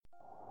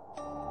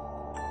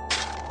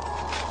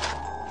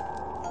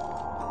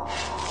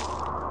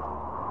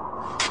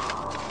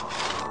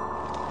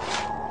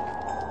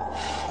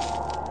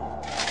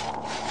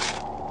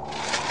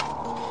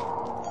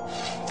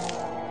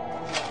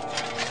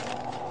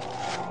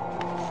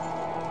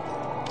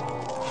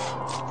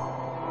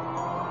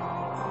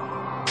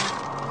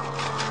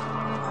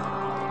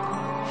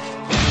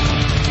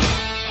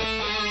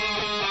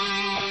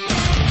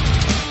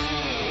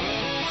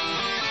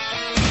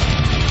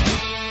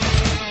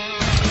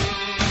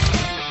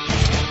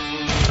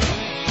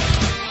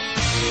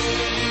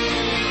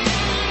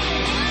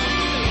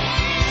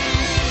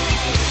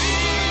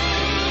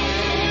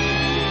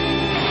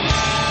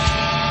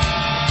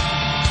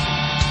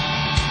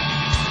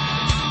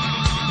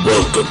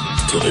Welcome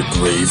to the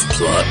Grave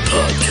Plot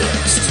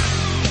Podcast.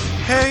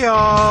 Hey,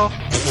 y'all.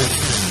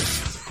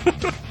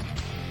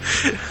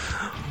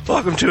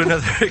 Welcome to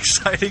another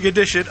exciting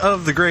edition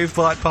of the Grave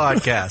Plot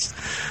Podcast.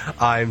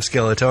 I'm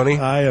Skeletoni.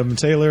 I am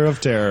Taylor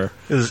of Terror.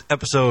 This is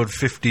episode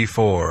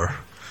 54.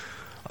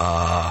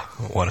 I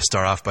want to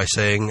start off by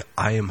saying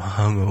I am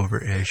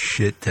hungover as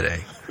shit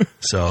today.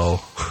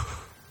 So,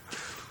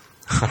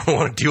 I don't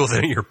want to deal with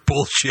any of your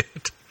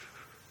bullshit.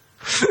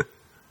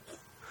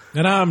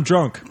 And I'm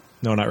drunk.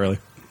 No, not really.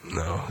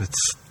 No,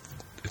 it's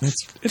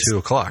 2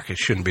 o'clock. It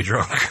shouldn't be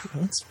drunk.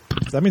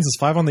 That means it's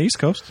 5 on the East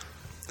Coast.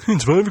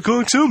 It's 5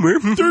 o'clock somewhere.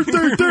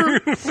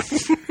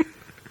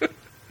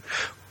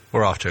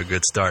 We're off to a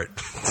good start.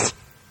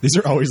 These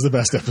are always the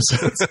best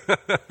episodes.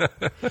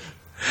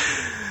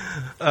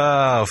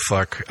 Oh,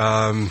 fuck.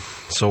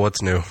 So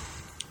what's new?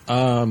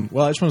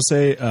 Well, I just want to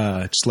say,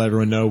 just let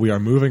everyone know we are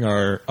moving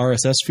our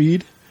RSS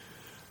feed.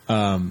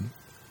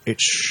 It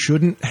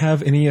shouldn't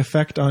have any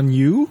effect on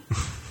you,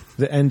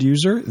 the end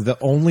user. The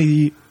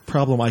only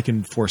problem I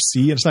can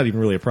foresee, and it's not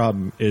even really a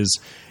problem, is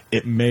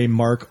it may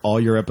mark all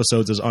your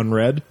episodes as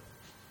unread.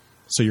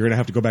 So you're going to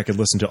have to go back and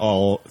listen to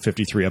all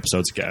 53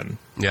 episodes again.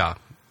 Yeah.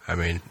 I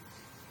mean,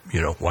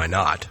 why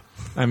not?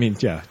 I mean,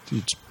 yeah,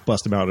 you just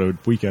bust them out a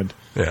weekend.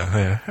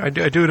 Yeah. I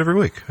do it every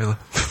week.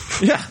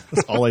 Yeah,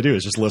 that's all I do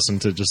is just listen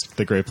to just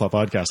the Grave Plot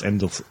Podcast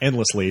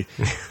endlessly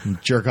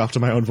and jerk off to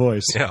my own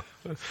voice. Yeah.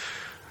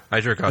 I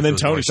jerk off. And then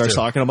Tony starts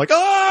talking. I'm like,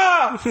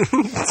 ah!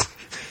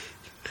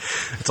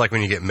 It's like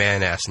when you get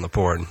man-ass in the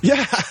porn.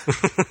 Yeah.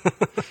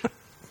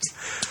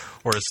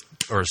 or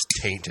his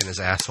taint in his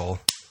asshole.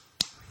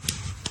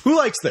 Who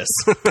likes this?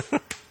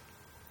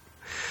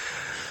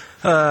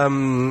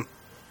 Yeah.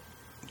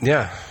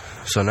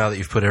 So now that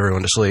you've put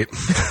everyone to sleep.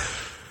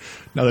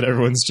 Now that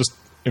everyone's just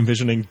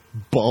envisioning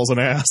balls and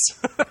ass.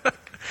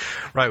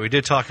 Right, we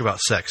did talk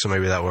about sex, so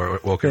maybe that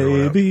woke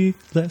everyone up. Baby,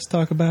 let's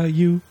talk about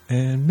you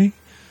and me.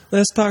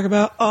 Let's talk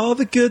about all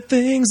the good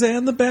things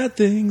and the bad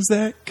things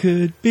that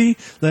could be.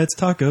 Let's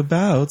talk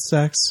about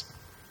sex.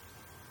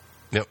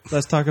 Yep.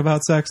 Let's talk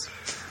about sex.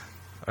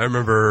 I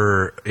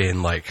remember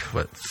in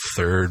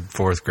third,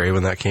 fourth grade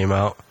when that came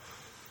out,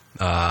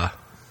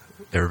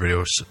 everybody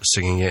was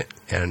singing it,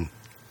 and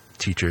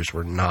teachers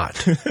were not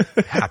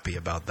happy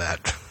about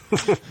that.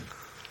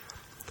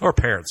 Or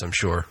parents, I'm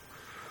sure.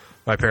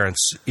 My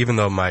parents, even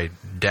though my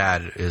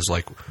dad is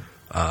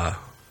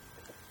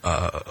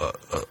a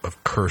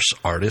curse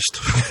artist,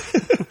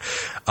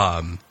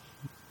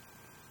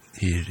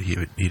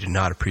 he did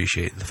not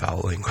appreciate the foul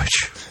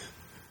language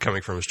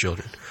coming from his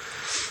children.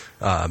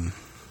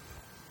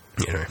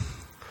 Anyway.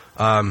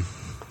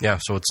 Yeah,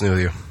 so what's new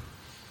with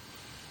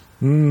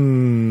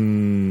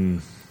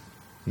you?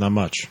 Not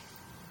much.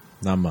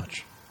 Not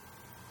much.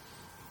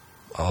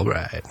 All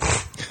right.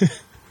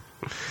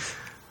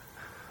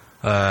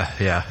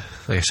 Yeah,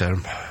 like I said,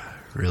 I'm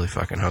really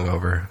fucking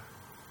hungover.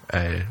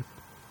 I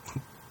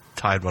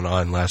tied one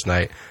on last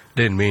night.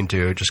 Didn't mean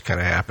to. It just kind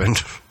of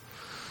happened.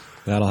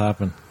 That'll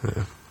happen.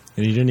 Yeah.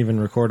 And you didn't even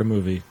record a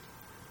movie.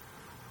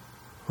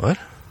 What?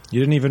 We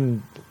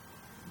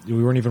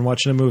weren't even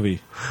watching a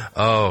movie.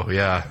 Oh,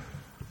 yeah.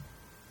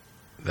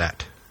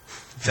 That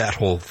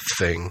whole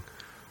thing.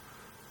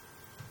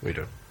 We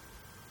do.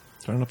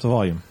 Turn up the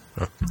volume.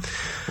 Oh.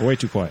 We're way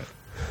too quiet.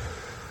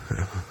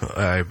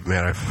 I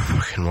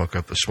fucking woke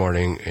up this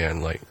morning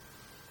and when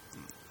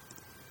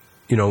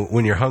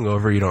you're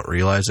hungover, you don't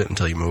realize it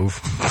until you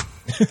move.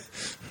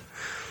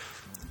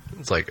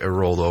 It's like I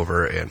rolled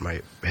over and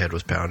my head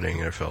was pounding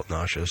and I felt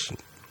nauseous.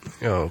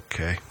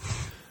 Okay.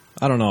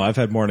 I don't know. I've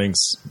had mornings,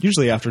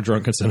 usually after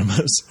Drunken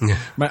Cinemas. Yeah.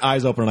 My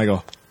eyes open and I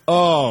go,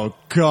 oh,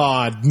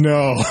 God,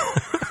 no.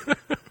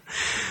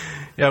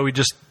 Yeah, we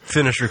just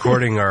finished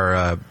recording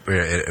our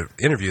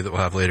interview that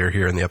we'll have later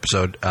here in the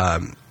episode. I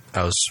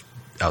was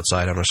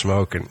outside having a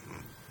smoke, and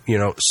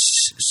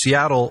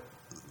Seattle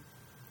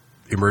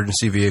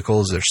emergency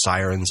vehicles, their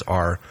sirens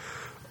are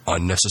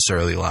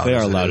unnecessarily loud. They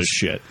are loud as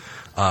shit.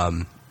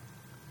 And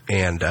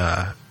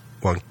a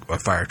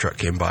fire truck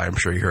came by. I'm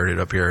sure you heard it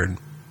up here, and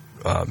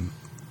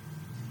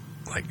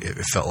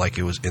it felt like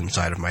it was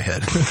inside of my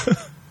head.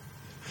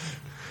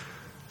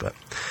 but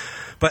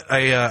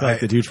I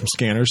the dude from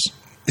Scanners.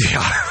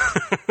 Yeah.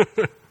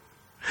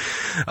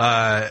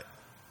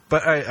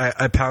 But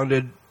I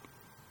pounded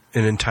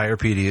an entire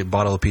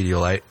bottle of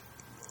Pedialyte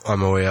on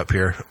my way up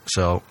here,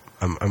 so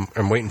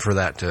I'm waiting for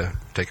that to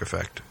take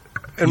effect.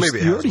 And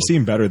maybe you already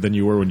seem better than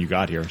you were when you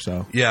got here.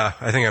 So yeah,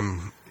 I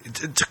think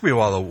it took me a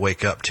while to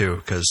wake up too,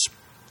 because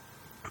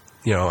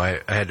I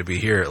had to be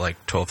here at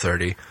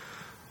 12:30,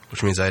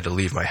 which means I had to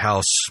leave my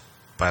house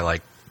by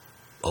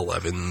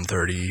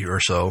 11:30 or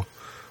so,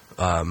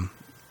 and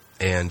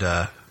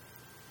I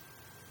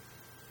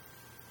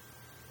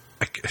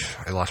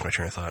lost my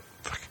train of thought.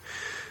 Fuck.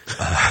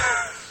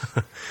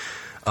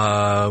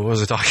 What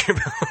was I talking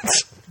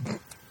about?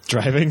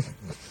 Driving?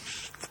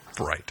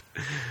 Right.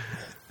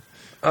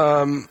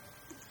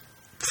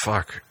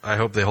 Fuck. I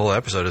hope the whole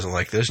episode isn't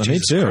like this. Me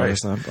too.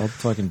 Christ. I'll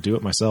fucking do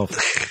it myself.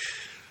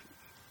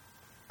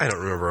 I don't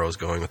remember where I was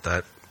going with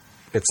that.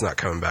 It's not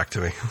coming back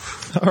to me.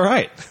 All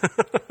right.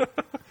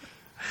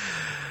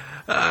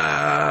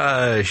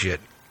 Shit.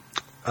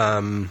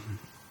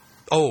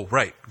 Oh,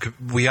 right.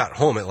 We got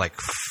home at like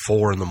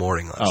 4 a.m.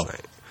 last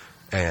night.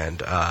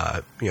 And,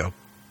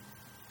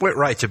 went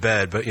right to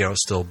bed, but, it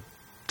still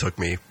took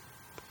me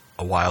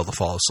a while to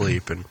fall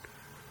asleep. And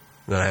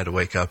then I had to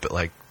wake up at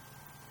like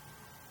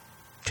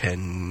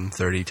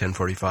 10:30,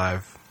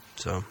 10:45.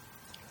 So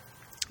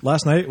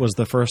last night was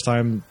the first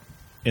time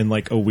in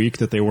like a week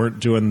that they weren't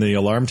doing the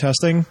alarm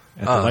testing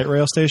at the light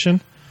rail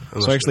station.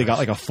 So I actually got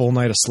like a full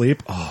night of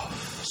sleep. Oh,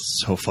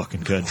 so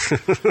fucking good.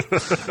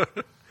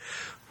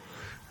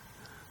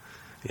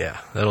 Yeah,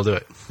 that'll do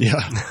it.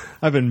 Yeah.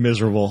 I've been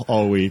miserable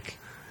all week.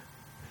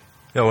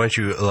 Now, why don't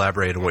you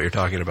elaborate on what you're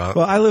talking about?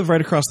 Well, I live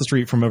right across the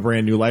street from a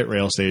brand new light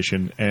rail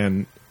station,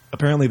 and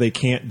apparently they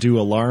can't do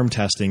alarm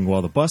testing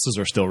while the buses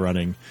are still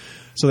running.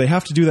 So they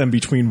have to do them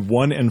between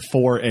 1 and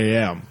 4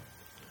 a.m.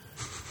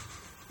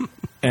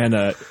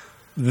 And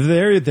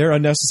they're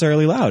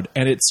unnecessarily loud.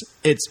 And it's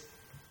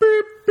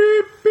beep,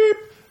 beep, beep.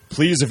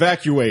 Please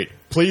evacuate.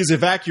 Please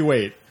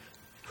evacuate.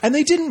 And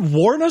they didn't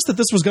warn us that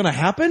this was going to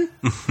happen.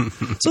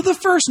 So the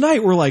first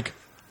night we're like,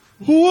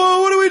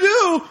 whoa, what do we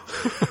do?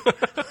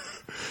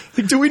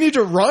 Like, do we need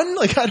to run?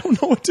 Like, I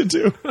don't know what to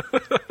do.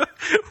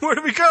 Where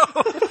do we go?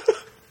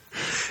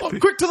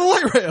 Quick to the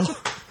light rail.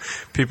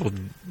 People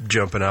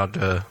jumping out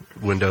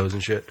windows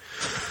and shit.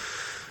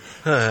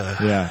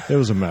 Yeah, it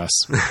was a mess.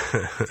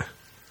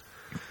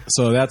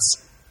 So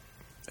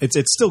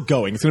it's still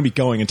going. It's going to be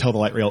going until the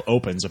light rail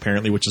opens,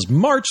 apparently, which is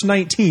March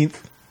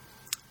 19th.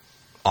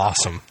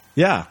 Awesome.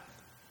 Yeah.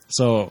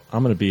 So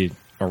I'm going to be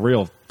a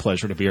real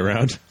pleasure to be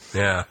around.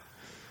 Yeah.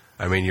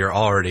 I mean, you're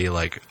already,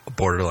 like,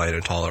 borderline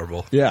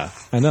intolerable. Yeah,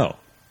 I know.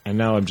 And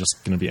now I'm just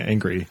going to be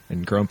angry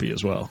and grumpy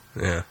as well.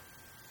 Yeah.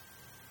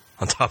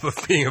 On top of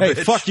being a bitch.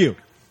 Hey, fuck you.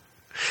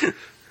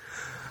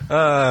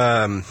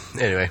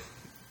 Anyway.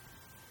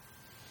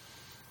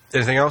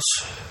 Anything else?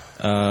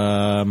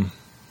 I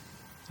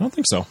don't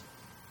think so.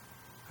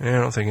 Yeah,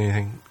 I don't think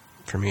anything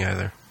for me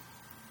either.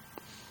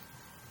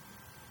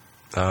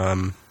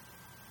 I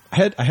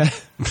had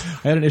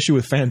an issue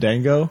with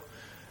Fandango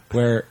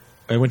where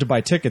I went to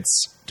buy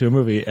tickets to a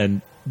movie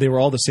and they were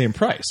all the same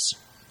price.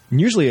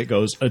 And usually it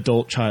goes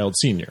adult, child,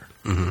 senior.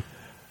 Mm-hmm.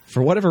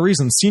 For whatever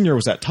reason, senior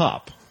was at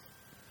top.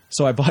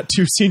 So I bought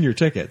 2 senior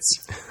tickets.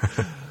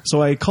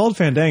 So I called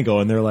Fandango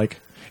and they're like,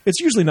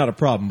 it's usually not a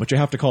problem, but you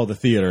have to call the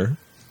theater.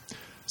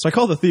 So I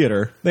called the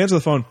theater. They answer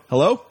the phone.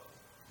 Hello?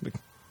 Like,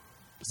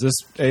 is this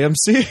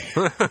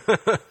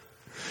AMC?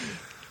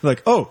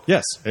 Like, oh,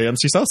 yes,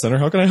 AMC South Center.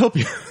 How can I help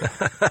you?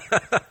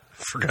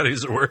 Forgot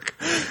he's at work.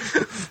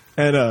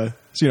 And,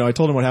 so, I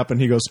told him what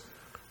happened. He goes,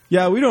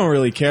 yeah, we don't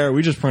really care.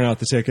 We just print out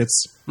the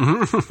tickets.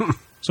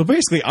 So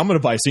basically, I'm going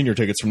to buy senior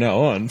tickets from now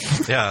on.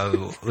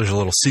 Yeah, there's a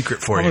little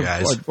secret for you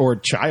guys. Or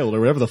child, or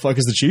whatever the fuck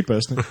is the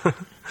cheapest.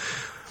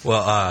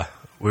 Well,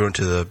 we went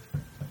to the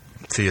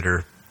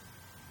theater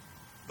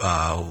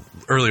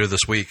earlier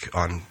this week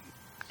on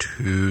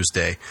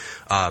Tuesday.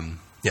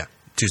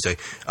 Tuesday.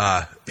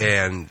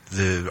 And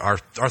our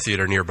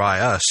theater nearby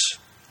us,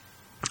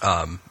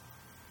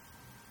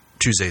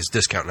 Tuesday's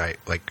discount night.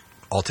 Like,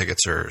 all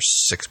tickets are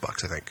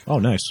 $6, I think. Oh,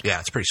 nice. Yeah,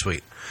 it's pretty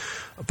sweet.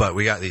 But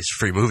we got these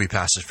free movie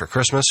passes for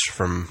Christmas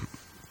from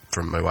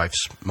my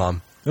wife's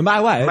mom.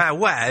 My wife. My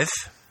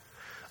wife.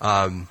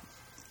 And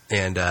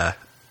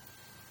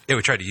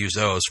we tried to use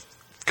those,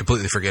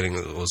 completely forgetting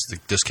it was the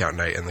discount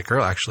night. And the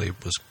girl actually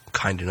was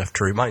kind enough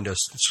to remind us.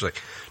 She's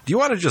like, do you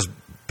want to just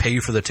pay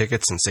for the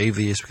tickets and save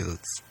these? Because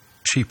it's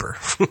cheaper.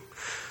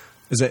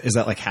 Is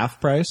that like half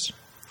price?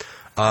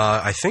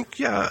 I think,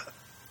 yeah.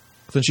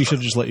 Then she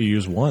should just let you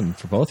use one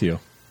for both of you.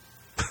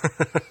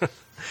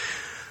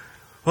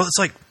 Well, it's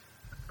like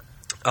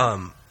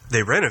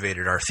they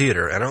renovated our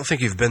theater. I don't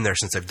think you've been there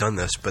since they've done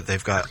this, but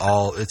they've got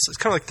all. It's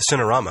kind of like the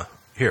Cinerama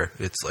here.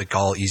 It's like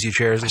all easy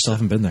chairs. I still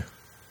haven't been there.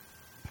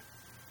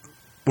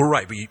 We're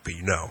right, but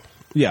you know.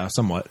 Yeah,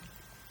 somewhat.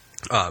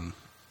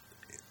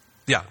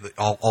 Yeah,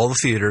 all the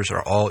theaters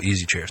are all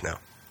easy chairs now.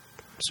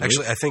 Sweet.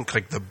 Actually, I think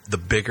like the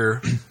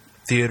bigger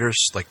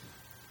theaters, like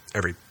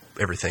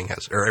everything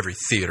has, or every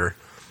theater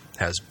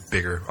has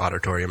bigger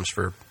auditoriums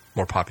for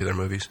more popular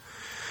movies.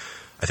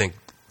 I think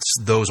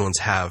those ones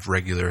have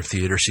regular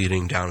theater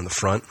seating down in the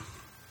front,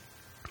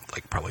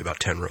 like probably about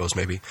 10 rows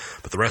maybe.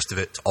 But the rest of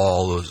it's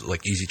all those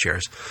like easy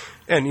chairs.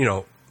 And,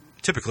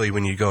 typically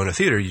when you go in a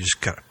theater, you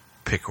just kind of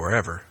pick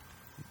wherever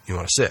you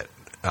want to sit.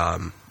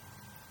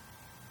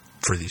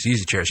 For these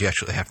easy chairs, you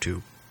actually have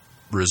to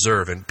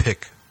reserve and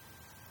pick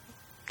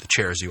the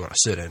chairs you want to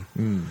sit in.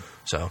 Mm.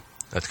 So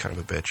that's kind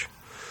of a bitch.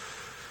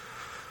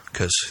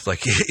 Because,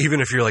 like,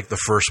 even if you're, like, the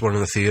first one in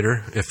the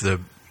theater, if I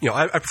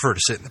prefer to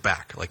sit in the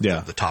back, like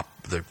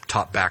the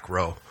top back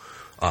row,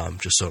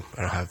 just so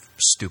I don't have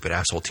stupid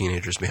asshole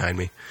teenagers behind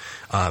me.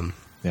 Yeah,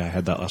 I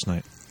had that last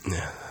night.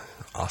 Yeah,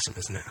 awesome,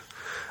 isn't it?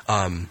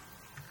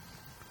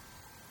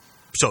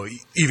 So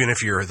even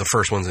if you're the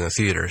first ones in the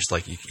theater, it's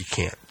like you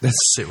can't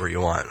sit where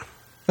you want.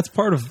 That's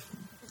part of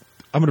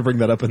I'm going to bring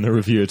that up in the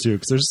review, too,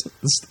 because there's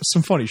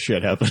some funny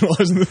shit happening while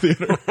I was in the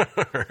theater.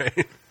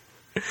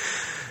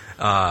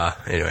 Right.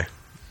 Anyway.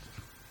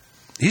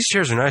 These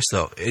chairs are nice,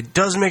 though. It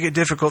does make it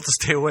difficult to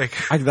stay awake.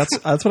 That's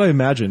what I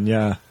imagine,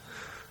 yeah.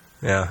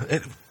 Yeah.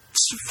 It's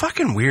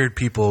fucking weird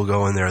people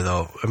go in there,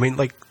 though. I mean,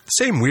 like,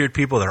 same weird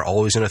people that are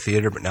always in a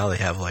theater, but now they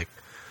have, like,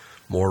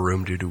 more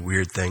room to do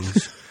weird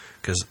things.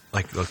 Because,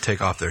 like, they'll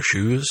take off their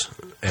shoes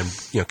and,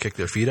 kick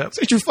their feet up.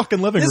 It's your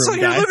fucking living room, It's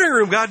like guy. your living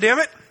room,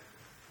 goddammit.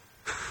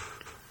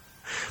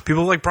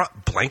 People, like,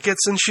 brought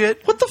blankets and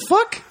shit. What the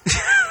fuck?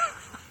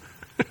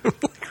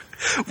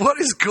 What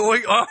is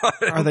going on?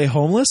 Are they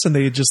homeless and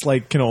they just,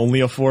 like, can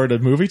only afford a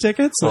movie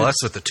tickets? Well, Like,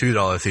 that's what the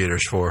 $2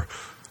 theater's for.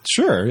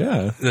 sure,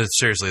 yeah.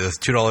 Seriously, the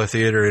 $2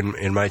 theater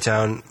in my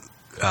town...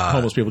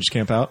 Homeless people just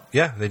camp out?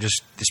 Yeah, they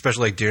just,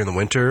 especially like during the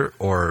winter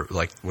or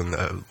like when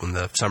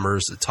the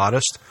summer's its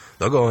hottest,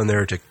 they'll go in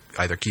there to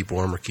either keep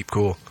warm or keep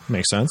cool.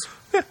 Makes sense.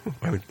 Yeah,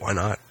 I mean, why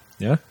not?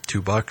 Yeah.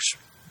 $2,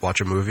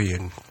 watch a movie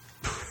and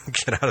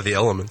get out of the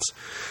elements.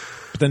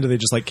 But then do they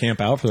just, like,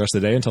 camp out for the rest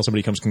of the day until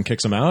somebody comes and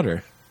kicks them out,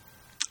 or?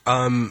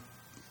 I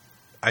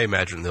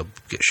imagine they'll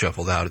get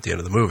shuffled out at the end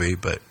of the movie,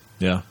 but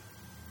Yeah.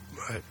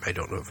 I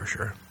don't know for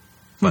sure.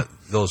 But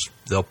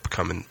they'll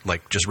come in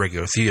like just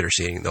regular theater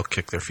seating. They'll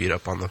kick their feet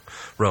up on the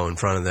row in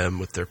front of them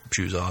with their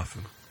shoes off.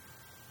 And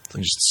They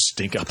just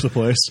stink up the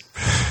place.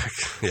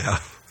 yeah.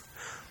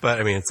 But,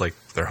 I mean, it's like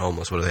they're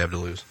homeless. What do they have to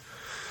lose?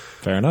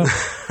 Fair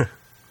enough.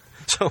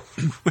 So,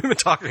 we've been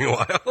talking a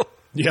while.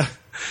 Yeah.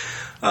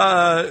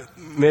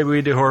 Maybe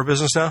we do horror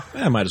business now?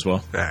 Yeah, might as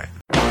well. All right.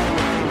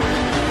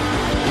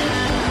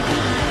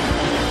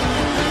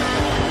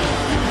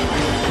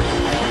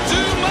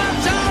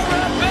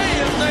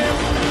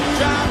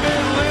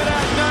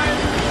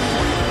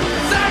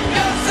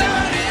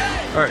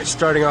 All right,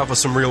 starting off with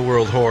some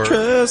real-world horror.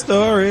 True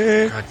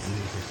story.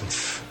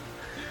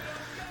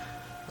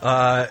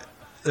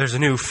 There's a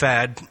new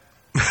fad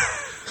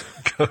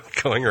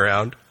going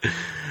around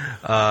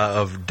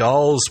of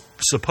dolls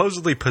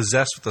supposedly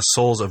possessed with the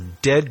souls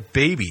of dead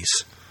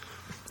babies.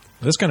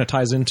 This kind of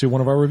ties into one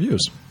of our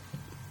reviews.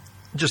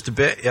 Just a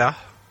bit, yeah.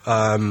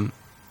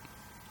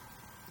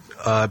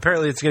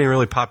 Apparently it's getting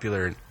really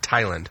popular in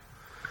Thailand.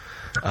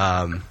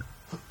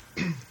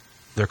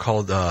 They're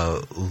called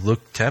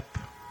Luktep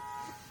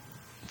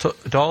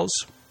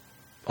dolls,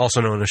 also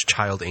known as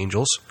child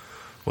angels,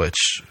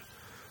 which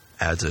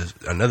adds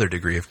another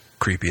degree of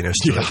creepiness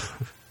to it.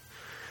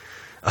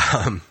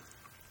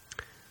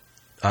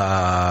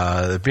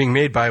 They're being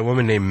made by a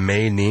woman named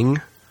Mei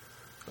Ning,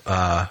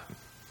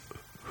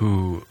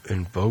 who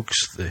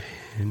invokes the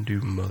Hindu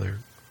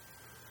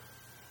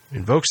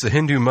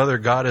mother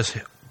goddess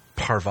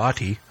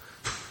Parvati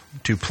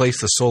to place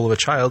the soul of a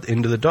child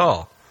into the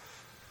doll.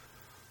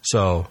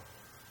 So,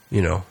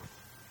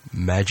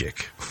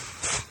 magic.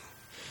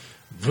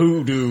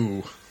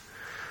 Voodoo.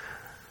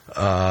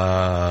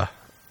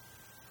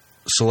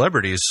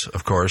 Celebrities,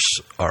 of course,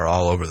 are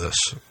all over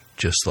this.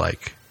 Just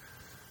like,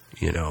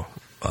 Now,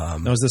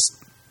 is this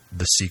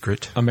The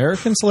Secret.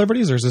 American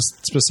celebrities, or is this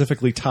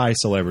specifically Thai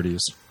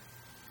celebrities?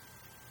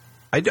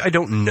 I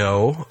don't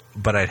know,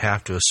 but I'd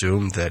have to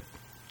assume that,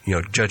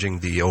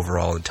 judging the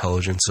overall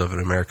intelligence of an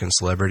American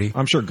celebrity.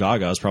 I'm sure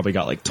Gaga's probably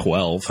got like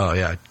 12. Oh,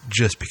 yeah,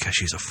 just because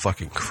she's a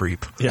fucking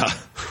creep. Yeah.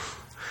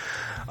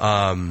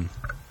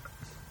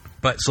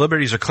 But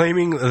celebrities are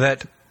claiming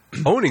that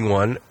owning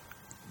one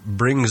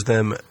brings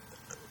them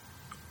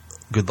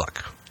good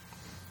luck.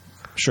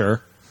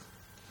 Sure.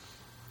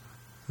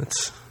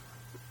 That's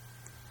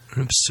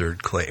an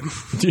absurd claim.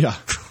 Yeah.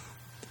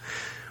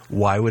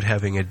 Why would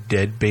having a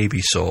dead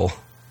baby soul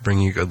bring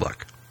you good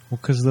luck? Well,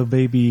 because the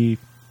baby,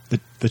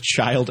 the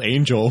child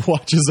angel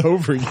watches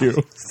over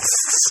you.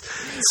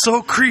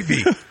 So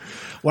creepy.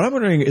 What I'm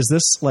wondering, is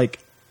this like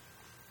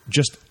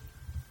just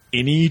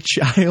any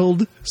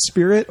child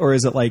spirit, or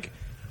is it like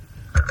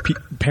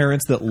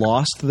parents that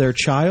lost their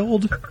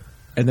child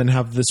and then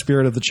have the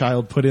spirit of the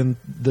child put in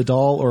the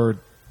doll, or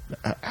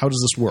how does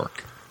this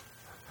work?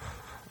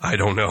 I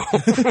don't know.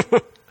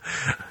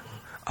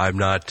 I'm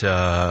not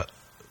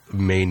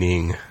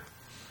meaning.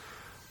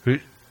 She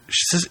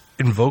says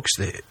invokes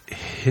the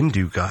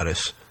Hindu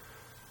goddess.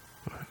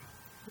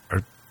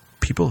 Are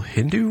people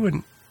Hindu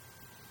in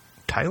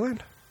Thailand?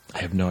 I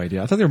have no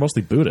idea. I thought they were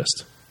mostly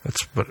Buddhist.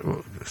 That's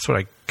what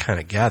I kind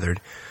of gathered.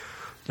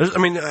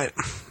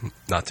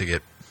 Not to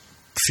get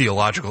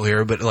theological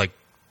here, but like,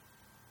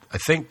 I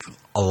think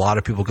a lot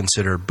of people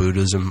consider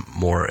Buddhism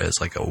more as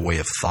like a way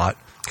of thought,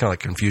 kind of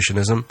like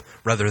Confucianism,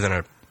 rather than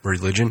a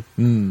religion.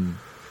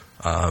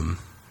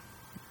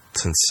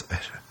 Since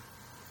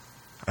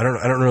I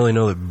don't really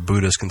know that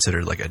Buddha is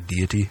considered like a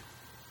deity.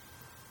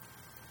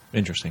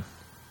 Interesting.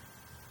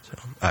 So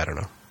I don't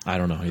know. I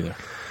don't know either.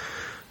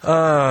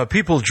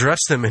 People dress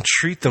them and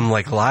treat them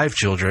like live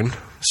children.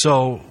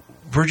 So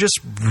we're just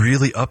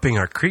really upping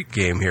our creep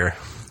game here.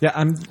 Yeah,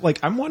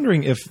 I'm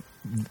wondering if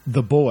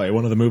The Boy,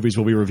 one of the movies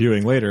we'll be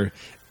reviewing later,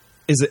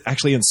 is it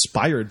actually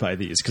inspired by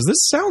these? Because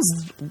this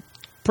sounds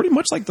pretty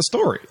much like the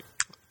story.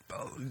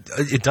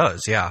 It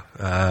does, yeah.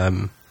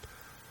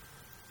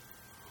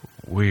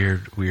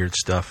 Weird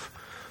stuff.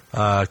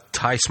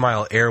 Thai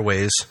Smile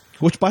Airways.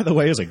 Which, by the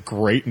way, is a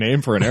great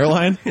name for an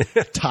airline.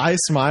 Thai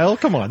Smile?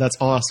 Come on, that's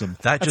awesome.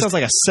 That sounds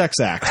like a sex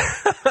act.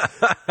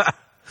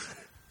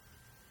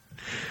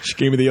 She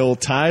gave me the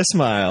old Thai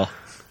Smile.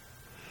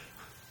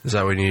 Is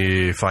that when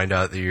you find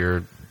out that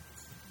you're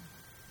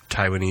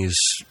Taiwanese,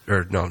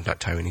 or no, not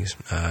Taiwanese,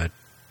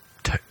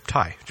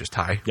 Thai, just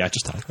Thai? Yeah,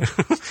 just Thai.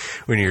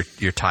 When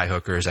your Thai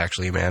hooker is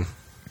actually a man?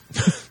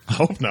 I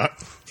hope not.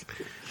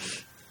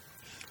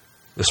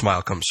 The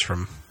smile comes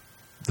from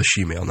the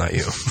she-male, not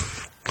you.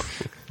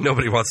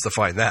 Nobody wants to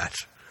find that.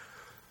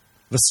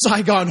 The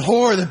Saigon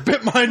whore that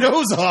bit my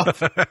nose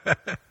off.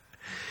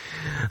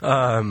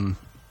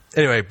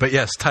 Anyway, but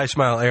yes, Thai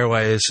Smile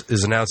Airways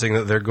is announcing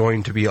that they're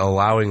going to be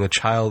allowing the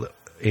Child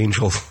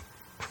Angel...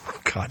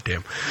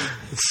 Goddamn.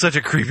 It's such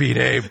a creepy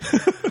name.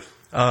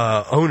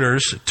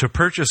 Owners to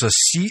purchase a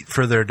seat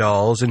for their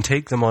dolls and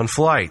take them on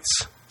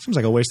flights. Seems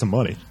like a waste of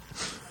money.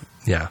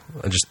 Yeah,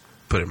 I just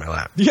put it in my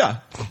lap. Yeah.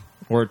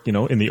 Or,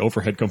 in the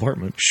overhead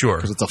compartment. Sure.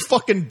 Because it's a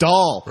fucking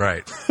doll.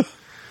 Right.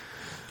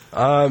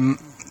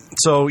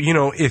 So,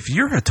 if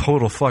you're a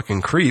total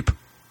fucking creep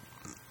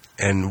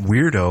and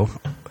weirdo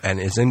and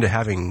is into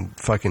having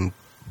fucking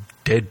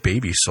dead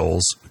baby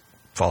souls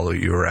follow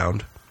you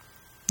around,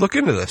 look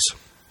into this.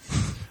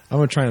 I'm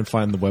going to try and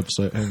find the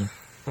website. Hang on.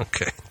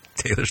 Okay.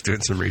 Taylor's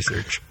doing some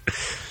research.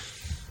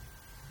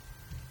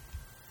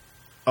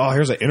 Oh,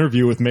 here's an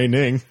interview with Mei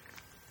Ning.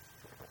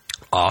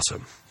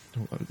 Awesome.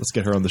 Let's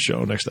get her on the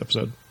show next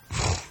episode.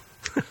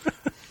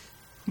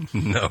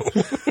 No.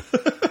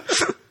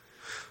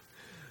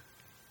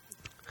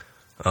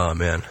 Oh,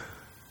 man.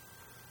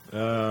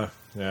 Yeah,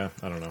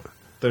 I don't know.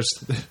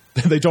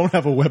 They don't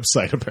have a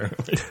website,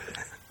 apparently.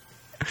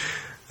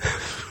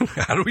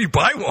 How do we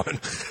buy one?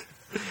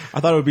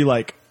 I thought it would be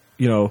like,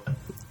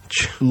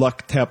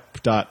 lucktep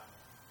dot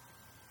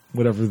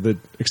whatever the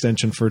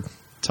extension for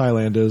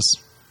Thailand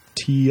is.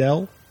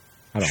 TL?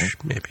 I don't know.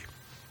 Maybe.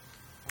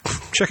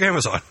 Check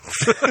Amazon.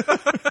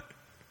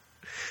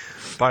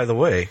 By the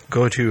way,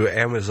 go to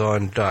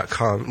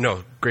Amazon.com.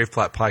 No,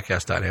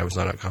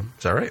 graveplotpodcast.amazon.com.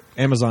 Is that right?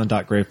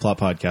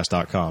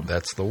 Amazon.graveplotpodcast.com.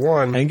 That's the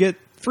one. And get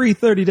free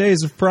 30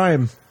 days of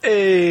Prime.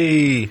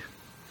 Hey!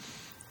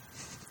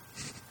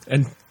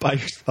 And buy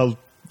a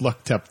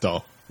Lucktep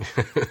doll.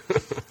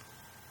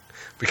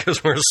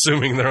 Because we're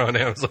assuming they're on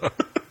Amazon.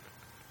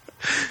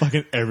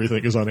 Fucking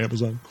everything is on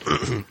Amazon.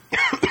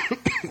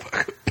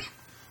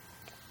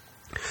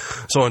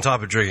 So on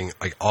top of drinking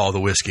like all the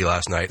whiskey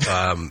last night,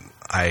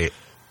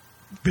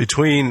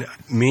 between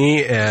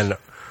me and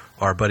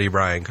our buddy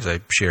Brian, because I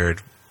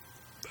shared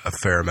a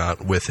fair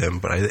amount with him,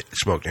 but I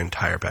smoked an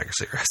entire pack of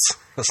cigarettes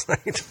last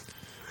night.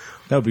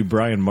 That would be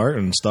Brian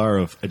Martin, star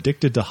of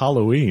Addicted to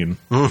Halloween.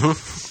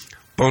 Mm-hmm.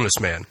 Bonus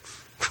man.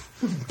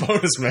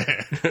 Bonus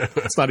man.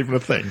 It's not even a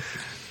thing.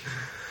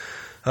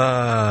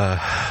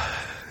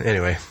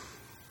 Anyway.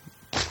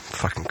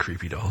 Fucking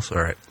creepy dolls.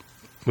 All right.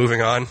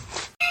 Moving on.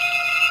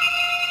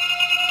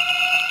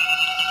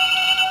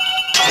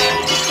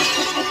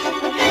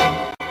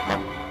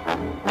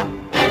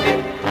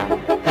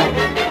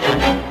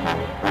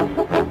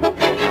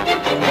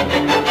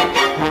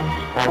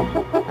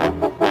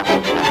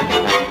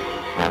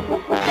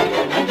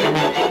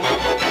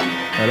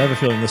 I have a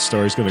feeling this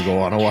story's going to go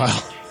on a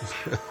while.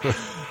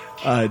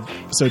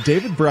 So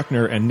David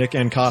Bruckner and Nick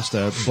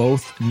Ancosta,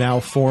 both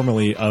now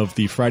formally of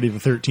the Friday the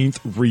 13th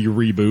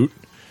reboot,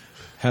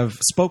 have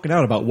spoken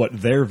out about what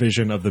their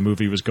vision of the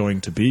movie was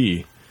going to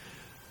be.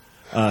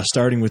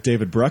 Starting with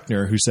David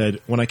Bruckner, who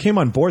said, "When I came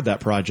on board that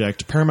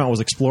project, Paramount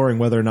was exploring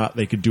whether or not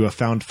they could do a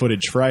found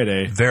footage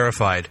Friday."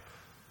 Verified.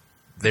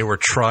 They were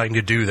trying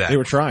to do that. They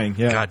were trying,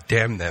 yeah. God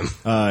damn them.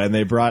 And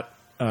they brought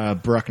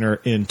Bruckner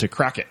in to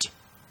crack it.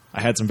 I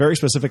had some very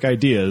specific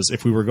ideas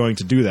if we were going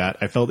to do that.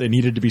 I felt it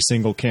needed to be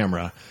single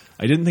camera.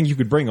 I didn't think you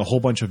could bring a whole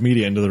bunch of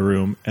media into the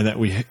room, and that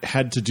we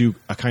had to do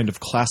a kind of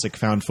classic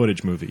found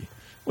footage movie.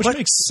 Which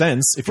makes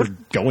sense. If you're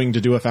going to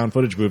do a found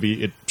footage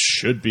movie, it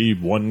should be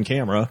one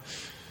camera.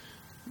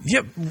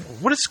 Yeah,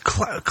 what is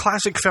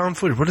classic found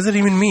footage? What does that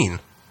even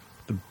mean?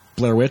 The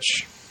Blair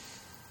Witch.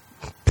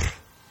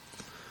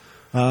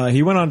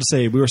 He went on to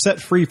say, "We were set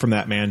free from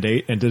that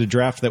mandate and did a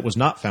draft that was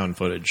not found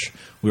footage.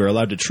 We were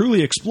allowed to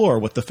truly explore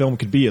what the film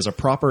could be as a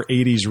proper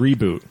 80s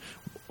reboot,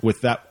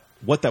 with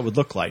what that would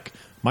look like.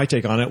 My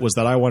take on it was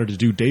that I wanted to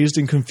do Dazed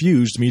and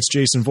Confused meets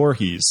Jason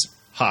Voorhees.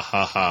 Ha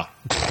ha ha.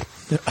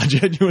 A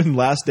genuine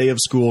last day of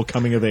school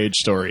coming-of-age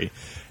story.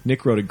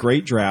 Nick wrote a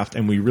great draft,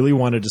 and we really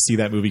wanted to see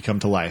that movie come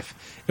to life.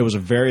 It was a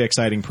very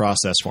exciting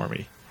process for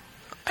me."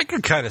 I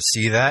could kind of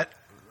see that.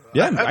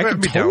 Yeah, I could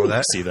be down totally with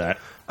that. see that.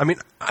 I mean,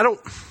 I don't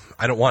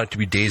want it to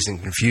be Dazed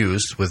and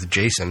Confused with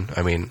Jason.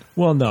 I mean...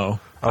 Well, no.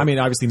 I mean,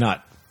 obviously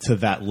not to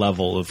that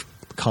level of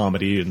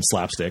comedy and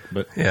slapstick,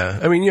 but... Yeah.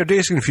 I mean,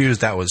 Dazed and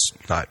Confused, that was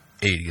not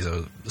 80s, that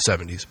was the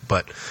 70s.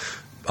 But,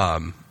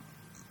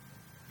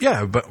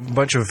 yeah, a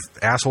bunch of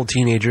asshole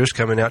teenagers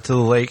coming out to the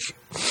lake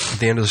at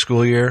the end of the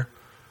school year,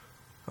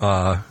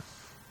 to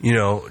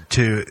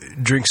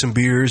drink some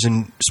beers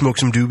and smoke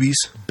some doobies.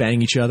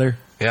 Bang each other.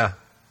 Yeah.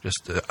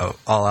 Just a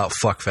all-out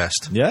fuck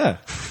fest. Yeah.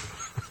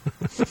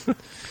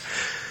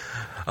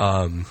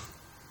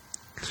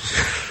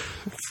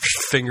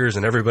 Fingers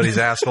in everybody's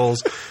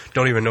assholes.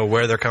 Don't even know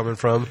where they're coming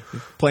from.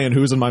 Playing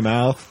Who's in My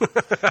Mouth.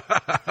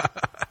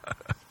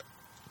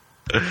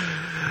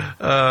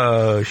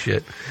 Oh,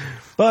 shit.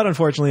 But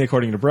unfortunately,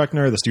 according to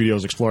Bruckner, the studio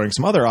is exploring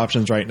some other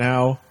options right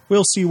now.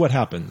 We'll see what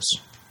happens.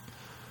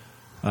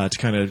 To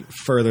kind of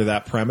further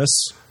that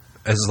premise.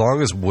 As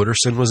long as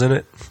Wooderson was in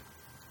it,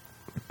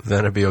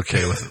 then I'd be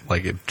okay with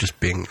like it just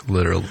being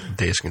literal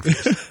Days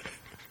Confused.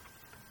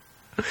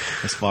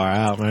 That's far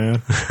out,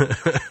 man.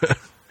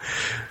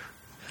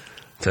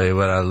 Tell you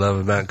what I love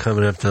about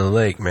coming up to the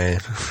lake,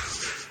 man.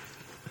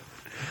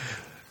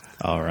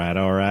 All right.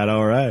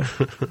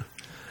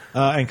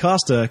 And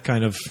Costa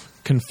kind of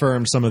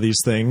confirmed some of these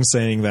things,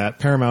 saying that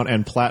Paramount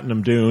and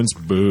Platinum Dunes,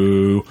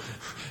 boo,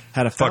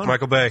 had a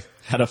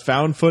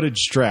found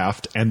footage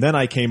draft, and then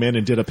I came in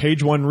and did a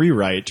page one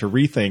rewrite to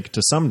rethink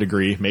to some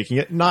degree, making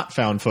it not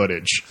found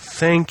footage.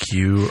 Thank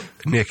you,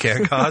 Nick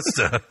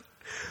Acosta,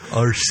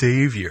 our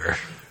savior.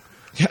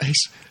 Yeah,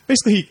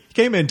 basically, he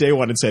came in day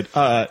one and said,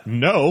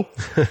 no,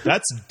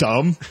 that's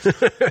dumb.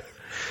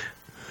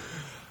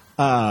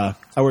 I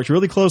worked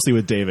really closely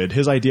with David.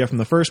 His idea from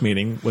the first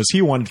meeting was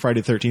he wanted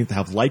Friday the 13th to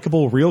have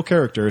likable, real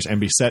characters and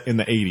be set in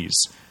the 80s.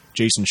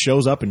 Jason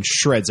shows up and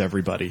shreds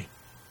everybody.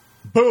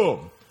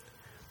 Boom!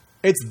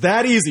 It's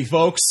that easy,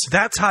 folks.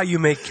 That's how you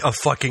make a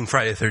fucking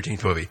Friday the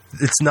 13th movie.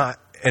 It's not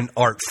an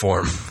art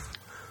form.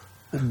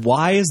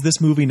 Why is this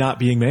movie not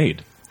being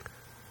made?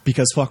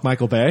 Because fuck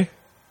Michael Bay?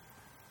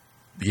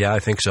 Yeah, I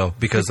think so.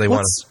 Because they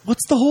want to.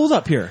 What's the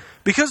holdup here?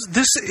 Because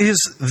this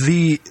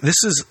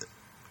is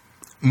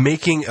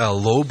making a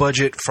low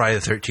budget Friday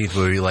the 13th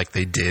movie like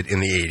they did in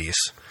the 80s.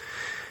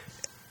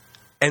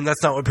 And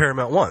that's not what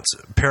Paramount wants.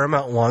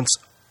 Paramount wants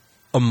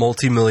a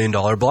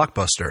multi-million-dollar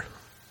blockbuster.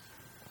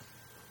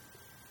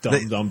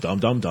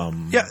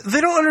 Dumb. Yeah, they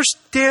don't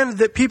understand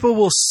that people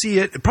will see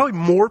it. Probably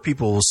more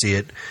people will see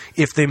it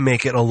if they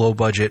make it a low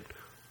budget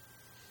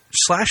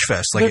slash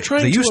fest like They're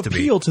trying they used to be.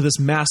 Appeal to this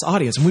mass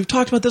audience, and we've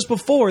talked about this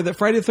before. That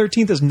Friday the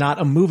 13th is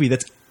not a movie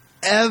that's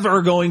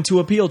ever going to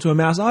appeal to a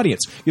mass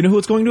audience. You know who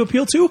it's going to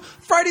appeal to?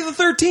 Friday the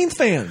 13th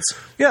fans.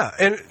 Yeah,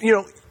 and you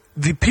know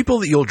the people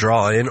that you'll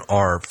draw in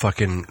are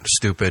fucking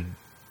stupid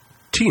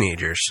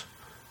teenagers.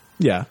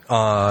 Yeah,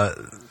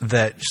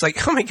 that just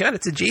like, oh my god,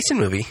 it's a Jason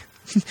movie.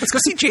 Let's go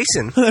see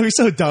Jason. That'd be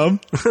so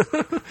dumb.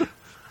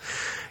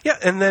 Yeah,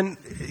 and then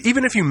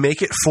even if you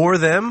make it for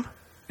them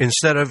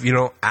instead of, you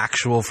know,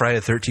 actual Friday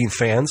the 13th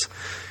fans,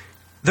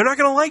 they're not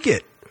going to like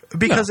it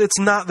because it's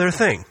not their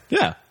thing.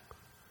 Yeah.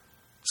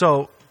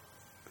 So,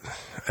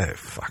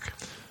 fuck.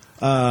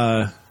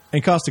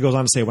 And Costa goes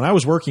on to say, when I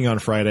was working on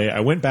Friday,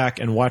 I went back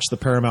and watched the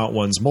Paramount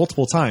ones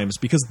multiple times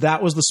because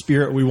that was the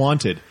spirit we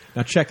wanted.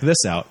 Now check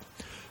this out.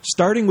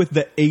 Starting with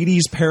the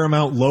 80s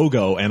Paramount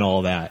logo and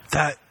all that.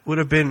 That would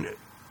have been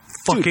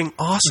fucking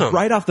awesome.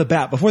 Right off the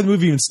bat, before the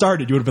movie even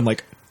started, you would have been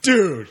like,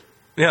 dude,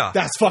 yeah,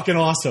 that's fucking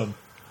awesome.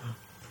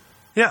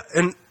 Yeah,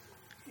 and,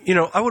 you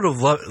know, I would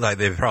have loved, like,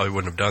 they probably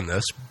wouldn't have done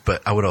this,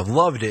 but I would have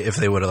loved it if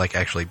they would have, like,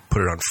 actually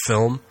put it on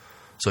film.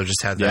 So it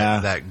just had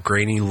that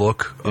grainy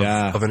look of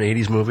an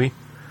 80s movie.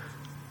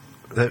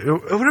 That, it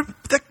would have,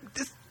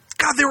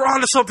 God, they were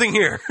onto something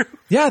here.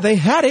 Yeah, they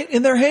had it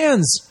in their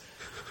hands.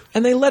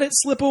 And they let it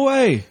slip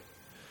away.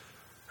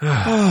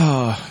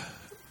 That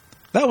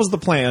was the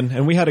plan,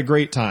 and we had a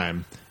great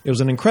time. It was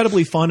an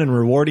incredibly fun and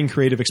rewarding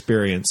creative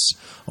experience.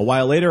 A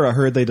while later, I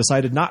heard they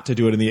decided not to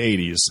do it in the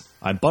 80s.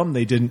 I'm bummed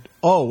they didn't.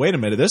 Oh, wait a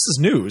minute. This is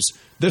news.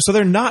 So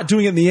they're not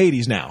doing it in the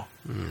 80s now.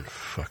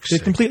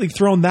 They've completely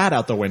thrown that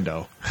out the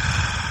window.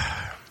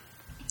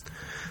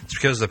 It's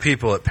because the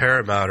people at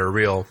Paramount are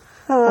real.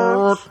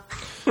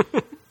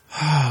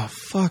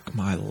 Fuck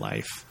my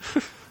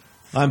life.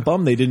 I'm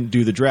bummed they didn't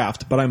do the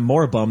draft, but I'm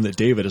more bummed that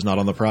David is not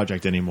on the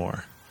project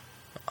anymore.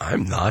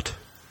 I'm not.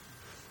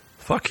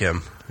 Fuck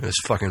him. This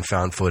fucking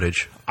found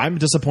footage. I'm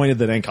disappointed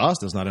that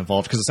Ancosta's not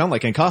involved, because it sounded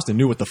like Ancosta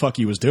knew what the fuck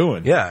he was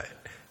doing. Yeah.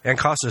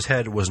 Ancosta's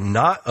head was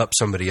not up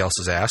somebody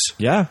else's ass.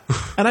 Yeah.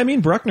 And I mean,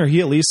 Bruckner, he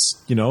at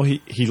least, you know,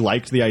 he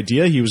liked the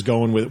idea. He was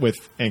going with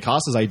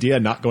Ancosta's idea,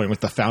 not going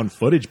with the found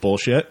footage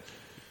bullshit.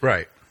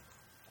 Right.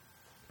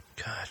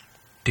 God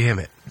damn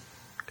it.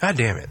 God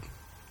damn it.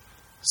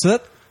 So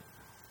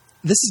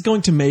this is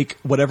going to make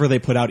whatever they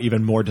put out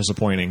even more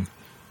disappointing,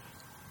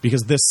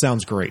 because this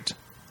sounds great.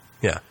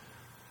 Yeah.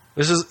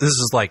 This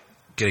is like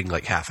getting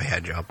like half a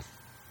hand job.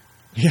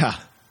 Yeah.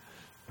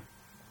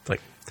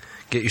 Like,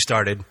 get you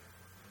started.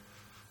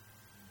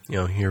 You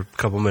know, you're a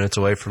couple minutes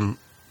away from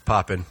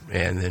popping,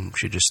 and then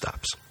she just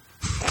stops.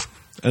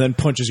 And then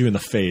punches you in the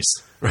face.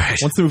 Right.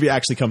 Once the movie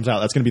actually comes out,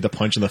 that's going to be the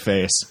punch in the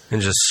face.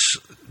 And just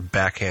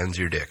backhands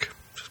your dick.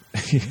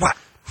 What?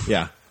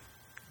 Yeah.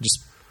 Just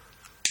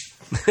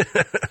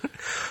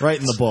right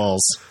in the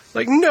balls.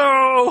 Like,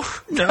 no!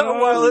 Not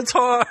while it's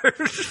hard.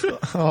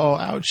 Oh,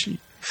 ouchie.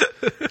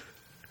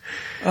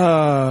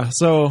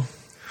 So,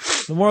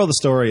 the moral of the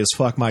story is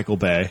fuck Michael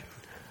Bay.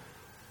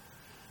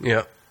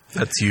 Yeah.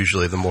 That's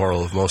usually the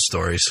moral of most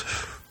stories.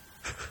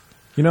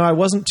 I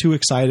wasn't too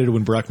excited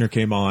when Bruckner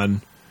came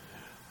on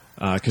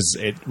because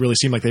it really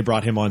seemed like they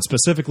brought him on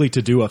specifically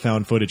to do a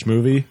found footage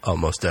movie. Oh,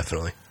 most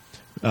definitely.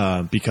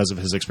 Because of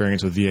his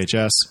experience with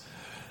VHS.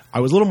 I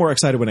was a little more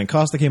excited when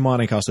Encosta came on.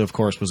 Encosta, of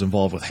course, was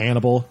involved with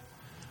Hannibal.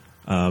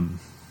 And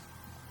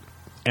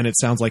it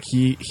sounds like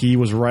he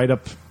was right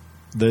up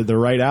the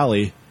right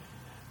alley,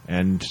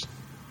 and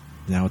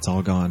now it's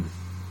all gone.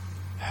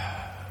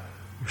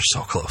 We're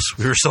so close.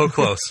 We were so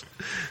close.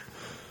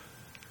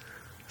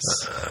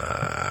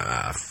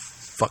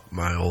 Fuck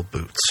my old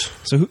boots.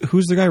 So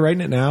who's the guy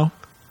writing it now?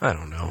 I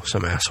don't know.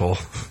 Some asshole.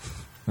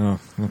 Oh,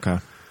 okay.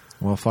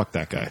 Well, fuck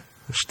that guy.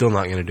 They're still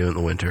not going to do it in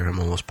the winter. I'm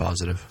almost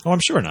positive. Oh, I'm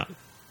sure not.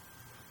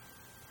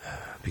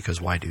 Because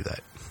why do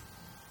that?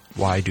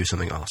 Why do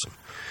something awesome?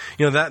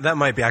 That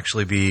might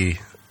actually be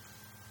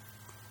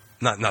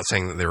not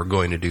saying that they were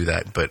going to do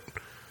that, but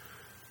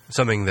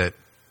something that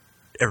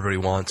everybody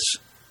wants.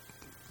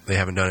 They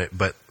haven't done it,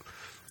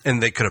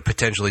 and they could have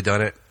potentially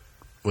done it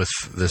with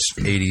this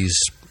 80s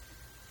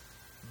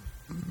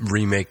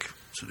remake,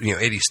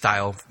 80s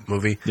style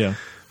movie. Yeah.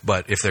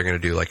 But if they're going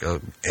to do like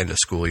a end of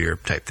school year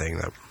type thing,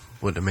 that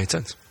wouldn't have made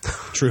sense.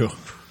 True.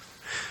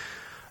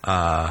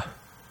 Yep.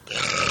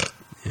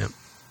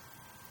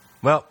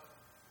 Well,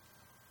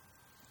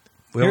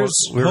 we're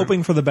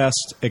hoping for the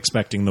best,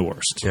 expecting the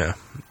worst. Yeah,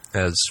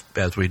 as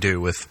we do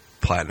with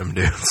Platinum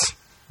Dudes.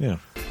 Yeah.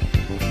 We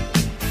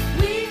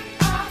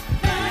are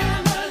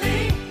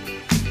family.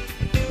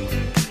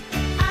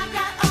 I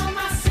got all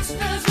my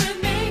sisters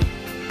with me.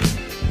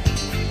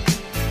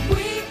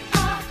 We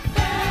are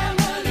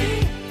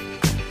family.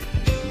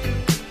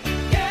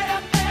 Get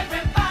up,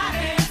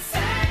 everybody, and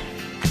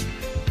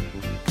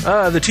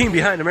sing. The team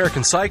behind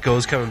American Psycho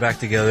is coming back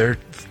together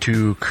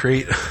to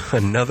create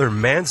another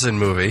Manson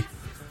movie.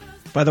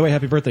 By the way,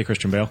 happy birthday,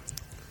 Christian Bale.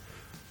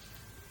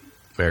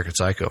 American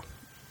Psycho.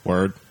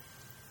 Word.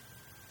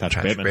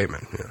 Patrick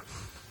Bateman.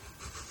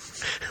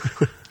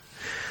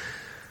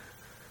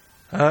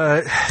 Yeah.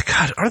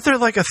 God, aren't there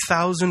like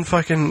 1,000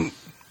 fucking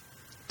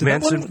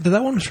Manson? Did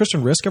that one with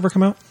Tristan Risk ever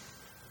come out?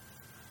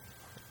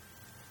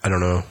 I don't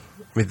know.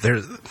 I mean,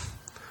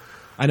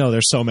 I know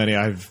there's so many.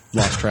 I've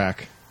lost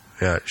track.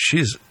 Yeah,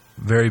 she's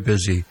very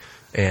busy,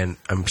 and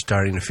I'm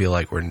starting to feel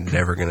like we're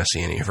never going to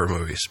see any of her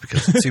movies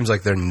because it seems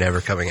like they're never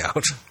coming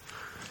out.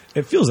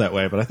 It feels that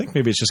way, but I think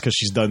maybe it's just because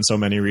she's done so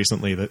many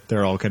recently that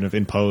they're all kind of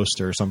in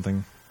post or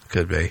something.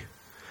 Could be.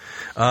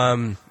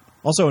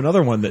 Also,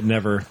 another one that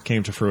never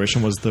came to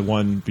fruition was the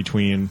one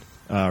between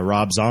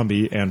Rob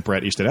Zombie and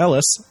Bret Easton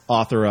Ellis,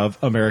 author of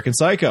American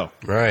Psycho.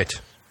 Right.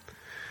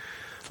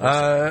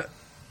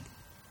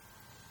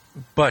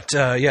 But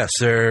yes,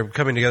 they're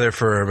coming together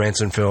for a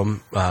Manson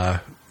film,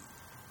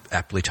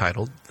 aptly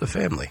titled The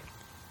Family.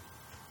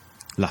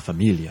 La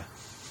Familia.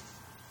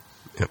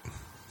 Yep.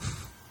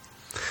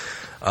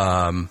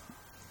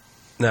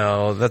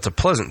 Now, that's a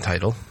pleasant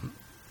title.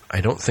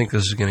 I don't think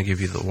this is going to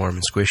give you the warm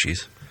and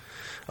squishies.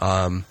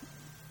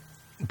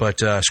 But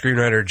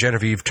screenwriter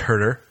Genevieve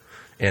Turner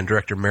and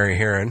director Mary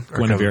Herron are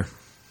Guinevere.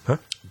 Huh?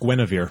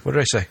 Guinevere. What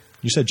did I say?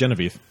 You said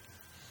Genevieve.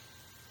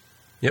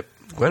 Yep,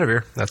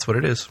 Guinevere. That's what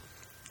it is.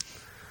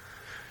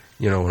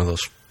 One of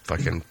those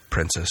fucking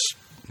princess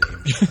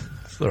names.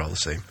 They're all the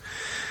same.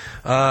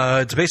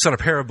 It's based on a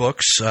pair of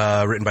books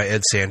written by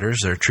Ed Sanders.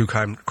 They're true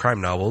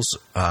crime novels.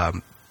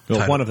 Well,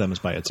 one of them is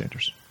by Ed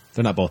Sanders.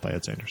 They're not both by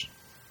Ed Sanders.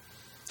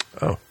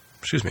 Oh,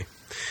 excuse me.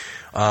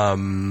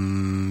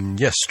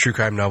 Yes, true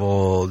crime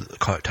novel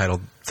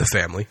titled The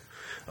Family.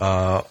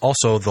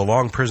 Also, The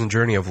Long Prison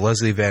Journey of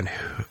Leslie Van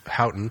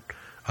Houten,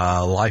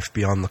 Life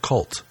Beyond the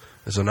Cult.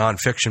 It's a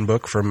nonfiction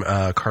book from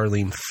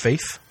Carlene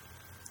Faith.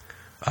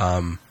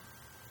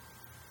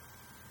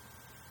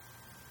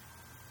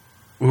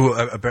 Who,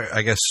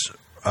 I guess,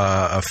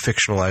 a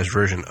fictionalized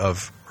version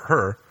of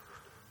her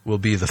will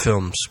be the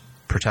film's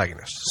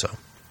protagonist. So,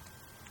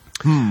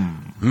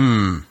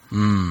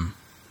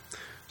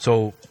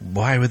 So,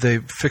 why would they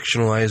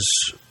fictionalize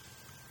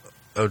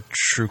a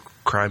true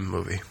crime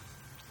movie?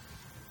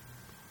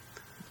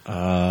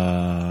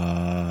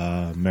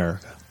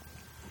 America.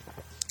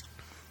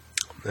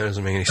 That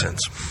doesn't make any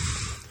sense.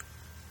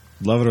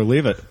 Love it or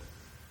leave it.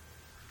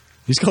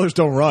 These colors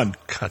don't run.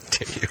 God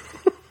damn you.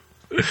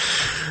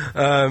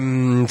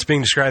 It's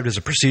being described as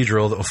a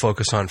procedural that will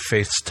focus on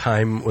Faith's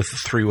time with the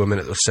three women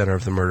at the center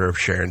of the murder of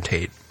Sharon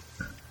Tate.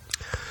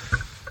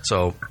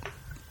 So,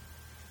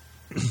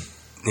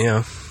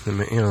 yeah,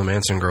 the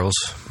Manson girls.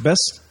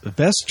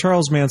 Best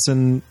Charles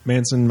Manson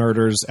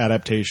murders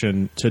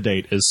adaptation to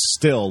date is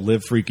still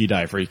Live Freaky,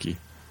 Die Freaky.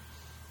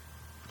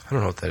 I don't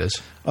know what that is.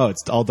 Oh,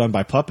 it's all done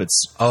by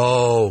puppets.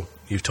 Oh,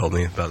 you've told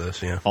me about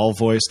this, yeah. All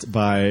voiced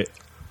by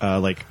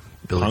Billy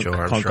Joe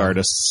Armstrong. Punk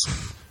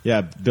artists.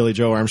 Yeah, Billy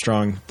Joe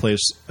Armstrong plays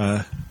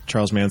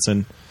Charles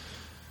Manson.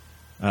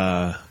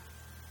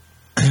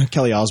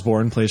 Kelly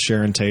Osbourne plays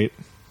Sharon Tate.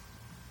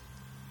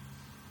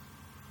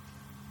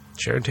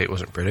 Sharon Tate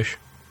wasn't British.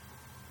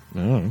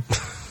 Oh.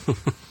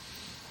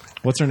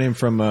 What's her name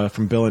from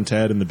Bill and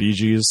Ted and the Bee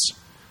Gees?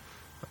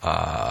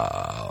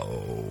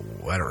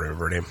 I don't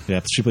remember her name.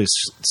 Yeah, she plays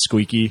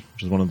Squeaky,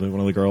 which is one of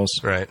the girls.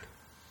 Right.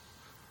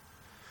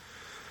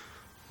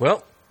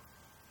 Well,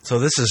 so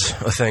this is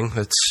a thing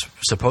that's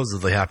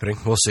supposedly happening.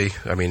 We'll see.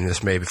 I mean,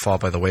 this may fall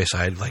by the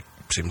wayside. Like,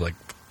 seems like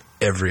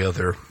every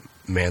other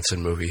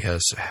Manson movie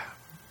has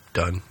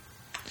done.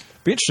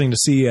 Be interesting to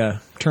see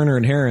Turner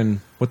and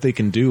Heron what they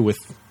can do with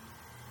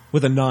a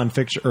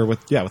nonfiction or with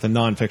a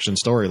nonfiction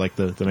story like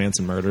the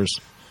Manson murders.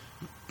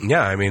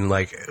 Yeah, I mean,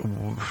 like,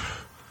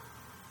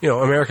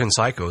 American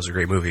Psycho is a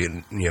great movie,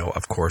 and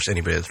of course,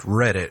 anybody that's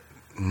read it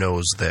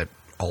knows that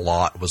a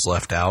lot was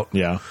left out.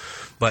 Yeah,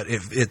 but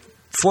it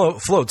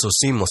flowed so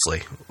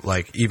seamlessly.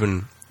 Like,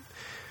 even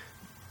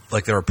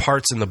like there are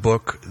parts in the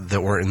book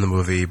that weren't in the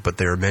movie, but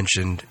they were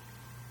mentioned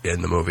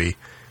in the movie.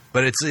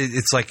 But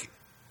it's like,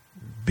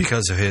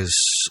 because of his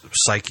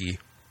psyche,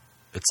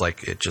 it's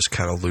like it just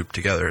kind of looped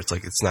together. It's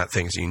like it's not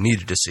things you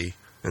needed to see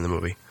in the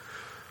movie.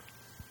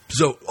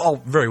 So all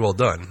very well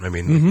done. I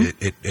mean,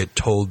 it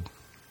told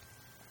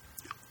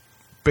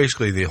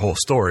basically the whole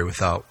story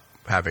without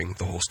having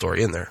the whole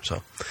story in there.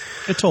 So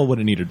it told what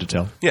it needed to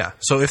tell. Yeah.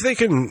 So if they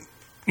can,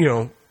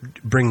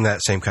 bring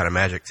that same kind of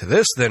magic to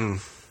this, then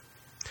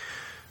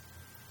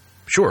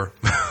sure.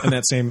 And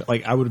that same,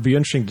 like, I would be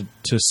interesting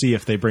to see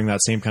if they bring that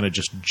same kind of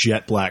just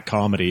jet black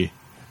comedy.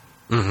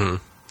 Mm-hmm.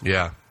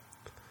 Yeah.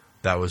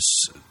 That was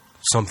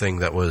something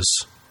that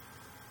was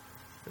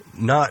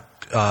not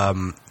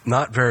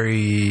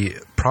very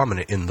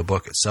prominent in the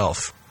book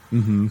itself.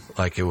 Mm-hmm.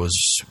 Like, it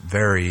was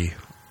very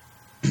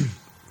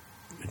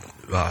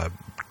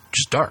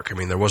just dark. I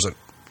mean, there wasn't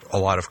a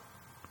lot of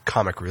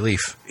comic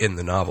relief in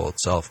the novel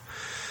itself,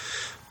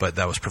 but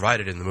that was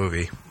provided in the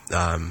movie,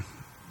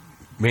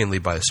 mainly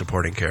by the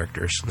supporting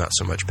characters, not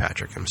so much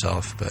Patrick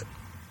himself. But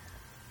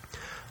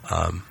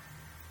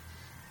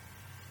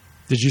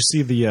did you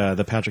see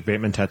the Patrick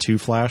Bateman tattoo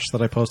flash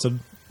that I posted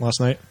last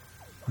night?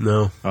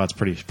 No. Oh, it's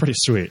pretty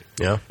sweet.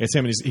 Yeah, it's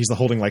him. And he's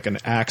holding like an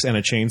axe and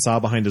a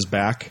chainsaw behind his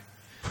back,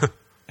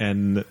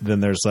 and then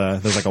there's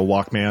like a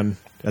Walkman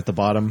at the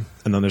bottom,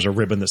 and then there's a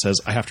ribbon that says,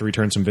 "I have to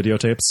return some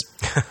videotapes."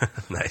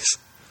 Nice.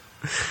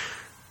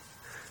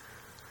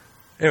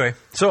 Anyway,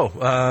 so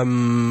I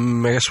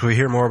guess when we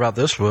hear more about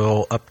this,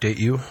 we'll update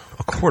you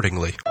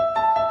accordingly.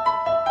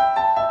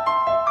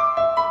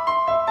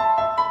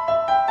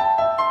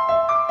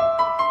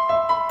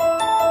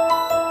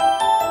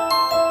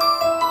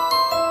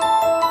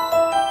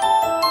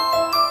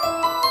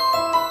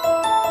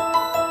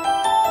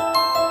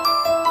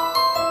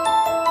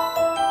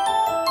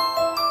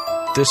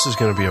 This is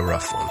going to be a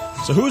rough one.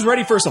 So who's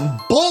ready for some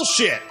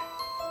bullshit?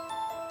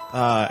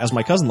 As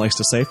my cousin likes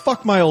to say,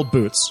 fuck my old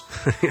boots.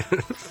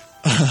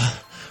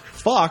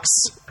 Fox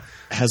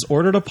has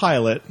ordered a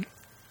pilot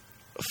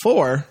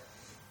for,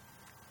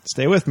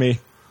 stay with me,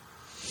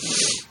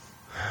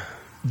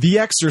 The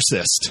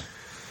Exorcist.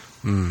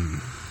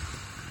 The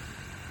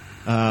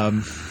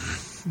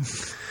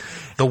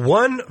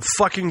one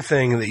fucking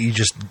thing that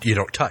you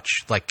don't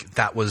touch. Like,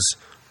 that was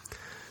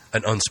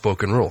an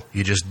unspoken rule.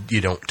 You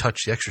don't touch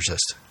The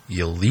Exorcist.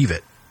 You leave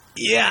it.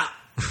 Yeah.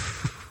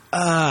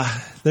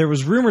 There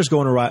was rumors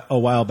going a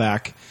while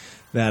back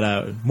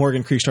that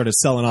Morgan Creek started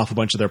selling off a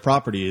bunch of their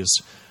properties,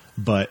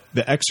 but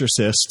The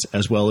Exorcist,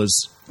 as well as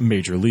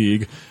Major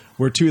League,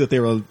 were two that they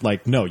were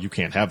like, no, you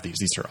can't have these.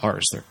 These are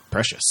ours. They're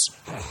precious.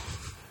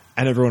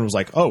 And everyone was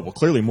like, oh, well,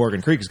 clearly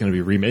Morgan Creek is going to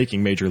be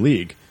remaking Major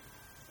League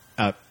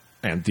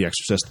and The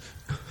Exorcist.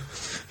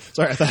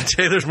 Sorry, I thought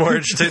Taylor's more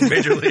interested in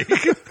Major League.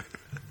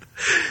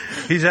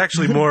 He's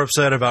actually more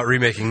upset about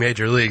remaking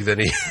Major League than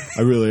he...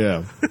 I really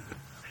am.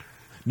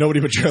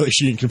 Nobody but Charlie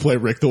Sheen can play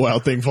Rick the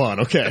Wild Thing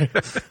Vaughn, okay?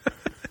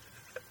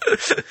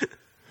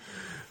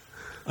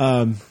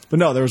 But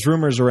no, there was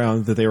rumors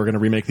around that they were going to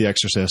remake The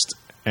Exorcist,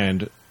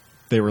 and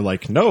they were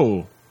like,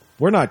 no,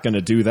 we're not going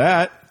to do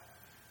that.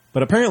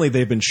 But apparently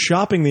they've been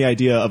shopping the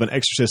idea of an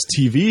Exorcist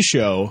TV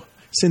show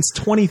since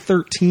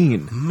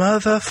 2013.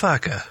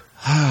 Motherfucker.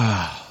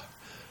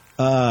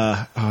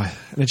 And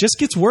it just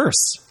gets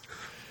worse.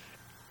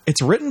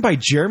 It's written by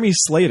Jeremy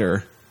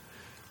Slater,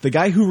 the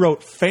guy who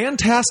wrote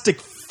Fantastic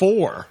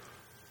Four.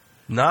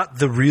 Not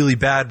the really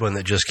bad one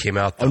that just came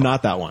out, though. Oh,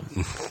 not that one.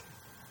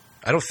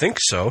 I don't think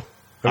so.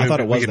 I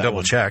thought it was we that can double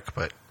one. check,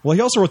 but... Well,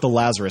 he also wrote The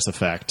Lazarus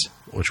Effect,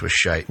 Which was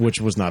shite.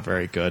 which was not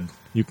very good.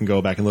 You can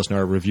go back and listen to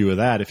our review of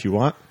that if you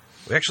want.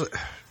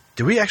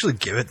 Did we actually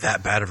give it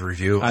that bad of a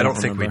review? I don't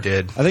think we remember.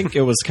 did. I think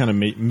it was kind of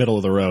middle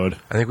of the road.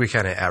 I think we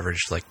kind of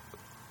averaged like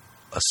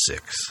a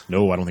 6.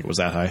 No, I don't think it was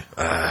that high.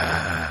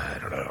 I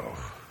don't know.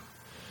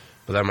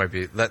 But that might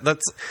be...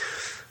 That's...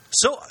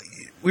 So,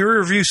 we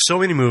review so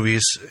many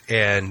movies,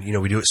 and,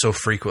 we do it so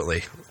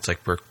frequently. It's like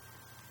we're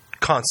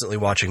constantly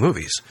watching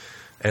movies.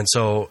 And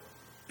so,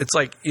 it's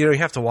like, you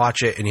have to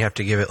watch it, and you have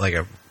to give it like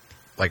a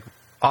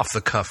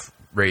off-the-cuff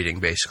rating,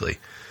 basically.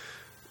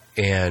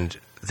 And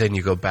then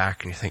you go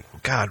back and you think,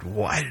 God,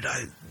 why did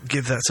I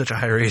give that such a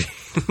high rating?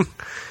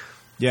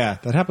 Yeah,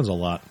 that happens a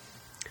lot.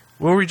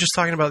 What were we just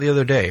talking about the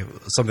other day?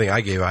 Something I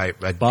gave.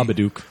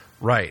 Babadook.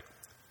 Right.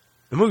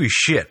 The movie's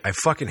shit. I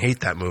fucking hate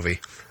that movie.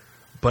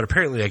 But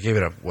apparently I gave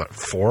it a,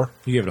 4?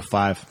 You gave it a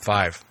 5.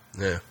 5.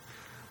 Yeah.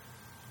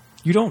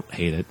 You don't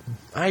hate it.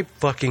 I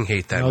fucking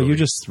hate that No, movie. you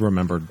just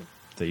remembered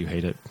that you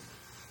hate it.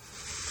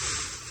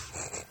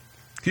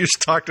 You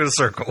just talked in a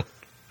circle.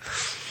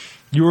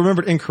 You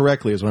remembered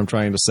incorrectly is what I'm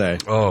trying to say.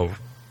 Oh,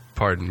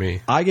 pardon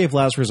me. I gave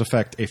Lazarus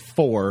Effect a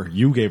 4.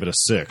 You gave it a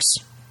 6.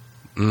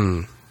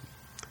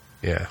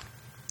 Yeah.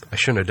 I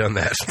shouldn't have done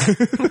that.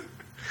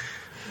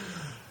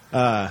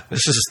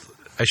 This is...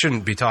 I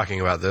shouldn't be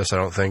talking about this. I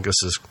don't think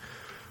this is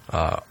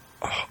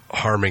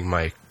harming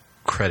my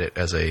credit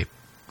as a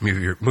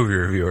movie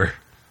reviewer.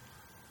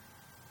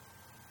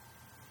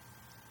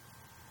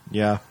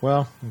 Yeah,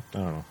 well, I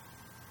don't know.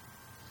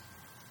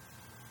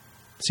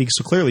 See,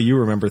 so clearly you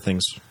remember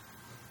things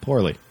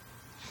poorly.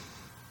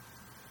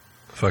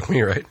 Fuck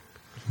me, right?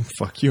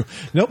 Fuck you.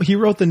 Nope, he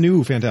wrote the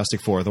new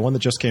Fantastic Four, the one that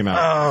just came out.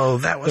 Oh,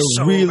 that was The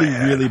so really,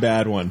 bad. really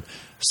bad one.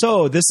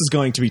 So this is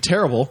going to be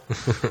terrible.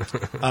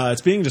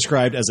 It's being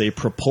described as a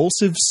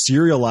propulsive,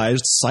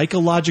 serialized,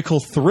 psychological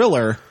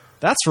thriller.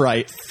 That's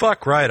right.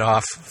 Fuck right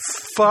off.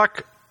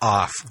 Fuck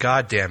off.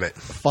 God damn it.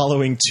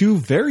 Following two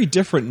very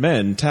different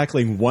men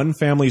tackling one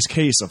family's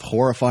case of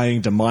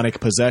horrifying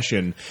demonic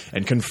possession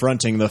and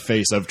confronting the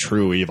face of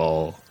true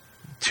evil.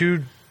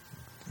 Two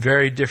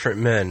very different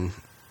men.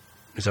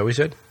 Is that what we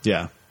said?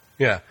 Yeah.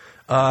 Yeah.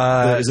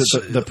 Is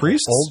it the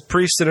priests? Old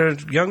priest and a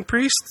young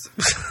priest?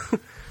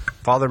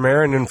 Father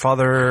Marin and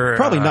Father...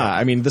 Probably not.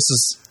 I mean, this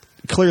is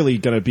clearly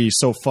going to be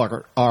so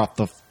far off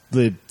the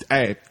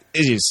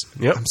it is.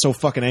 Yep. I'm so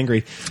fucking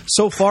angry.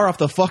 So far off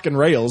the fucking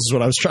rails is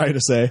what I was trying to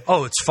say.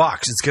 Oh, it's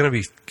Fox. It's going to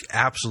be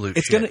absolute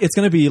shit. It's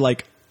gonna be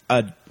like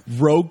a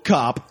rogue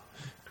cop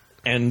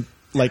and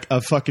like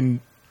a fucking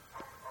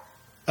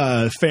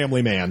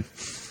family man.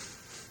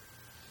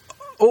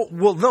 Oh,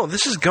 well, no,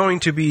 this is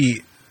going to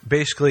be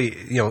basically,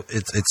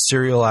 it's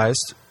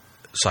serialized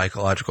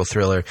psychological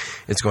thriller.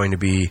 It's going to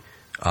be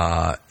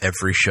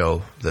every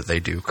show that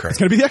they do currently. It's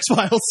gonna be the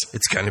X-Files.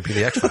 It's going to be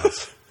the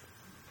X-Files.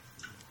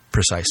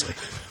 Precisely.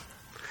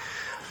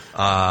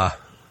 I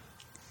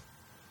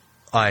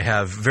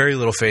have very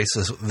little faith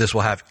this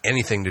will have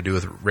anything to do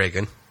with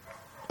Reagan.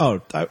 Oh,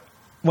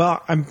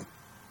 I'm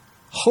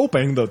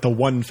hoping that the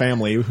one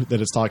family that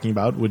it's talking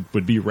about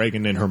would be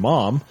Reagan and her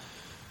mom.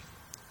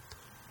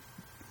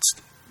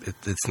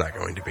 It's not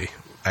going to be.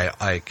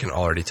 I can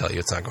already tell you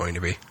it's not going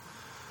to be.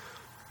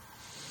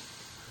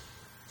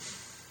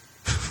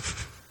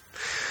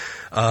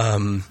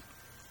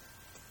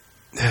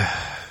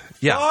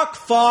 Yeah. Fuck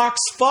Fox.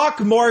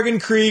 Fuck Morgan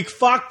Creek.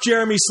 Fuck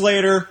Jeremy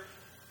Slater.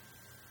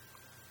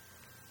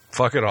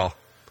 Fuck it all.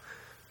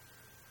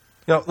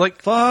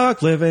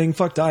 Fuck living.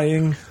 Fuck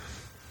dying.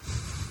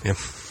 Yeah.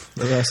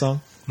 Remember that song?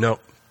 No.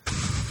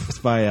 It's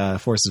by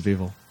Forces of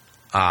Evil.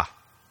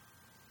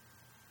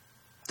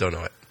 Don't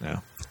know it. Yeah.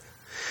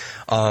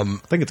 I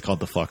think it's called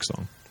the Fuck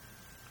song.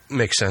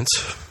 Makes sense.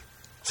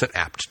 It's an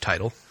apt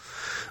title.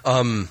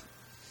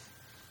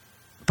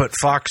 But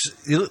Fox,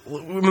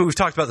 we've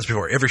talked about this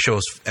before. Every show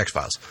is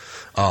X-Files.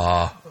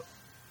 They're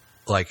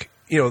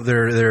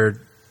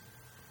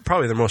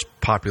probably their most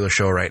popular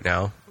show right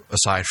now,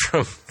 aside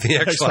from the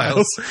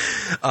X-Files,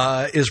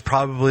 is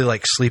probably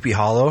like Sleepy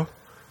Hollow,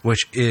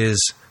 which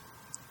is,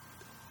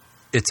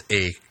 it's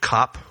a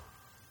cop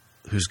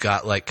who's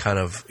got like kind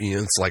of,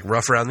 it's like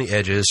rough around the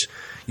edges,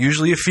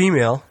 usually a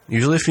female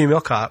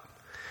cop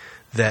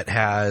that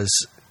has,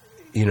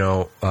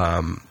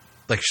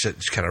 like I said,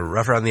 she's kind of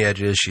rough around the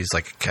edges. She's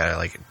like kind of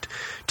like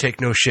take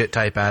no shit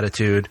type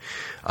attitude.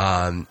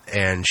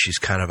 And she's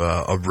kind of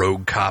a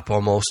rogue cop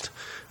almost.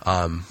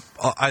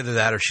 Either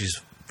that or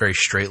she's very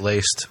straight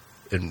laced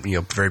and,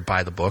 very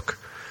by the book.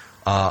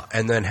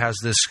 And then has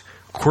this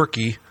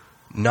quirky,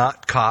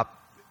 not cop,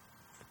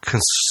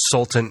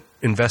 consultant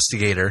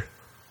investigator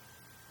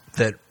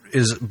that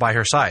is by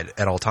her side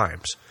at all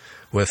times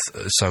with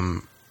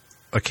some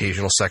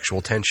occasional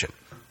sexual tension.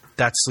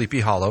 That's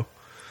Sleepy Hollow.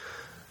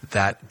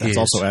 That's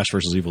also Ash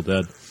vs. Evil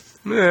Dead.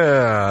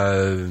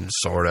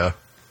 Sorta.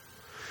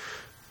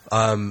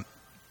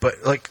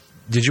 But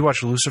did you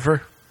watch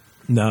Lucifer?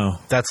 No.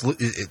 It's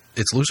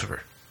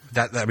Lucifer.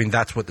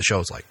 That's what the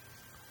show's like.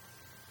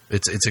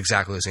 It's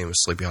exactly the same as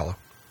Sleepy Hollow.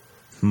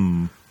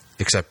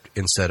 Except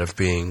instead of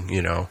being,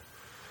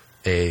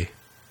 a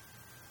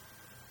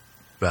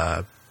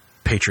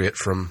patriot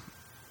from,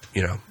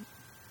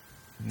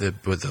 the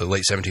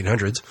late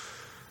 1700s,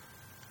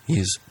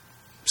 he's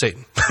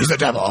Satan. He's the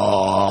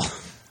devil.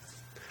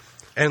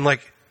 And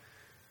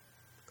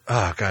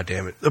oh, God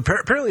damn it.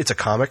 Apparently it's a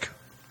comic.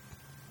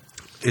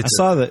 I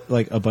saw that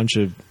a bunch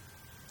of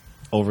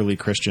overly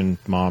Christian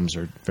moms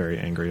are very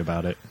angry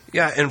about it.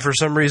 Yeah, and for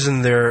some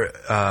reason they're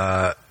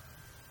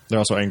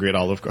also angry at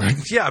Olive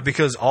Garden. Yeah,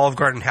 because Olive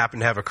Garden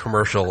happened to have a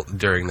commercial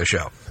during the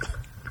show.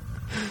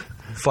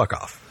 Fuck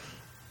off.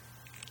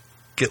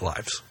 Get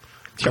lives.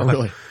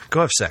 Really?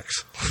 Go have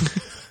sex.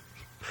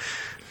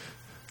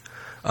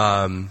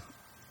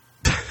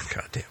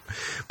 God damn.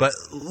 But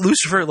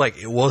Lucifer,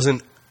 it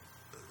wasn't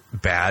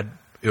bad.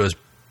 It was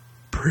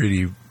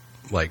pretty,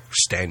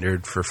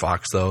 standard for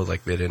Fox, though. They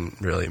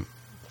didn't really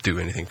do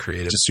anything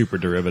creative. Just super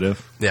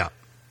derivative. Yeah.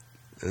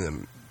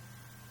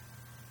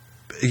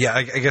 Yeah,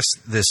 I guess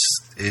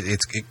it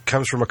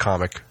comes from a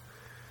comic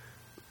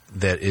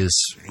that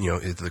is,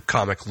 the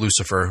comic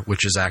Lucifer,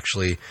 which is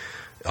actually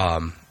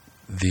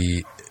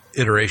the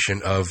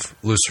iteration of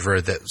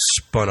Lucifer that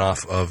spun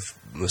off of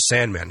the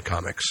Sandman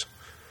comics.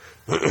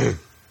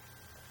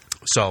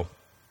 So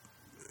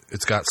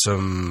it's got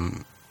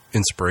some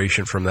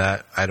inspiration from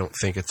that. I don't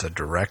think it's a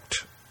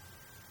direct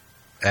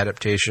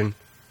adaptation,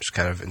 just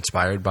kind of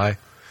inspired by.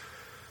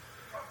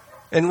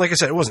 And like I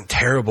said, it wasn't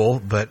terrible,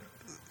 but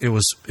it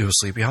was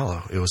Sleepy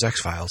Hollow. It was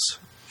X-Files.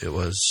 It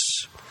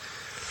was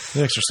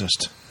The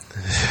Exorcist.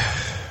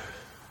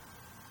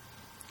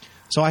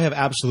 So I have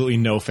absolutely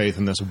no faith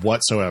in this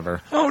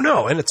whatsoever. Oh,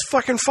 no, and it's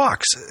fucking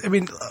Fox. I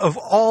mean, of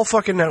all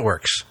fucking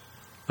networks,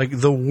 like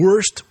the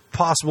worst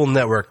possible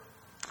network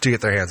to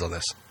get their hands on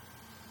this.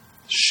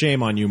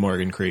 Shame on you,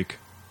 Morgan Creek.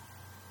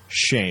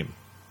 Shame.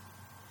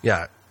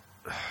 Yeah.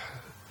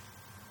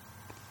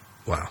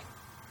 Wow.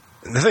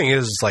 And the thing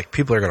is, like,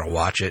 people are going to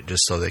watch it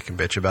just so they can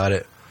bitch about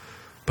it.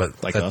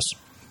 But Like us.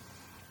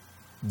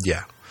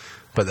 Yeah.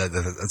 But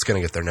that's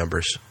going to get their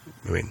numbers.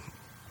 I mean,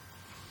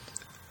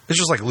 it's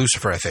just like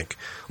Lucifer, I think.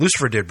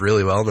 Lucifer did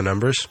really well in the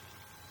numbers,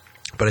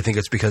 but I think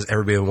it's because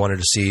everybody wanted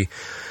to see,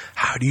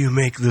 how do you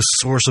make the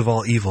source of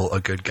all evil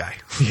a good guy?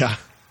 Yeah.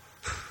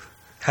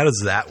 How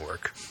does that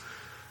work?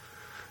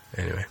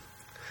 Anyway.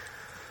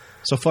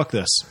 So fuck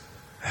this.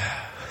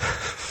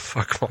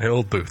 Fuck my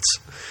old boots.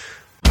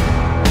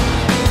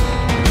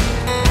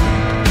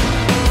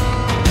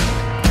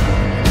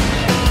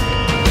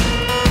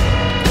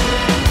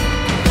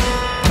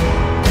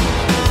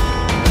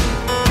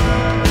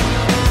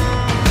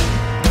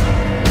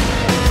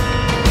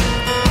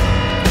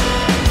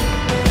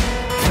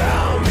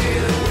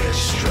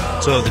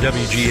 So the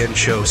WGN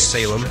show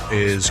Salem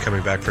is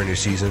coming back for a new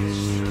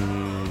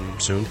season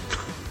soon.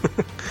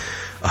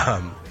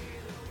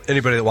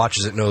 Anybody that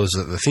watches it knows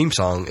that the theme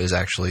song is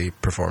actually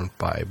performed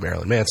by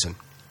Marilyn Manson.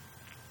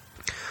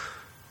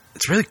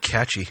 It's really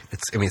catchy.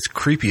 It's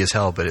creepy as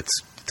hell, but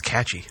it's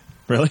catchy.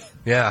 Really?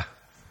 Yeah.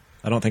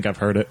 I don't think I've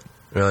heard it.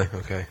 Really?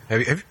 Okay.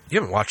 You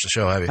haven't watched the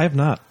show, have you? I have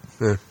not.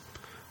 Yeah.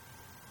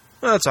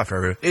 Well, that's not for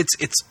everyone.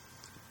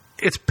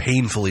 It's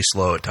painfully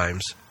slow at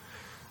times.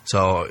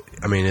 So,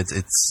 I mean,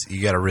 it's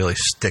you got to really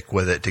stick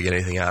with it to get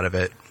anything out of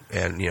it.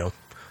 And,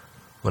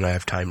 when I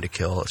have time to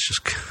kill, it's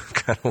just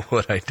kind of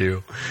what I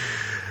do.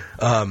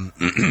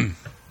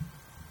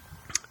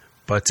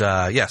 But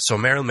so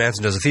Marilyn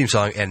Manson does a theme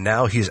song, and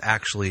now he's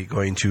actually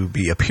going to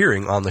be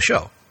appearing on the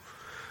show.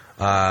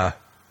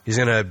 He's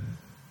going to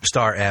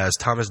star as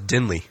Thomas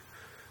Dinley,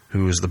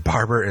 who is the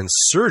barber and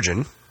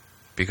surgeon,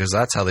 because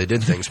that's how they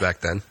did things back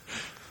then.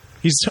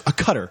 He's a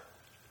cutter.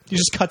 He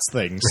just cuts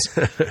things.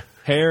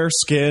 Hair,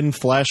 skin,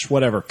 flesh,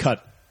 whatever.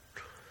 Cut.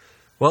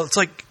 Well, it's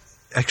like,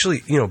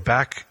 actually,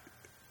 back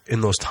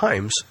in those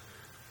times,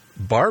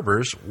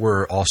 barbers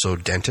were also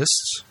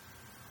dentists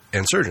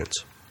and surgeons.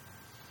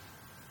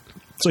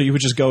 So you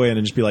would just go in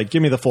and just be like,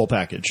 give me the full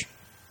package.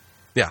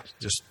 Yeah,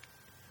 just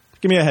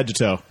Give me a head to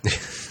toe.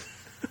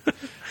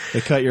 They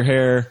cut your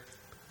hair,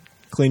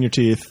 clean your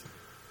teeth,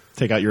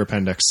 take out your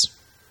appendix.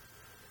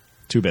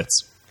 2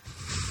 bits.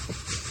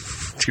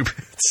 2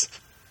 bits.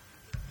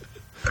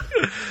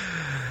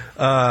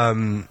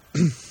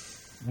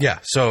 Yeah,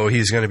 so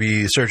he's going to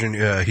be surgeon.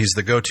 He's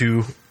the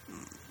go-to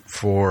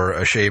for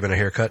a shave and a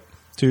haircut.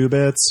 2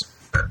 bits.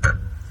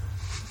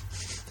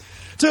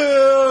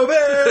 2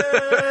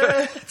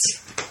 bits.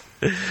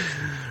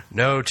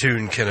 No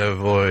tune can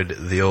avoid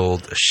the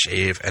old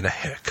shave and a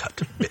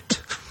haircut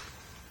bit.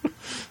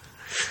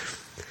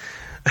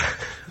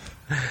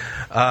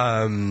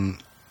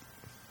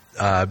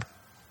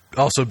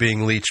 Also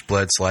being leached,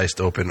 bled,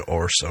 sliced open,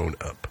 or sewn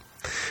up.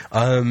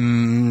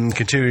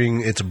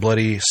 Continuing its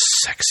bloody,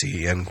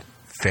 sexy, and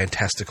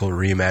fantastical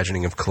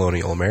reimagining of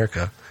colonial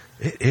America.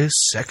 It is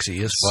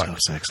sexy as fuck. So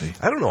sexy.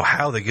 I don't know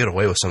how they get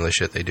away with some of the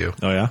shit they do.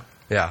 Oh, yeah?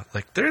 Yeah,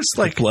 like there's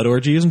like Blood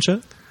orgies and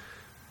shit?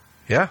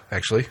 yeah,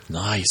 actually.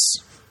 Nice.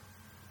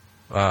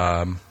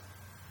 Actually,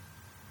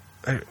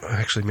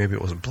 maybe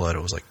it wasn't blood.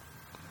 It was like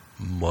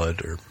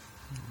mud or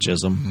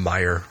Jism.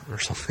 mire or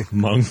something.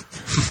 Mung.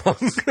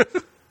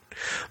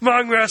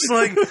 Mong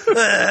wrestling.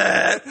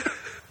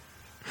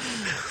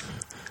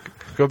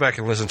 Go back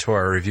and listen to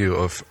our review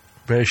of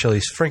Mary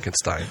Shelley's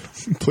Frankenstein.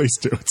 Please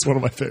do. It's one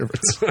of my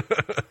favorites.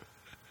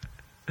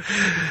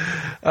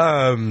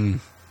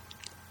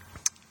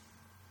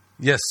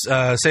 Yes,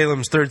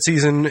 Salem's 3rd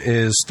season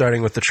is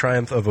starting with the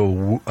triumph of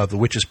the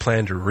witch's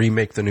plan to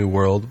remake the new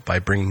world by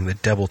bringing the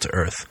devil to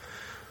Earth.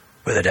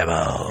 With the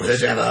devil. The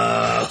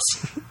devils.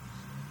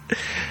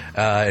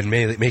 And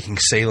making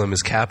Salem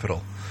his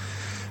capital.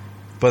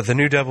 But the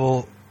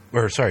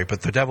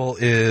devil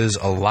is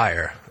a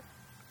liar.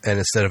 And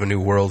instead of a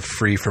new world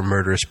free from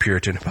murderous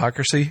Puritan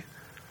hypocrisy,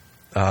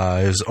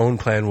 his own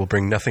plan will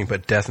bring nothing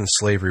but death and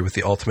slavery with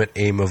the ultimate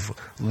aim of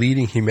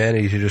leading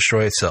humanity to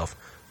destroy itself.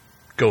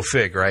 Go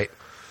fig, right?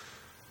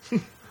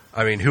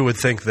 I mean, who would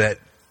think that,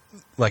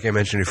 like I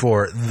mentioned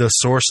before, the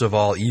source of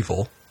all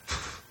evil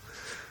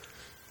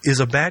is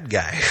a bad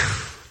guy.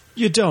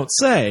 You don't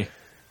say.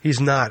 He's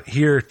not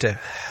here to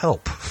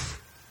help.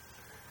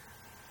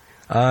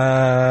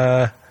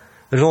 There's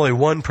only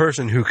one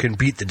person who can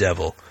beat the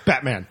devil.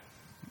 Batman.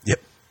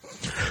 Yep.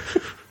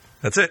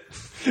 That's it.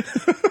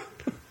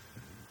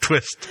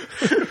 Twist.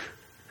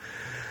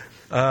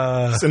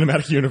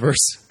 Cinematic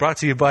universe. Brought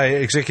to you by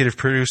executive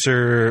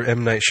producer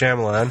M. Night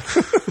Shyamalan.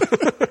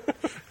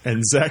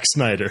 And Zack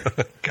Snyder.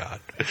 God.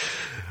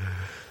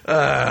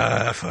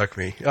 Fuck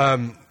me.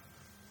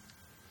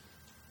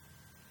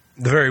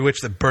 The very witch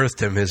that birthed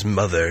him, his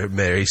mother,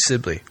 Mary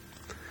Sibley.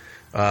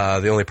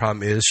 The only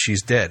problem is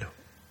she's dead.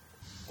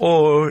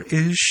 Or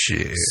is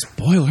she?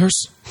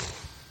 Spoilers.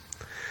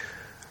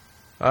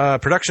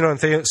 Production on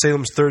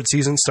Salem's third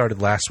season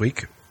started last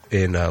week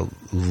in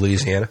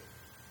Louisiana.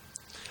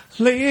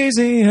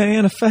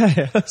 Louisiana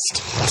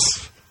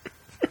Fast.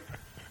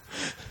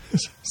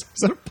 Is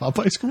that a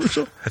Popeyes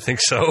commercial? I think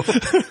so.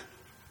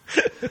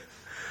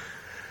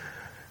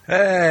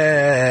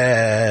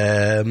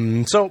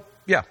 So,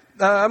 yeah.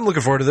 I'm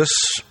looking forward to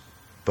this.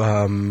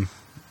 Could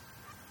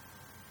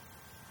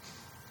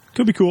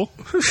be cool.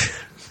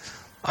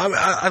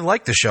 I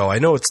like the show. I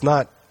know it's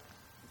not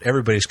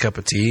everybody's cup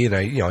of tea, and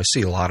I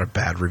see a lot of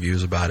bad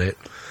reviews about it.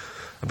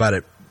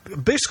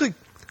 Basically,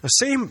 the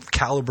same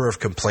caliber of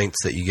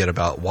complaints that you get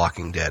about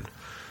Walking Dead.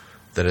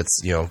 That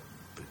it's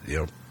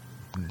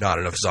not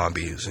enough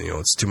zombies.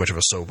 It's too much of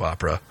a soap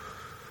opera.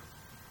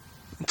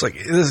 It's like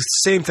the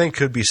same thing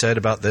could be said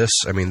about this.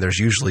 I mean, there's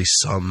usually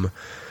some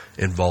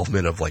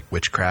involvement of like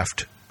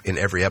witchcraft in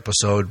every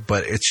episode,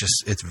 but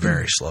it's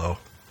very slow.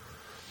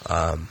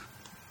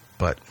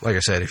 But like I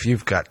said, if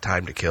you've got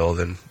time to kill,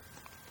 then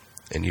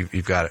and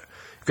you've got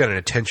an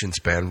attention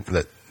span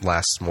that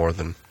lasts more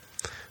than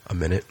a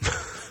minute,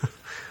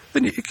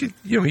 then you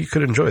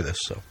could enjoy this.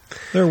 So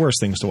There are worse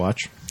things to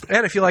watch.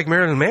 and if you like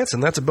Marilyn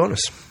Manson, that's a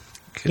bonus.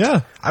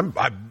 Yeah. I'm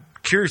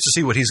curious to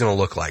see what he's going to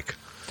look like.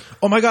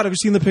 Oh my God! Have you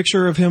seen the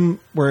picture of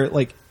him where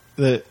like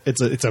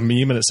it's a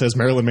meme and it says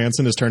Marilyn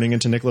Manson is turning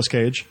into Nicolas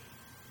Cage?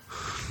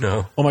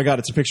 No. Oh my God!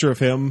 It's a picture of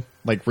him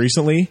like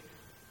recently.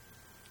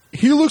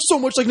 He looks so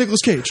much like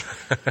Nicolas Cage.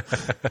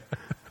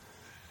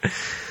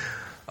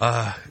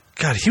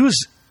 God, he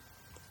was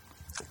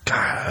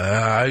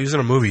in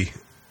a movie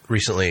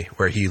recently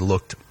where he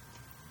looked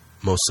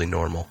mostly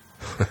normal.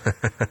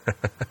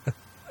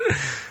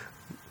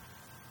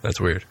 That's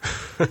weird.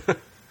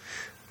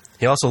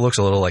 He also looks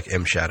a little like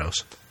M.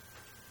 Shadows.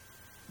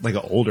 Like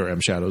an older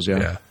M. Shadows, yeah.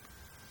 Yeah.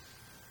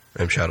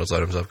 M. Shadows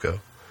let himself go.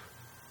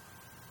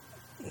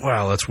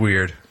 Wow, that's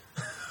weird.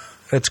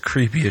 That's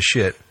creepy as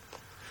shit.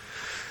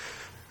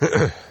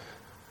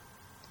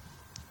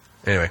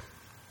 Anyway.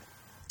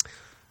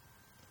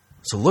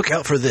 So look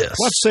out for this.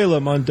 Watch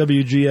Salem on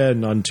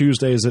WGN on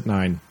Tuesdays at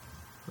 9.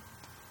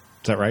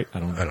 Is that right? I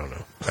don't know. I don't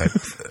know.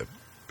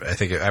 I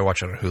think I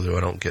watch it on Hulu.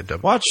 I don't get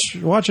double.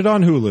 Watch it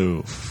on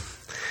Hulu.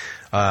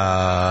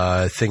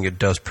 I think it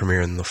does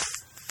premiere in the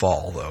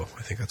fall, though.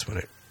 I think that's when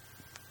it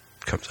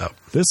comes out.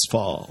 This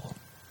fall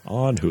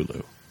on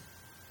Hulu.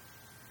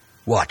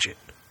 Watch it.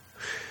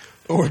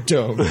 Or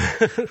don't.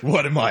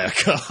 What am I, a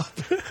cop?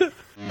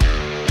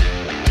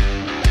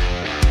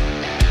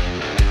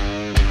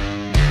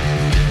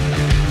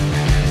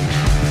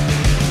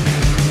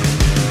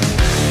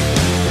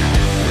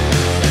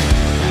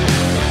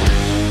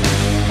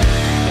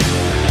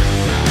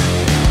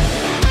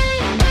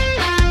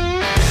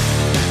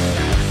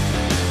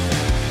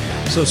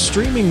 So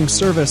streaming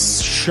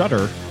service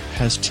Shudder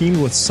has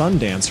teamed with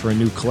Sundance for a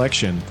new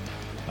collection.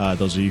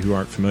 Those of you who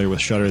aren't familiar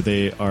with Shudder,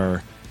 they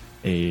are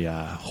a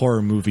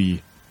horror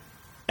movie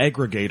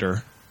aggregator.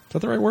 Is that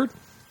the right word?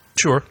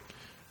 Sure.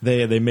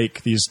 They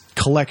make these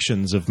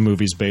collections of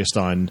movies based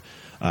on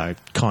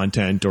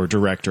content or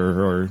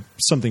director or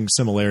something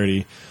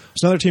similarity.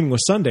 So now they're teaming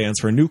with Sundance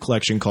for a new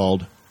collection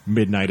called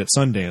Midnight at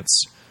Sundance.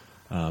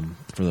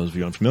 For those of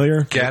you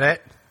unfamiliar, Get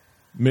it?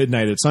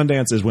 Midnight at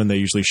Sundance is when they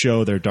usually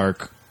show their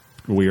dark,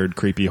 weird,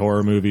 creepy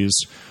horror movies.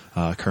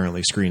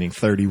 Currently screening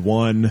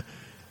 31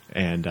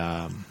 and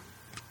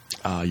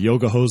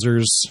Yoga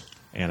Hosers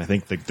and I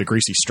think the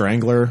Greasy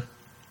Strangler.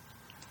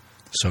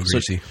 So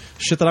greasy. So,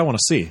 shit that I want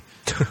to see.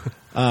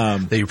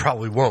 That you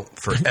probably won't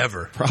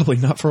forever. Probably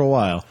not for a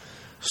while.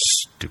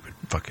 Stupid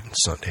fucking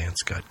Sundance.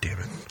 God damn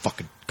it.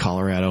 Fucking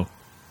Colorado.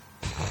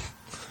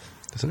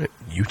 Isn't it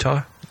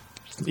Utah?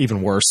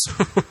 Even worse.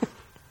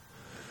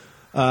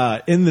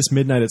 In this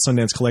Midnight at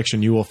Sundance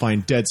collection, you will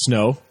find Dead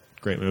Snow.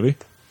 Great movie.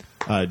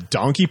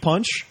 Donkey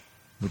Punch,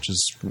 which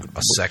is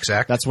A sex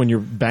act? that's when you're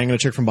banging a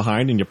chick from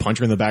behind and you punch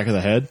her in the back of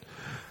the head.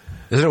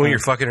 Isn't it when you're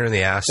fucking her in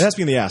the ass? It has to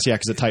be in the ass, yeah,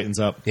 because it tightens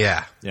up.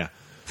 Yeah. Yeah.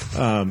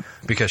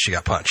 Because she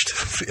got punched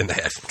in the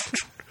head.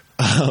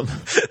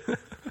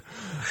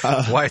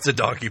 Why it's a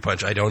donkey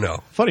punch, I don't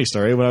know. Funny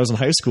story. When I was in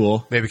high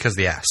school, Maybe because of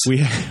the ass. we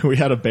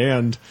had a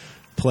band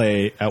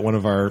play at one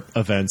of our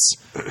events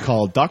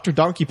called Dr.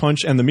 Donkey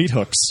Punch and the Meat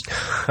Hooks.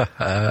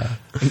 And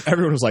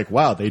everyone was like,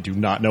 wow, they do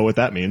not know what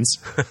that means.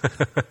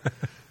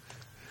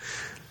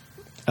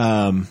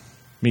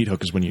 Meat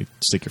hook is when you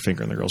stick your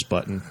finger in the girl's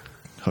butt and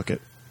hook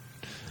it.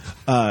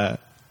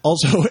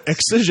 Also,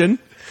 Excision.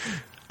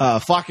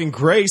 Fucking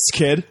Grace,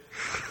 kid.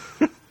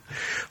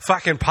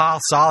 Fucking Paul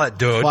Solid,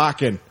 dude.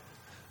 Fucking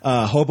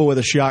Hobo with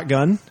a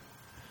Shotgun.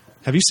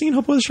 Have you seen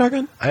Hobo with a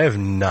Shotgun? I have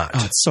not.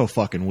 Oh, it's so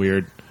fucking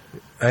weird.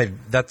 I'm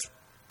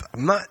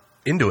not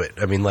into it.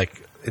 I mean,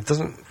 like, it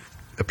doesn't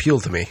appeal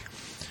to me.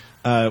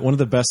 One of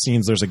the best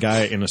scenes, there's a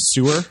guy in a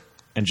sewer,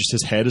 and just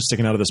his head is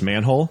sticking out of this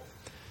manhole,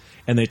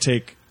 and they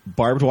take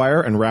barbed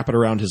wire and wrap it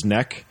around his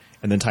neck,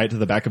 and then tie it to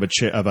the back of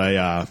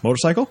a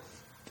motorcycle,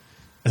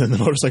 and then the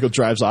motorcycle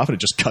drives off, and it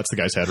just cuts the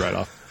guy's head right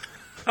off.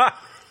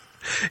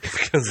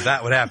 Because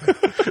that would happen.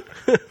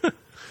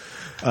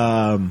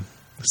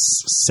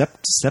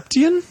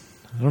 Septian?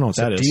 I don't know what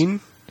that is. Septine?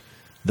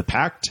 The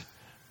Pact,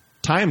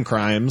 Time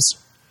Crimes,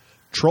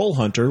 Troll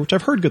Hunter, which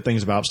I've heard good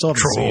things about, still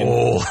haven't seen.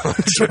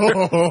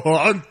 Troll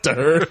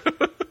Hunter.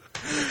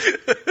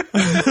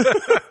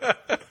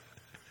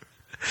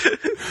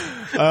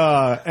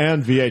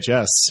 And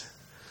VHS.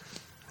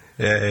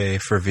 Yay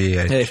for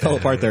VHS. Hey, it fell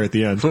apart there at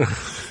the end.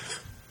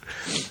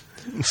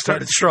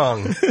 Started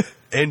strong.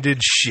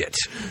 Ended shit.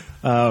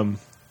 Yeah,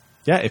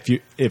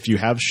 if you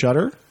have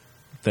Shudder,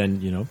 then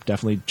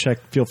definitely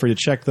feel free to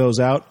check those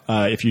out.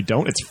 If you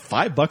don't, it's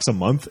 $5 a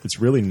month. It's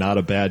really not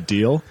a bad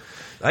deal.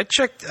 I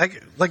checked.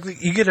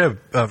 You get a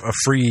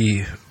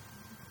free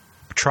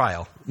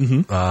trial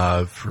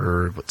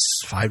for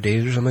 5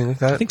 days or something like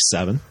that. I think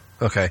 7.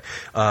 Okay.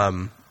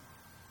 Yeah,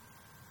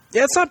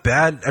 it's not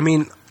bad. I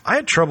mean, I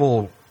had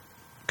trouble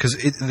because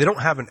they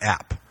don't have an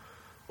app.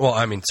 Well,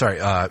 I mean, sorry.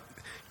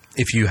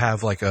 If you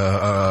have like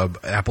a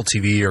Apple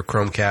TV or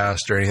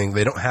Chromecast or anything,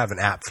 they don't have an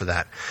app for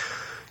that.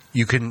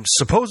 You can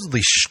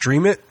supposedly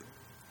stream it.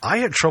 I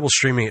had trouble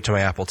streaming it to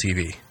my Apple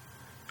TV.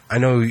 I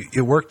know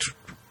it worked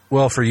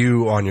well for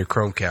you on your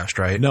Chromecast,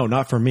 right? No,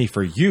 not for me.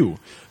 For you.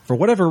 For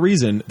whatever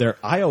reason, their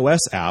iOS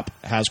app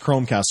has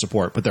Chromecast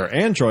support, but their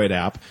Android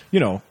app,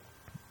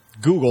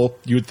 Google,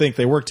 you would think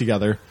they work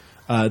together.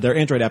 Their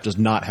Android app does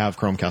not have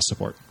Chromecast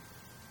support.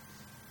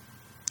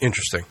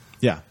 Interesting.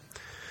 Yeah.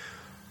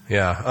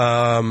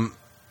 Yeah.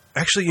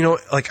 Actually,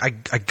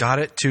 I got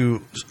it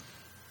to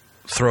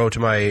throw to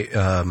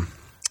my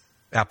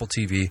Apple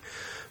TV,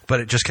 but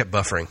it just kept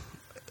buffering,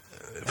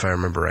 if I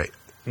remember right.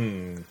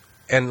 And,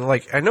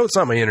 I know it's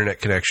not my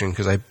internet connection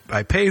because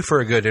I pay for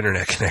a good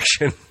internet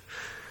connection.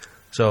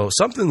 So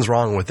something's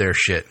wrong with their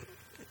shit.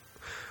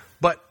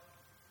 But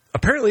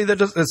apparently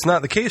that's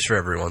not the case for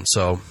everyone.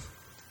 So,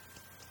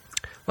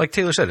 like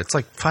Taylor said, it's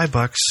like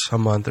 $5 a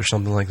month or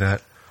something like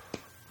that.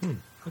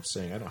 That's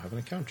saying I don't have an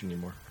account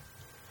anymore.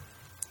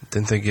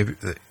 Didn't they give you...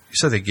 You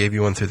said they gave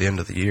you one through the end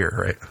of the year,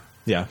 right?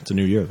 Yeah, it's a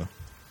new year, though.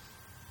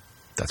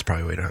 That's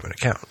probably why you don't have an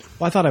account.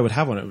 Well, I thought I would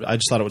have one. I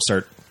just thought it would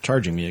start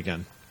charging me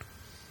again.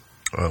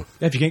 Oh.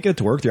 Yeah, if you can't get it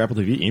to work, your Apple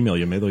TV email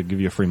you. Maybe they'll give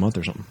you a free month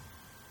or something.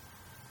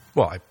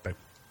 Well, I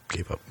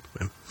gave up.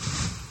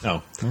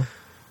 Oh, well,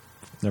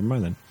 never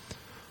mind then.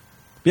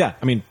 Yeah,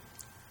 I mean,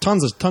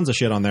 tons of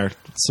shit on there.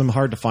 Some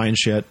hard to find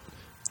shit,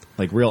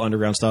 like real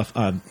underground stuff.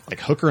 Like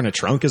Hooker in a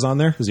Trunk is on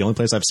there. Is the only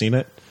place I've seen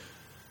it.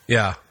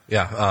 Yeah.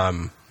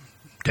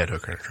 Dead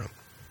hooker in a trunk.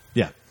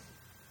 Yeah,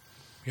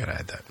 You gotta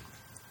add that.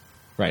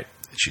 right.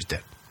 She's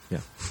dead. Yeah.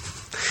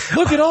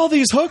 Look at all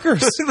these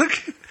hookers.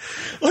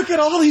 Look at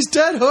all these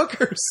dead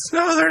hookers.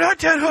 No, they're not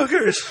dead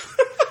hookers.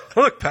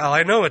 Look, pal,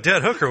 I know a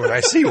dead hooker when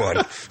I see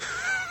one.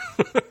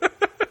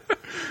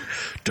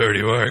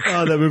 Dirty work.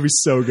 Oh, that movie's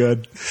so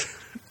good.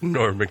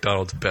 Norm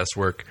Macdonald's best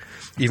work.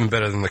 Even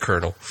better than The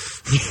Colonel.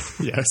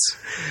 Yes.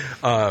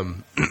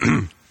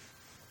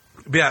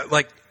 Yeah,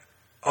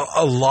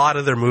 a lot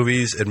of their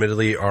movies,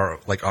 admittedly, are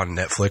on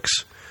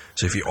Netflix.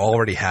 So if you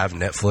already have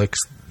Netflix,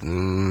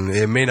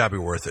 it may not be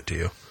worth it to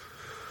you.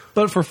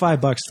 But for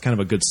 $5, it's kind of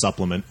a good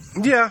supplement.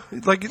 Yeah,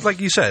 like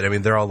you said, I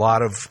mean, there are a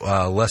lot of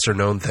lesser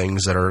known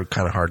things that are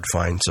kind of hard to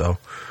find. So,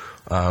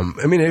 I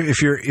mean,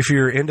 if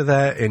you're into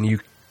that and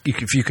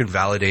if you can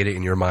validate it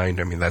in your mind,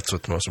 I mean, that's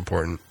what's most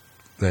important.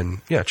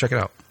 Then yeah, check it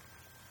out.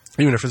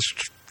 Even if it's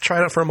try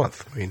it out for a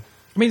month. I mean,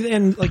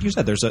 and like you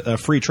said, there's a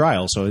free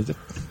trial, so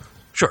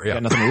sure, yeah,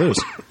 got nothing to lose.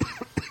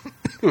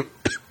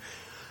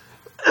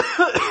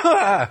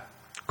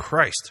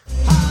 Christ.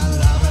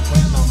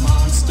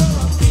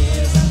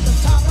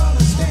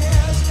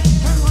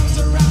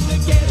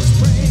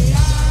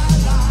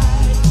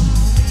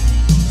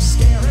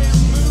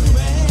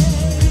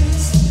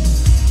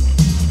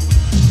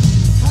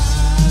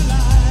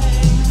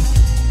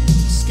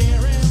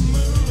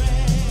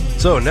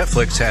 So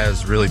Netflix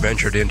has really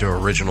ventured into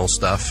original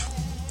stuff.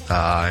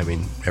 I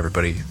mean,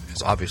 everybody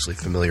is obviously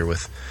familiar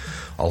with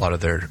a lot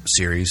of their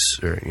series,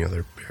 or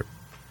their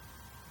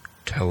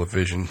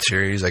television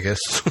series, I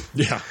guess.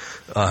 Yeah.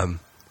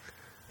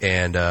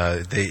 And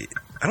I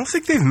don't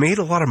think they've made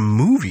a lot of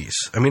movies.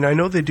 I mean, I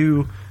know they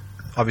do.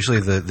 Obviously,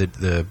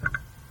 the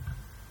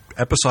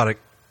episodic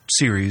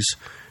series,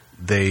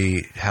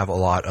 they have a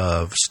lot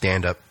of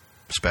stand-up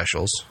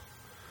specials.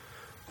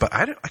 But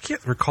I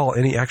can't recall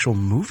any actual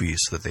movies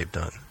that they've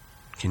done.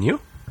 Can you?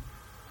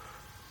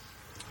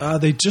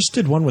 They just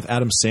did one with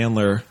Adam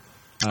Sandler,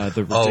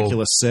 The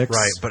Ridiculous Six.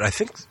 Right, but I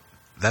think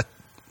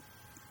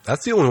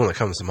That's the only one that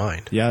comes to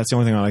mind. Yeah, that's the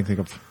only thing I can think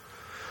of.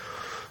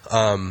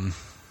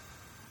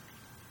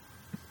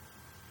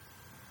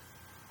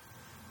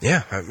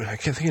 Yeah, I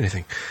can't think of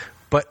anything.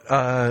 But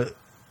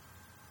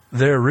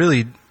they're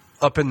really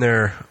up in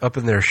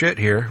their shit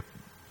here.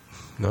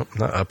 Nope,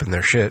 not up in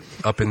their shit.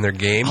 Up in their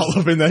game. All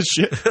up in that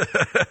shit.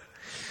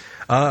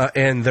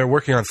 And they're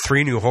working on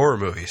 3 new horror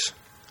movies.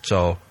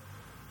 So,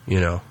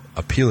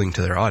 appealing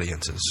to their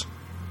audiences.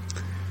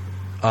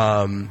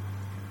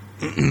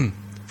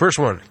 First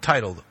one,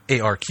 titled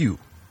ARQ.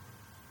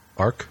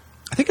 ARC?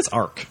 I think it's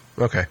Ark.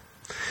 Okay.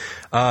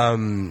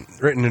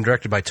 Written and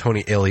directed by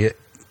Tony Elliott.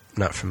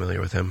 Not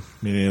familiar with him.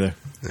 Me neither.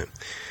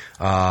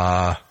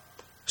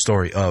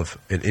 Story of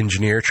an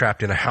engineer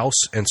trapped in a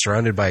house and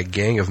surrounded by a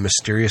gang of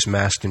mysterious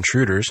masked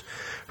intruders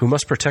who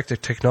must protect a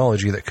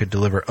technology that could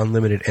deliver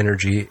unlimited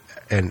energy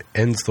and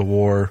end the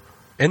wars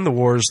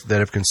that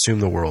have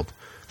consumed the world.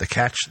 The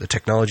catch, the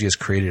technology has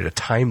created a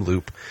time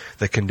loop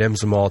that condemns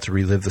them all to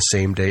relive the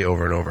same day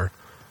over and over.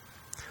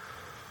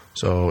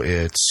 So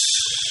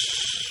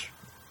it's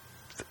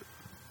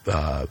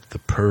The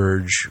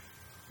Purge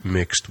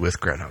mixed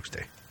with Groundhog's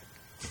Day.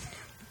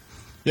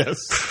 Yes.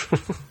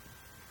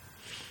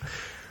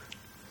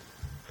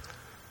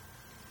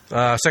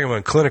 Second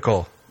one,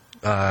 Clinical,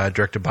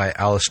 directed by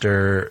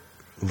Alistair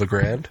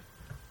Legrand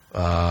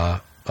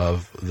of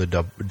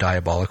The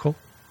Diabolical.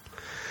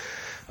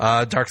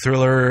 Dark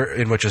thriller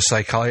in which a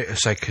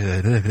psychiatrist,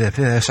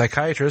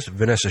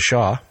 Vanessa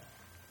Shaw,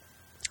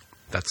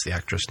 that's the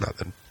actress, not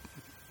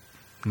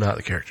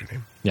the character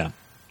name. Yeah.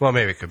 Well,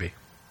 maybe it could be.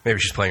 Maybe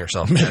she's playing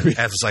herself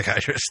as a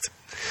psychiatrist.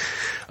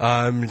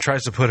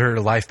 Tries to put her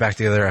life back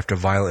together after a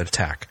violent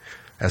attack.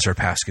 As her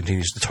past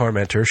continues to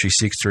torment her, she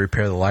seeks to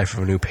repair the life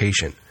of a new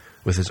patient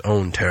with his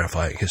own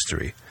terrifying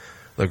history.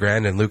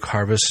 Legrand and Luke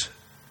Harvis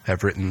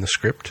have written the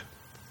script.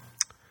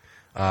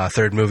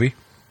 Third movie,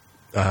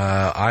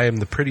 I Am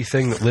the Pretty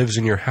Thing That Lives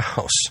in Your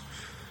House.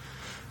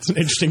 It's an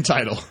interesting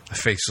title. A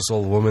faceless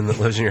old woman that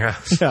lives in your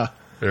house. Yeah.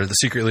 Or the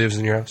secret lives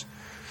in your house.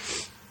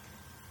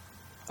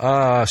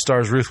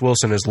 Stars Ruth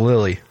Wilson as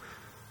Lily,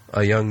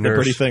 a young nurse.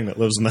 The pretty thing that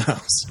lives in the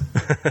house.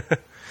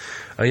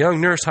 A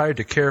young nurse hired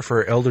to care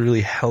for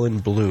elderly Helen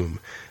Bloom,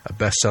 a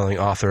best-selling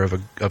author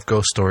of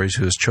ghost stories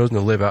who has chosen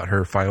to live out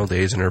her final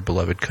days in her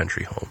beloved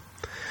country home.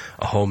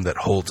 A home that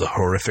holds a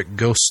horrific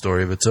ghost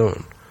story of its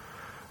own.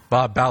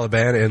 Bob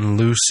Balaban and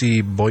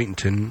Lucy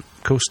Boynton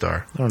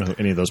co-star. I don't know who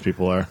any of those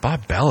people are.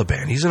 Bob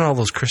Balaban, he's in all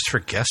those Christopher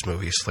Guest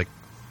movies. Like,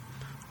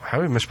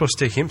 how am I supposed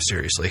to take him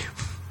seriously?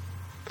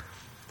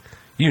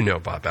 You know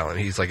Bob Balaban.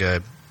 He's like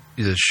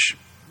he's a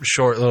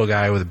short little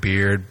guy with a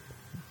beard,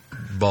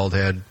 bald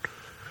head,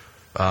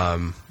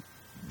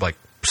 like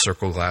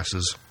circle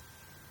glasses.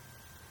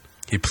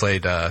 He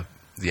played the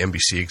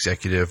NBC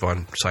executive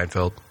on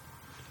Seinfeld.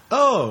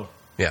 Oh,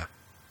 Yeah.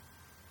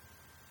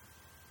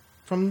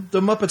 from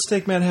The Muppets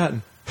Take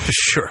Manhattan,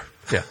 Sure.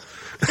 Yeah.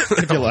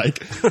 if you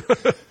like.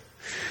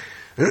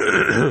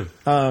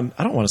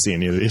 I don't want to see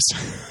any of these.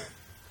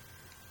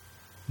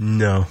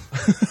 No.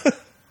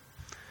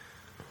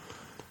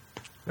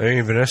 I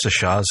mean, Vanessa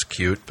Shaw's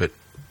cute, but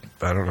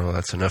I don't know.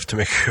 That's enough to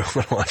make you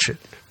want to watch it.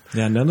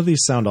 Yeah, none of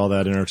these sound all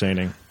that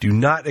entertaining. Do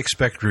not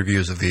expect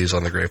reviews of these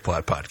on the Grave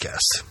Plot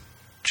podcast.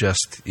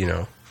 Just,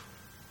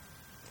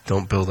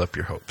 don't build up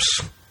your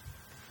hopes.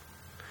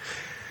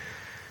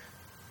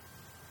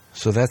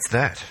 So that's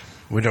that.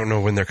 We don't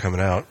know when they're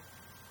coming out,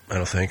 I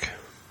don't think.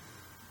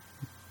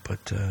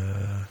 But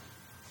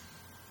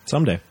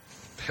Someday.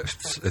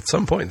 at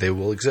some point, they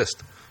will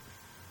exist.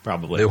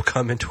 Probably. They will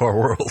come into our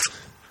world.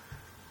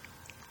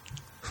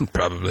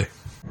 Probably.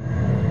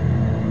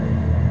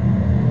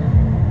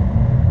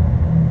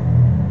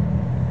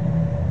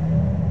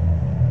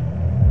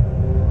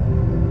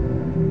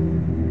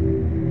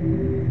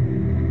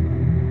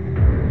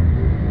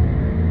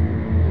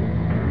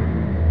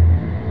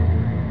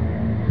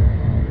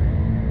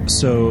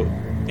 So,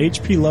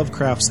 H.P.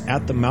 Lovecraft's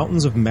At the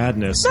Mountains of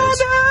Madness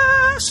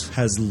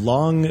has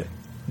long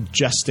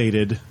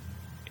gestated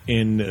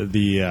in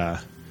the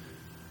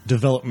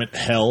development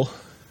hell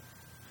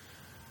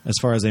as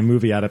far as a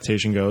movie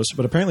adaptation goes,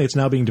 but apparently it's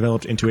now being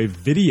developed into a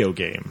video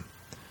game.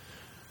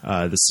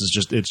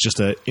 It's just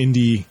an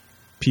indie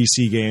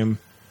PC game.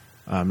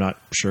 I'm not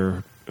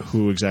sure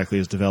who exactly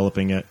is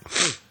developing it.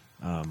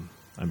 I'm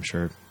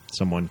sure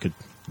someone could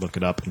look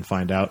it up and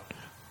find out.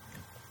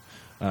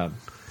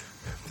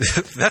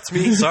 That's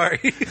me,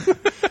 sorry.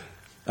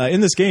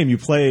 In this game, you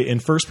play in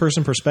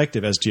first-person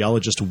perspective as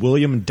geologist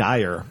William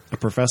Dyer, a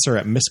professor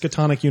at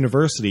Miskatonic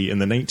University in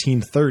the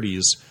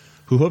 1930s,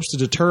 who hopes to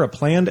deter a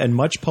planned and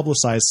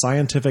much-publicized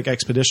scientific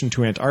expedition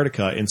to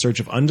Antarctica in search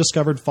of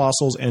undiscovered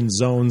fossils and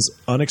zones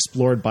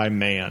unexplored by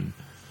man.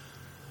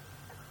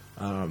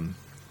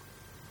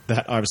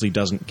 That obviously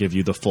doesn't give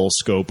you the full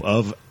scope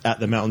of At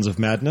the Mountains of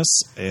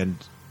Madness, and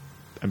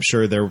I'm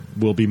sure there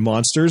will be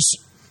monsters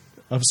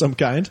of some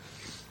kind.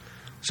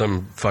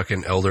 Some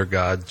fucking elder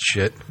god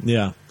shit.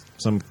 Yeah,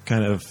 some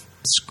kind of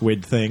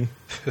squid thing.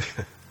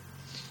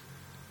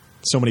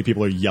 So many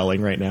people are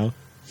yelling right now.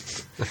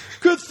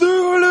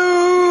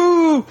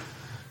 Cthulhu!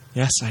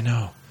 Yes, I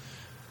know.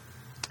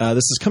 This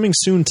is coming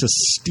soon to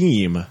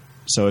Steam,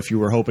 so if you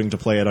were hoping to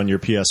play it on your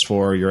PS4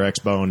 or your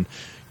Xbone,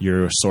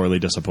 you're sorely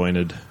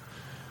disappointed.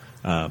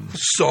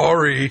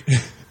 Sorry.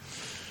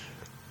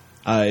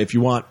 If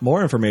you want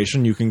more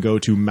information, you can go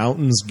to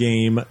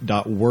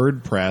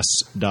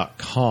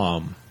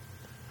mountainsgame.wordpress.com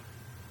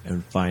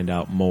and find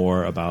out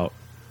more about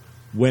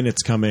when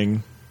it's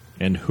coming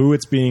and who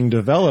it's being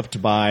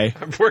developed by.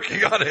 I'm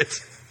working on it.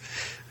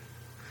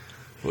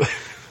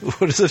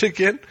 What is it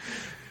again?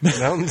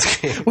 Mountains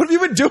Game. What have you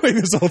been doing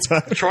this whole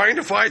time? Trying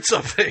to find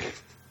something.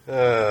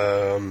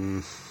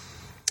 Let's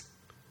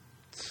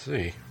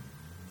see.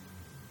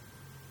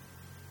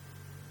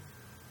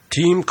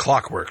 Team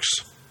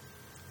Clockworks.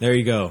 There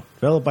you go.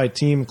 Developed by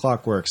Team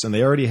Clockworks, and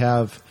they already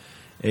have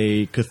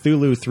a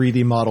Cthulhu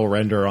 3D model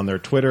render on their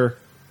Twitter,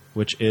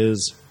 which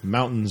is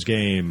Mountains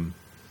Game.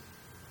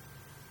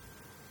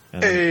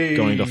 And I'm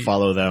going to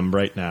follow them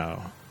right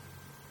now.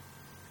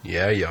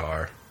 Yeah, you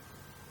are.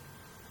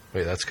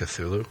 Wait, that's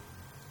Cthulhu?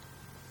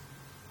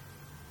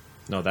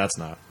 No, that's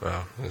not. Oh, I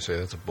was going to say,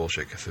 that's a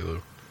bullshit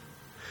Cthulhu.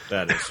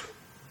 That is.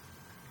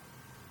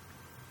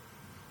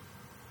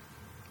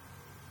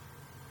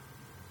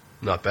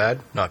 Not bad,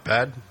 not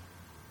bad.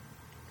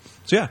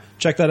 So yeah,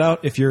 check that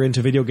out if you're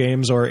into video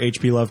games or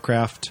H.P.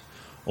 Lovecraft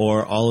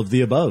or all of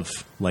the above,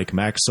 like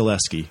Max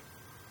Zaleski.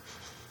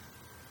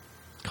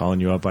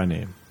 Calling you out by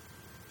name.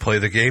 Play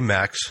the game,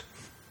 Max.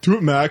 Do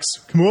it, Max.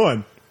 Come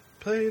on.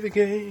 Play the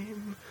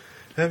game.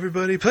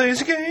 Everybody plays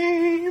the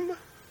game.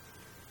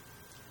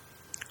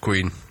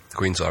 Queen.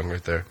 Queen song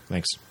right there.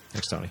 Thanks.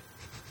 Thanks, Tony.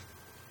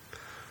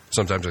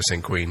 Sometimes I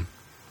sing Queen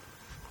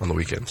on the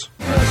weekends.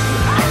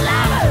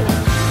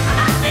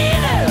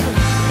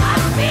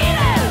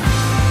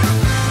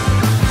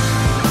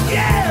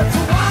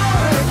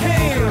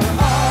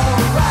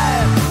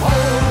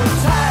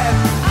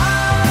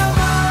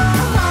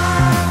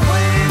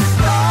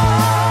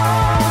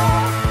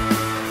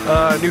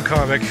 New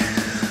comic,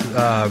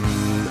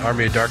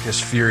 Army of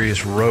Darkness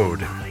Furious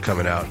Road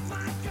coming out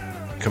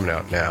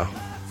now,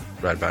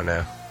 right about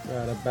now.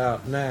 Right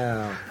about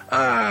now.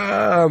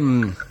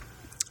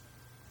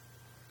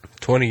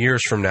 20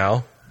 years from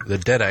now, the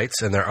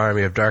Deadites and their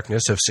Army of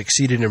Darkness have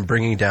succeeded in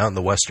bringing down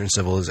the Western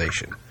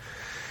civilization.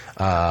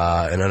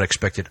 An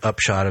unexpected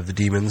upshot of the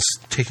demons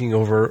taking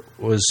over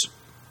was...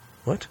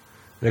 What?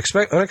 An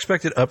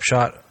unexpected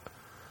upshot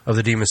of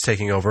the demons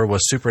taking over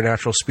was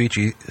supernatural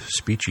species.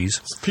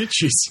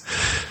 Species.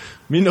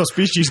 Me no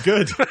species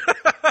good.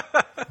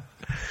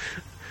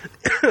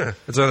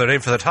 That's another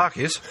name for the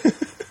talkies.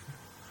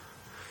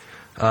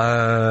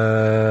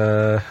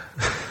 God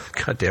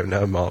damn,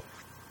 now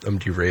I'm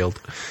derailed.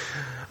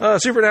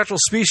 Supernatural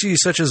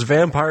species such as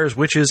vampires,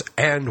 witches,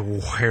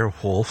 and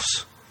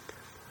werewolves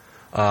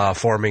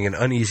forming an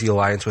uneasy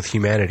alliance with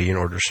humanity in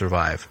order to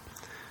survive.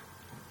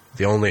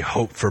 The only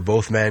hope for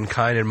both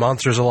mankind and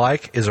monsters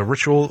alike is a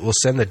ritual that will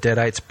send the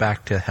Deadites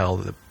back to hell,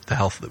 the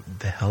hell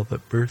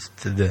that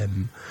birthed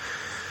them.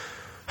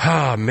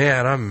 Oh,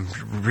 man, I'm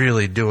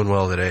really doing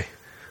well today.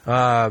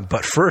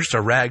 But first,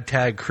 a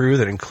ragtag crew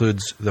that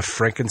includes the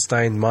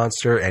Frankenstein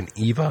monster and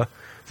Eva,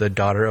 the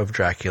daughter of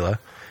Dracula,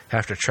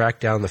 have to track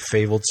down the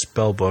fabled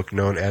spellbook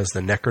known as the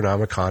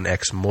Necronomicon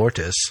Ex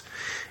Mortis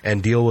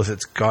and deal with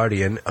its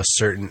guardian, a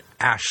certain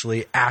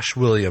Ashley Ash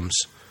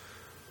Williams.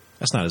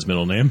 That's not his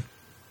middle name.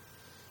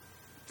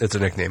 It's a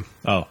nickname.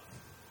 Oh.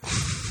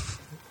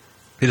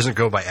 He doesn't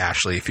go by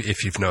Ashley,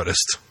 if you've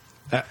noticed.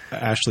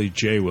 Ashley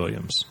J.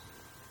 Williams.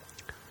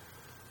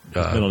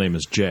 His middle name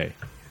is J.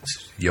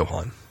 It's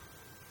Johan.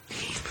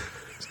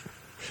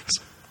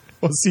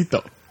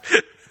 Osito.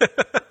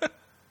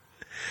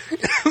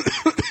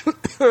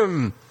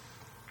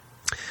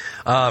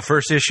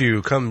 First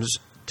issue comes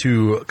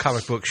to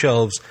comic book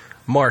shelves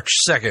March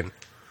 2nd.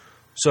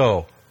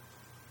 So,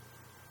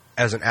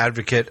 as an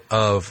advocate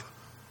of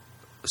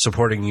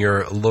supporting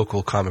your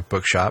local comic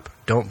book shop,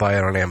 don't buy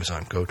it on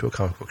Amazon. Go to a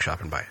comic book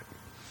shop and buy it.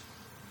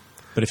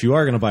 But if you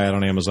are going to buy it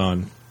on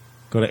Amazon,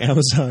 go to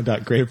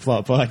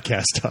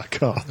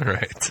amazon.greatplotpodcast.com.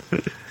 Right.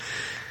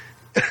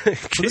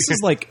 So this is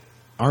like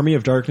Army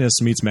of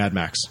Darkness meets Mad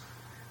Max.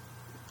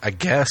 I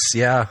guess,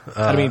 yeah.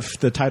 I mean,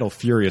 the title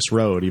Furious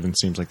Road even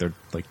seems like they're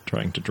like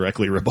trying to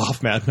directly rip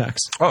off Mad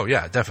Max. Oh,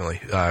 yeah, definitely.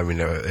 I mean,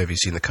 have you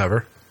seen the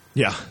cover?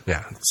 Yeah.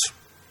 Yeah, it's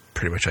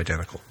pretty much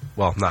identical.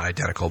 Well, not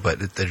identical, but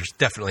there's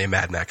definitely a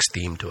Mad Max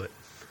theme to it.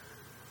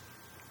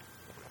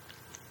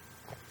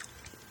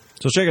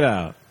 So check it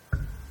out.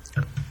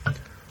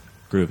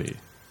 Groovy.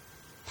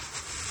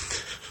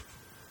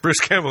 Bruce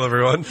Campbell,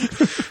 everyone.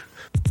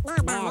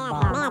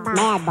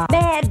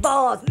 Mad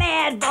balls,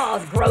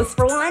 gross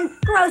for one,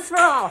 gross for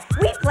all.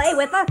 We play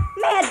with a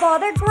mad ball,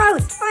 they're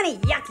gross, funny,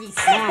 yucky,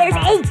 sick. There's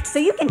 8, so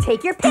you can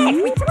take your pick.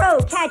 We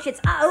throw, catch, it's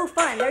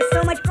fun. There's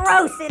so much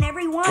gross in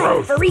every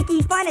one.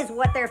 Freaky fun is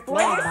what they're for.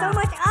 There's so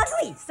much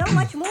ugly, so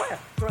much more.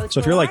 Gross So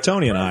if for you're like one,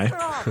 Tony and gross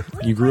I, for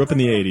all. you grew up in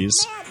the Mad 80s,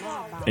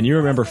 balls. and you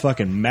remember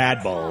fucking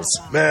Mad Balls.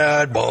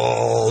 Mad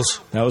Balls.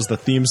 That was the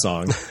theme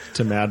song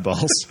to Mad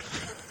Balls.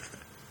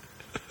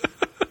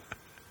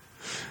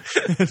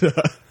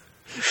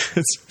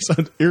 It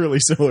sounds eerily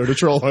similar to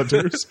Troll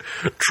Hunters.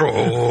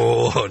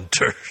 Troll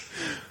Hunter.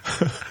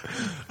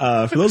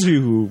 For those of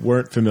you who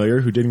weren't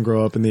familiar, who didn't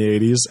grow up in the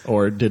 80s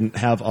or didn't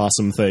have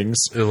awesome things,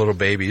 They're little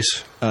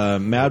babies.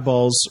 Mad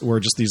Balls were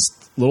just these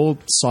little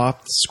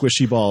soft,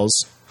 squishy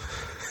balls.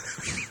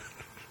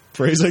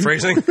 Phrasing?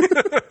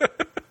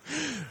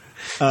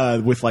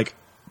 With like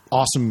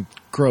awesome,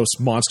 gross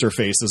monster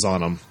faces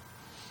on them.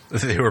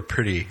 They were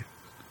pretty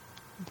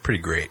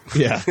great.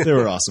 Yeah, they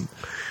were awesome.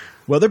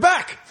 Well, they're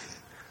back!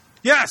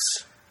 Yes!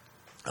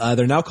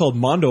 They're now called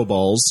Mondo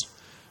Balls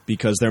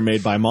because they're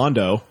made by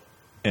Mondo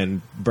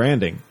and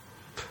branding.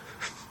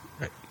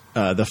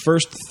 The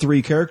first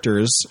three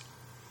characters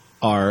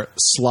are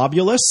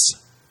Slobulus,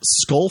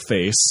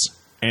 Skullface,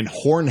 and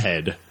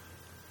Hornhead,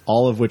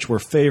 all of which were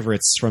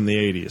favorites from the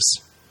 80s.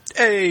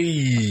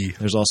 Hey!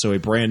 There's also a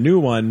brand new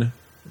one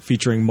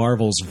featuring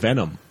Marvel's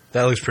Venom.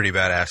 That looks pretty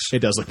badass. It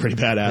does look pretty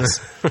badass.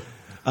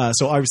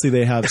 So obviously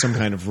they have some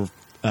kind of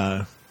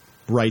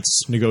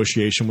rights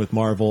negotiation with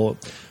Marvel,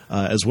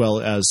 as well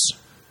as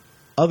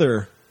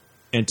other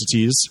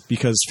entities,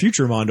 because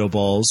future Mondo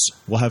Balls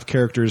will have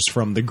characters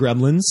from the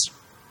Gremlins,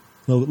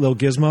 Little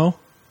Gizmo,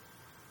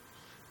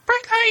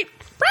 Bright light!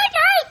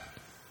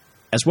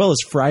 as well as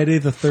Friday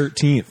the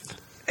 13th.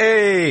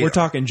 Hey! We're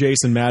talking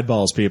Jason Mad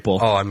Balls, people.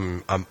 Oh,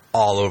 I'm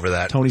all over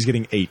that. Tony's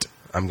getting 8.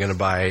 I'm going to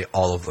buy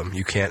all of them.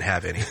 You can't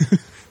have any.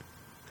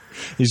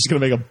 He's just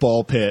going to make a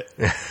ball pit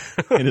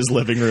in his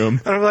living room.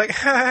 And I'm like,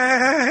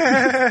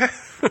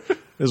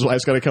 His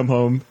wife's got to come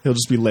home. He'll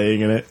just be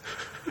laying in it.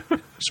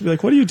 She'll be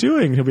like, "What are you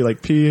doing?" He'll be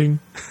like, "Peeing."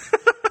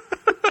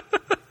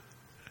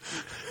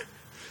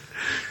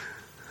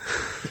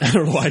 I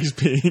don't know why he's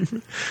peeing.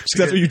 Just 'cause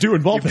that's what you do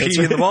in ball you pits.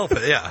 pee in the ball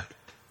pit, yeah.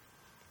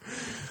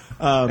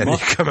 And you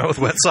come out with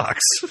wet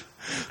socks.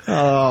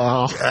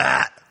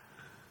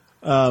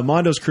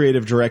 Mondo's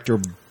creative director,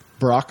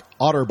 Brock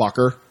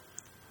Otterbacher.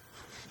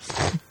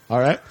 All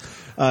right.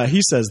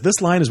 He says, "This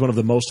line is one of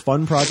the most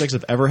fun projects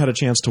I've ever had a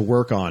chance to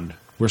work on.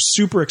 We're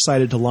super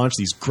excited to launch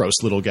these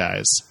gross little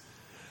guys.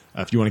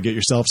 If you want to get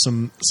yourself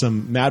some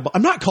Mad Balls."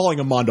 I'm not calling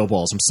them Mondo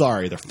Balls. I'm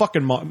sorry. They're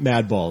fucking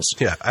Mad Balls.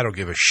 Yeah, I don't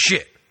give a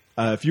shit.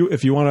 If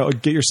you want to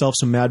get yourself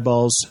some Mad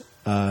Balls,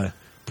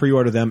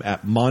 pre-order them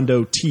at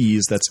Mondo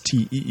Tees. That's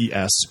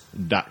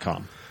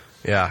TEES.com.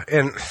 Yeah,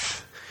 and,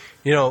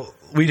 you know,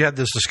 we had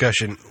this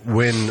discussion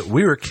when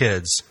we were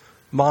kids.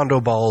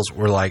 Mondo Balls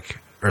were like,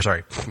 or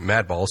sorry,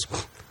 Mad Balls.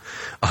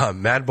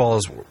 Mad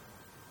Balls were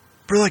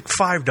like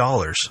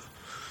 $5.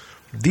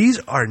 These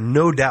are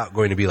no doubt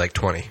going to be like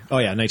 $20. Oh,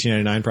 yeah,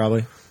 1999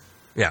 probably.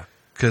 Yeah,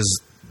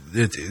 because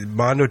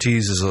Mondo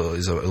Tees is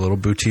a little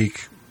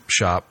boutique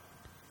shop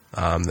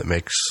that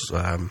makes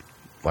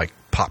like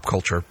pop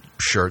culture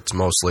shirts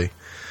mostly.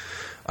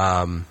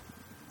 And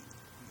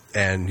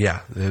yeah,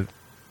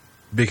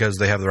 because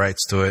they have the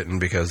rights to it and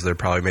because they're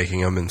probably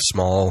making them in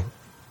small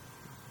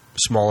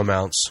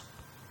amounts,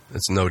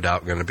 it's no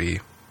doubt going to be,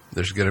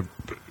 there's going to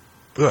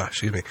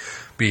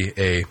be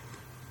a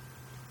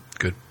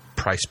good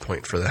price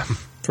point for them.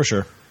 For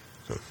sure.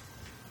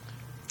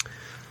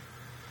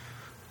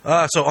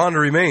 So on to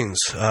Remains.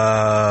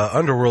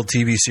 Underworld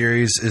TV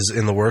series is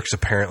in the works,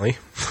 apparently.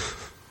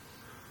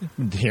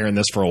 Been hearing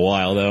this for a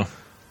while, though.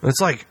 It's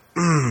like,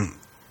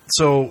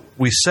 so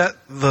we set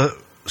the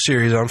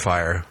series on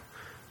fire,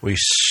 we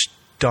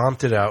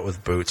stomped it out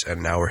with boots,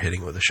 and now we're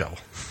hitting it with a shovel.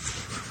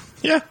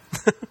 Yeah.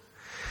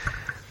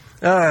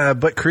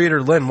 But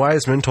creator Len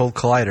Wiseman told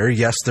Collider,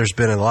 yes, there's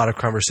been a lot of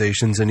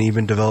conversations and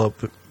even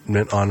development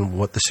on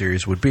what the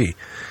series would be.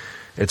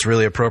 It's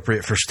really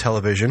appropriate for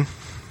television,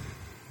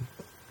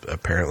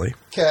 apparently.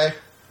 Okay.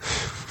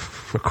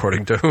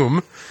 According to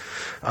whom.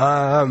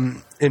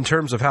 In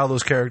terms of how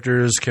those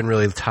characters can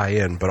really tie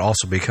in, but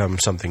also become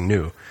something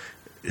new.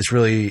 It's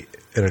really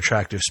an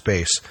attractive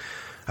space.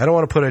 I don't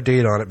want to put a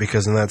date on it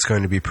because then that's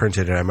going to be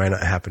printed and I might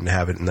not happen to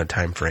have it in that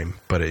time frame,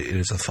 but it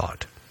is a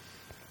thought.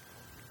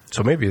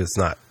 So maybe it's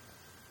not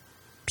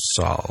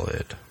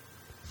solid.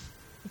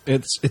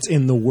 It's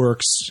in the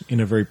works in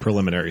a very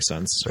preliminary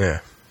sense. Yeah.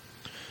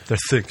 They're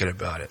thinking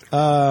about it.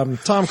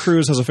 Tom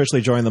Cruise has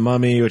officially joined The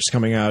Mummy, which is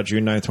coming out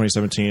June 9th,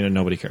 2017, and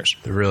nobody cares.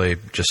 They're really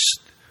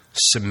just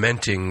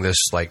cementing this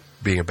like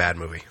being a bad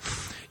movie.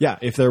 Yeah,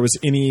 if there was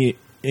any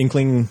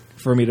inkling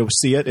for me to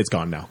see it, it's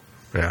gone now.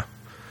 Yeah.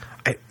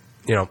 I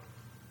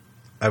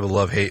have a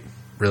love-hate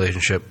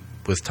relationship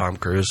with Tom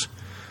Cruise.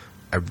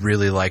 I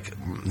really like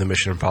the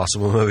Mission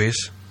Impossible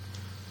movies,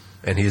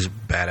 and he's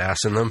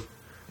badass in them,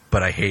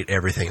 but I hate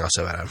everything else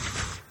about him.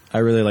 I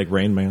really like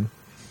Rain Man.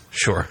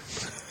 Sure.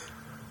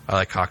 I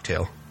like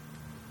Cocktail.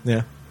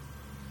 Yeah.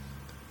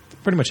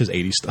 Pretty much his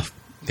 80s stuff.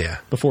 Yeah.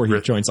 Before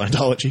he joined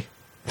Scientology.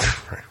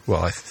 Right.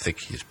 Well, I think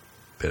he's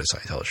been a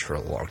Scientologist for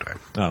a long time.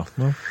 Oh,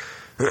 well.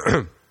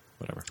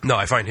 Whatever. No,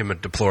 I find him a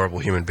deplorable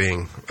human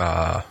being.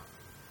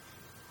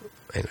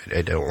 And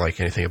I don't like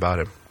anything about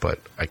him, but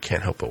I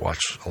can't help but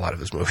watch a lot of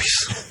his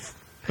movies.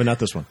 But not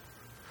this one.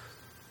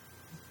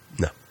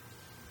 No.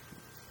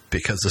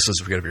 Because this is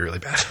going to be really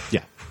bad.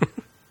 Yeah.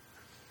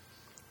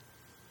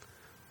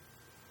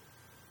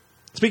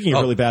 Speaking of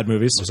Oh. really bad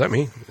movies, Was that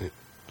me?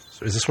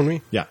 Is this one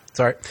me? yeah.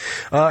 Sorry.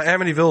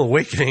 Amityville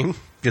Awakening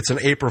gets an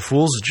April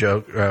Fool's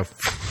joke.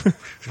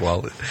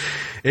 Well,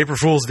 April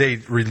Fool's Day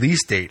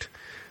release date,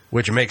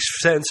 which makes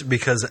sense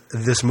because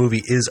this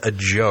movie is a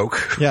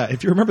joke. Yeah,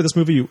 if you remember, this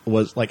movie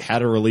was like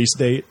had a release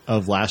date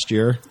of last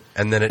year,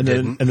 And then it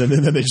didn't. and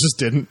then they just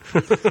didn't.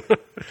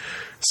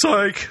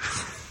 Psych.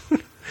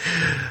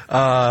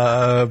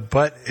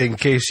 But in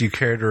case you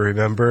care to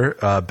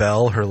remember,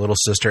 Belle, her little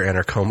sister, and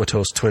her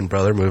comatose twin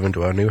brother move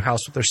into a new house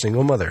with their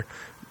single mother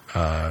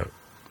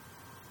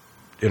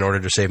in order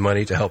to save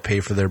money to help pay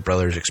for their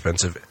brother's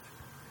expensive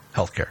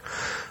health care.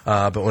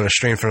 But when a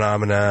strange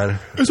phenomenon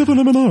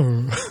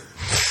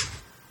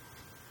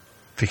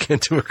begin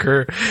to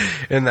occur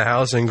in the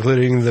house,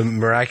 including the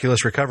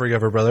miraculous recovery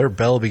of her brother,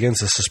 Belle begins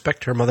to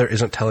suspect her mother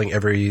isn't telling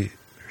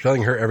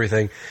her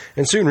everything,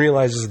 and soon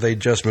realizes they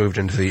just moved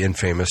into the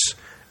infamous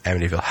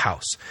Amityville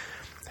house.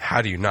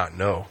 How do you not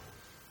know?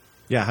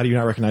 Yeah, how do you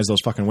not recognize those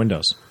fucking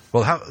windows?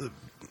 Well,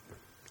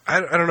 I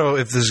don't know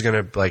if this is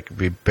going to like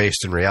be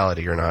based in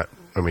reality or not.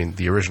 I mean,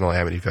 the original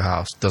Amityville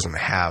house doesn't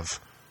have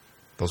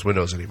those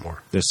windows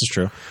anymore. This is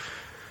true.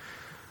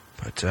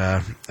 But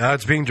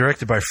it's being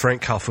directed by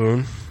Frank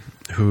Calhoun,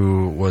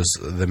 who was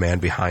the man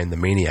behind the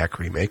Maniac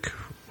remake,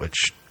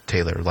 which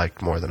Taylor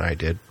liked more than I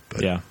did.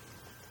 But Yeah.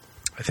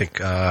 I think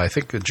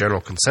the general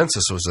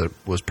consensus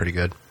was pretty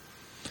good.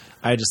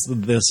 This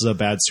is a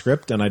bad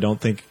script, and I don't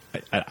think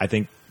I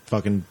think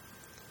fucking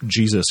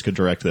Jesus could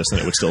direct this, and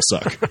it would still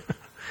suck.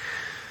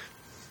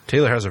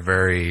 Taylor has a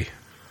very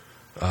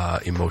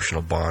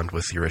emotional bond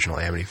with the original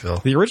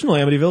Amityville. The original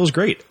Amityville was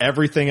great.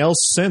 Everything else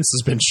since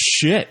has been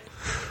shit.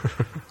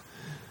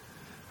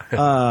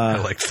 I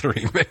like the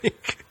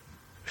remake.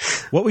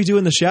 What We Do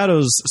in the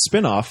Shadows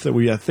spinoff that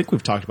I think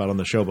we've talked about on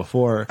the show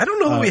before. I don't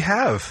know that we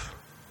have.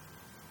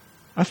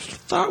 I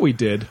thought we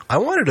did. I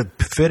wanted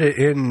to fit it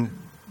in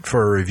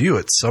for a review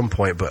at some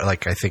point, but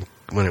like I think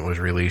when it was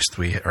released,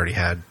 we already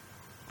had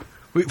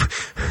we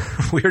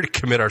already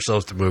commit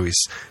ourselves to movies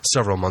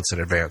several months in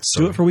advance.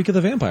 So Do it for Week of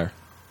the Vampire.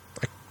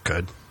 I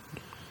could.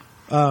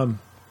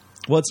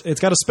 Well, it's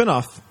got a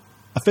spinoff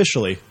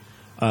officially.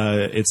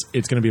 It's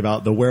going to be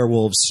about the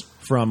werewolves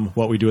from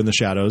What We Do in the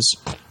Shadows.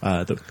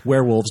 The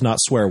werewolves, not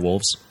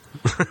swearwolves.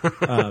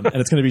 And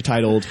it's going to be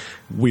titled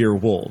We're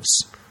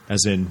Wolves,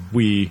 as in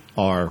we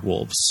are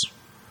wolves.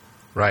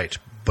 Right,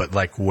 but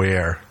like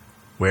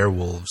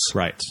werewolves.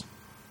 Right.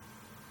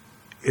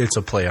 It's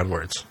a play on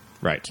words.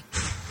 Right.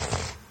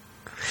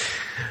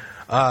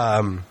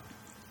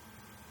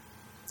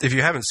 If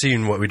you haven't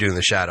seen What We Do in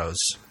the Shadows,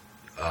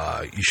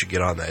 you should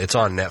get on that. It's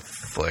on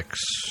Netflix.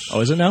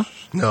 Oh, is it now?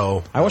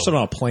 No, I watched it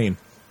on a plane.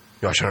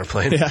 You watch it on a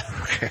plane? Yeah.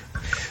 Okay.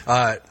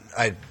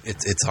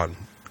 It's on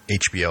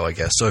HBO, I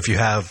guess. So if you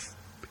have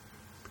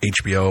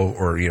HBO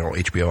or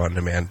HBO on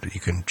demand, you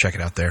can check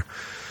it out there,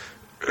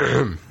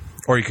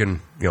 or you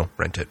can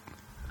rent it.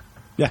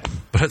 Yeah,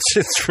 But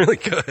it's really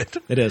good.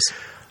 it is.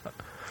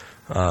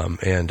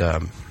 And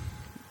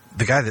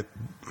the guy that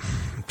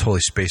I'm totally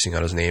spacing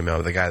on his name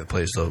now, the guy that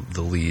plays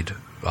the lead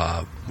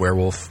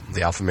werewolf,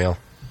 the alpha male,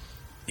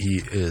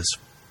 he is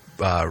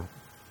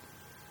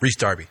Reese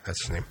Darby.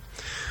 That's his name.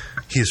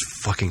 He is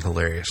fucking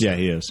hilarious. Yeah,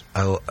 he is.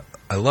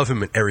 I love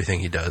him in everything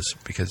he does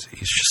because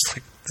he's just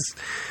like this,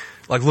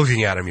 like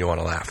looking at him, you want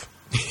to laugh.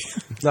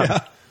 Yeah.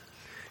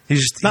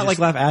 He's Not like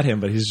laugh at him,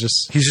 but he's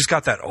just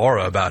got that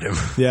aura about him.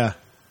 yeah.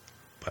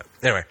 But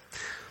anyway,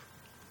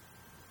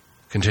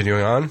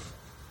 continuing on.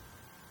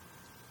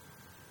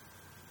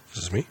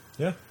 This is me.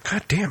 Yeah.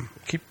 God damn,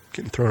 I keep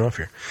getting thrown off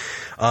here.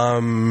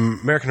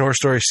 American Horror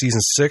Story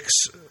Season 6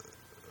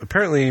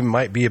 apparently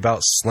might be about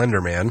Slender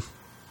Man.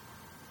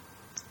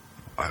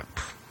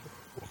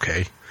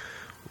 Okay.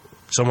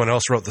 Someone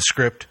else wrote the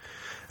script,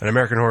 and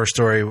American Horror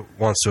Story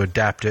wants to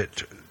adapt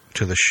it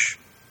to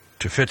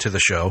to fit to the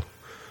show,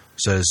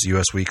 says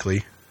US Weekly.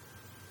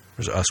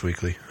 Or is it Us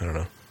Weekly? I don't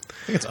know. I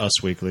think it's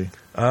Us Weekly.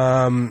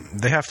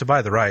 They have to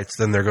buy the rights,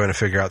 then they're going to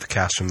figure out the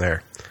cast from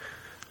there.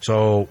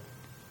 So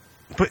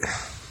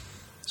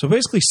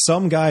basically,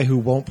 some guy who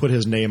won't put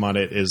his name on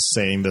it is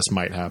saying this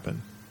might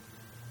happen.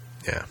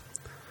 yeah.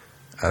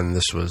 And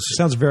this was...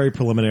 Sounds very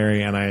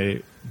preliminary, and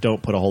I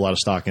don't put a whole lot of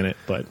stock in it,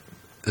 but...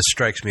 This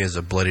strikes me as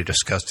a bloody,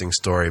 disgusting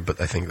story,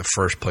 but I think the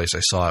first place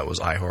I saw it was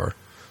iHorror,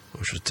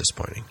 which was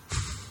disappointing.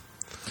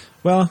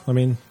 Well, I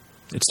mean,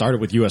 it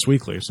started with US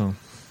Weekly, so...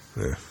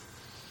 Yeah.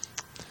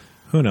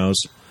 Who knows?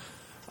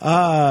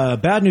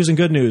 Bad news and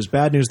good news.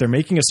 Bad news, they're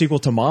making a sequel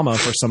to Mama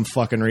for some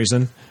fucking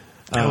reason.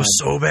 That was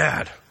so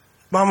bad.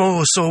 Mama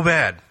was so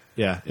bad.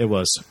 Yeah, it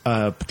was.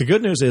 But the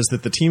good news is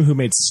that the team who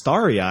made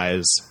Starry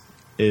Eyes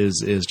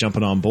is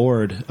jumping on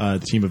board. The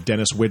team of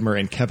Dennis Widmer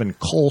and Kevin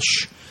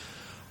Kolsch.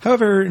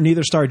 However,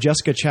 neither star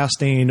Jessica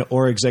Chastain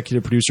or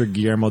executive producer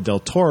Guillermo del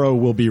Toro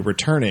will be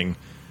returning.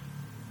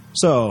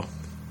 So,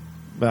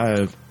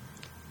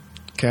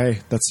 okay,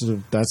 that's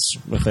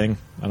a thing.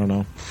 I don't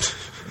know.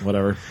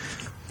 Whatever.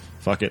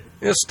 Fuck it.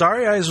 Yeah,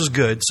 Starry Eyes was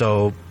good,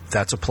 so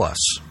that's a plus.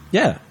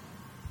 Yeah.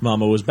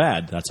 Mama was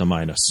bad. That's a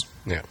minus.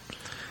 Yeah.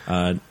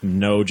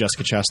 No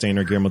Jessica Chastain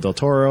or Guillermo del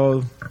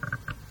Toro.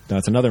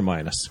 That's another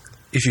minus.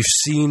 If you've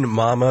seen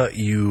Mama,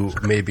 you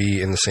may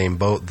be in the same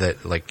boat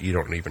that, like, you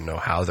don't even know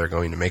how they're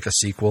going to make a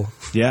sequel,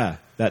 Yeah,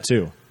 that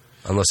too.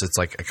 unless it's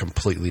like a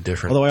completely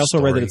different. Although I also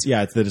read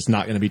story. that it's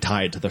not going to be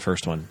tied to the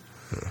first one.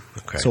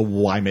 Okay. So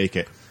why make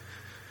it?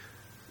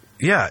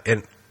 Yeah,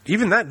 and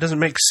even that doesn't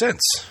make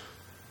sense.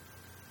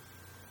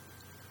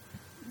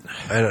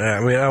 And I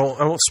mean, I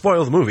won't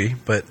spoil the movie,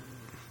 but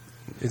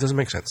it doesn't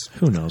make sense.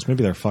 Who knows?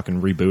 Maybe they're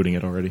fucking rebooting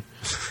it already.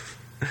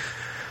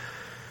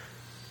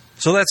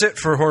 So that's it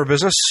for horror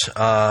business.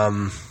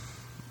 I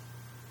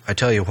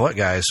tell you what,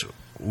 guys,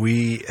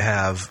 we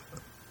have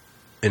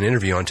an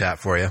interview on tap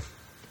for you.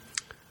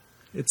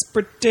 It's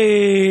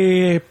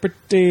pretty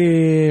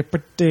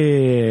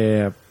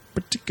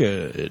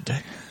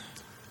good.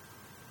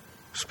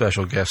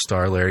 Special guest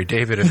star Larry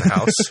David in the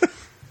house.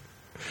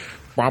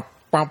 Bum,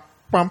 bum,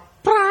 bum.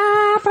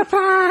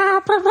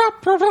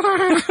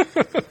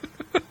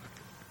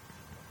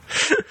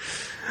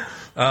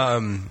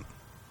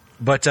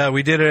 But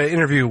we did an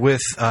interview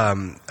with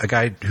a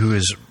guy who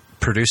is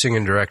producing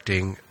and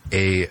directing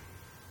a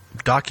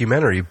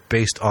documentary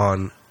based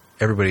on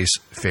everybody's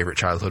favorite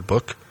childhood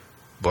book,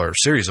 or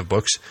series of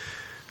books.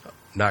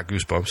 Not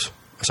Goosebumps,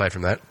 aside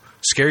from that.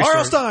 Scary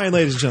R.L. Stories. Stein,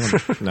 ladies and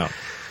gentlemen. No.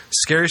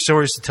 Scary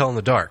Stories to Tell in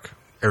the Dark.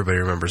 Everybody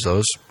remembers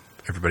those.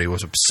 Everybody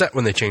was upset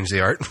when they changed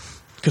the art.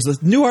 Because the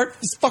new art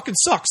fucking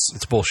sucks.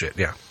 It's bullshit,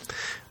 yeah.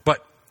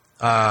 But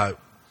our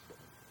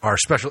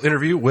special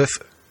interview with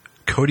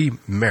Cody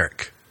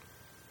Meirick.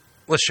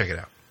 Let's check it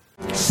out.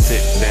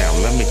 Sit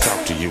down, let me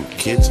talk to you,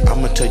 kids.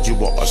 I'ma tell you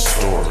a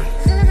story.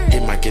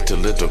 It might get a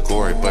little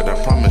gory, but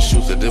I promise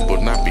you that it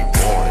will not be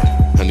boring.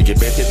 Honey, you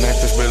bet at night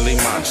there's really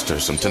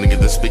monsters. I'm telling you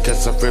this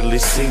because I've really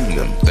seen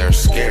them. They're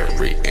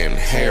scary and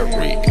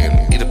hairy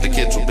and eat up the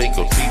kids with big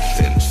old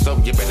teeth. And so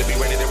you better be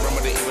ready to run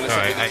with it. Even if All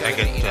right,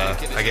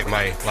 I get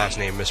my last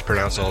name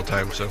mispronounced all the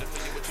time, so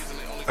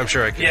I'm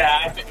sure I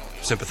can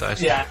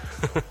sympathize. Yeah.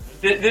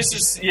 This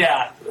is,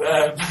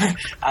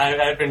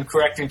 I've been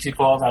correcting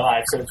people all my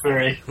life, so it's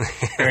very,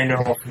 very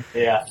normal.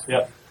 Yeah,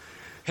 yep.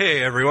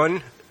 Hey,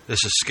 everyone.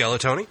 This is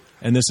Skeletoni,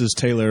 And this is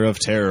Taylor of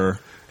Terror.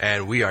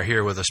 and we are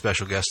here with a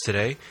special guest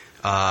today,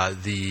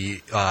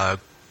 the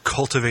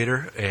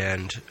cultivator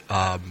and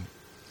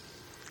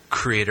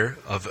creator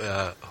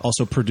of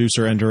Also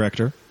producer and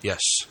director.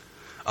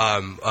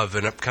 of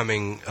an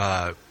upcoming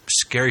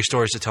Scary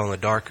Stories to Tell in the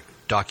Dark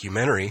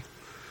documentary.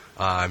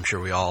 I'm sure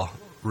we all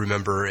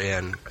remember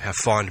and have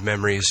fond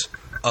memories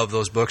of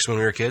those books when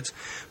we were kids.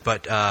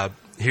 But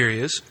here he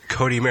is,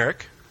 Cody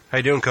Meirick. How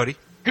you doing, Cody?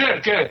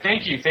 Good.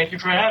 Thank you. Thank you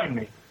for having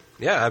me.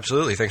 Yeah,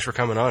 absolutely. Thanks for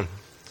coming on.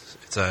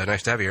 It's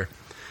nice to have you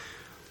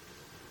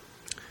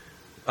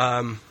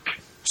here.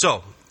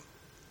 So,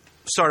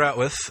 start out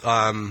with,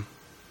 why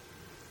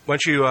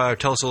don't you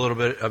tell us a little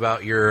bit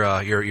about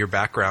your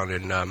background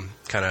and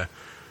kind of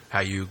how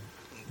you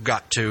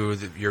got to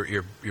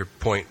your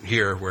point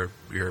here where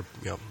you're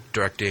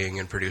directing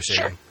and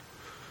producing.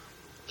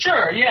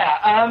 Sure, yeah.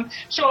 I've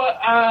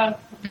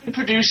been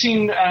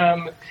producing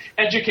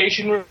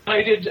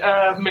education-related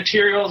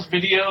materials,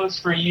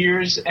 videos for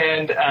years,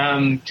 and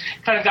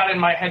kind of got in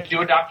my head to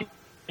do a documentary.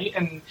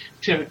 And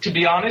to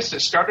be honest, it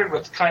started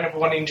with kind of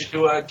wanting to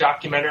do a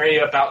documentary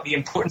about the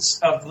importance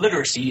of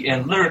literacy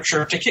and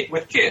literature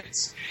with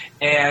kids.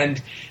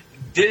 And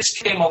this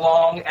came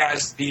along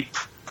as the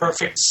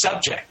perfect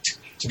subject,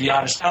 to be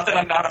honest. Not that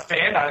I'm not a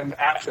fan.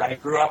 I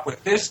grew up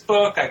with this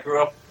book. I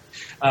grew up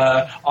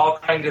all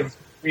kind of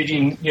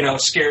reading,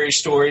 scary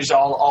stories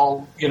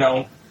all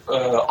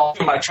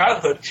through my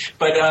childhood.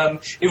 But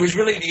it was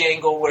really the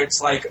angle where it's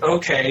like,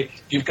 okay,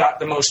 you've got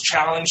the most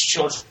challenged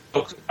children's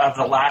book of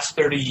the last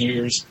 30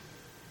 years,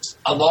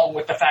 along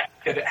with the fact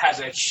that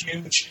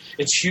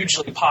it's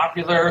hugely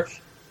popular.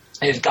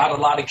 It's got a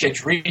lot of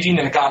kids reading,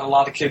 and it got a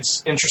lot of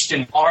kids interested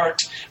in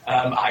art.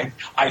 I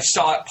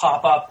saw it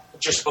pop up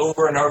just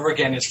over and over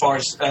again as far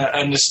as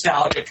a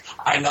nostalgic,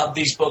 I love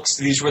these books.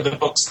 These were the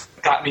books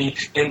that got me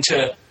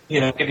into,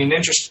 getting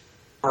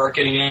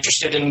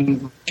interested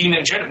in reading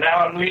in general.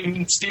 Now I'm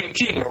reading Stephen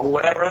King or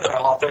whatever other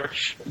author.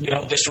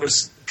 This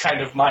was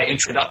kind of my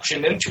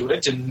introduction into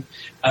it. And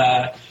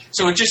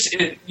so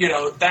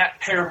that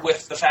paired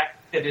with the fact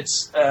that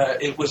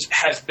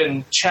has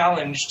been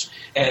challenged,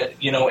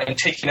 and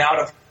taken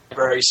out of the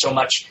library so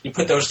much. You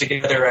put those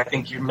together, I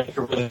think you make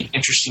a really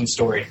interesting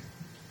story.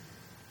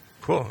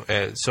 Cool.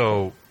 And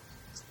so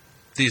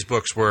these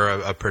books were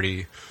a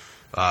pretty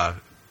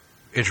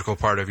integral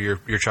part of your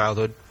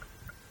childhood?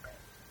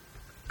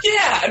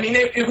 Yeah, I mean,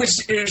 it was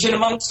in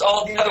amongst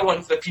all the other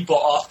ones that people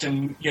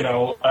often,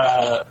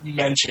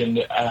 mention.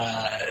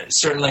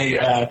 Certainly,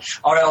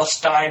 R.L.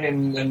 Stein,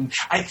 and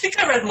I think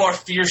I read more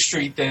Fear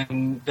Street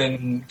than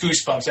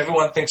Goosebumps.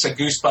 Everyone thinks of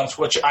Goosebumps,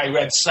 which I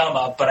read some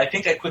of, but I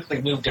think I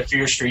quickly moved to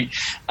Fear Street.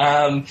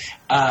 And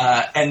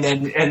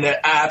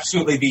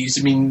absolutely these.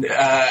 I mean,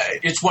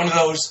 it's one of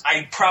those.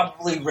 I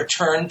probably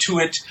return to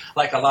it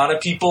like a lot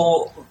of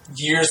people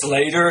years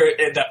later.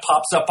 That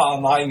pops up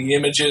online, the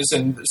images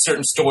and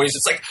certain stories.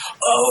 It's like,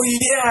 Oh,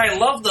 yeah, I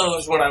love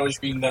those when I was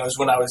reading those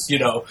when I was,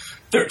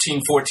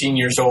 13, 14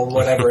 years old,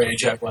 whatever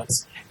age I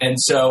was. And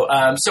so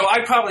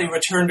I probably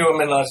returned to them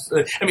unless,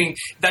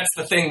 that's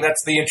the thing,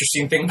 that's the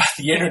interesting thing about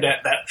the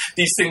internet, that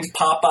these things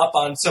pop up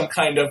on some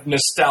kind of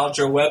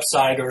nostalgia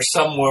website or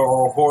somewhere,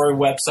 or horror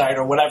website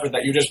or whatever,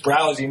 that you're just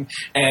browsing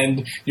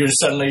and you're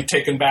suddenly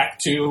taken back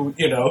to,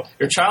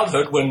 your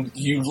childhood when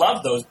you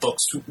loved those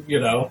books,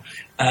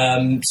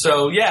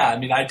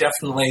 I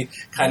definitely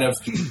kind of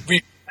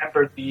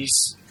remember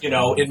these,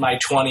 in my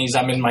 20s.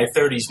 I'm in my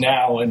 30s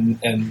now,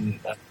 and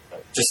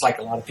just like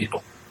a lot of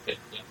people. Yeah.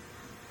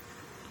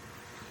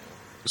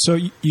 So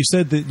you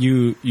said that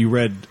you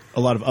read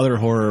a lot of other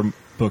horror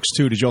books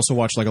too. Did you also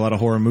watch like a lot of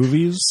horror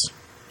movies?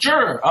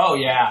 Sure. Oh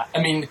yeah.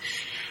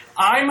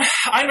 I'm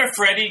a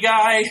Freddy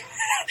guy.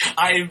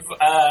 I've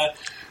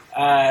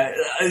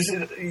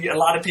a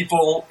lot of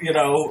people,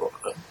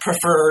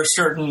 prefer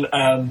certain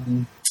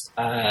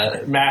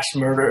mass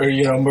murder,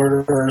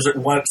 murderers at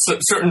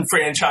certain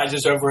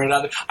franchises over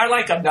another. I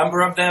like a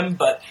number of them,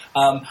 but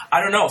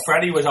I don't know.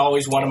 Freddy was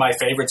always one of my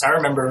favorites. I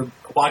remember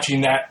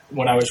watching that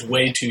when I was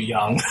way too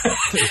young,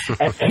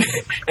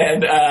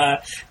 and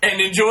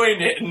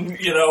enjoying it.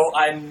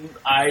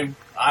 And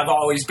I've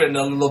always been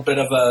a little bit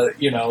of a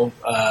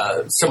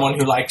someone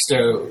who likes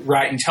to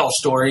write and tell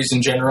stories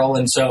in general.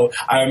 And so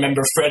I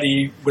remember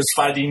Freddy was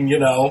fighting,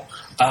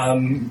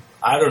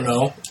 I don't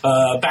know,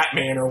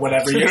 Batman or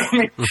whatever. You know what I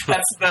mean?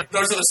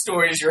 Those are the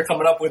stories you're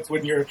coming up with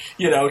when you're,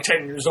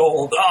 10 years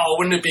old. Oh,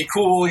 wouldn't it be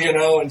cool,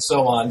 and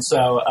so on.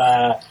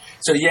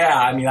 So yeah,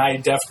 I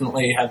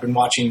definitely have been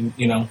watching,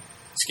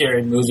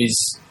 scary movies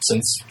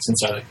since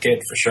I was a kid,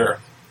 for sure.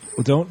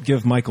 Well, don't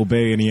give Michael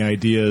Bay any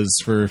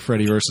ideas for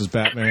Freddy versus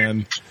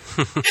Batman.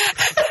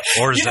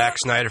 Or Zack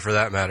Snyder, for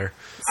that matter.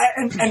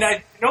 And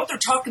I know they're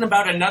talking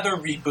about another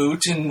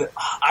reboot, and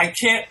I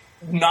can't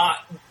not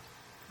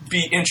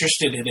be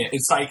interested in it.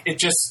 It's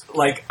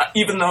like,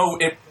 even though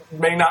it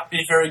may not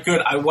be very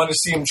good, I want to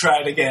see him try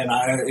it again.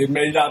 It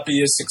may not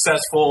be as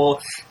successful,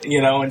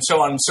 and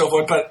so on and so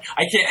forth, but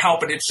I can't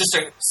help it. It's just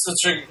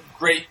such a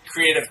great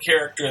creative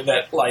character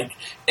that,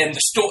 and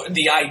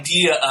the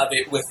idea of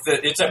it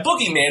it's a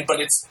boogeyman, but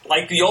it's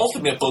like the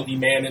ultimate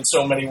boogeyman in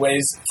so many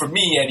ways, for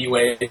me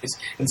anyways.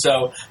 And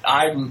so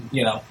I'm,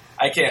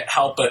 I can't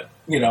help but,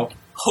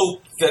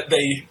 hope that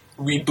they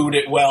reboot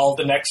it well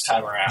the next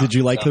time around. Did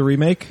you like the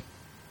remake?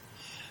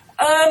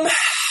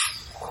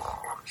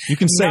 You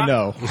can say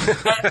no.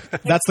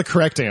 That's the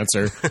correct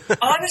answer.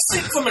 Honestly,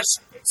 from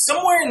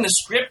somewhere in the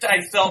script,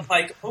 I felt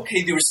like,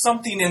 okay, there was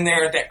something in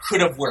there that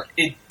could have worked.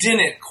 It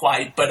didn't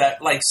quite, but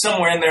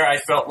somewhere in there, I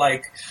felt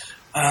like,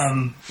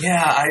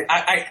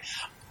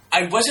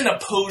 I wasn't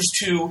opposed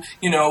to,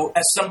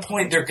 at some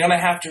point they're going to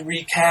have to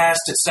recast.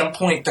 At some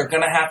point they're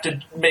going to have to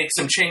make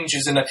some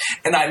changes. And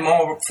I'm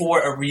all for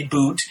a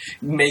reboot,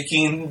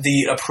 making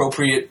the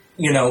appropriate,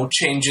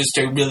 changes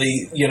to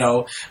really,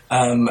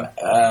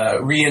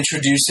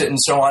 reintroduce it and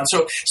so on.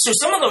 So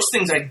some of those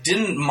things I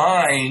didn't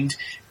mind,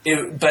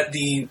 but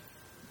the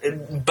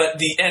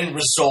end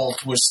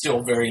result was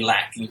still very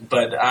lacking.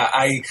 But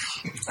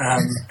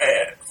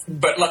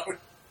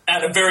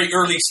at a very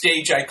early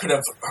stage,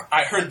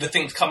 I heard the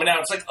things coming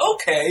out. It's like,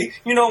 okay,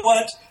 you know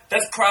what?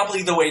 That's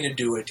probably the way to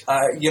do it.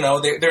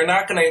 They're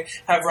not going to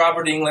have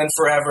Robert Englund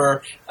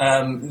forever.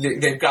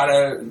 They've got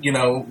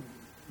to,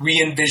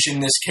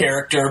 re-envision this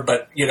character,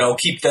 but,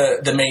 keep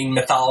the main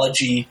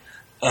mythology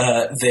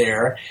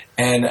there.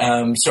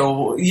 And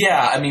so,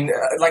 yeah,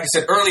 like I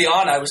said, early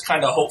on I was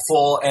kind of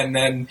hopeful, and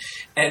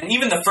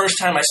even the first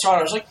time I saw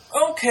it, I was like,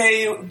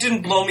 okay, it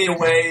didn't blow me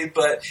away,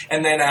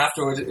 and then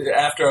after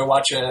I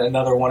watched it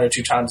another one or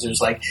two times, it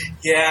was like,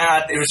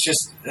 yeah, it was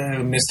just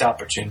a missed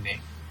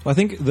opportunity. Well, I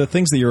think the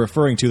things that you're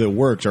referring to that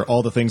worked are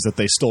all the things that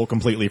they stole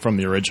completely from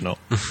the original.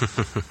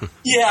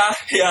 Yeah.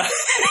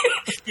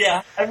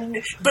 Yeah.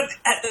 But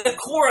at the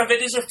core of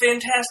it is a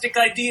fantastic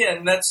idea,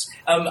 and that's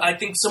I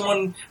think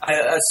someone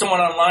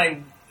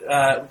online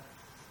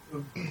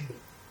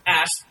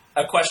asked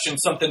a question,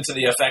 something to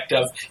the effect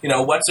of,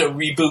 what's a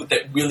reboot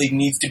that really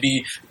needs to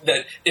be,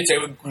 that it's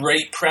a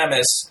great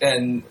premise,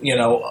 and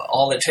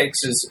all it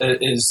takes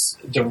is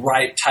the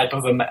right type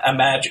of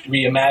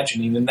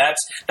reimagining, and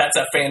that's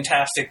a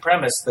fantastic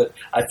premise that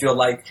I feel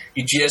like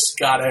you just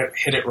gotta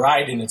hit it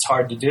right, and it's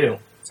hard to do.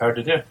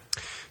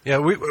 Yeah,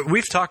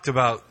 we've talked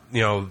about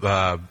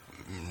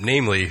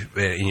namely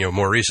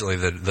more recently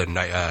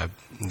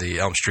the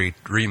Elm Street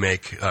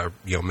remake,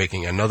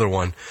 making another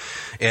one,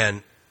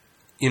 and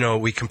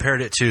we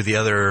compared it to the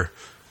other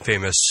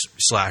famous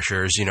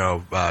slashers,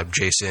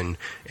 Jason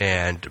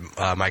and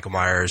Michael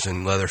Myers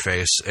and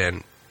Leatherface,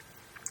 and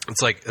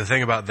it's like the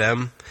thing about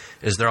them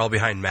is they're all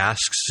behind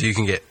masks, so you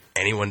can get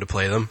anyone to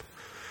play them.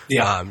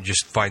 Yeah,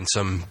 just find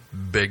some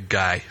big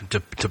guy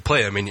to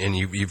play them, and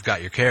you've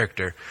got your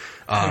character.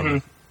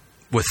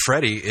 with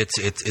Freddy,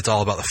 it's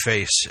all about the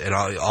face and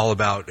all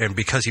about, and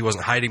because he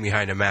wasn't hiding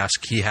behind a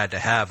mask, he had to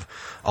have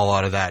a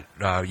lot of that,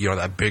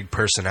 that big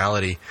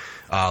personality,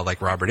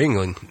 like Robert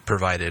Englund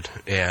provided.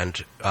 And,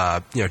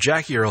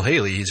 Jackie Earle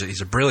Haley,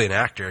 he's a brilliant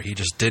actor. He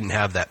just didn't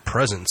have that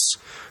presence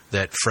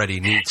that Freddy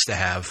needs to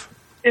have.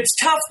 It's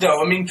tough,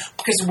 though. I mean,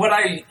 because what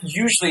I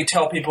usually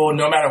tell people,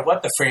 no matter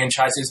what the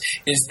franchise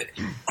is that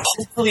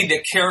hopefully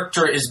the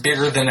character is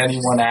bigger than any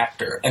one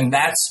actor, and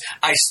I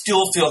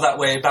still feel that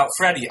way about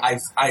Freddy. I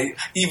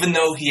even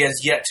though he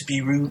has yet to be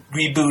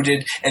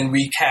rebooted and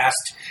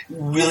recast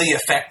really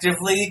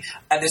effectively,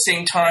 at the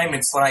same time,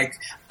 it's like.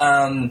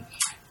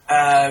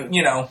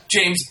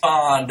 James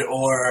Bond,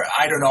 or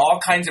I don't know, all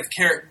kinds of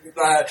characters.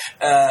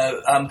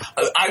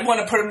 I want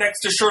to put him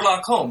next to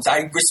Sherlock Holmes.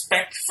 I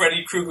respect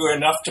Freddy Krueger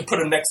enough to put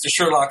him next to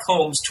Sherlock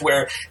Holmes to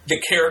where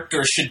the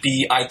character should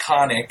be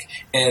iconic.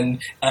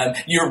 And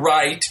you're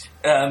right.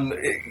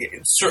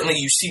 Certainly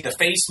you see the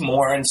face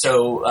more, and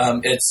so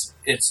it's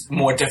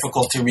more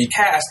difficult to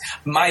recast.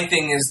 My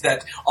thing is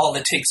that all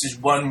it takes is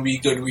one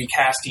good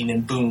recasting,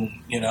 and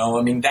boom.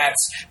 I mean,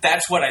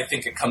 that's what I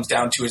think it comes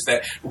down to, is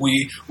that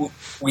we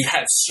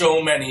had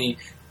so many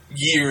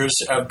years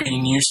of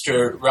being used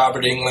to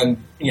Robert Englund,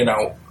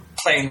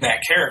 playing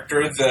that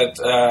character that,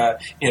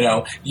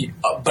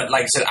 but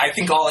like I said, I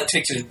think all it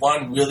takes is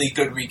one really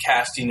good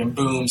recasting, and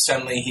boom,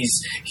 suddenly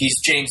he's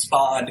James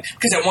Bond.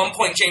 Because at one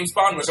point, James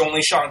Bond was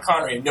only Sean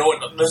Connery.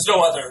 There's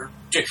no other.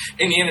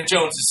 Indiana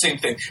Jones, the same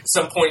thing. At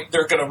some point,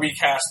 they're going to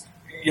recast,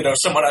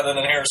 someone other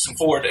than Harrison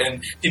Ford,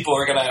 and people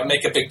are going to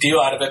make a big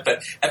deal out of it.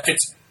 But if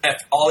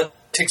all it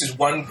takes is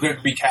one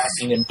good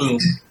recasting, and boom,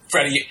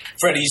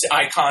 Freddy's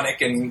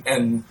iconic,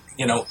 and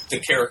the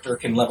character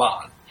can live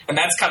on. And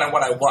that's kind of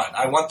what I want.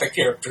 I want the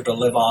character to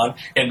live on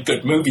in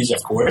good movies,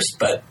 of course,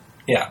 but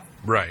yeah.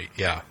 Right,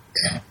 yeah.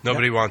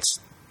 Nobody wants,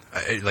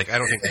 I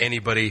don't think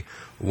anybody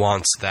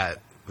wants that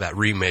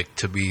remake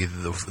to be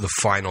the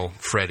final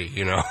Freddy,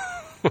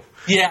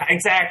 Yeah,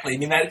 exactly. I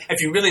mean,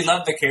 if you really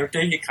love the character,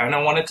 you kind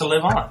of want it to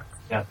live on.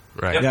 Yeah.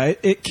 Right. Yep. Yeah,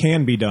 it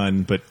can be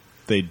done, but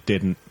they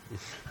didn't.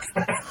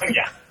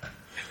 Yeah.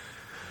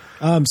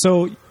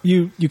 So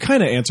you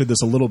kind of answered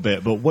this a little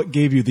bit, but what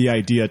gave you the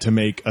idea to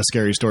make a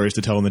Scary Stories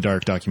to Tell in the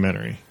Dark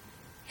documentary?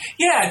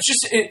 Yeah, it's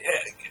just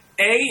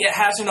it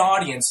has an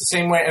audience the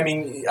same way. I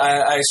mean,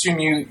 I assume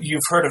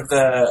you've heard of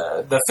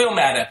the film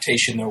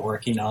adaptation they're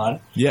working on.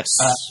 Yes.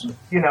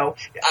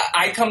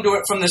 I come to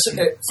it from a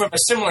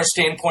similar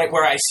standpoint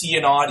where I see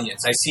an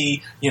audience. I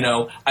see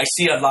a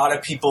lot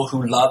of people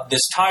who love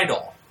this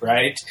title,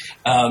 right?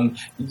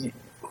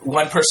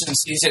 One person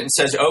sees it and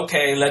says,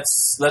 "Okay,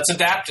 let's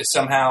adapt it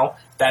somehow."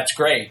 That's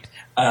great.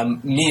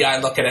 I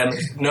look at it.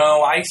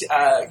 No,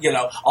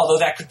 although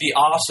that could be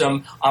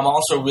awesome, I'm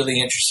also really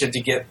interested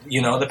to get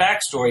the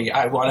backstory.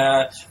 I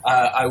want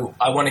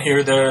to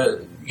hear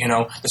the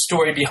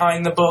story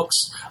behind the books.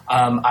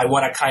 I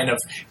want to kind of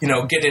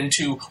get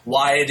into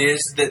why it is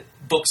that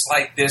books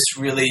like this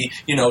really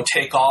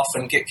take off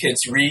and get kids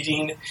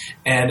reading,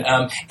 and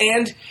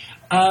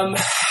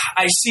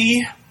I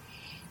see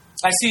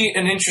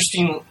an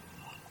interesting.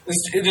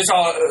 There's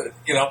all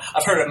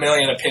I've heard a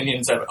million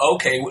opinions of.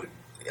 Okay,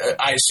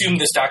 I assume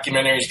this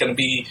documentary is going to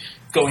be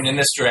going in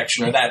this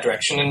direction or that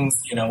direction, and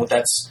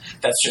that's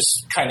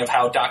just kind of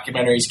how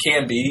documentaries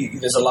can be.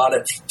 There's a lot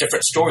of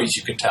different stories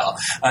you could tell.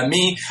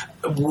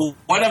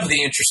 One of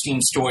the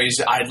interesting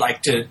stories I'd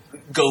like to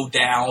go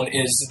down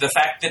is the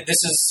fact that this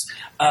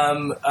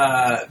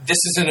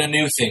isn't a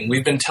new thing.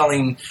 We've been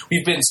scaring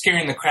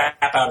the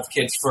crap out of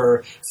kids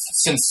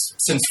since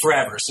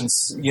forever,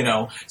 since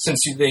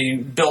they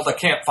built a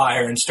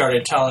campfire and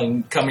started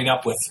coming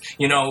up with,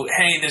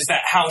 hey, there's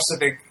that house at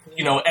the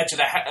edge of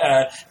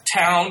the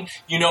town,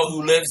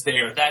 who lives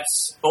there.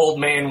 That's old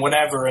man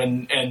whatever,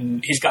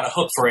 and he's got a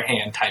hook for a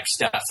hand type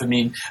stuff. I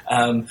mean,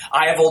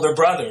 I have older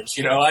brothers,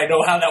 I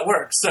know how that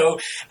works. So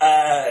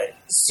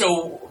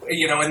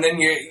and then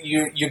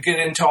you get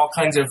into all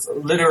kinds of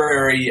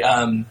literary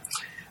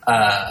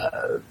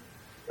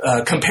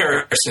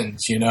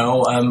comparisons,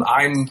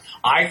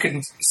 I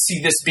could see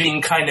this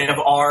being kind of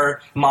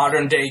our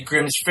modern day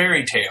Grimm's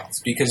fairy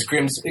tales, because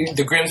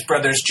the Grimm's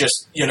brothers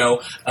just,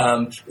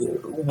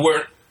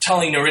 weren't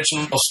telling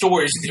original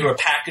stories. They were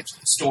packaged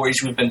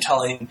stories we've been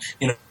telling,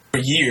 for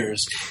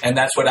years, and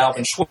that's what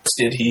Alvin Schwartz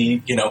did.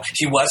 He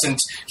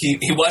wasn't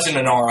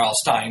an R.L.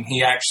 Stein.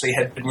 He actually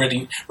had been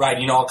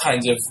writing all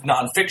kinds of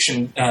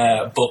nonfiction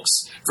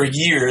books for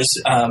years.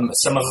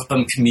 Some of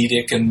them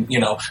comedic and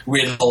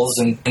riddles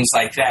and things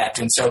like that.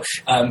 And so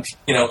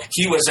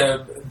he was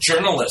a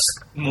journalist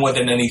more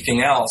than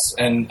anything else,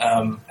 and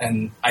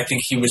I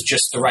think he was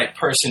just the right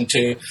person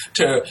to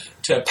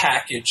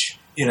package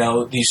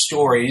these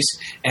stories,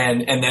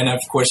 and then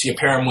of course you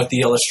pair them with the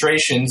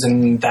illustrations,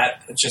 and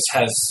that just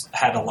has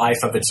had a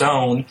life of its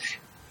own,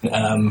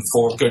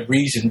 for good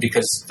reason,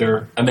 because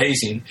they're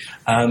amazing.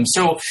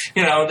 So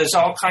there's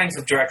all kinds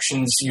of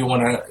directions you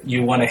want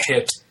to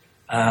hit,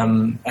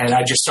 and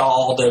I just saw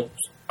all the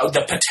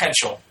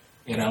potential.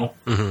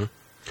 Mm-hmm.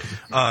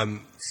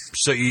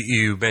 So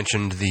you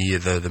mentioned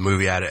the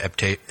movie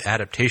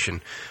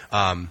adaptation.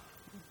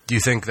 Do you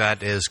think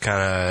that has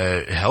kind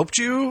of helped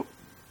you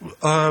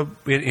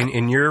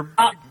in your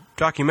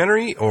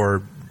documentary,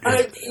 or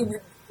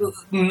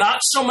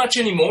not so much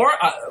anymore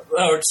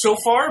so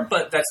far?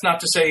 But that's not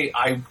to say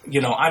I'm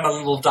a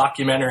little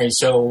documentary,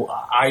 so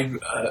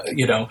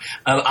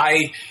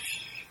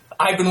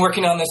I've been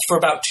working on this for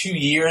about 2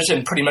 years,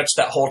 and pretty much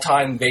that whole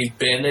time they've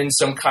been in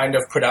some kind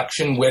of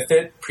production with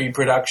it,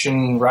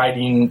 pre-production,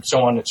 writing,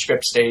 so on at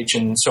script stage,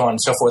 and so on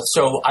and so forth.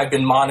 So I've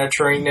been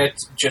monitoring it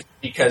just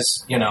because,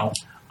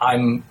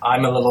 I'm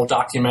a little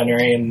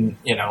documentary, and,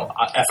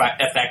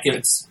 if that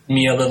gives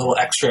me a little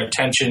extra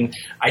attention,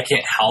 I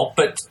can't help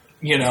but,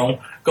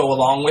 go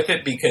along with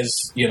it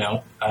because,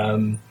 like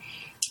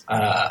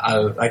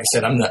I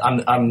said, I'm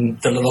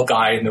the little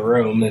guy in the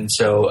room, and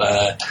so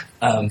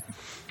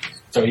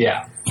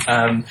yeah.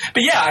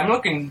 But yeah, I'm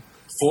looking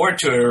forward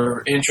to it,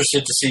 or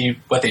interested to see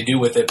what they do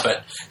with it.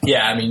 But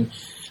yeah, I mean,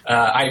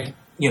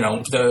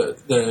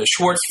 the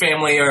Schwartz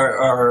family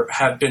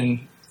have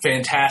been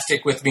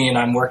fantastic with me, and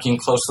I'm working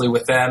closely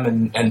with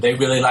them, and they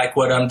really like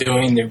what I'm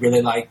doing. They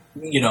really like,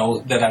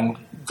 that I'm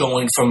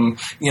going from,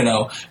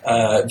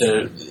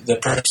 the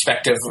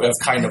perspective of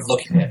kind of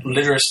looking at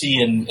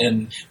literacy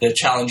and the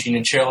challenging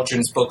in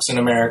children's books in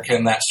America,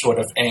 and that sort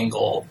of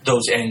angle,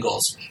 those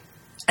angles,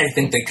 I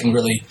think they can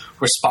really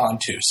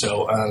respond to.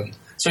 So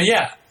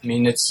yeah, I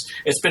mean, it's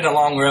been a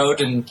long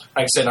road, and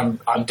like I said, I'm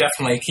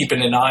definitely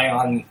keeping an eye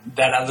on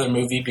that other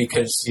movie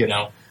because,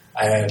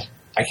 I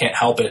can't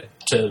help it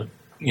to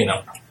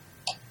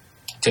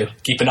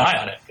keep an eye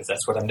on it because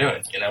that's what I'm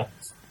doing,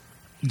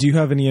 Do you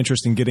have any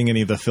interest in getting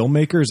any of the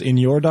filmmakers in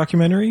your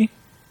documentary?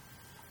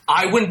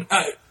 I wouldn't,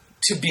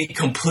 to be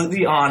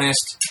completely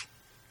honest,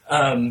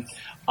 I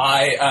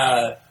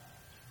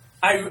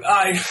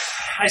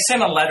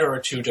sent a letter or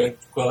two to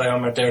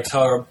Guillermo del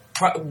Toro,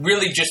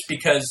 really just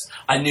because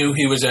I knew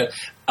he was a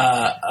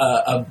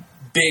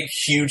big,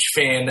 huge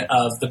fan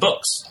of the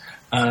books.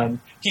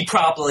 He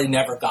probably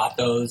never got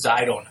those.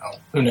 I don't know.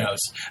 Who knows?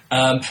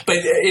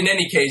 But in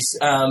any case,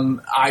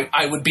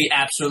 I would be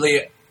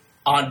absolutely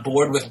on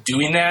board with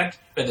doing that.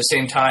 But at the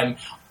same time,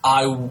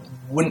 I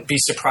wouldn't be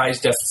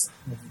surprised if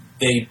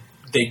they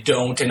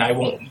don't, and I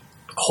won't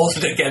hold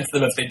it against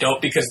them if they don't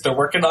because they're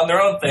working on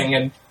their own thing.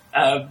 And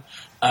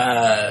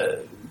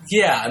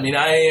yeah, I mean,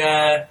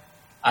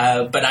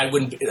 but I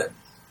wouldn't.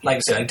 Like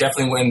I said, I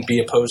definitely wouldn't be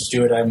opposed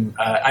to it.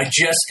 I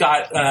just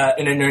got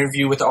an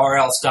interview with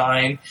R.L.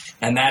 Stine,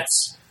 and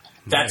that's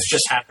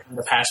just happened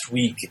the past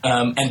week,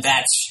 and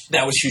that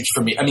was huge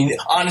for me. I mean,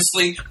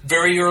 honestly,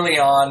 very early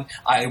on,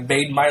 I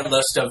made my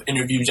list of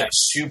interviews I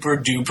super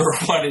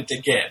duper wanted to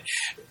get.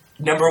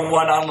 Number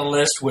one on the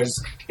list was,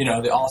 the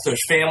author's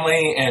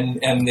family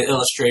and the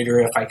illustrator,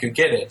 if I could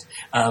get it.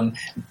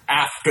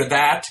 After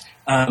that,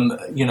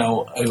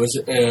 it was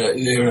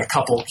there were a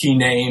couple key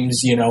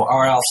names.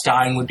 R.L.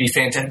 Stine would be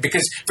fantastic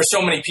because for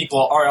so many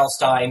people, R.L.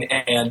 Stine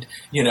and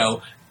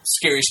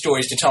Scary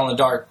Stories to Tell in the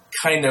Dark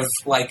kind of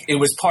like it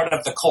was part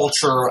of the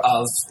culture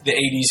of the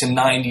 80s and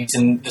 90s,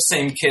 and the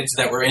same kids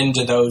that were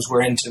into those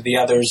were into the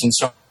others, and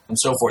so on and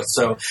so forth.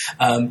 So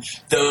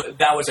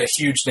that was a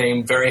huge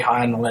name, very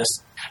high on the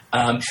list.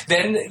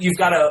 Then you've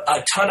got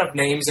a ton of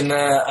names in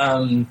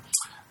the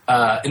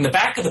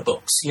back of the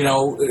books.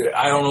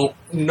 I don't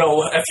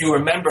know if you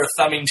remember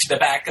thumbing to the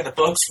back of the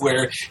books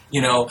where,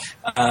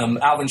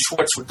 Alvin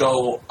Schwartz would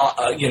go,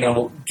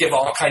 give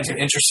all kinds of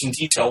interesting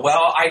detail.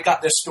 Well, I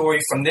got this story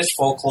from this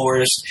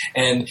folklorist,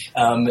 and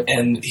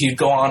he'd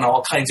go on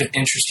all kinds of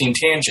interesting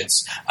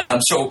tangents.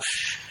 So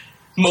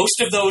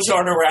most of those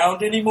aren't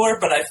around anymore,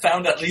 but I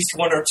found at least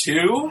one or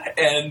two,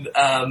 and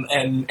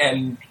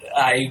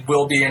I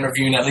will be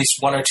interviewing at least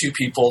one or two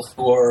people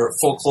who are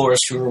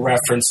folklorists who are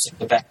referenced in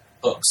the back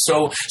books.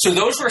 So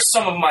those were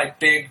some of my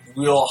big,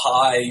 real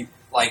high,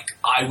 like,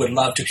 I would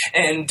love to.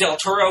 And Del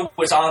Toro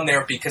was on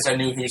there because I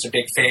knew he was a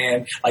big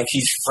fan. Like,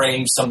 he's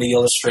framed some of the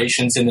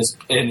illustrations in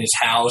his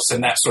house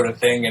and that sort of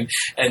thing. And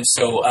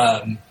so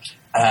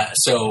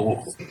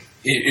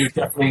it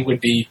definitely would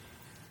be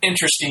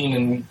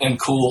interesting and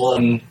cool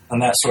and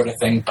that sort of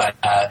thing. But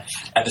at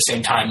the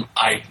same time,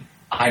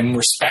 I'm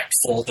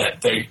respectful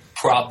that they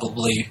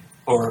probably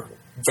or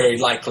very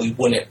likely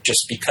wouldn't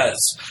just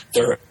because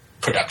they're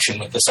production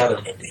with this other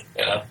movie,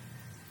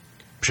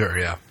 Sure,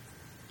 yeah.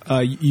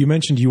 You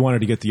mentioned you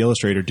wanted to get the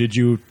illustrator. Did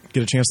you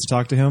get a chance to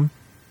talk to him?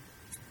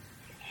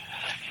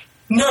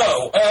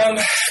 No,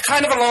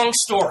 kind of a long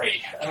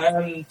story.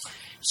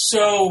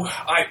 So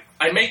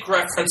I make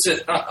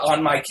references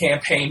on my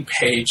campaign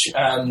page.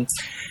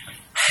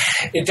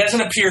 It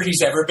doesn't appear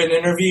he's ever been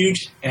interviewed,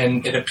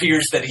 and it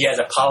appears that he has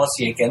a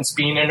policy against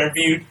being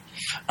interviewed.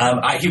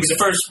 He was the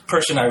first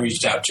person I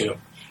reached out to.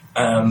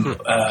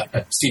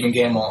 Stephen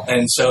Gamble,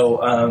 and so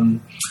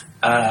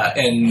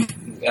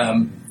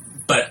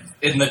but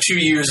in the 2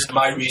 years of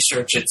my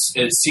research, it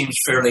seems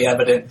fairly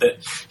evident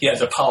that he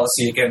has a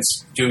policy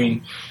against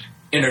doing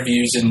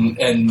interviews,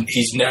 and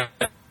he's never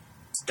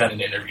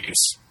done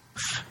interviews.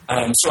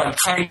 So I'm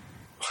kind of,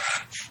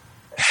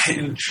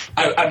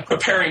 I'm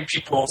preparing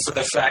people for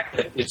the fact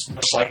that it's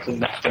most likely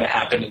not going to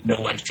happen, and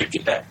no one should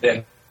get that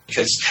then.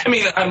 Because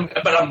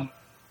I'm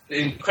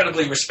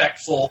incredibly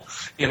respectful.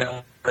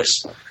 I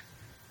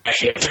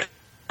hear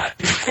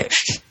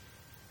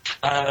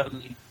I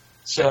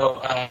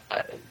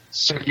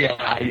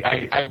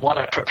want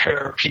to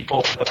prepare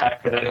people for the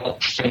fact that I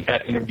don't think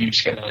that interview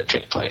is going to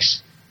take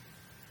place.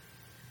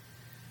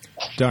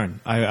 Darn,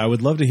 I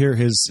would love to hear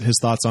his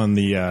thoughts on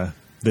the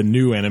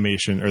new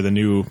animation or the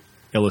new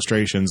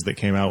illustrations that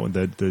came out with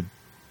the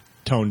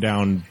toned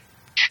down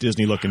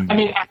Disney looking.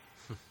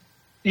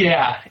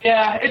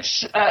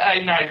 It's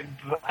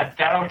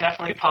that'll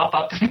definitely pop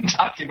up in the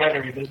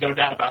documentary. There's no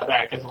doubt about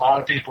that, because a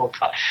lot of people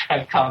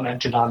have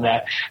commented on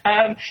that.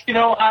 I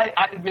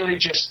really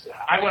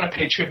I want to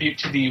pay tribute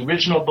to the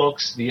original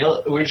books, the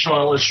original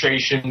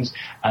illustrations.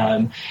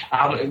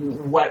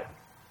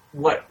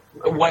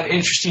 One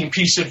interesting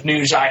piece of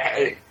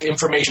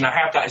information I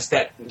have got is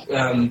that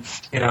Alan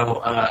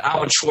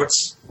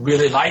Schwartz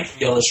really liked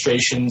the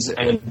illustrations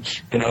and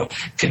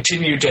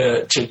continued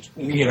to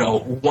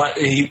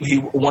he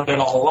wanted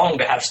all along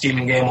to have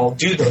Stephen Gamble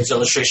do those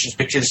illustrations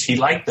because he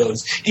liked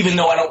those, even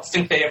though I don't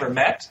think they ever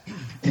met.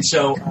 And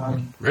so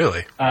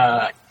really,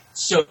 I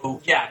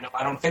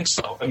don't think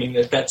so.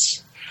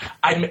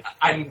 I'm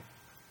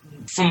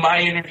from my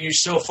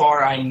interviews so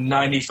far, I'm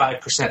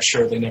 95%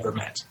 sure they never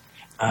met.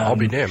 I'll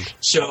be damned.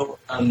 So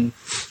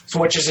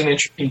which is an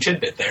interesting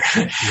tidbit there.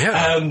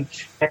 Yeah.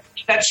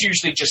 That's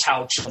usually just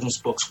how children's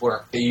books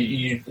work.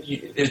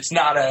 It's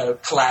not a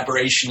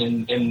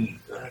collaboration in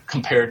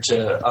compared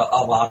to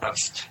a lot of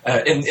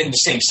in the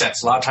same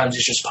sense. A lot of times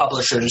it's just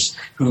publishers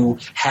who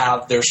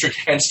have their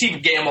and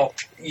Stephen Gamble,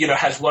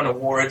 has won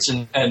awards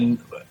and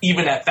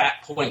even at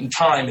that point in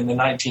time in the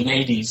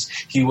 1980s,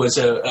 he was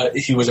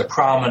a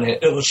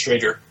prominent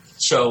illustrator.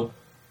 So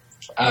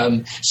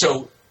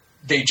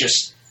they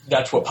just.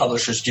 That's what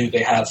publishers do.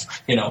 They have,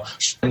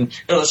 certain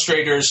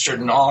illustrators,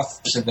 certain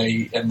authors, and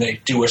they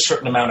do a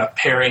certain amount of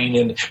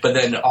pairing, but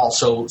then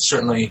also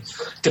certainly,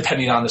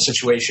 depending on the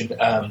situation,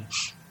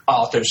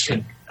 authors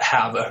can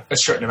have a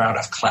certain amount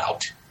of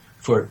clout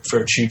for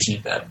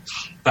choosing them.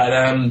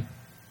 So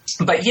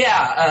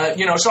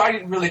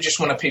I really just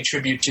want to pay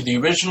tribute to the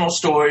original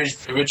stories,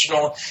 the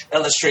original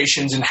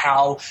illustrations, and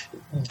how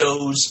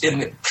those,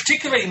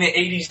 particularly in the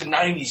 80s and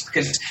 90s,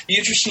 because the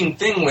interesting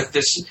thing with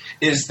this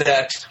is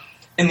that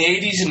in the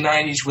 80s and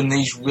 90s, when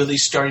these really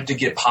started to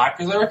get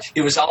popular,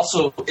 it was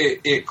also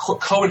it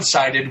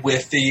coincided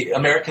with the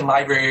American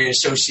Library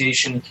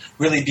Association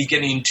really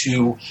beginning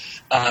to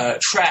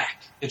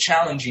track the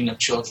challenging of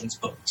children's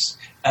books.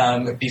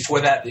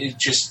 Before that, it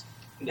just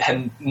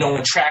had no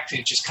one tracked it;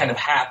 it just kind of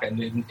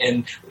happened,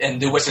 and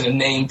there wasn't a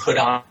name put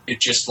on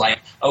it. Just like,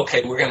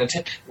 okay, we're going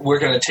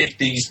to take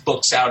these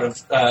books out of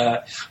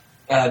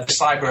this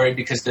library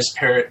because this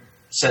parent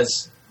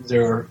says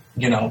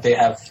they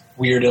have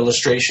weird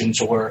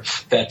illustrations, or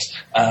that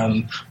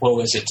what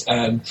was it?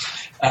 A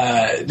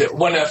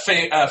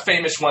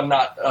famous one,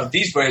 not of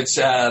these, but it's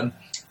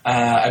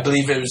I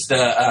believe it was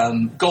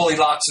the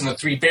Goldilocks and the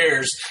Three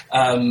Bears.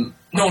 No,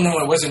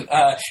 it wasn't.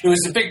 It was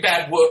the Big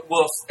Bad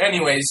Wolf.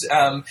 Anyways,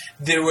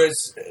 it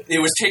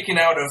was taken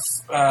out of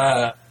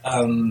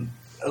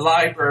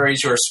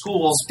libraries or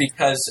schools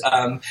because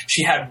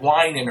she had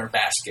wine in her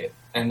basket,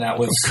 and that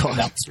was. Oh,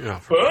 that was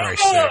for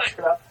Christ's sake.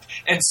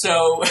 And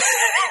so,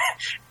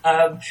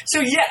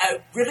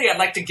 really, I'd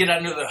like to get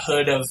under the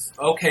hood of,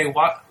 okay,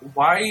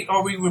 why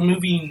are we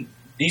removing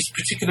these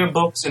particular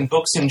books and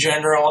books in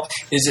general?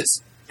 Is it,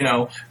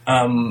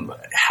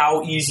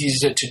 how easy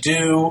is it to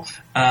do?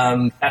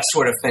 That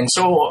sort of thing.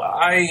 So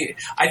I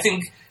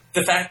think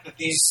the fact that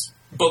these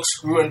books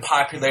grew in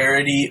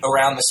popularity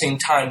around the same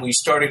time we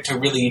started to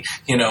really,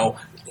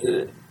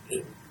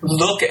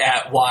 look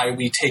at why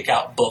we take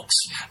out books,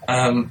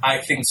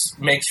 I think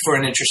makes for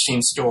an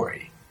interesting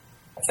story.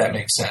 If that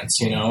makes sense,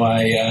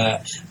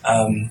 I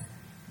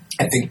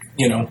think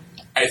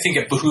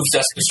it behooves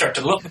us to start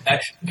to look at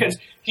that, because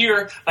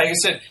here, like I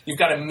said, you've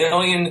got a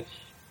million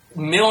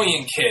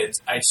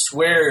kids. I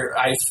swear,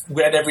 I've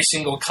read every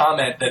single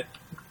comment that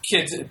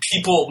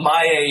people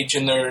my age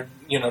in their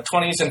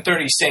 20s and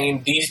 30s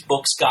saying these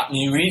books got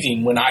me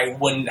reading when I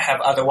wouldn't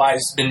have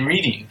otherwise been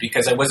reading,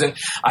 because I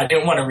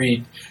didn't want to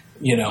read.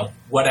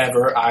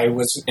 Whatever. I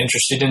was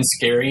interested in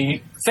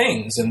scary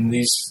things, and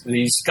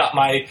these got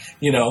my,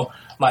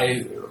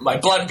 my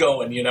blood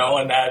going,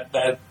 and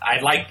that I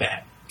like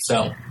that.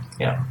 So,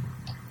 yeah.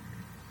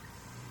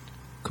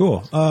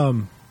 Cool.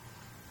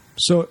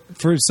 So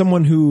for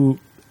someone who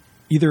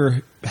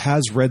either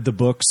has read the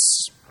books,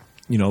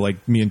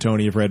 like me and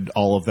Tony have read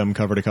all of them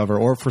cover to cover,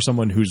 or for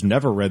someone who's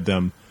never read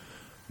them,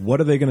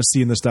 what are they going to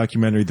see in this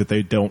documentary that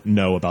they don't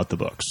know about the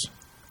books?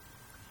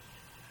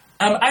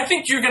 I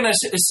think you're going to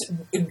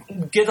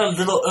get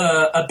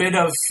a bit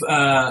of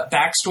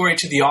backstory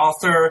to the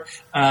author,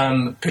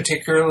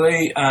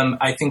 particularly.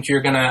 I think you're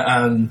going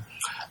to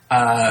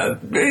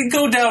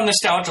go down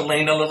nostalgia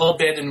lane a little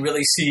bit and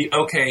really see,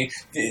 okay,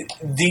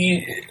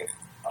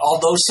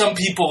 although some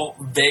people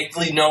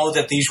vaguely know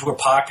that these were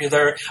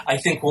popular, I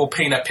think we'll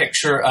paint a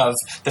picture of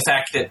the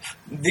fact that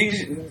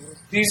these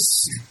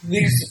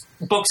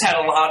books had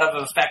a lot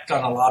of effect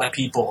on a lot of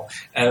people,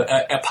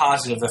 a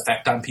positive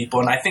effect on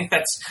people, and I think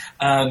that's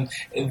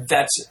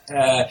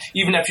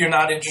even if you're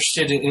not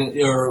interested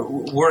in or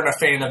weren't a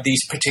fan of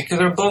these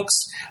particular books,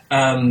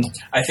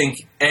 I think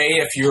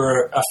if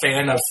you're a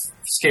fan of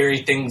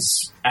scary things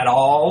at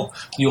all,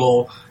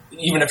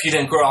 even if you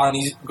didn't grow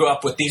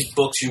up with these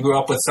books, you grew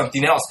up with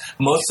something else.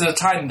 Most of the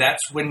time,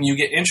 that's when you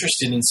get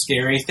interested in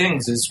scary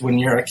things, is when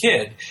you're a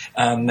kid.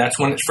 That's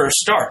when it first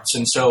starts.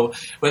 And so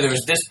whether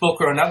it's this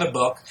book or another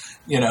book,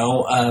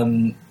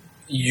 I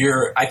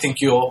think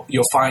you'll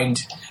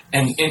find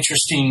an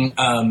interesting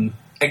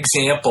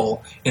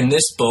example in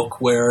this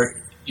book where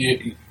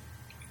you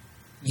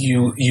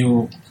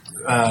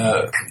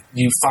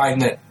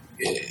find that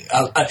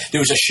there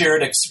was a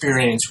shared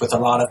experience with a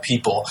lot of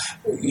people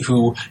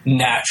who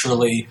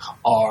naturally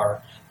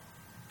are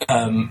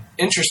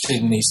interested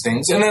in these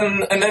things,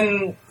 and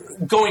then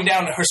going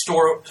down to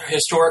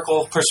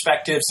historical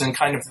perspectives and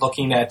kind of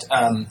looking at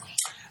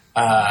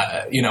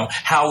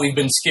how we've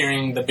been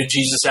scaring the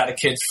bejesus out of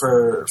kids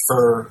for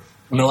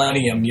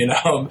millennium.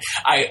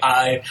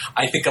 I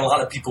think a lot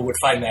of people would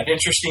find that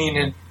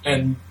interesting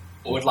and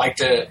would like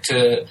to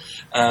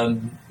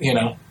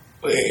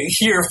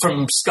hear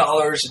from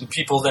scholars and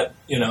people that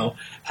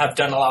have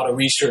done a lot of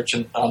research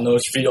on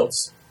those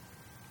fields,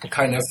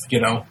 kind of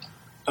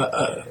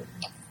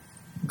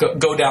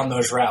go down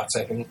those routes.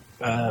 I think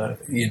like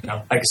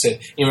I said,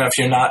 even if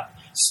you're not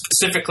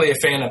specifically a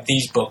fan of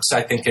these books,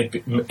 I think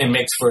it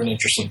makes for an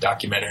interesting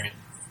documentary.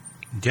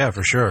 Yeah,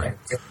 for sure.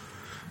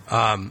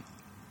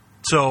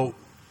 So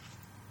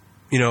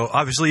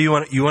obviously you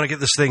want to get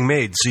this thing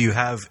made, so you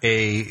have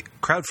a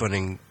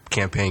crowdfunding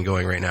campaign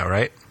going right now,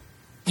 right?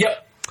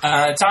 Yep.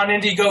 It's on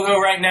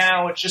Indiegogo right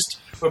now.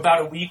 We're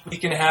about a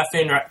week and a half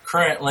in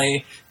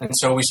currently, and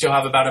so we still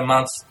have about a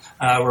month.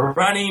 We're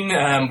running.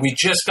 We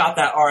just got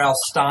that R.L.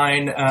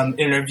 Stine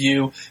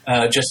interview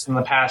just in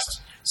the past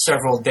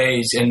several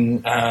days,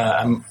 and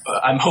I'm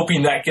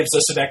hoping that gives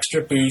us an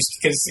extra boost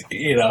because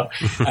he's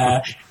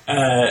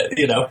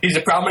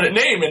a prominent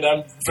name, and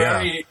I'm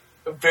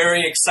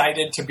very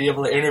excited to be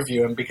able to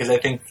interview him because I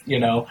think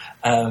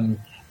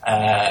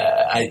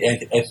I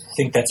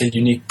think that's a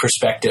unique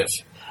perspective.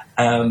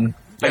 So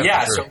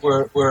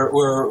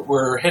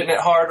we're hitting it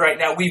hard right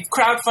now. We've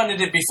crowdfunded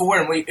it before,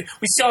 and we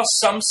saw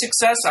some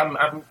success.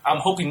 I'm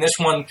hoping this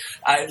one.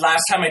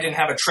 Last time I didn't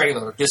have a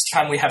trailer. This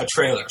time we have a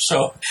trailer.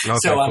 So I'm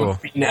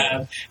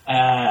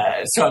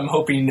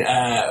hoping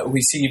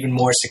we see even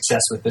more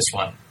success with this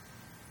one.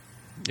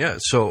 Yeah.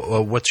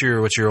 So what's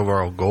your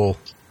overall goal?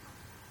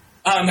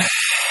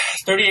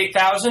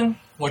 38,000.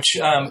 Which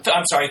I'm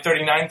sorry,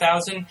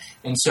 39,000,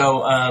 and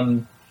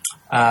so.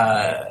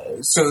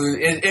 So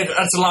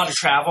it's a lot of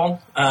travel,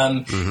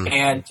 and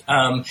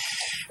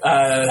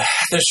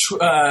there's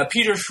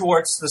Peter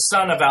Schwartz, the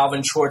son of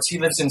Alvin Schwartz. He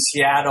lives in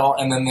Seattle,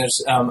 and then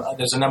there's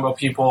a number of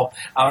people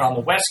out on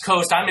the West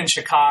Coast. I'm in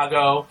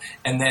Chicago,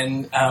 and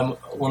then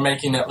we're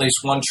making at least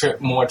one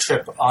more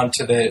trip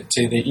onto the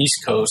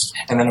East Coast,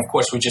 and then of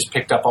course we just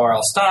picked up R.L.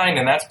 Stine,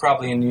 and that's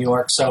probably in New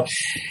York. So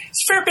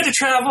it's a fair bit of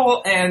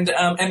travel, and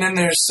then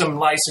there's some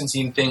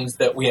licensing things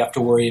that we have to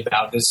worry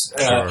about.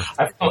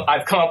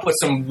 I've come up with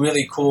some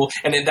really cool,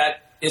 and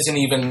that isn't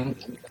even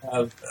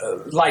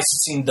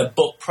licensing the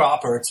book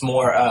proper. It's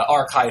more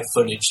archive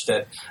footage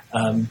that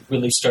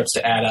really starts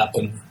to add up,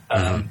 and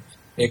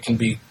it can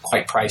be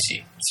quite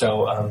pricey.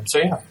 So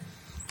yeah.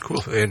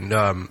 Cool. And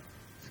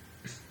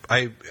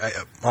I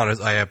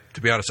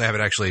to be honest, I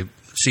haven't actually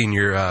seen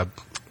your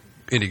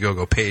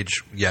Indiegogo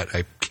page yet.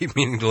 I keep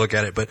meaning to look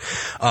at it, but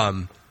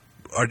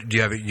do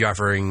you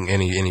offering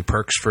any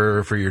perks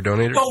for your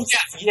donators? Oh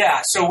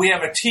yeah. So we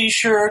have a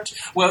T-shirt.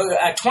 Well,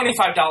 at $25,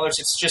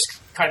 it's just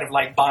kind of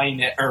like buying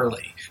it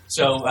early.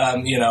 So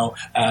and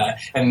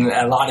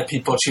a lot of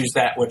people choose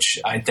that, which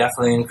I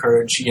definitely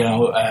encourage.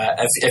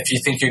 If you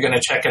think you're going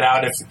to check it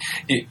out,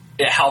 it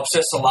helps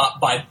us a lot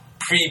by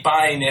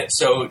pre-buying it.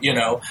 So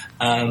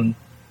after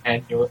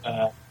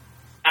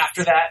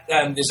that,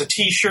 there's a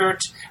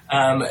T-shirt.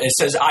 It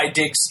says "I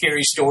dig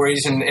scary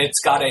stories," and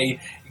it's got a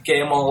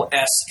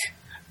Gamel-esque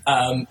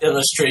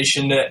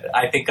illustration that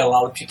I think a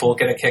lot of people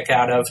get a kick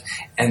out of,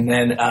 and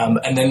then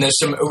there's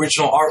some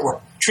original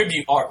artwork,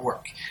 tribute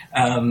artwork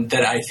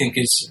that I think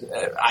is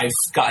I've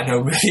gotten a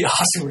really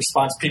awesome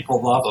response.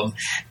 People love them,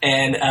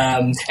 and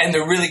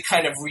they're really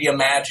kind of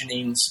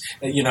reimaginings.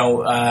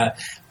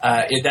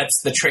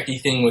 That's the tricky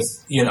thing with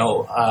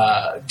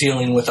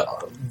dealing with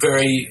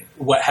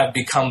what have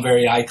become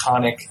very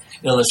iconic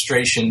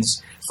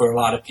illustrations for a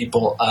lot of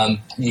people.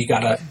 You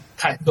gotta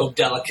kind of go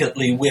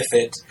delicately with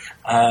it,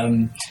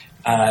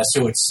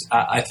 So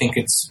I think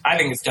it's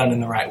done in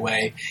the right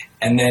way.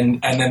 And then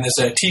there's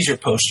a teaser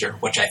poster,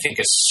 which I think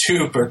is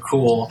super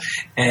cool.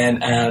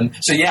 And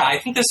so yeah, I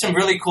think there's some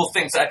really cool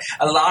things.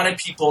 A lot of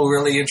people are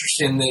really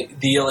interested in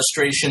the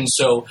illustration.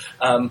 So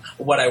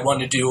what I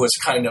want to do is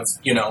kind of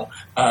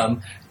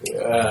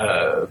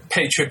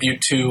pay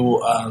tribute to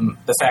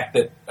the fact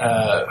that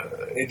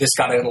this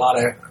got a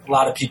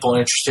lot of people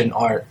interested in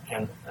art,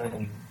 and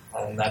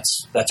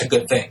that's a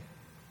good thing.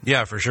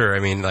 Yeah, for sure. I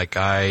mean, like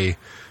I've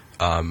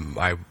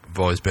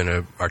always been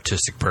an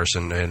artistic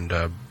person, and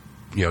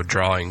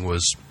drawing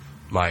was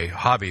my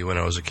hobby when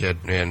I was a kid,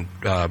 and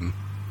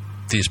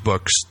these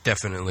books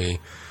definitely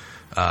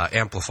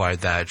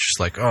amplified that. Just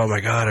like, oh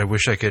my God, I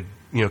wish I could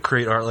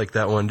create art like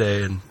that one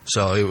day, and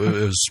so it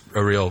was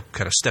a real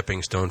kind of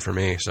stepping stone for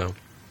me. So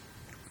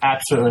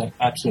absolutely,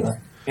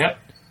 yep.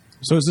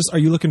 So are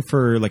you looking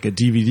for like a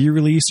DVD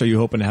release? Are you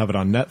hoping to have it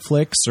on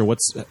Netflix, or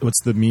what's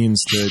the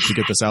means to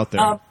get this out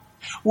there?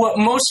 Well,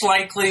 most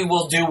likely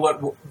we'll do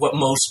what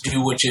most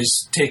do, which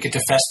is take it to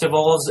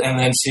festivals and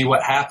then see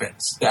what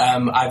happens.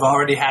 I've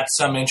already had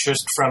some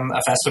interest from a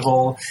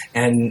festival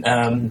and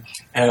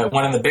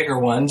one of the bigger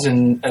ones,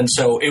 and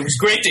so it was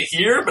great to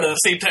hear, but at the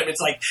same time it's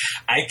like,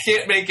 I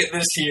can't make it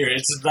this year.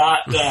 It's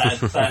not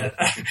that.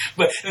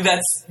 But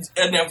that's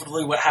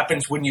inevitably what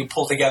happens when you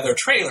pull together a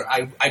trailer.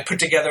 I put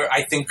together,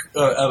 I think,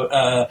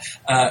 a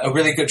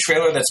really good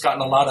trailer that's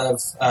gotten a lot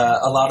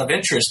of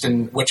interest,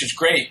 and which is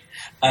great.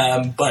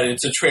 But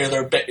it's a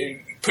trailer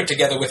put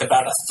together with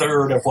about a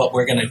third of what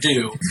we're going to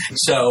do.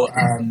 So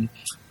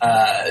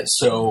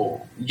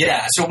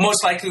yeah. So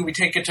most likely we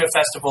take it to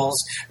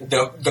festivals.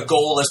 The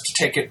goal is to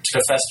take it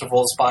to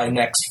festivals by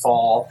next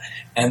fall,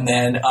 and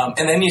then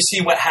you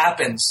see what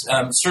happens.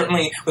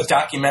 Certainly with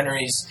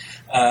documentaries,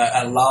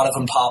 a lot of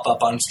them pop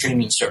up on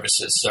streaming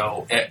services.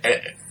 So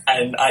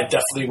and I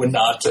definitely would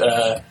not.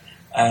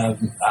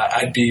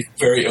 I'd be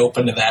very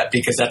open to that,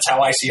 because that's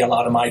how I see a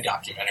lot of my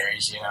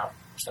documentaries.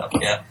 So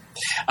yeah.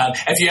 Have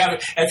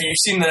you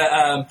seen the?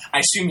 I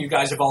assume you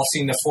guys have all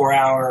seen the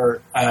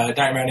 4-hour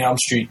Nightmare on Elm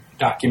Street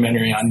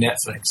documentary on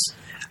Netflix.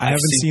 I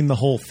haven't seen the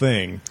whole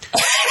thing.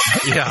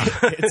 Yeah,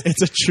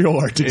 it's a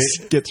chore to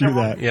get through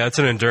that. Yeah, it's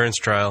an endurance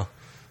trial.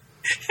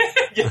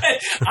 Yeah,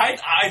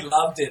 I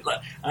loved it.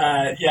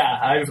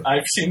 Yeah,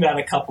 I've seen that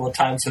a couple of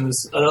times, and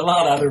there's a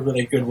lot of other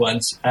really good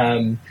ones.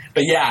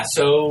 But yeah,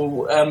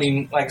 so I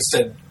mean, like I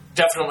said,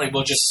 definitely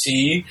we'll just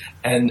see,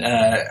 and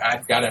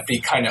I've got to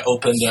be kind of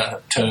open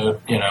to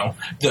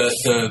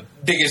the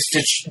biggest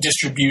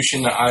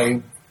distribution that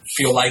I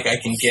feel like I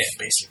can get,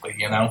 basically.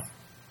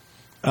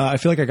 I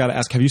feel like I got to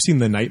ask: have you seen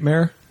The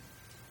Nightmare?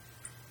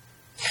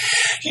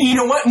 You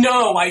know what?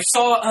 No, I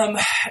saw.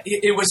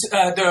 It was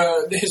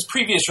his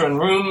previous run,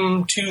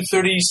 Room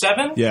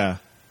 237. Yeah.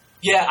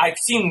 Yeah, I've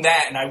seen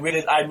that, and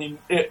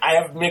I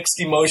have mixed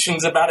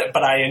emotions about it,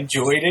 but I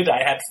enjoyed it.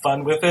 I had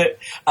fun with it.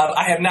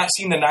 I have not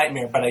seen The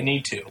Nightmare, but I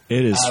need to.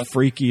 It is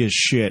freaky as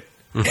shit.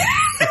 Yeah,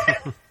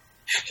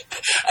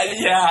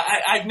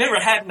 I've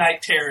never had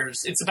night terrors.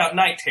 It's about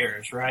night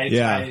terrors, right?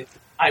 Yeah.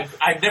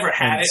 I've never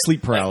had it.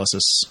 Sleep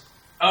paralysis.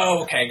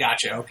 Oh, okay,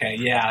 gotcha. Okay,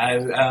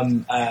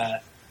 yeah.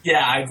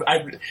 Yeah,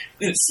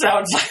 it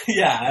sounds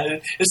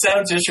it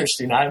sounds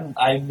interesting.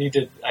 I need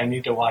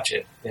to watch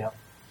it. Yeah.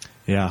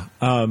 Yeah.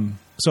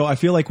 So I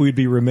feel like we'd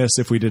be remiss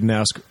if we didn't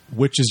ask,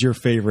 which is your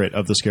favorite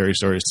of the scary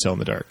stories to tell in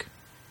the dark?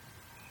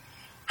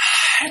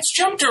 It's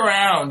jumped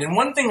around, and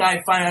one thing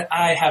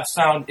I have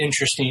found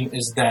interesting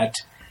is that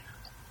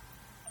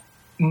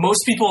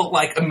most people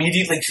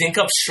immediately think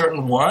of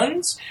certain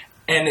ones.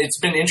 And it's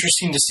been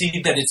interesting to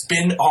see that it's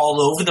been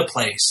all over the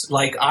place.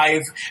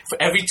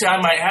 Every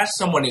time I ask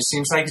someone, it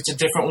seems like it's a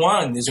different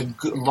one. There's a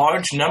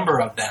large number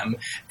of them,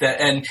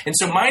 and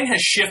so mine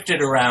has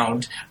shifted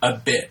around a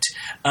bit.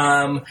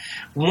 One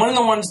of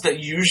the ones that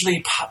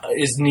usually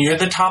is near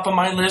the top of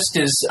my list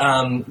is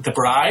The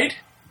Bride.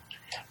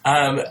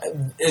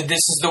 This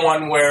is the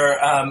one where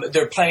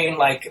they're playing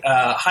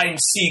hide and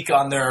seek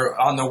on their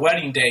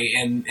wedding day,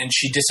 and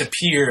she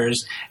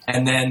disappears,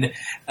 and then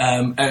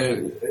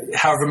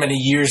however many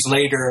years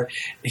later,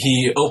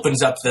 he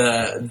opens up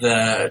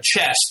the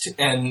chest,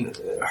 and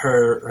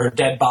her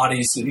dead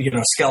body's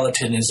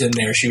skeleton is in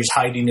there. She was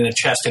hiding in a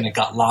chest, and it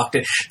got locked.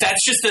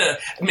 That's just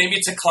maybe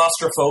it's a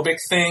claustrophobic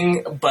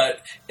thing,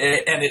 but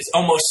it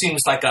almost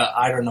seems like a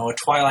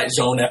Twilight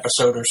Zone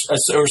episode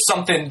or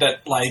something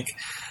that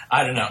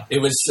I don't know. It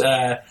was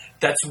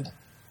that's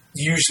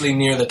usually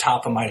near the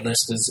top of my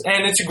list,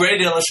 and it's a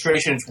great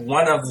illustration. It's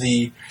one of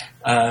the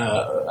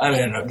I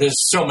don't know. There's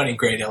so many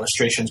great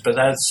illustrations, but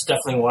that's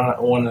definitely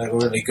one of the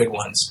really good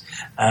ones.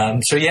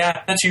 So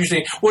yeah, that's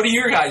usually. What are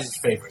your guys'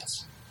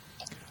 favorites?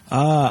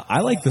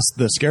 I like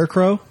the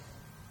Scarecrow.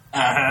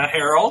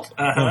 Harold.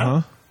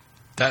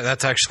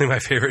 That's actually my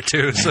favorite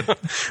too. So.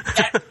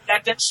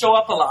 that does show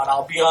up a lot.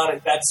 I'll be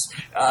honest. That's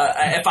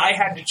if I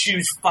had to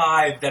choose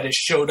 5 that has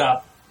showed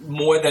up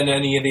more than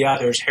any of the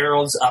others,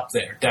 Harold's up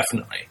there,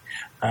 definitely.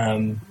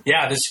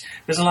 Yeah,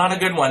 there's a lot of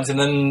good ones, and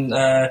then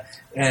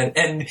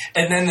And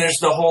then there's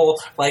the whole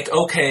like,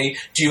 okay,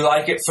 do you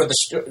like it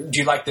do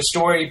you like the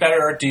story better,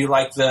 or do you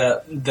like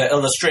the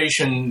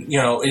illustration?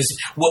 You know, is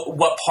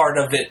what part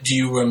of it do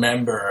you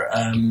remember?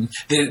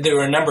 There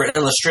were a number of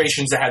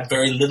illustrations that had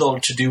very little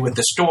to do with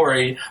the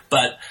story,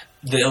 but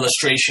the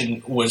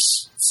illustration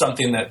was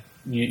something that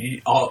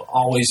you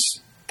always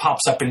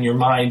pops up in your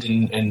mind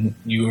and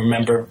you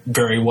remember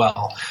very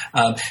well.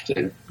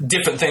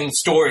 Different things,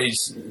 stories,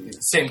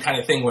 same kind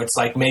of thing where it's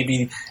like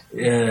maybe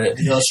the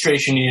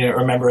illustration you didn't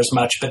remember as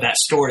much, but that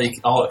story,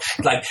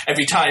 like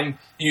every time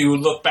you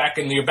look back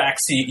in your back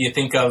seat, you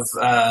think of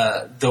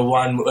the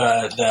one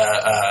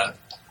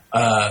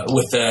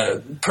with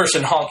the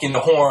person honking the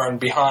horn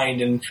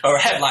behind or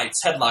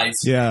headlights.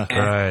 Yeah,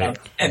 right.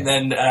 And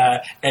then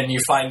and you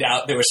find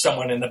out there was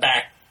someone in the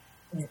back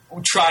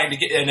trying to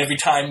get, and every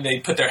time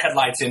they put their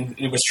headlights in,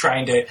 it was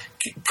trying to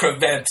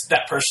prevent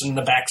that person in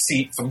the back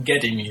seat from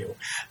getting you.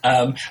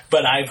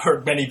 But I've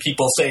heard many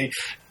people say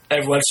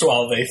every once in a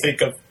while they think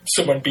of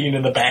someone being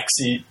in the back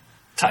seat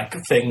type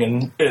of thing,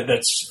 and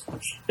it's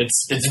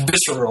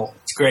visceral.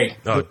 It's great.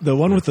 Oh, The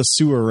one with the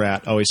sewer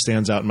rat always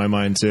stands out in my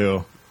mind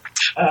too.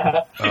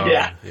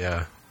 Yeah.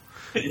 Yeah.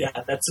 Yeah,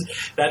 that's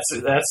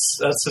a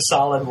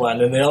solid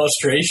one, and the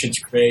illustration's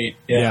great.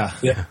 Yeah.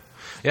 Yeah,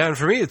 and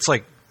for me, it's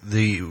like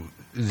the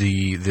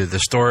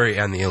story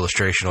and the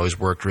illustration always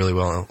worked really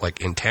well,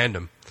 like in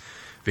tandem,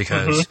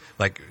 because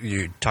like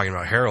you're talking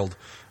about Harold,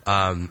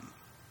 you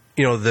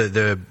know,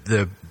 the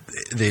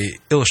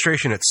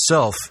illustration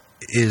itself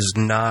is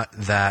not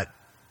that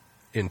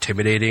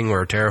intimidating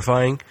or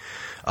terrifying.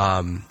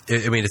 I mean,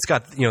 it's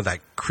got, you know,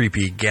 that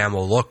creepy Gamma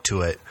look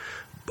to it.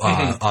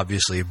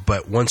 Obviously,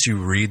 but once you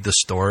read the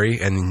story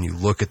and then you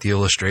look at the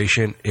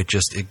illustration, it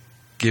gives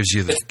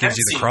you the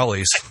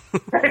crawlies.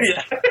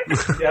 Yeah.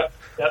 Yep.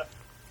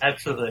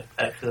 Absolutely.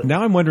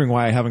 Now I'm wondering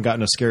why I haven't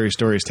gotten a Scary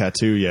Stories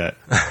tattoo yet.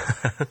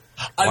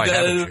 Why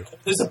haven't you?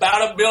 There's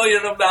about 1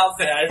 million of them out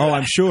there. Oh,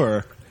 I'm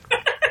sure.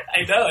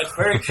 I know, it's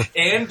very,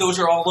 and those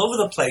are all over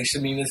the place. I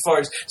mean, as far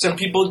as some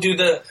people do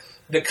the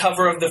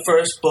cover of the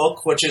first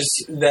book, which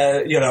is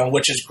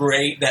which is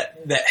great, that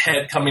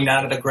head coming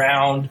out of the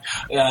ground.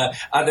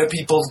 Other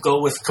people go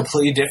with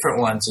completely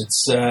different ones.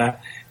 It's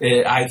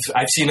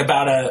I've seen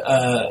about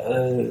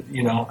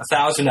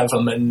 1,000 of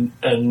them,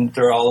 and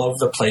they're all over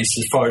the place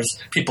as far as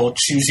people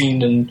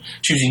choosing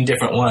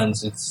different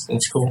ones.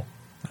 It's cool.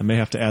 I may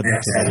have to add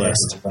that to the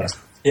list.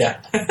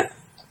 Yeah.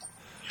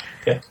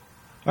 Okay.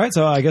 All right,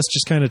 so I guess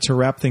just kind of to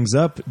wrap things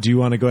up, do you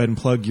want to go ahead and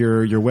plug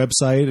your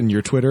website and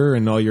your Twitter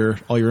and all your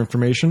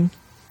information?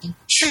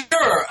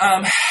 Sure.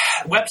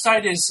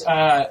 Website is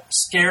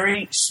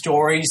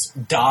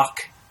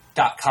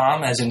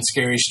scarystoriesdoc.com, as in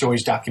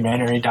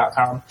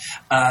scarystoriesdocumentary.com.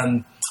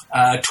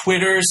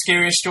 Twitter,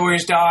 Scary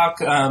Stories Doc.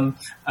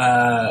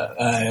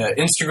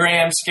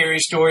 Instagram, Scary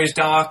Stories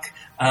Doc.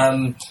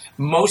 About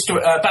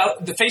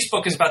the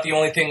Facebook is about the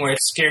only thing where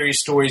it's Scary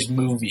Stories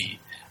Movie.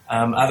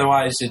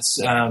 Otherwise, it's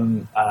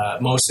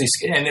mostly.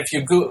 And if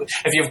you go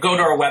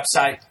to our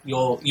website,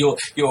 you'll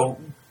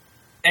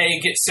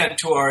get sent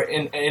to our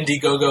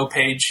Indiegogo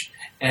page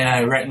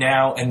right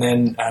now, and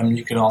then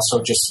you can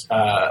also just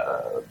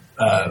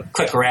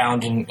click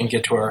around and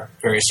get to our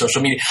various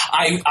social media.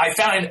 I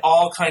found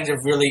all kinds of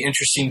really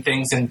interesting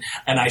things, and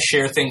I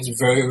share things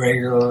very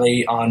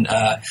regularly on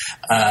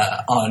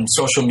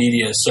social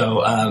media.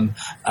 So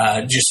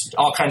just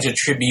all kinds of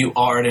tribute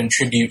art and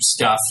tribute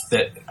stuff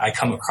that I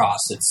come across.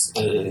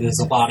 There's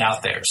a lot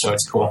out there, so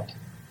it's cool.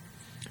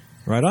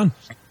 Right on.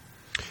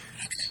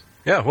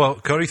 Yeah, well,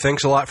 Cody,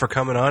 thanks a lot for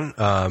coming on.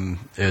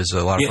 It was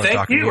a lot of fun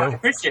talking to you. I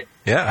appreciate it.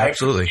 Yeah,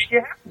 absolutely. I appreciate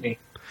you having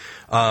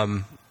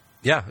me.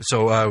 Yeah,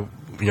 so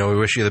we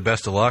wish you the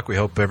best of luck. We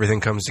hope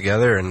everything comes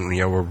together, and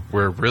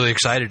we're really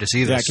excited to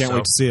see this. Yeah, I can't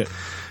wait to see it.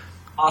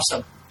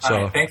 Awesome. So,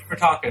 all right, thanks for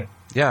talking.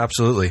 Yeah,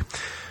 absolutely.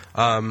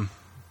 You're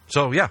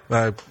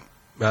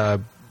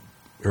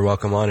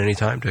welcome on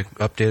anytime to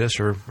update us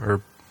or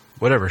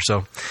whatever.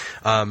 So,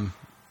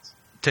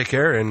 take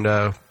care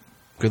and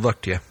good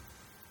luck to you.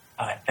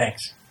 All right,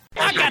 thanks.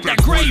 I got that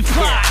great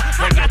plot.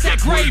 I got that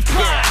great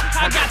plot.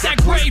 I got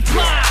that great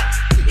plot.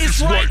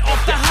 It's right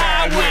off the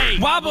highway.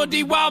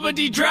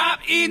 Wobbly drop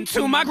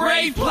into my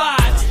grave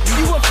plot.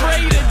 You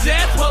afraid of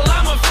death? Well,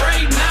 I'm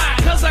afraid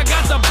not. Cause I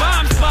got the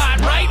bomb spot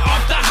right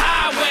off the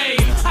highway.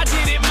 I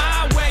did it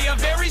my way, a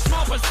very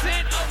small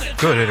percent of the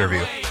Good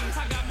interview.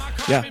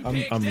 Yeah,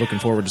 I'm looking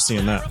forward to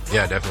seeing that.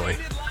 Yeah, definitely.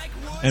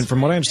 And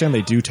from what I understand,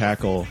 they do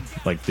tackle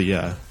like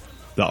the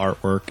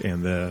artwork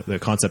and the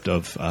concept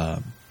of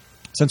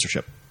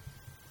censorship.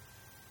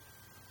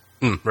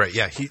 Right,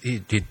 yeah,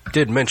 he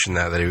did mention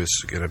that he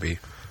was going to be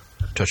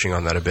touching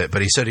on that a bit,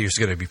 but he said he was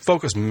going to be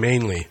focused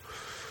mainly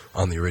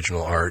on the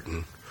original art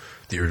and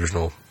the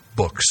original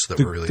books that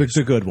were released.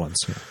 The good ones.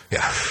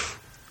 Yeah.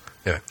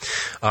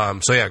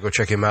 So, yeah, go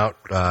check him out.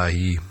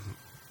 He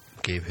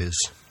gave his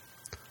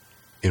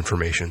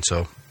information,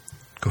 so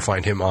go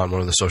find him on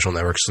one of the social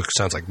networks. It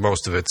sounds like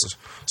most of it's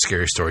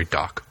Scary Story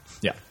Doc.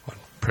 Yeah.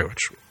 Pretty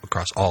much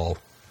across all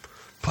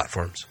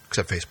platforms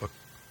except Facebook.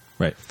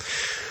 Right.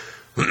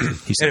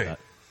 He said Anyway. that.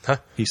 Huh?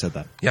 He said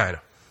that. Yeah, I know.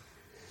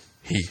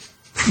 He.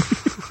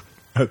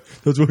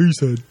 That's what he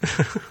said.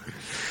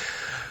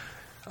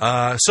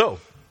 So,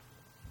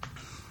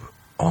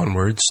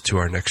 onwards to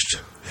our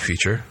next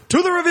feature.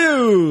 To the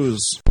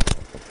reviews!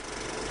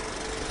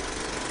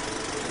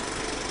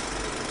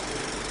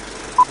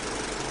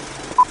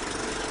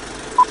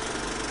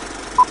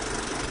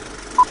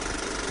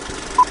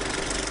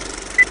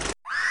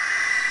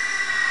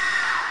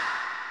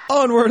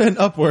 Onward and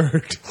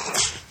upward.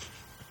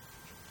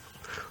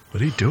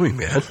 What are you doing,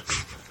 man?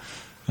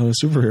 I'm a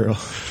superhero.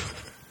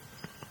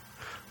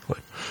 What?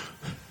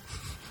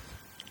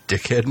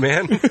 Dickhead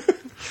man?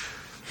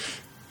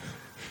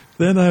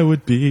 Then I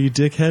would be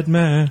Dickhead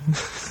Man.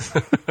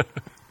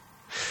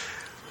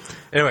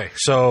 Anyway,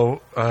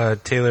 so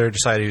Taylor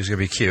decided he was going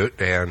to be cute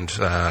and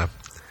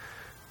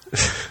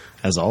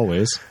As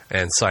always.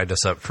 and signed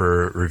us up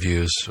for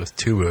reviews with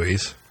 2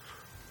 movies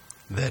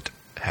that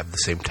have the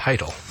same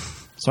title.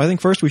 So I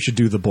think first we should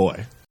do The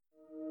Boy.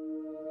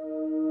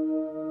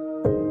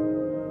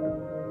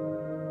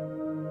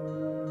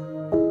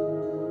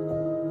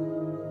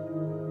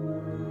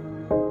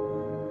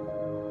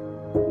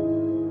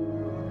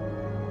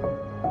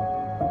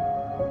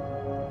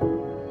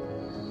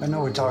 I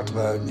know we talked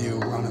about you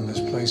running this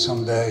place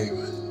someday,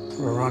 but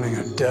we're running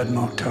a dead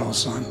motel,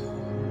 son.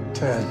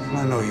 Ted,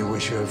 I know you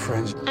wish you had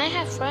friends. I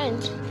have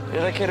friends.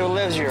 You're the kid who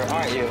lives here,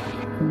 aren't you?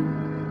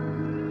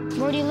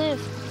 Where do you live?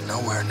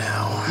 Nowhere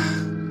now.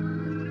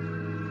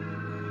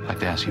 I'd like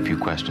to ask you a few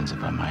questions,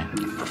 if I might.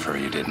 Prefer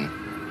you didn't.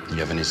 You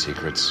have any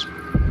secrets?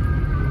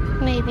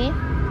 Maybe.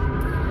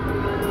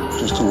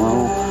 Just a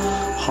little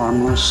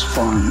harmless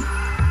fun.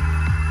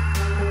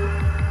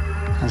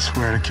 I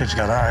swear the kid's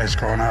got eyes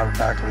growing out of the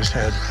back of his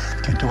head.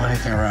 Can't do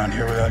anything around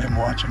here without him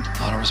watching. A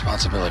lot of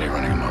responsibility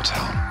running a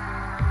motel.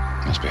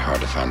 Must be hard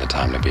to find the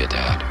time to be a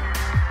dad.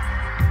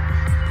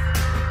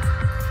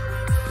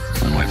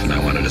 My wife and I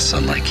wanted a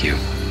son like you.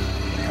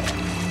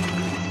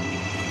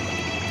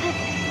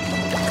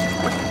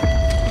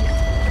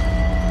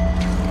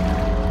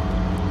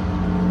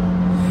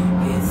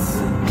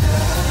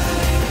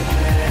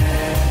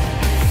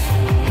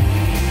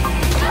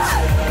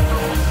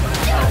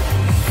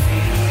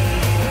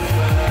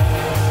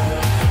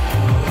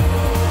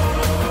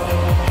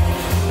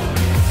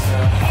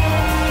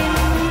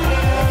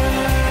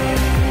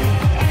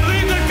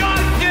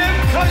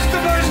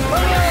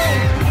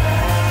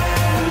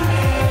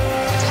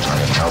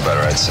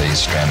 I'd say you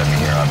stranded me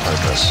here on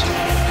purpose.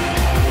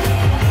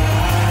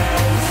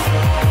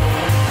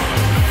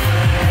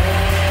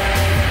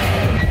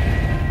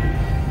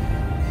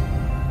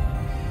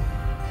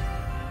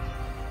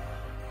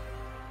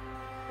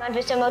 Not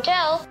just a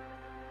motel.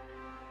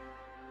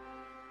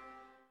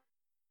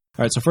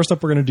 All right, so first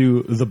up, we're going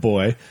to do The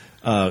Boy.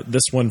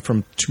 This one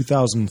from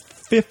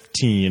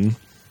 2015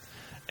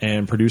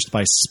 and produced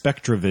by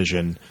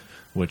Spectravision,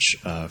 which,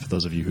 for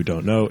those of you who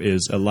don't know,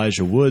 is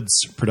Elijah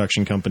Wood's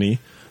production company,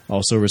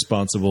 also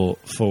responsible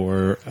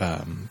for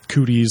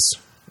Cooties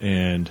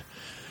and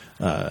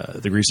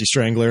The Greasy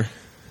Strangler.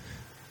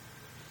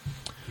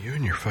 You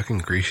and your fucking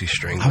Greasy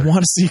Strangler. I want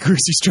to see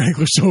Greasy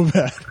Strangler so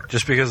bad.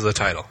 Just because of the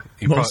title.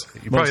 You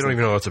probably don't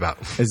even know what it's about.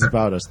 It's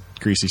about a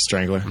greasy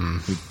strangler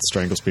who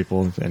strangles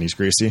people, and he's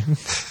greasy.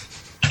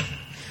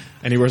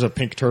 And he wears a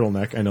pink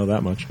turtleneck, I know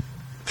that much.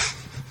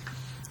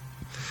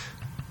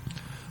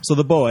 So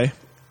The Boy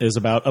is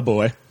about a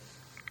boy.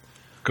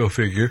 Go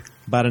figure.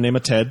 By the name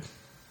of Ted.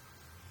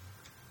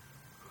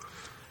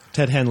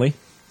 Ted Henley.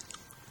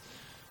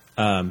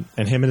 And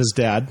him and his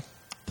dad,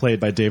 played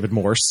by David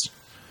Morse,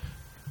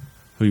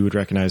 who you would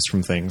recognize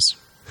from things.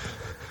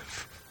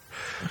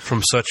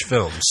 From such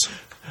films.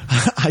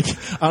 I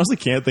honestly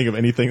can't think of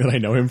anything that I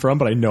know him from,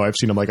 but I know I've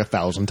seen him like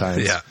 1,000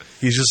 times. Yeah.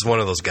 He's just one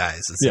of those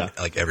guys that's in,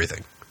 like,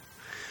 everything.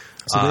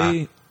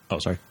 So Oh,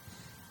 sorry.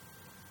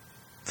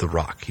 The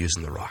Rock. He was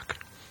in The Rock.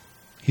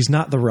 He's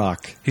not The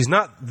Rock. He's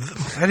not...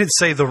 I didn't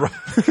say The Rock.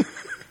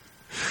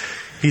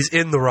 He's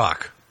in The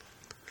Rock.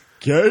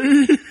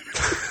 Gay?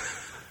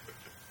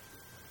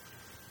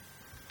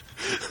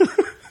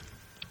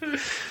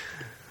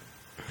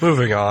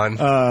 Moving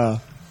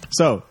on.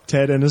 So,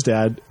 Ted and his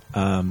dad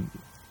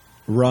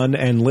run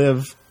and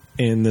live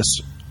in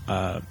this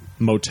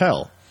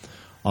motel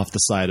off the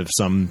side of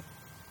some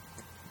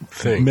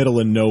middle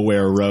of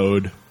nowhere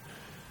road.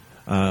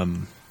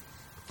 And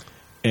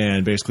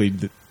basically,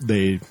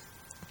 they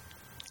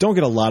don't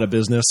get a lot of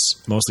business.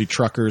 Mostly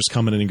truckers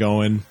coming and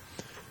going.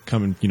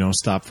 Come and,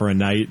 stop for a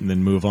night and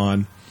then move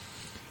on.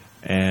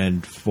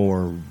 And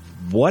for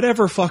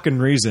whatever fucking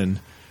reason,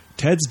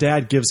 Ted's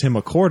dad gives him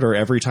a quarter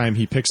every time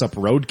he picks up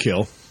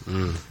roadkill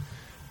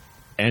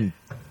and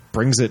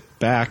brings it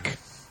back.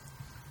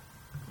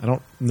 I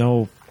don't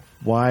know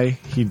why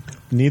he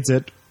needs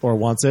it or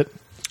wants it.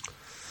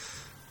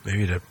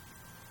 Maybe to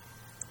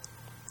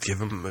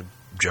give him a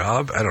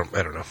job? I don't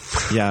know.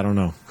 Yeah, I don't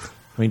know.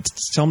 I mean,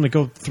 tell him to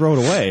go throw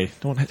it away.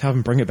 Don't have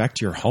him bring it back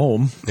to your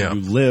home. Yeah.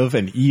 You live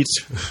and eat.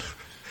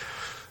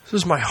 This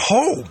is my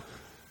home.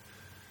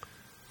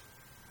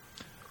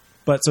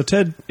 But so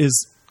Ted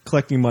is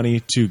collecting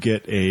money to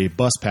get a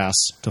bus pass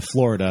to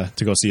Florida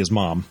to go see his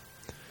mom.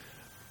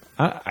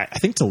 I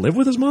think to live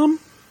with his mom?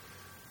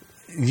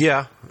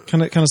 Yeah.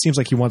 Kind of seems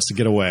like he wants to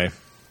get away.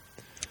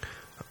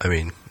 I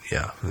mean,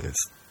 yeah.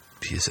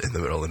 He's in the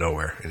middle of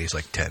nowhere, and he's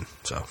like 10,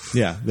 so...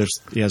 Yeah,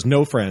 he has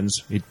no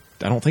friends. I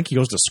don't think he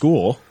goes to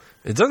school.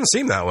 It doesn't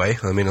seem that way.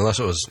 I mean, unless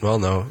it was... Well,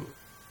 no.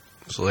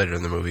 So later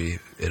in the movie,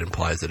 it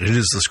implies that it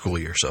is the school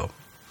year, so...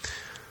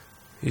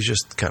 He's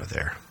just kind of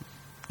there.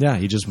 Yeah,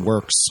 he just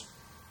works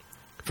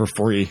for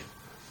free.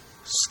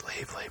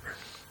 Slave labor.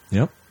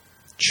 Yep.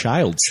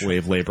 Child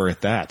slave labor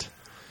at that.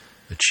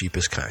 The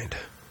cheapest kind.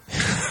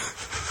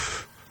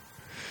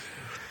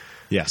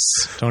 Yes,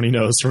 Tony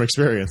knows from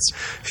experience.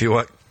 If you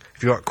want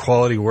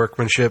quality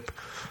workmanship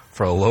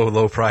for a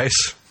low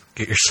price,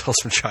 get yourself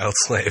some child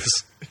slaves.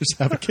 Just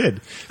have a kid.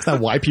 Is that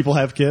why people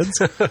have kids?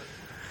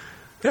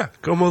 Yeah,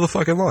 go mow the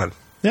fucking lawn.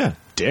 Yeah,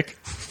 dick.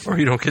 Or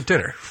you don't get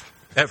dinner.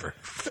 Ever.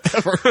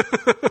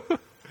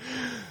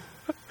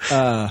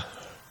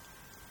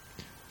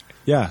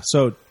 Yeah,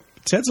 so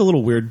Ted's a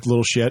little weird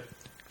little shit.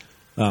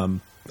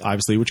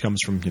 Obviously, which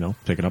comes from,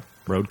 picking up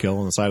roadkill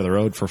on the side of the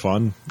road for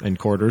fun and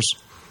quarters.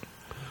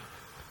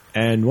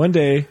 And one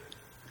day,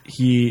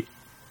 they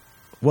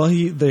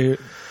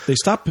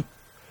stop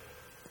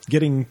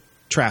getting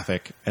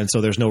traffic, and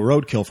so there's no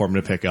roadkill for him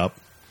to pick up.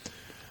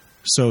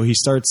 So he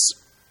starts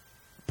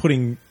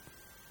putting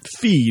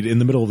feed in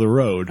the middle of the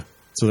road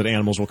so that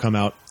animals will come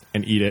out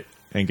and eat it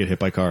and get hit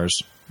by cars,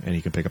 and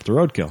he can pick up the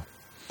roadkill.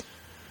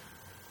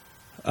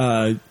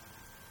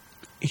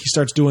 He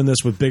starts doing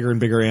this with bigger and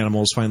bigger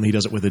animals. Finally, he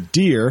does it with a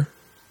deer.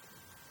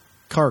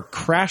 Car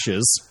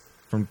crashes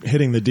from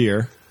hitting the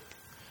deer.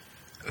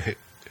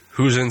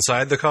 Who's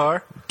inside the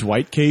car?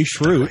 Dwight K.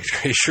 Schrute. Dwight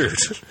K.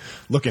 Schrute.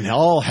 Looking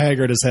all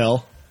haggard as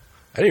hell.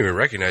 I didn't even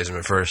recognize him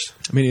at first.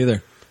 Me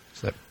neither.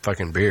 It's that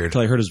fucking beard.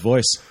 Until I heard his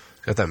voice.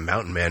 He's got that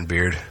mountain man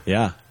beard.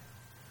 Yeah.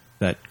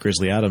 That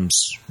Grizzly Adams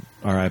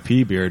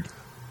R.I.P. beard.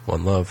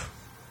 One Love.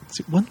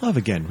 See, One Love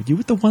again. You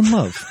with the One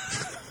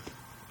Love.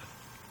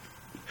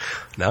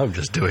 Now I'm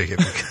just doing it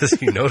because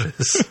you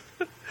notice.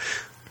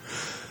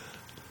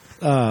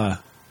 It's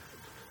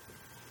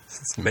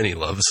many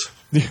loves.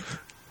 Did you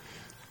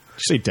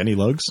say Denny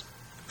Lugs?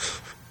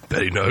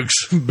 Betty Nugs.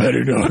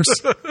 Betty Nugs.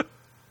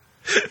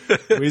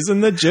 He's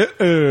in the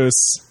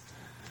juice.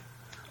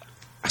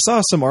 I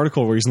saw some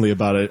article recently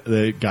about it.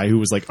 The guy who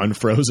was like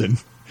unfrozen.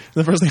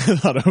 The first thing I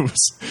thought of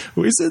was,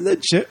 who's in the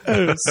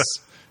juice?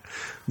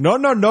 No,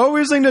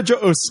 he's in the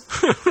juice.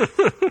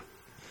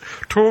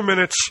 2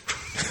 minutes.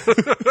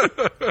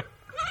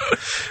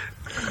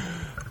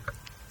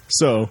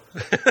 So,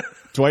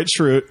 Dwight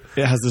Schrute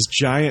has this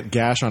giant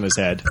gash on his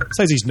head.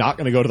 Says he's not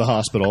going to go to the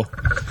hospital.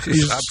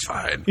 He's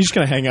fine. He's just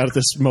going to hang out at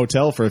this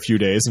motel for a few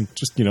days and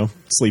just,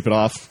 sleep it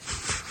off.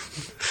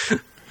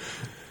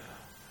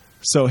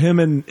 So him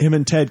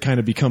and Ted kind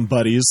of become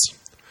buddies.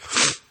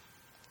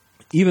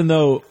 Even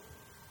though,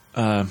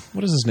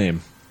 what is his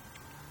name?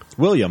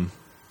 William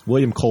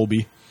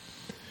Colby.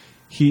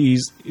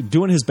 He's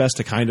doing his best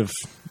to kind of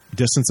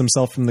distance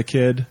himself from the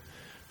kid,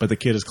 but the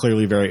kid is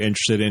clearly very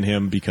interested in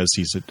him because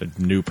he's a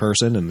new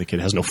person and the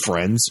kid has no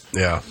friends.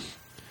 Yeah.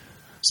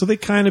 So they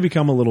kind of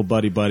become a little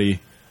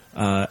buddy-buddy.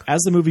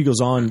 As the movie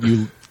goes on,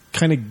 you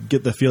kind of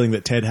get the feeling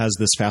that Ted has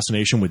this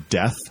fascination with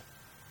death.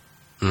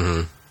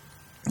 Mm-hmm.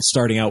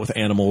 Starting out with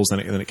animals,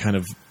 and it kind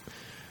of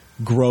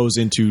grows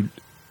into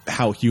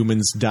how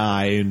humans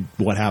die and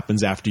what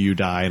happens after you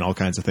die and all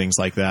kinds of things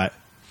like that.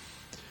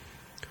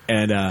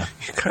 And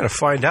you kind of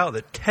find out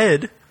that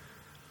Ted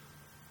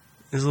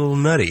is a little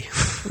nutty.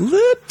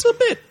 Little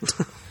bit.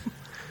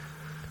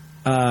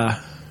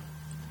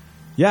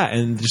 Yeah,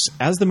 and just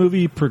as the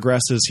movie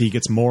progresses, he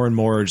gets more and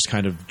more just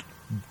kind of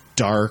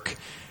dark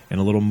and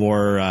a little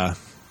more nutty.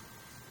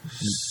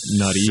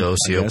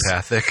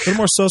 Sociopathic. A little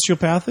more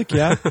sociopathic,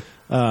 yeah.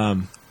 A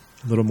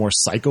little more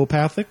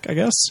psychopathic, I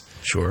guess.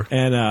 Sure.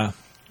 And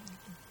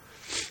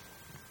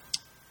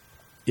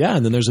yeah,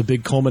 and then there's a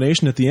big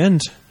culmination at the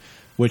end,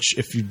 which,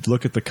 if you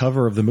look at the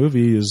cover of the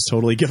movie, is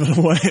totally given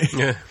away.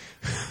 Yeah.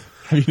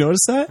 Have you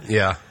noticed that?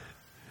 Yeah.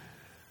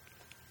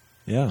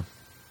 Yeah.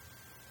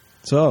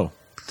 So,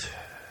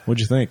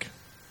 what'd you think?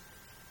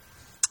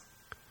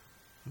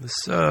 This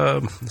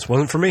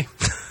wasn't for me.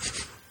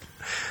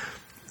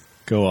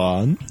 Go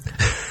on.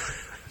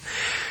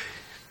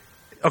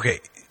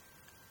 Okay.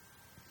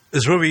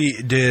 This movie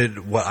did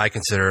what I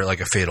consider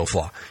like a fatal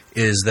flaw,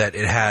 is that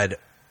it had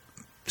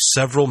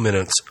several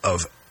minutes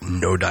of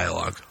no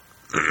dialogue.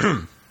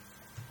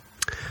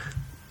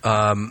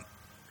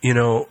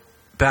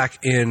 Back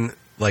in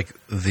like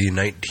the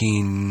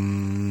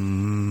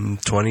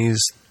 1920s,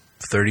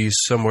 30s,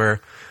 somewhere,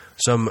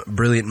 some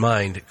brilliant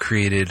mind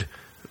created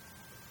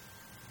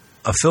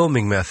a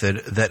filming method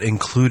that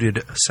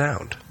included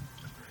sound.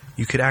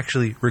 You could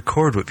actually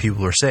record what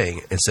people were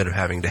saying instead of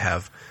having to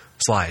have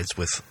slides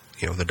with,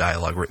 the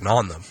dialogue written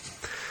on them.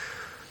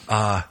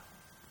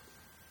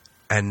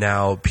 And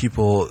now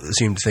people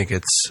seem to think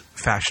it's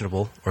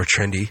fashionable or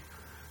trendy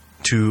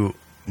to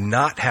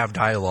not have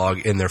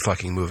dialogue in their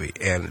fucking movie,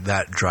 and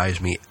that drives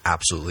me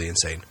absolutely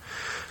insane.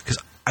 Because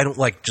I don't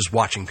like just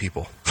watching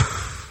people.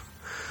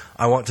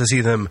 I want to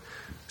see them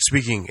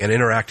speaking and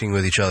interacting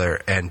with each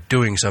other and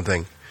doing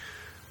something.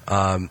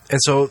 And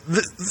so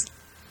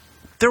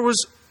there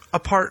was a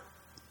part,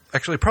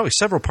 actually probably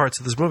several parts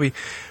of this movie,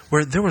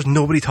 where there was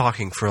nobody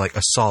talking for like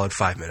a solid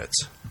 5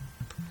 minutes.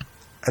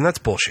 And that's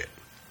bullshit.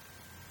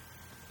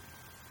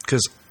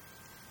 Because,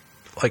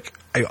 like,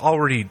 I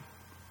already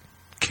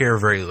care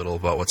very little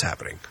about what's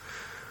happening.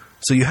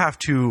 So you have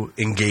to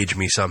engage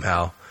me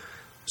somehow.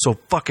 So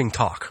fucking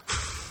talk.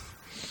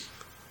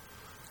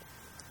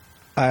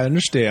 I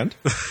understand.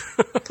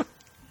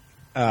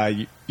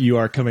 You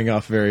are coming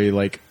off very,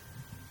 like,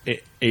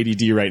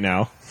 ADD right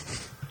now.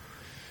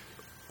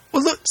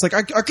 Well, look. It's like,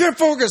 I can't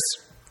focus.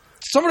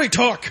 Somebody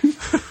talk.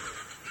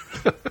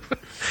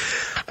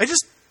 I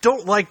just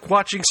don't like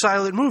watching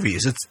silent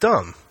movies. It's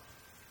dumb.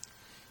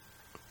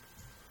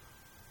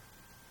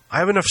 I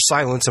have enough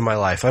silence in my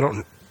life.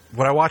 When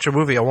I watch a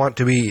movie, I want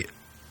to be,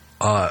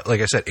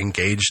 like I said,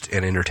 engaged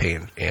and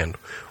entertained. And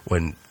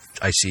when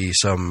I see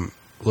some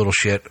little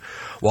shit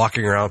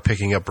walking around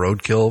picking up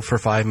roadkill for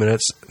 5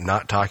 minutes,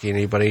 not talking to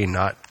anybody,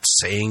 not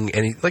saying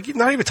any, like,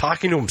 not even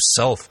talking to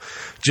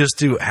himself, just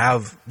to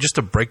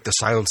break the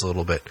silence a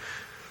little bit.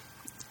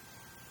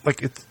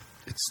 Like, it's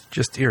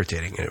just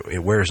irritating.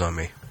 It wears on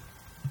me.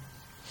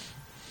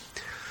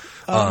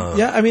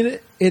 Yeah, I mean,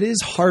 it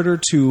is harder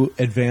to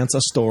advance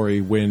a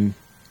story when,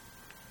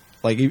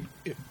 like,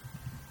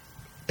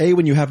 A,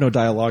 when you have no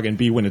dialogue, and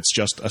B, when it's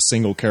just a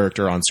single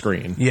character on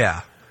screen.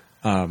 Yeah.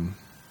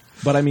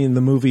 But, I mean,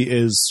 the movie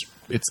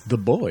it's the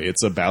boy.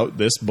 It's about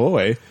this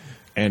boy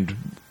and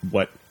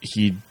what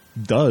he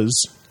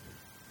does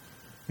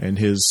and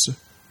his,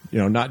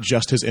 not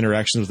just his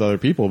interactions with other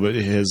people, but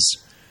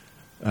his,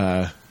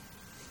 not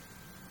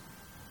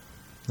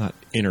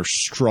inner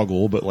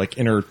struggle, but, like,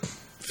 inner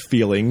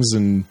feelings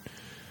and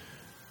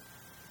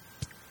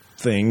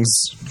things.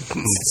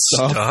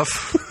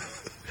 Stuff.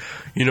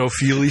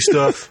 Feely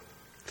stuff.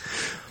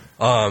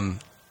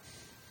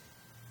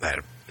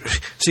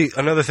 See,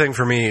 another thing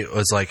for me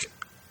was, like,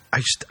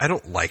 I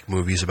don't like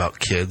movies about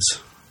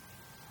kids.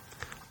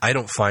 I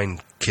don't find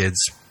kids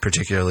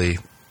particularly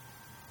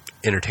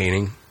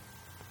entertaining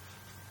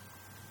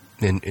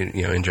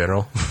in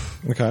general.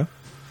 Okay.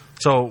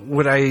 So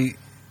when I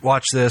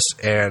watch this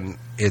and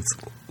it's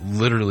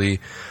literally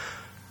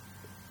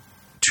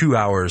 2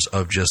 hours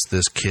of just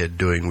this kid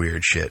doing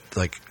weird shit,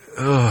 like,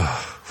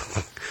 ugh,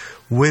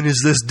 when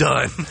is this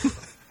done?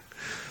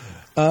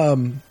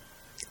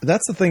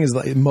 That's the thing, is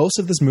like most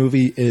of this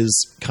movie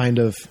is kind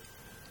of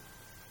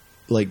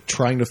like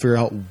trying to figure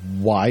out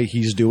why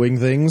he's doing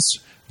things,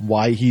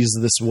 why he's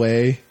this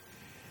way.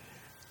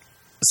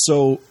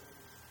 So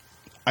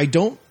I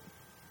don't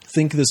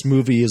think this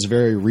movie is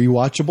very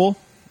rewatchable.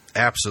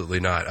 Absolutely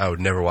not. I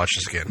would never watch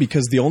this again.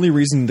 Because the only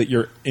reason that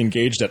you're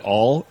engaged at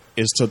all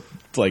is to,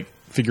 like,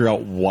 figure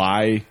out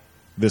why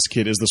this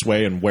kid is this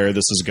way and where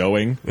this is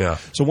going. Yeah.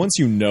 So once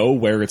you know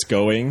where it's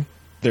going,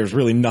 there's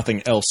really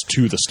nothing else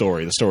to the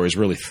story. The story is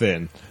really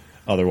thin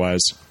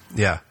otherwise.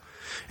 Yeah.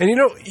 And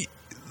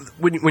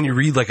when you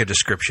read, like, a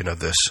description of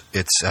this,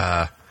 it's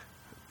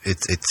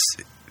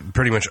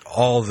pretty much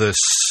all the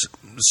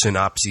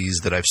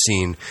synopses that I've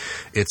seen.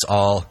 It's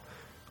all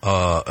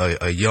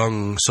a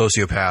young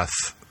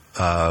sociopath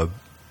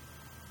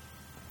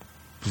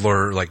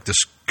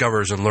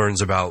discovers and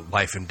learns about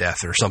life and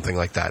death or something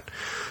like that.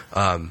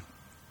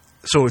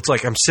 So it's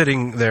like I'm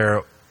sitting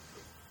there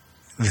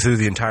through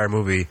the entire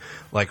movie,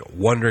 like,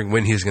 wondering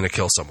when he's going to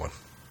kill someone.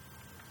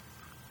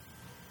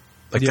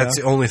 Like, yeah. That's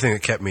the only thing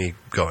that kept me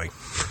going.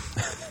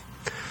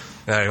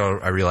 And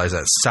I realize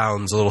that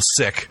sounds a little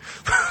sick.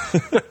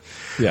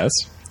 Yes.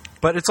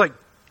 But it's like,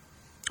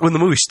 when the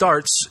movie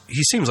starts,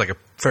 he seems like a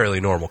fairly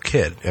normal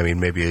kid. I mean,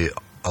 maybe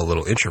a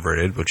little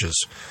introverted, which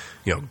is,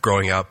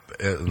 growing up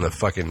in the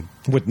fucking...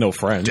 with no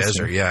friends.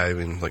 Desert, yeah. I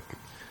mean, like,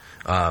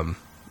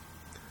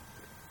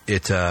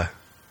 it's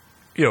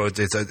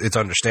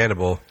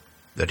understandable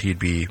that he'd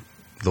be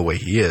the way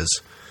he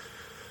is.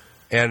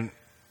 And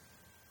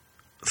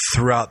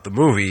throughout the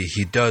movie,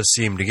 he does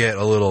seem to get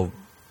a little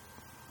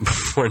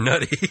more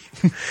nutty.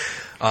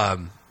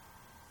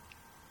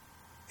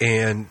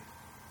 And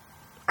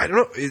I don't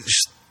know, it's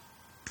just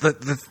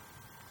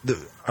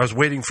I was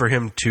waiting for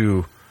him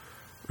to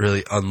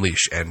really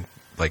unleash and,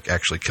 like,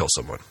 actually kill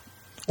someone.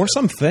 Or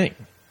something.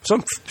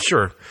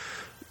 Sure.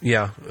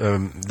 Yeah.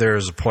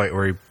 There's a point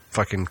where he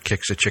fucking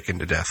kicks a chicken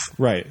to death.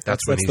 Right.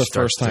 That's when he the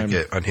starts first time to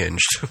get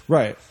unhinged.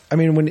 Right. I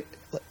mean, when,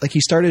 like, he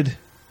started,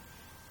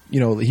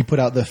 he put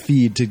out the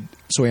feed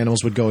so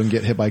animals would go and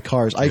get hit by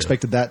cars. I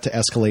expected that to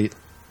escalate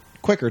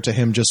quicker to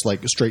him just,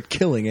 like, straight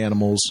killing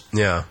animals.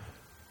 Yeah.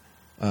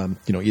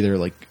 Either,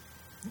 like,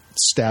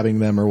 stabbing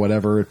them or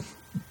whatever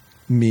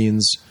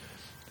means.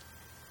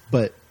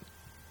 But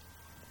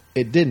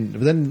it didn't.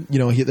 But then,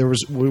 there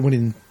was,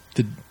 when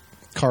the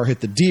car hit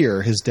the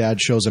deer, his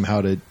dad shows him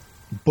how to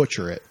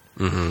butcher it,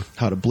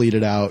 how to bleed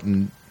it out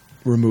and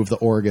remove the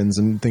organs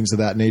and things of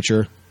that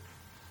nature.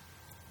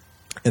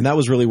 And that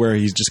was really where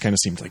he just kind of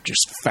seemed like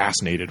just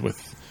fascinated with,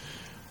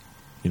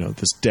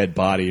 this dead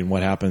body and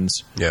what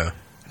happens. Yeah.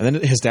 And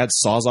then his dad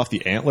saws off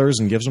the antlers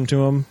and gives them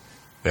to him.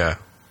 Yeah.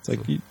 It's like...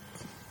 a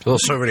little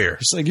souvenir.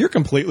 It's like, you're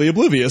completely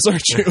oblivious,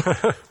 aren't you?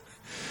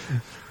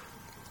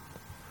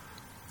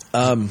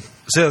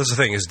 So that's the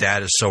thing. His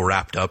dad is so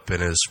wrapped up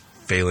in his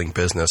failing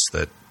business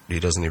that he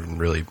doesn't even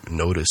really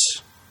notice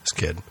his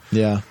kid.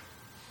 Yeah.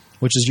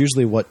 Which is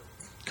usually what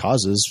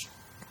causes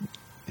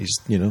these,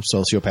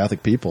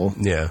 sociopathic people.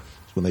 Yeah.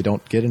 When they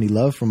don't get any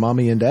love from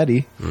mommy and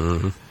daddy.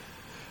 Mm-hmm.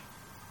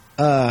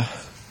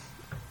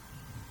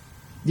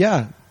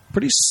 Yeah.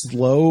 Pretty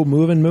slow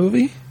moving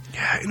movie.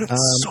 Yeah, and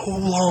it's so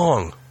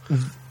long.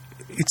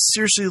 It's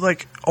seriously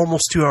like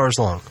almost 2 hours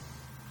long.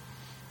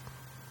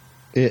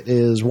 It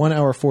is 1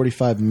 hour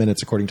 45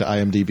 minutes according to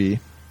IMDb.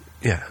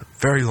 Yeah,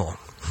 very long.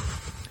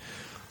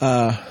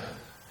 I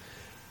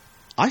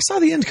saw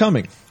the end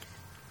coming.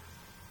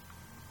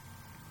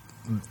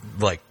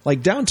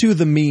 Like down to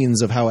the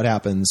means of how it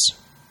happens.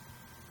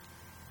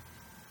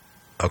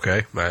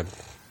 Okay, man.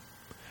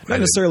 Not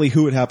necessarily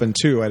who it happened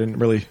to. I didn't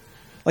really...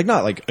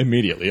 not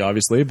immediately,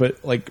 obviously, but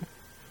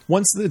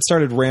once it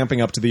started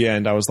ramping up to the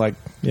end, I was like,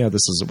 yeah,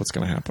 this is what's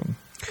going to happen.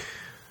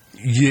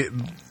 Yeah,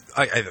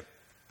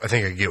 I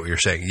think I get what you're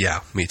saying.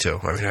 Yeah, me too.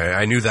 I mean,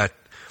 I knew that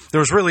there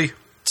was really,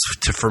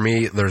 for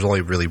me, there's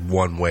only really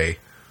one way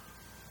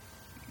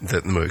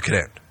that the movie could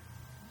end.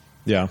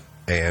 Yeah.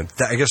 And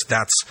I guess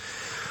that's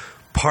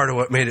part of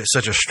what made it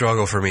such a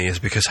struggle for me, is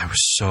because I was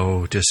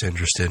so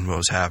disinterested in what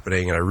was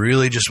happening, and I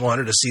really just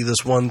wanted to see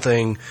this one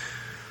thing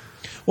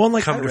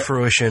come to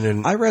fruition.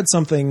 And I read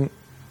something,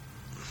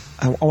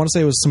 I want to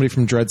say it was somebody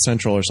from Dread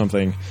Central or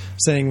something,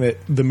 saying that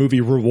the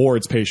movie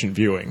rewards patient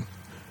viewing.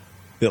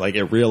 That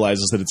it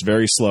realizes that it's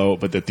very slow,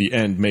 but that the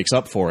end makes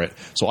up for it.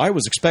 So I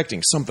was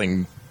expecting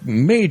something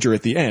major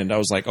at the end. I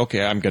was like,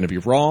 okay, I'm going to be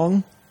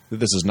wrong. That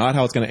this is not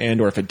how it's going to end,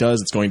 or if it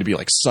does, it's going to be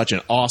such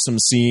an awesome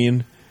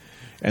scene,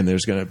 and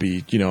there's going to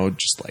be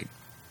just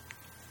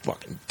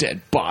fucking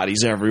dead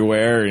bodies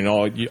everywhere,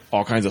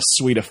 all kinds of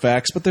sweet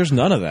effects. But there's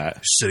none of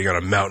that. Sitting on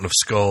a mountain of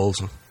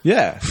skulls.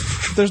 Yeah,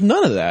 there's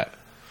none of that.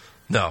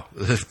 No.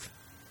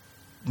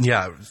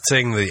 Yeah,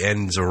 saying the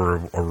end's a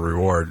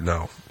reward.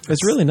 No,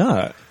 it's really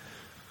not.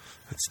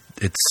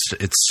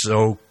 It's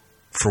so,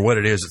 for what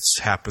it is, it's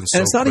happened so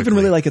and it's not quickly. even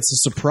really like it's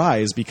a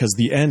surprise, because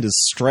the end is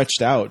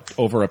stretched out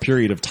over a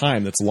period of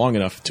time that's long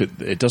enough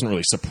it doesn't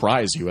really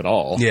surprise you at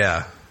all.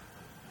 Yeah.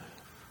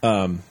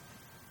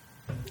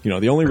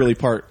 The only really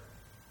part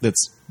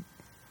that's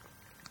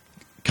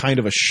kind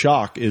of a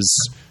shock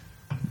is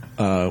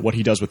what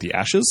he does with the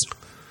ashes.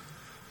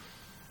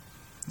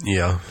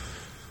 Yeah.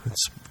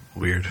 It's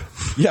weird.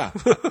 Yeah.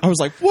 I was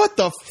like, what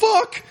the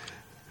fuck?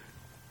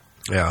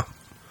 Yeah.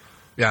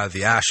 Yeah,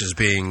 the ashes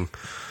being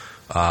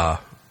Rainn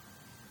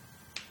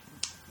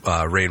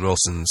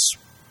Wilson's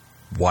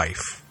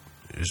wife,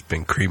 who's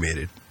been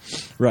cremated.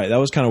 Right. That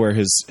was kind of where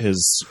his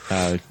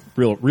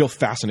real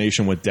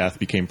fascination with death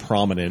became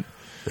prominent.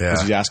 Yeah.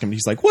 As he's asking him,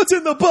 he's like, "What's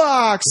in the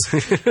box?"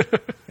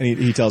 And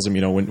he tells him,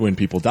 when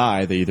people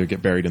die, they either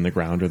get buried in the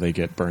ground or they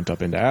get burnt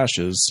up into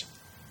ashes,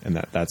 and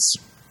that's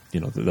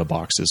the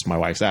box is my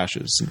wife's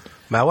ashes.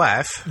 My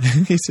wife?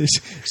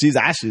 She's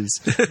ashes.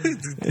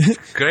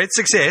 Great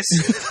success.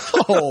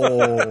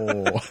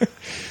 Oh.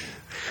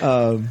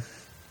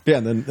 Yeah,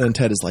 and then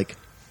Ted is like,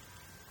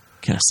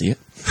 "Can I see it?"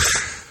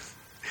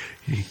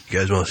 You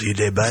guys want to see a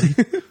dead body?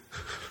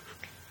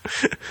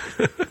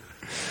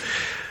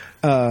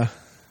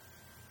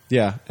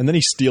 Yeah, and then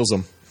he steals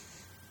them.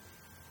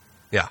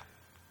 Yeah.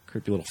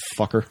 Creepy little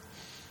fucker.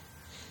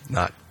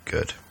 Not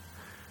good.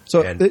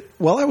 So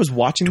while I was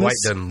watching Dwight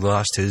this... done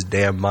lost his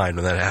damn mind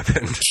when that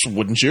happened.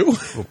 Wouldn't you?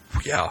 Well,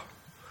 yeah.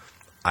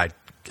 I'd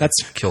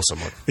kill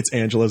someone. It's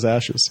Angela's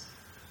Ashes.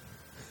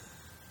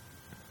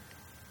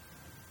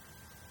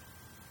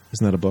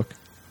 Isn't that a book?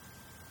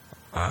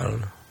 I don't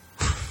know.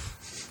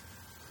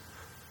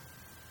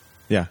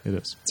 Yeah, it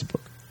is. It's a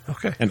book.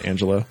 Okay. And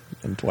Angela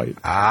and Dwight.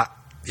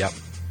 Yep.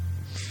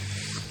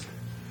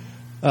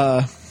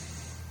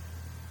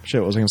 Shit,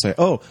 what was I going to say?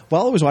 Oh,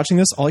 while I was watching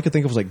this, all I could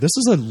think of was this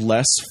is a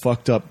less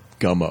fucked up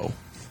Gummo.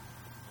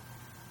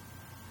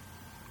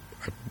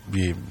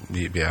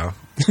 Yeah.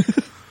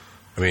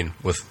 I mean,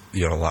 with,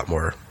 a lot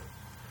more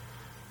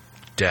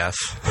death.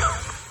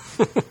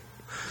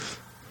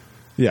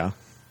 Yeah.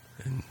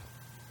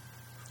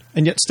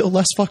 And yet still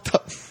less fucked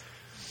up.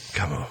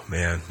 Come on,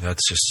 man.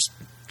 That's just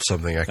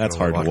something I can That's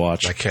only hard to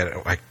watch. I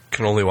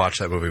can only watch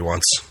that movie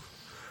once.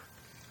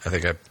 I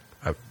think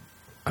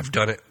I've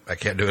done it. I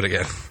can't do it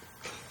again.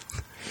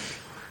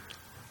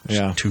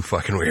 Yeah. Too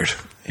fucking weird.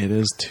 It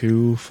is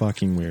too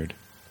fucking weird.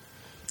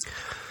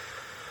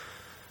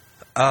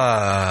 Yep.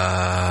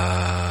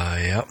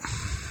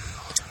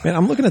 Man,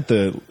 I'm looking at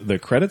the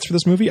credits for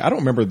this movie. I don't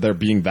remember there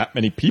being that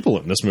many people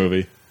in this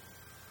movie.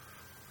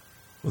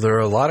 Well, there were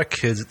a lot of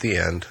kids at the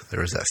end.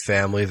 There was that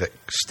family that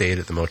stayed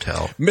at the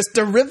motel.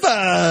 Mr.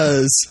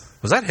 Rivers!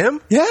 Was that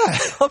him? Yeah.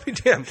 I'll be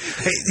damned.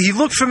 Hey, he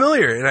looked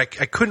familiar, and I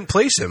couldn't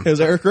place him. It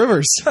was Eric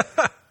Rivers.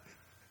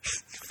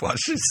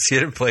 watching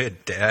him play a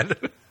dad.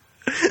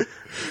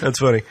 That's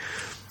funny.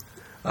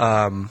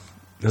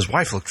 His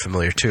wife looked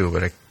familiar too,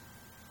 but I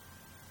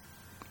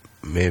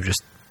may have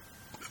just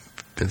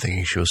been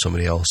thinking she was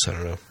somebody else. I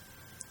don't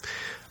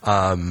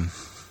know.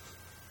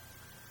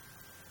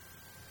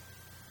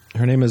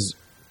 Her name is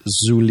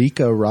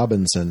Zulika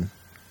Robinson.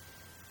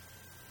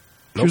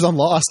 She was on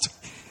Lost.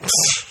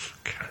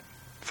 God,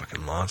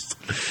 fucking Lost.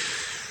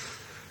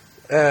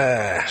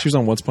 She was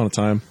on Once Upon a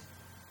Time.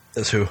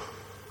 That's who?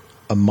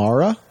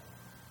 Amara?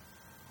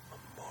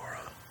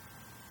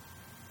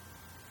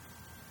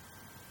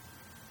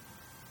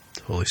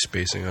 Totally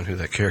spacing on who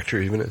that character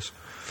even is.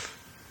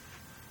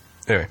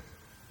 Anyway.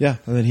 Yeah,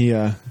 and then he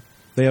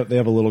they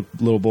have a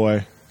little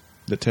boy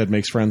that Ted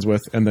makes friends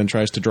with and then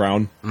tries to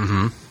drown.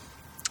 Mm-hmm.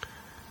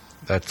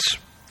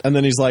 And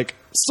then he's like,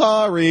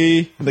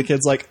 sorry. And the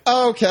kid's like,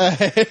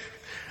 okay.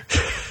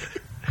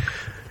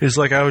 He's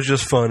like, I was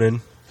just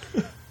funning.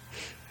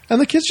 And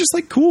the kid's just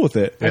like cool with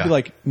it. I'd be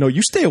like, no,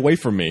 you stay away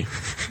from me.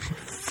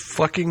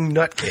 Fucking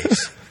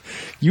nutcase.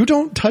 You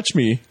don't touch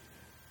me.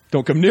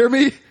 Don't come near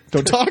me.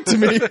 Don't talk to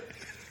me.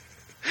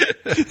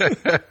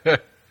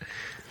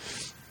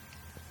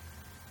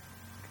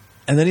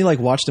 And then he like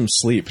watched him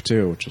sleep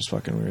too, which was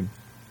fucking weird.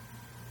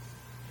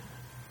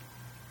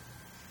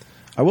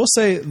 I will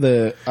say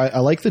I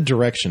like the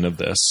direction of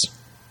this.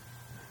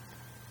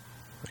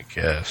 I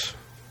guess.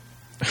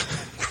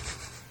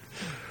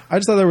 I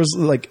just thought there was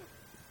like,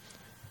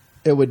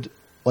 it would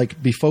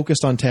like be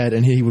focused on Ted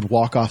and he would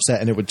walk off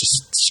set and it would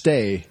just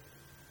stay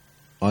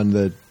on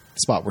the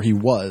spot where he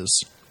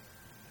was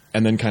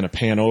and then kind of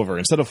pan over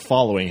instead of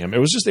following him. It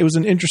was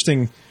an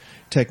interesting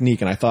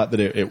technique and I thought that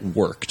it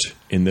worked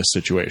in this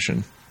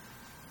situation.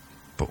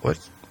 But what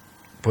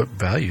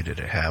value did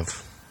it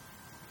have?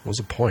 What was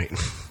the point?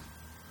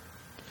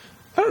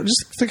 I don't know,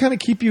 just to kind of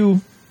keep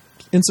you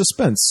in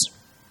suspense.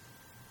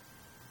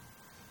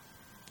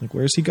 Like,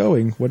 where's he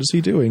going? What is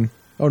he doing?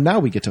 Oh, now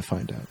we get to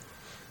find out.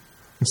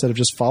 Instead of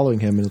just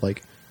following him and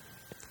like,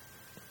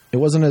 it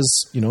wasn't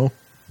as,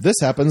 this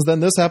happens,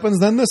 then this happens,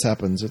 then this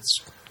happens.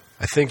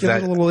 I think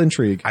that a little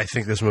intrigue. I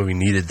think this movie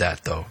needed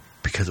that though,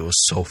 because it was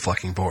so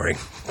fucking boring.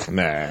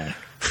 Nah.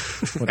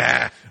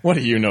 What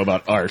do you know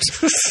about art?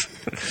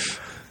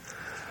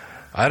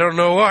 I don't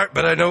know art,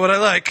 but I know what I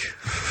like.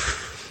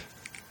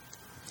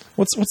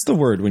 What's the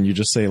word when you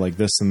just say like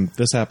this and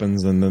this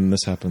happens and then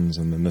this happens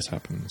and then this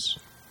happens?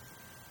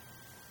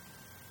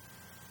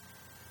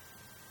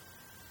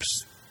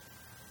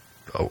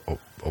 A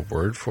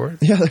word for it?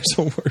 Yeah, there's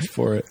a word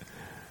for it.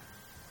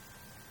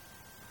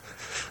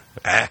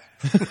 I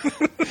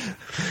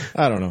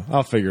don't know.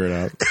 I'll figure it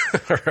out.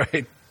 All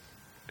right.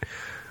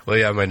 Well,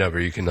 you have my number.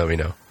 You can let me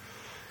know.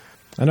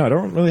 I know. I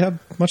don't really have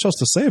much else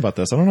to say about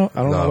this. I don't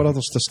know what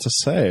else to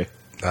say.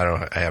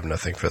 I have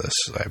nothing for this.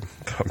 I'm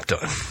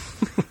done.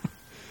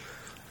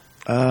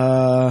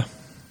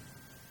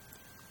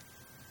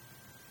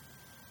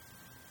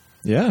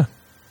 Yeah.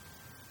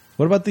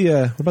 What about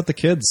the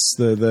kids?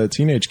 The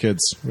teenage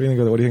kids? What do you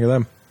think of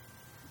them?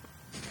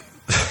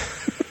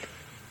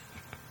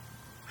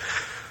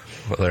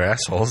 Well, they're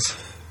assholes.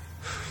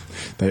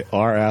 They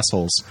are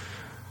assholes.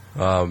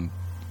 Man,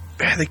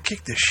 they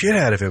kicked the shit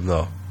out of him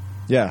though.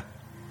 Yeah.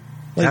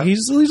 Like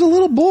he's a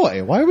little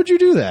boy. Why would you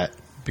do that?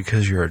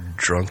 Because you're a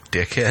drunk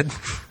dickhead.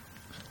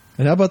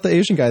 And how about the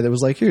Asian guy that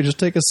was like, here, just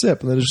take a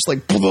sip. And then it's just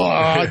like,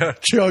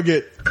 chug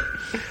it.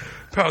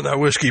 Pound that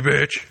whiskey,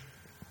 bitch.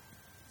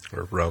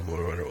 Or rum,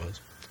 or whatever it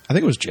was. I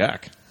think it was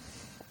Jack.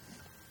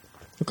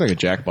 Looked like a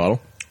Jack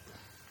bottle.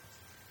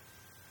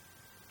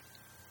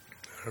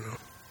 I don't know.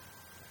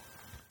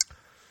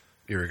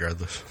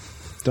 Irregardless.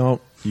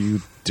 Don't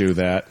you do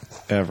that,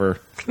 ever.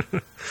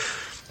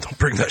 Don't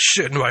bring that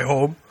shit into my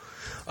home.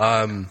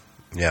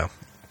 Yeah.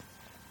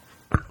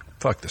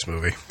 Fuck this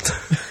movie.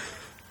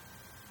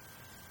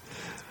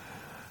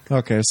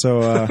 Okay,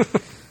 so, all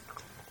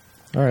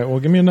right, well,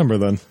 give me a number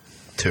then.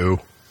 2.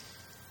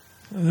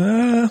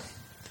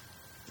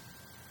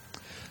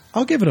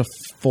 I'll give it a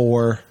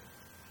 4.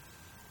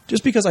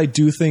 Just because I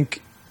do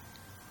think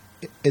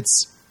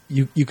it's,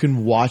 you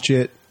can watch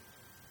it,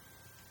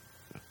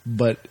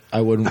 but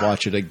I wouldn't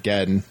watch it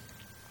again.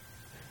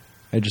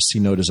 I just see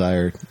no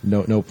desire,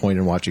 no point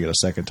in watching it a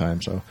second time,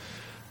 so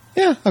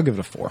yeah, I'll give it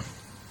a 4.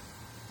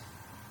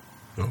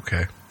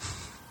 Okay.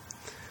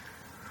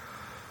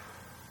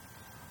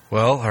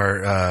 Well,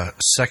 our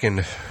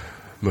second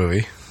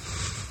movie,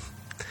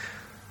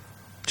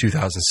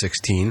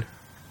 2016,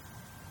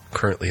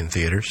 currently in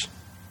theaters,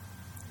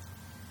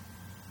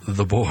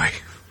 The Boy.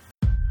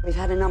 We've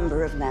had a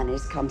number of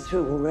nannies come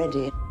through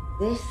already.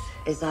 This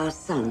is our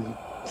son.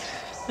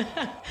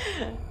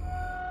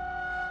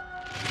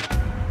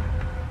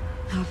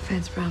 No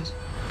offense, Browns,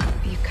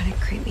 but you kind of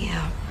creep me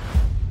out.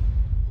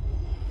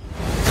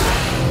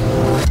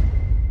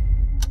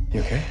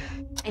 You okay?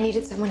 I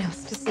needed someone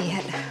else to see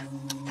it.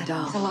 That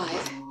doll's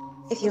alive.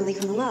 If you leave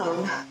him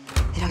alone,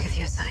 then I'll give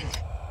you a sign.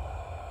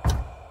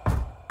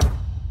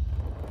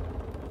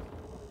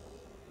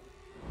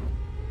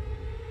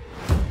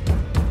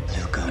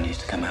 Little girl needs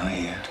to come out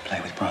here to play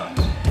with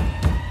Brahms.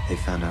 They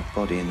found our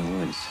body in the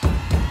woods.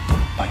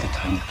 By the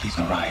time the police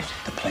arrived,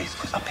 the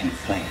place was up in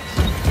flames.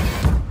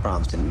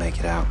 Brahms didn't make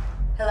it out.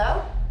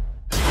 Hello?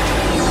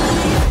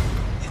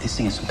 If this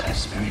thing is some kind of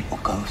spirit or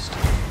ghost,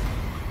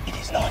 it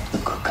is not the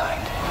good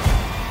kind.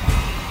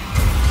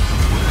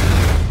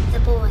 The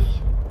boy.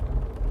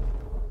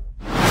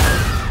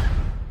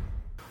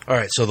 All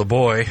right, so The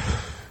Boy,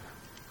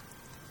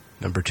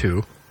 number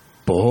 2.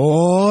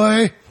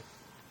 Boy.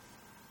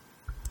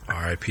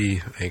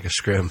 R.I.P. Angus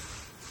Scrimm.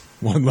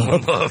 One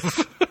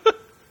love.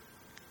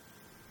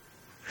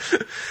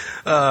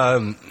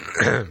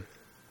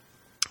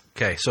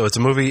 Okay, so it's a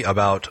movie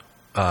about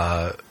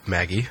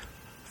Maggie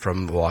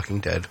from The Walking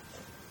Dead.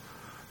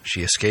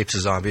 She escapes a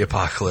zombie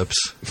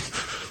apocalypse.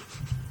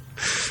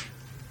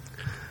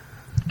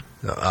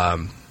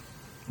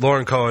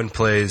 Lauren Cohen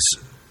plays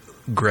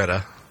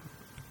Greta.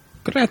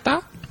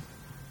 Pinderschloss.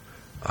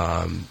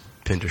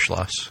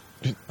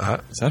 Is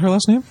that her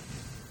last name?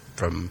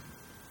 From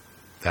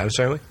the Addams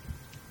Family?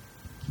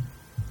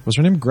 Was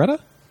her name Greta?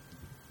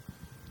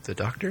 The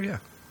Doctor, yeah.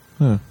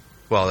 Huh.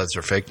 Well, that's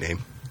her fake name.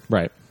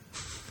 Right.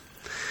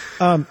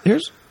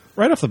 Here's,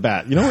 right off the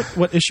bat, you know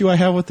what issue I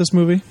have with this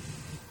movie?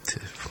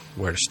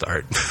 Where to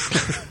start?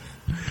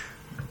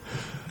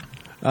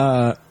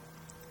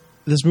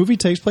 This movie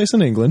takes place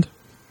in England.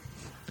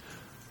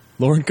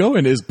 Lauren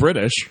Cohen is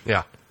British.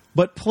 Yeah.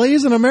 But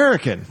plays an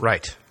American.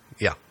 Right.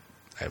 Yeah.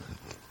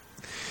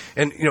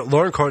 And,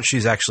 Lauren Cohen,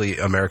 she's actually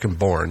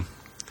American-born,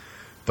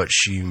 but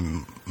she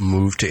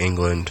moved to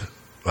England.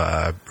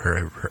 I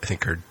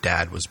think her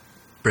dad was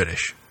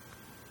British.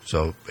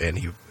 So, and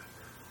I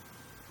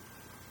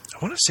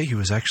want to say he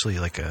was actually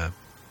like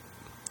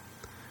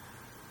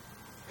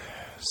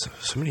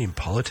somebody in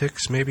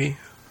politics, maybe?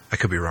 I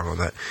could be wrong on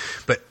that.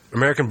 But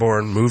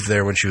American-born, moved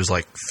there when she was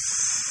like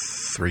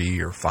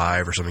 3 or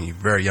 5 or something,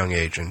 very young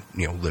age, and,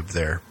 lived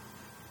there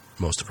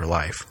most of her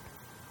life.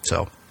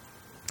 So,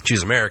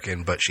 she's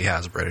American, but she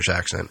has a British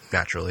accent,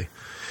 naturally.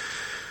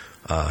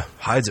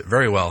 Hides it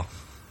very well.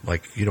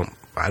 Like,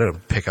 I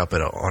don't pick up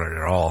on it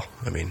at all.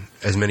 I mean,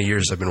 as many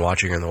years as I've been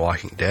watching in The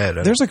Walking Dead.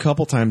 There's a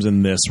couple times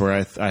in this where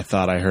I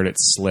thought I heard it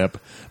slip,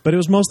 but it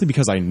was mostly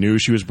because I knew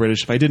she was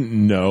British. If I didn't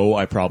know,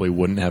 I probably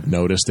wouldn't have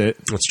noticed it.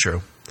 That's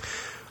true.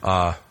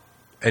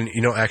 And,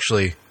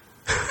 actually,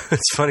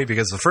 it's funny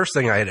because the first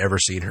thing I had ever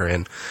seen her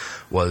in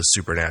was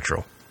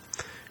Supernatural.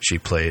 She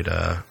played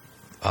a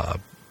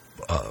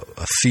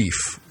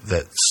thief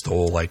that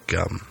stole like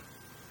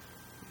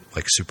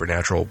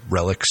supernatural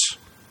relics.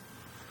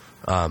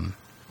 And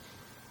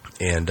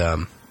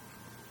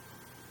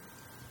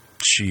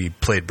she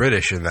played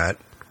British in that,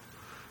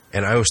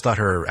 and I always thought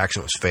her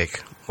accent was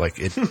fake. Like,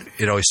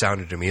 it always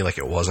sounded to me like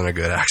it wasn't a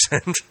good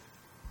accent.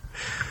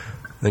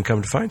 Then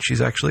come to find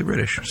she's actually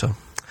British. So,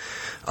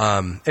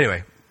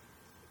 anyway.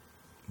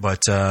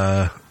 But,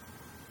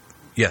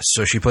 yes,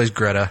 so she plays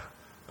Greta.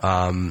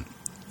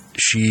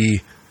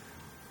 She...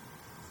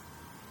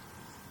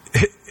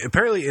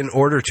 Apparently, in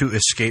order to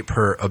escape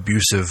her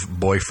abusive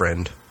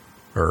boyfriend,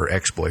 or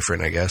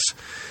ex-boyfriend, I guess,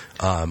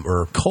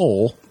 or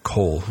Cole,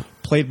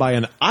 played by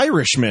an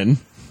Irishman,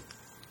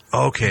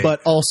 okay,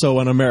 but also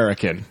an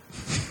American,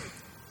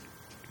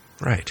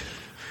 right?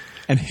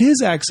 And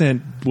his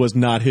accent was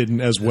not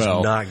hidden as well.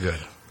 It's not good.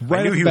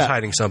 Right, I knew he was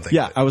hiding something.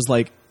 Yeah, I was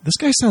like, this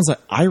guy sounds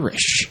like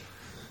Irish.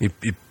 You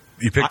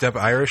picked up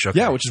Irish? Okay.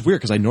 Yeah, which is weird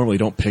because I normally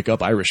don't pick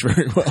up Irish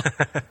very well.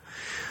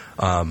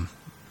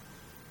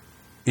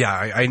 Yeah,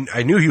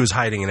 I knew he was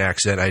hiding an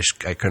accent. I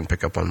couldn't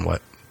pick up on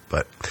what.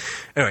 But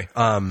anyway.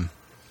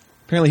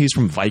 Apparently he's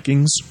from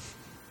Vikings.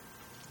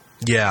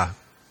 Yeah.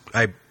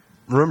 I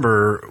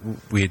remember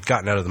we had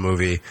gotten out of the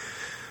movie,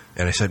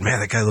 and I said, man,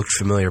 that guy looked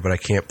familiar, but I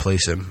can't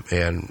place him.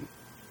 And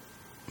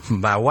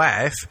my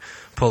wife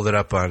pulled him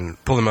up on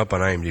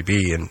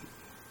IMDb and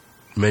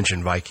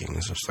mentioned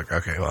Vikings. I was like,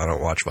 okay, well, I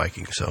don't watch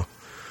Vikings, so.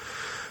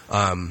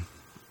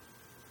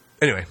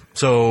 Anyway,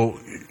 so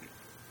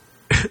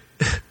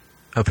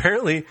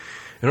apparently,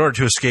 in order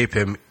to escape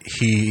him,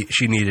 she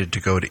needed to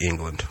go to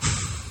England.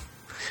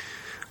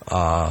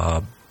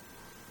 Don't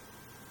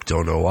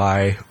know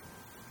why.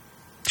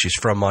 She's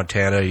from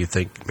Montana. You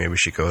think maybe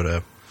she'd go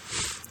to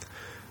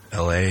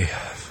L.A.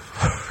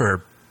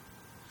 or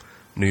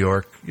New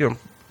York.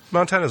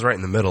 Montana's right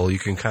in the middle. You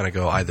can kind of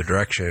go either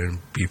direction and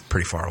be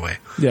pretty far away.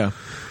 Yeah.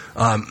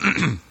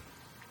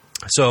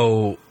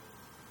 So,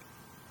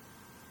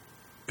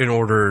 in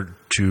order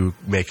to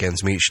make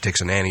ends meet, she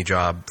takes a nanny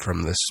job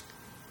from this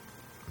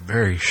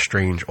very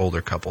strange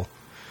older couple,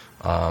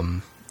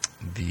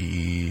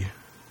 the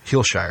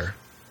Hillshire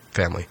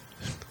family.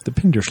 The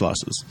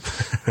Pinderschlosses.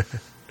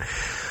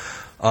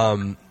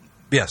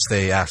 Yes,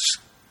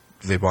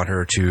 they want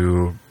her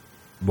to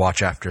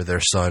watch after their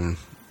son,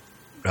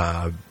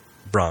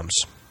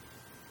 Brahms.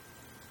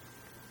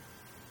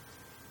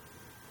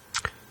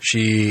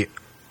 She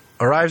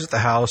arrives at the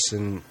house,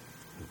 and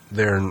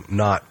they're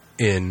not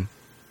in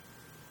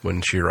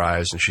when she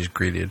arrives, and she's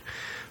greeted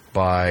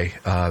by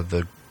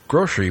the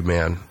grocery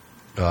man,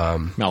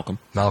 Malcolm.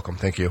 Malcolm,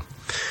 thank you.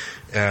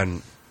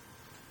 And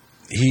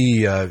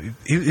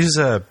he's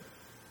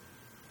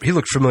he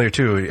looked familiar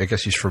too. I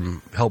guess he's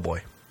from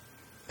Hellboy.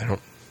 I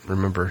don't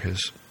remember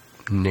his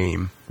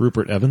name.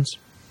 Rupert Evans.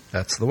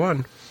 That's the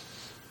one.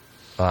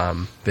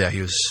 Yeah,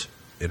 he was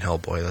in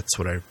Hellboy. That's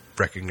what I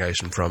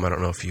recognized him from. I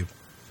don't know if you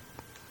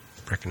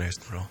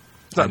recognized him at all.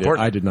 It's not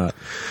important. I did not.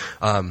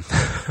 I'm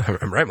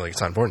rambling.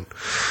 It's not important.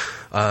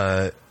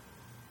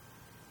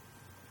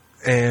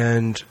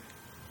 And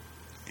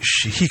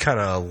he kind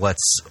of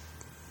lets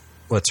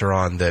her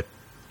on that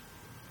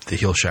the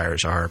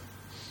Hillshires are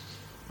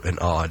an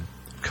odd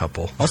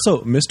couple.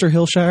 Also, Mr.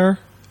 Hillshire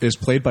is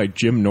played by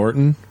Jim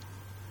Norton,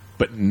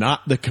 but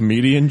not the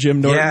comedian Jim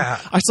Norton. Yeah.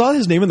 I saw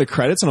his name in the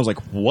credits and I was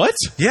like, what?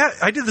 Yeah,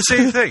 I did the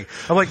same thing.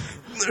 I'm like,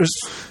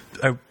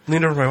 I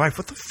leaned over to my wife,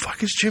 what the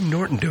fuck is Jim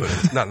Norton doing?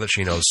 Not that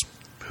she knows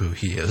who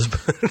he is,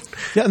 but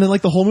yeah, and then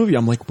like the whole movie,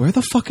 I'm like, where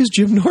the fuck is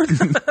Jim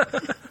Norton?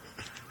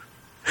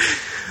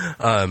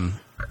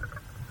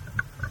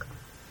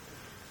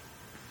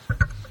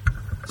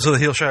 So the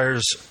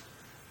Hillshires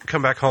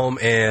come back home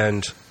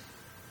and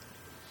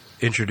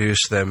introduce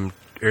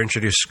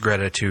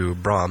Greta to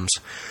Brahms,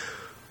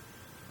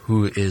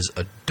 who is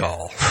a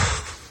doll.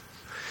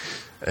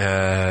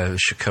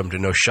 Should come to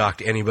no shock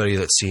to anybody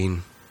that's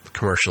seen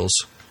commercials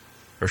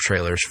or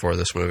trailers for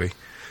this movie.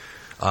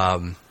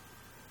 Brahms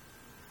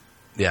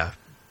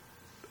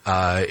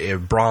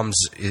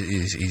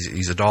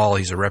he's a doll.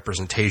 He's a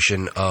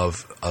representation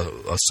of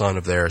a son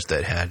of theirs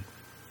that had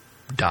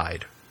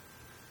died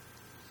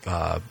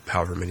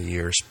however many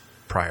years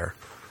prior.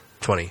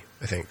 20,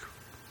 I think.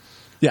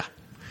 Yeah.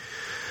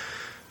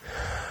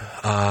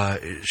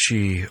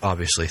 She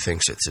obviously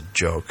thinks it's a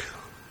joke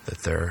that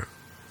they're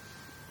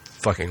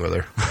fucking with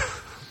her.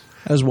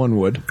 As one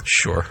would.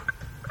 Sure.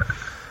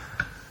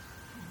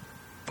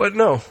 But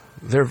no,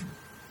 they're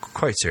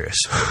quite serious.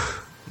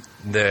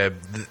 It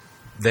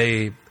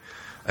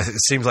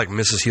seems like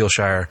Mrs.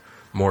 Hillshire,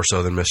 more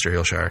so than Mr.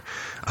 Hillshire,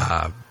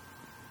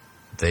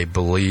 they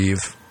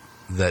believe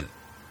that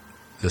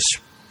this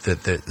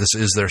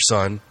is their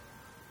son,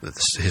 that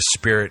his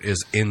spirit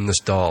is in this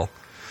doll.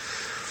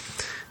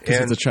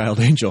 And it's a child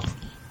angel.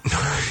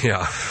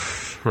 Yeah,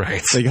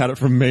 right. They got it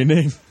from Mei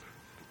Ning.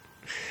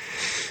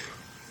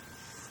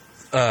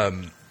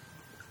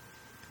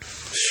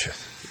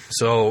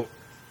 So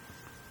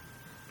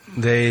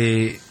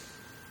they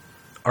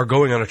are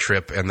going on a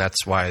trip, and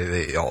that's why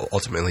they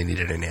ultimately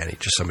needed a nanny,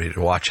 just somebody to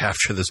watch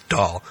after this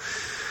doll.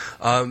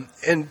 And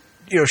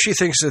she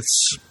thinks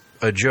it's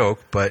a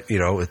joke, but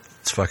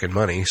it's fucking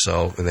money.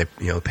 So, and they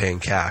paying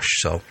cash.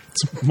 So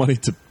it's money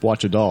to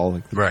watch a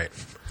doll, right?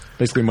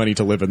 Basically, money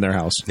to live in their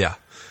house. Yeah,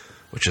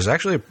 which is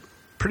actually a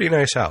pretty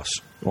nice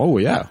house. Oh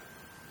yeah.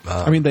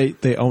 I mean,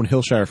 they own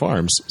Hillshire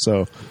Farms,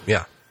 so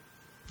yeah,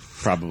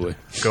 probably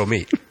go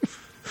meet.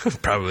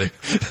 Probably.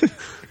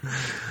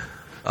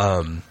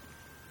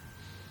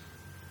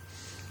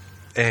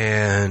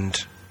 And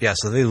yeah,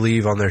 so they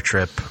leave on their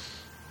trip.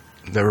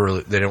 They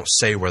don't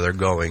say where they're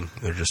going.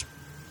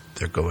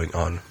 They're going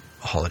on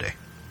a holiday.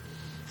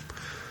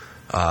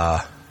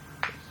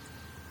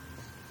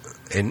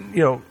 And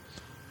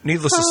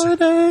needless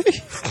to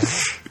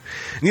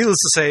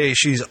say,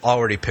 she's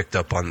already picked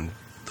up on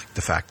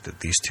the fact that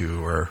these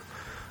two are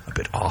a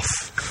bit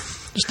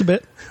off. Just a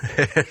bit.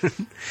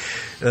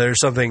 There's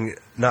something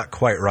not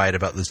quite right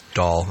about this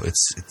doll.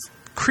 It's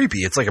creepy.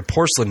 It's like a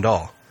porcelain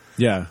doll.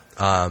 Yeah.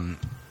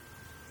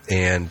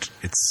 And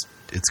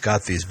it's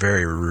got these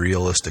very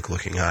realistic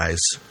looking eyes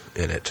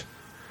in it.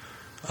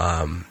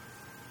 And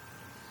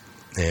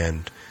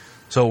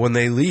so when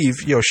they leave,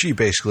 she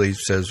basically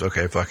says,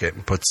 "Okay, fuck it,"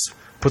 and puts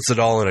the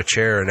doll in a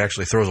chair and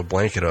actually throws a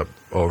blanket up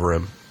over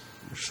him.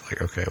 She's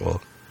like, "Okay,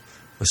 well,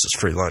 this is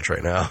free lunch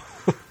right now."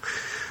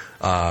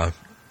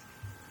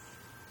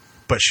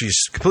 But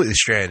she's completely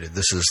stranded.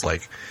 This is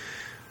like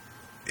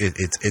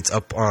it's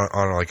up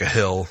on like a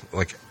hill,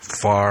 like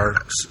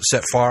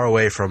set far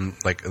away from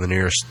like the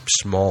nearest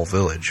small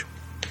village.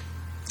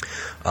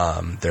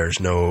 There's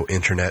no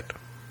internet.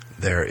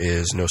 There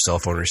is no cell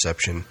phone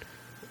reception.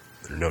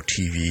 There's no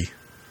TV.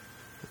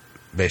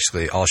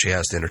 Basically, all she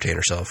has to entertain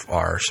herself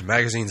are some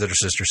magazines that her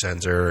sister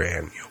sends her,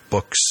 and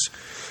books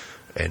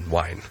and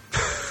wine.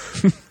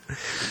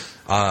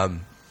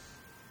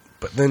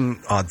 But then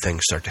odd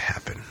things start to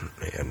happen,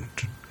 and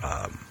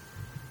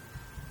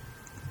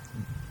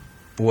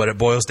what it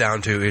boils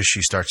down to is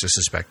she starts to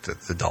suspect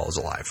that the doll is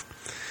alive.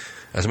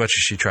 As much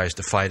as she tries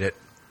to fight it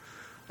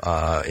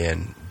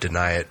and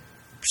deny it,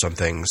 some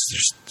things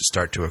just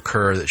start to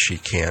occur that she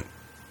can't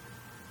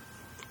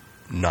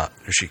not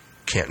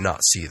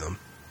see them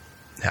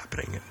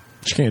happening.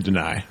 She can't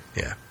deny.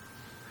 Yeah.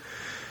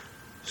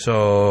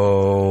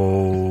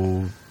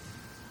 So,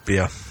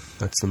 yeah,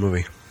 that's the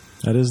movie.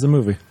 That is the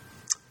movie.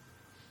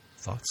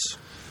 Thoughts?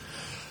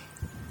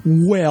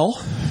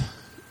 Well,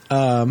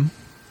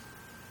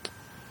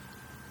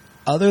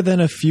 other than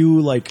a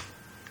few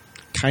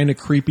kind of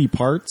creepy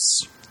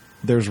parts,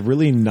 there's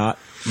really not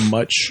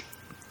much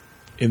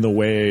in the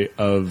way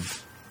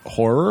of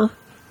horror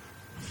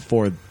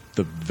for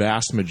the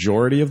vast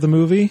majority of the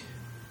movie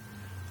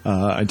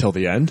until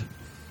the end.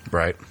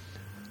 Right.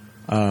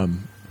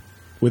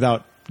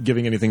 Without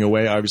giving anything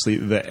away, obviously,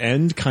 the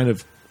end kind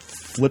of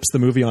flips the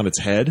movie on its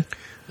head.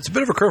 It's a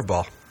bit of a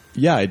curveball.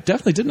 Yeah, I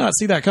definitely did not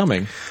see that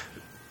coming.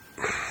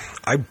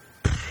 I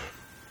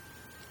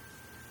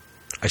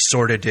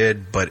sort of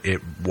did, but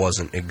it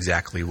wasn't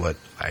exactly what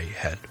I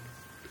had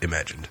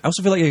imagined. I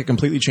also feel like it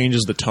completely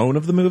changes the tone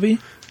of the movie.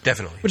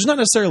 Definitely. Which is not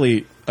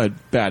necessarily a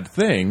bad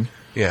thing.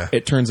 Yeah.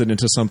 It turns it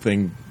into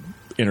something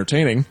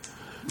entertaining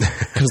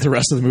because the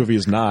rest of the movie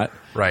is not.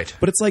 Right.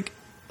 But it's like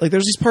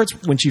there's these parts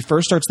when she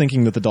first starts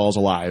thinking that the doll's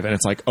alive, and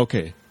it's like,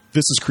 okay,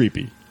 this is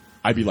creepy.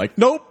 I'd be like,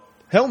 nope,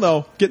 hell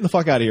no, getting the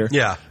fuck out of here.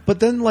 Yeah. But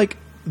then like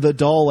the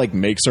doll like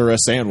makes her a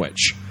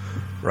sandwich.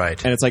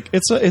 Right. And it's like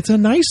it's a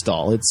nice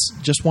doll. It's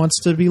just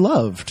wants to be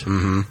loved.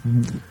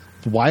 Mm-hmm.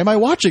 Why am I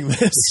watching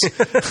this?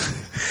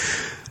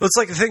 Well, it's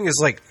like the thing is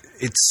like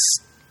it's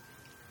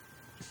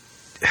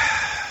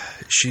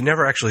she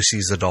never actually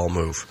sees the doll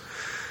move.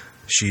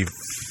 She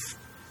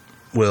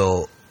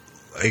will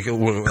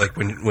like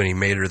when he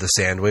made her the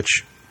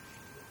sandwich,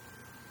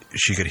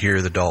 she could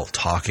hear the doll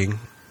talking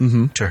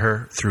to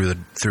her through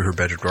her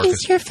bedroom door.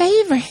 It's your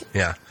favorite.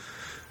 Yeah.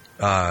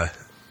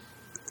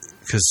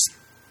 Because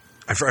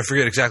I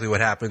forget exactly what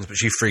happens, but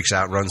she freaks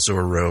out, runs to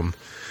her room,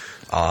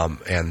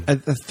 and I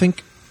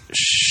think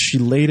she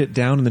laid it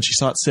down and then she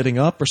saw it sitting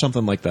up or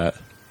something like that.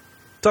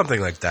 Something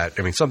like that.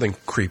 I mean, something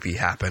creepy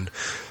happened,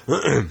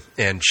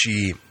 and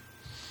she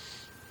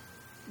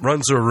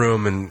runs to her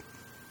room and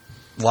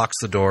locks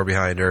the door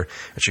behind her,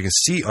 and she can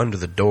see under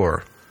the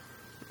door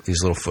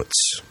these little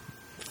foots.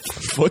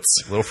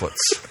 Little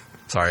foots.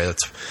 Sorry,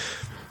 that's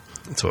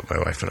what my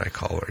wife and I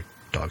call our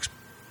dog's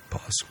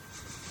paws.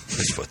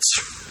 His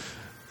foots.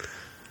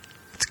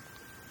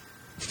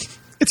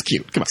 It's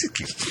cute. Come on.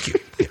 It's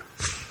cute. Yeah.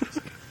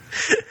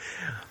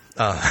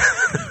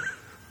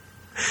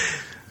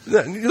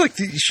 Like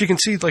she can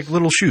see like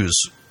little shoes.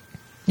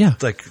 Yeah.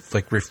 Like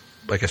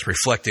I guess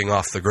reflecting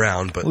off the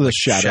ground, but the like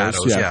shadows.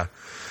 Yeah.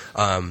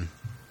 And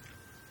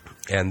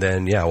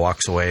then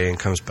walks away and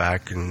comes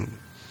back and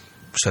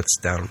sets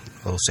down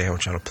a little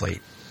sandwich on a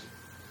plate.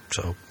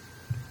 So.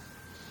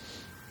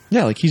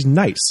 Yeah, like he's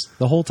nice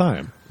the whole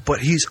time. But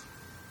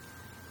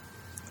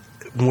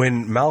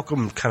when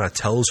Malcolm kind of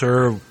tells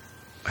her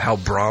how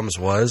Brahms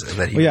was and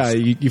that he was,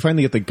 you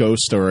finally get the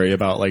ghost story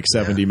about like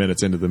 70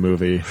 minutes into the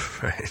movie.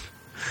 Right.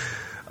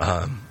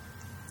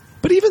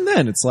 But even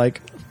then, it's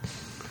like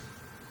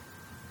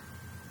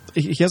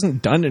he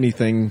hasn't done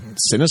anything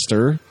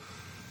sinister.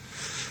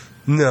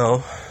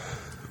 No.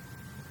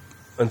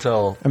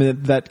 Until... I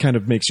mean, that kind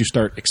of makes you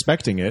start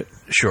expecting it.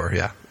 Sure,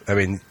 yeah. I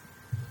mean,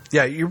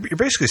 yeah, you're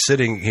basically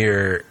sitting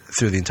here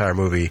through the entire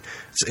movie.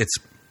 It's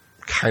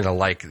kind of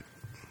like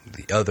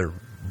the other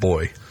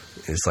boy.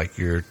 It's like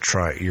you're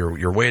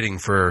waiting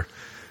for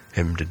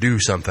him to do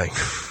something.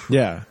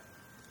 Yeah.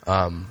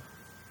 Yeah,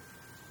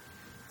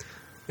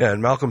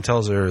 and Malcolm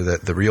tells her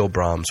that the real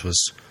Brahms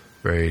was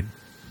very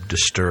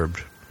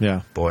disturbed.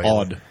 Yeah. Boy.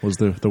 Odd was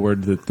the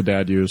word that the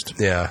dad used.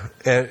 Yeah.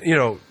 And,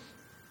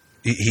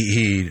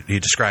 he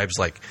describes,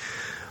 like,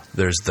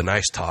 there's the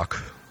nice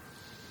talk.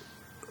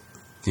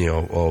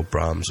 Oh,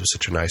 Brahms was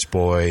such a nice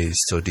boy.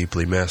 He's so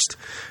deeply missed.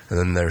 And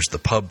then there's the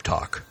pub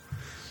talk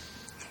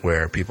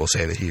where people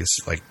say that he's,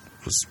 like,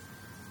 was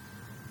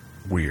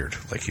weird.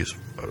 Like, he was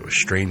a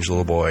strange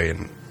little boy.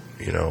 And,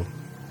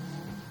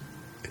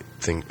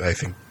 I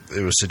think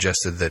it was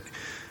suggested that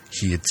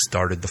he had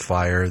started the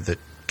fire that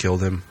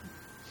killed him.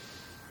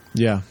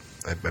 Yeah.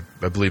 I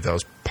believe that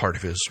was part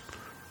of his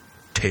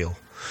tale.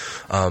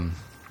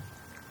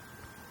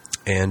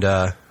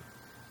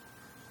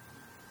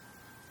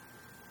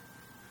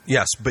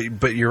 Yes,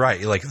 but you're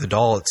right. Like, the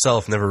doll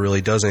itself never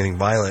really does anything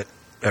violent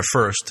at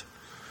first.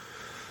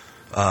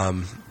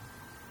 So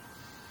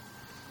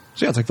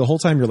yeah, it's like the whole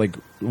time you're like,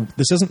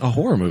 this isn't a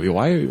horror movie.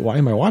 Why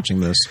am I watching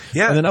this?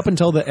 Yeah. And then up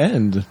until the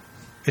end.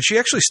 And she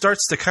actually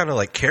starts to kind of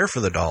like care for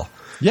the doll.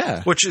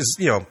 Yeah. Which is,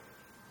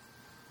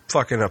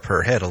 fucking up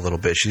her head a little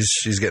bit.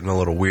 She's getting a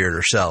little weird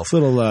herself.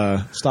 Little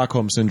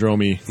Stockholm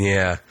syndrome-y.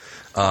 Yeah.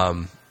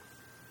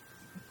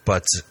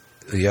 But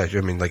yeah,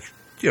 I mean, like,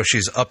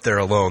 she's up there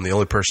alone. The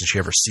only person she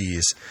ever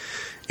sees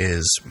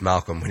is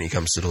Malcolm when he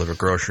comes to deliver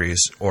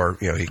groceries, or,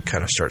 he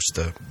kind of starts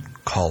to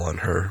call on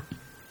her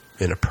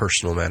in a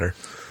personal manner.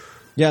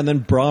 Yeah, and then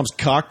Brahms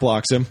cock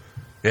blocks him.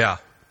 Yeah.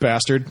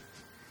 Bastard.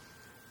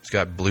 He's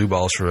got blue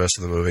balls for the rest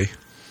of the movie.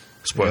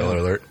 Spoiler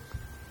alert.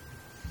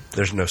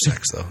 There's no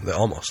sex, though.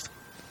 Almost.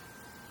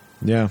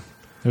 Yeah.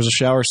 There's a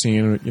shower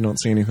scene. You don't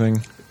see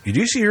anything. You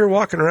do see her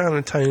walking around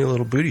in tiny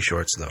little booty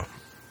shorts, though.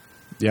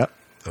 Yep.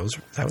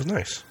 That was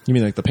nice. You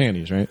mean like the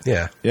panties, right?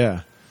 Yeah.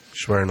 Yeah.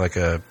 She's wearing like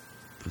a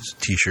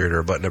t-shirt or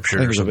a button-up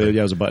shirt or something.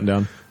 Yeah, it was a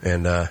button-down.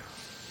 And,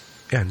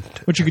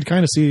 which you could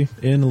kind of see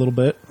in a little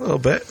bit. A little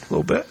bit.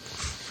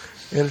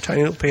 And her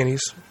tiny little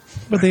panties.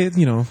 But they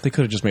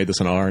could have just made this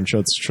an R and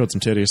showed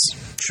some titties.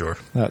 Sure.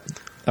 That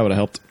would have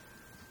helped.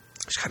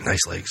 She's got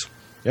nice legs.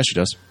 Yeah, she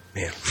does.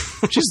 Man.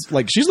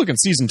 she's looking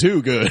season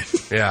 2 good.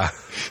 Yeah.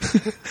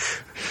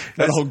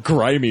 That whole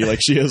grimy like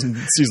she is in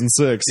season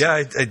 6. Yeah,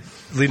 I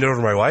leaned over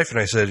to my wife and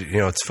I said,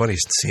 it's funny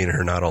seeing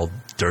her not all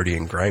dirty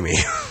and grimy.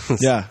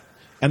 Yeah.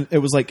 And it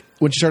was like,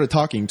 when she started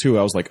talking, too,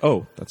 I was like,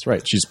 oh, that's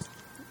right. She's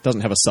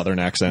doesn't have a southern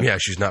accent. Yeah,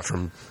 she's not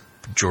from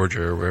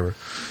Georgia or wherever.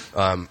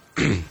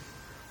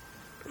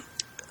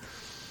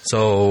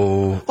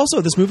 So... Also,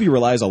 this movie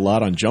relies a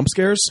lot on jump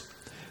scares.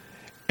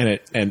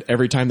 And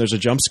every time there's a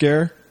jump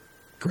scare,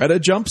 Greta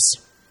jumps.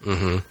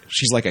 Mm-hmm.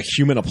 She's like a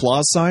human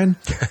applause sign.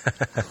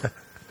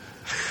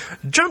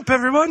 Jump,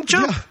 everyone,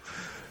 jump!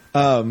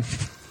 Yeah.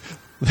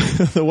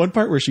 The one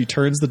part where she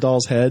turns the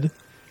doll's head, and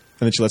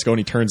then she lets go and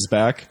he turns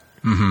back.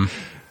 Mm-hmm.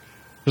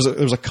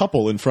 There's a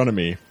couple in front of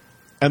me,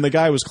 and the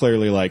guy was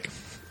clearly like,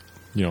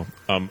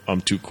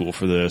 I'm too cool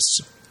for this.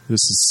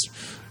 This is,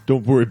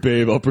 don't worry,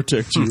 babe, I'll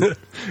protect you.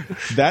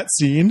 That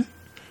scene,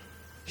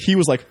 he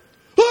was like,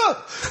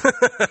 ah!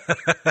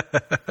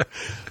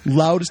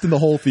 Loudest in the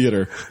whole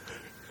theater.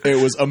 It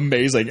was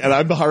amazing. And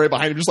I'm right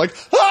behind him just like,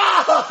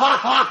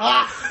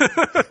 ah!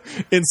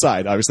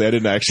 Inside, obviously. I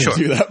didn't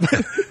actually do that.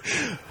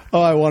 But,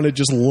 I want to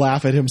just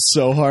laugh at him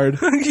so hard.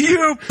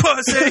 You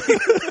pussy!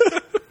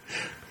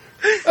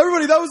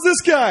 Everybody, that was this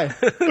guy.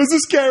 It was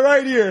this guy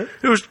right here.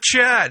 It was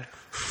Chad.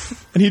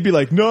 And he'd be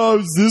like, no, it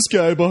was this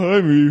guy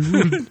behind me.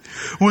 It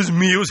was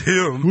me, it was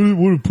him.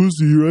 What a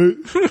pussy, right?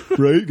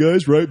 Right,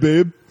 guys? Right,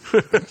 babe?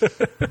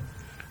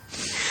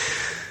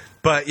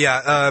 But,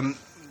 yeah,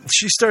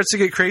 she starts to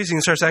get crazy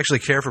and starts to actually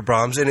care for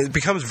Brahms, and it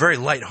becomes very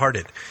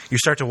lighthearted. You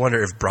start to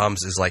wonder if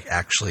Brahms is,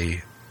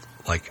 actually,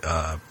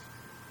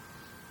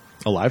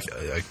 alive?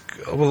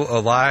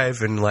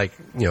 Alive and,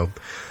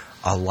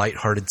 a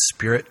lighthearted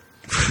spirit.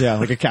 Yeah,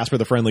 like a Casper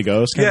the Friendly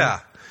Ghost. Yeah.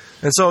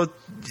 And so,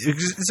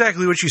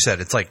 exactly what you said.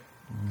 It's like,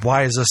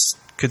 why is this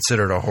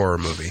considered a horror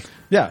movie?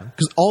 Yeah,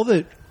 because all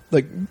the,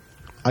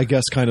 I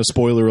guess kind of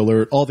spoiler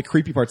alert, all the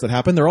creepy parts that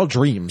happen, they're all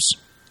dreams.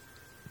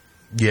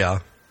 Yeah.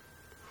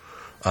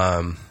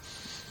 That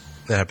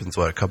happens,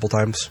 a couple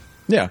times?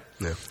 Yeah.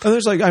 Yeah. And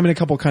there's a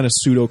couple kind of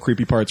pseudo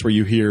creepy parts where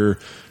you hear,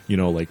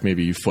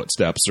 maybe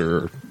footsteps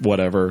or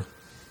whatever.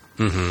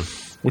 Mm-hmm.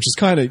 Which is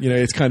kind of,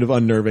 it's kind of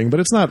unnerving,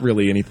 but it's not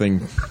really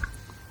anything.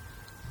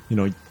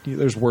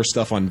 There's worse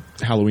stuff on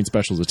Halloween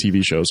specials of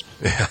TV shows.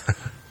 Yeah.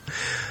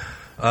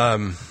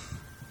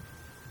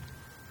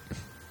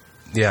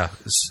 Yeah.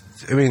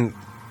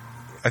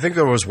 I think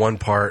there was one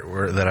part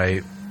that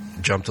I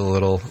jumped a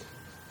little.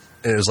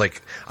 And it was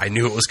I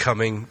knew it was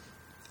coming,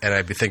 and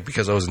I think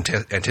because I was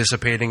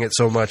anticipating it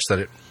so much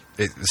that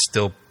it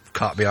still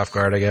caught me off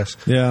guard, I guess.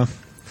 Yeah.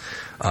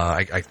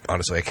 I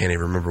honestly, I can't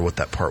even remember what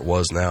that part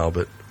was now,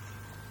 but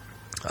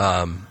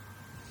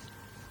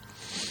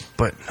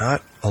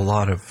not a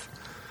lot of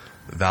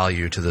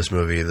value to this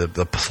movie.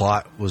 The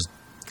plot was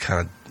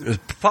the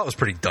plot was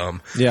pretty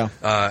dumb. Yeah.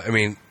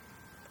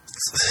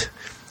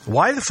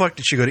 Why the fuck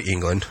did she go to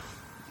England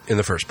in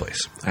the first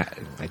place?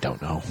 I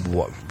don't know.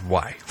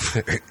 Why?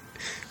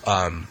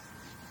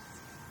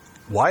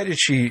 Why did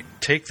she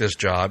take this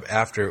job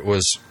after it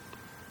was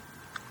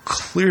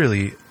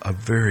clearly a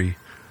very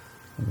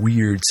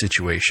weird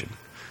situation?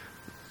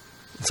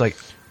 It's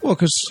well,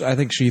 because I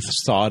think she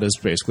saw it as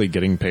basically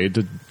getting paid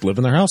to live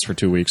in their house for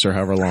 2 weeks or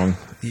however long.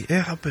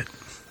 Yeah, but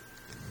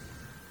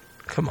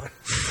come on.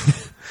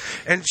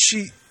 And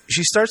she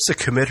starts to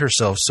commit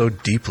herself so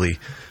deeply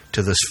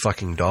to this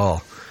fucking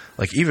doll.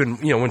 Even,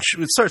 when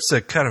it starts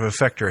to kind of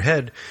affect her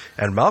head,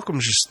 and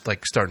Malcolm's just,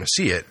 starting to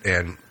see it,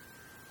 and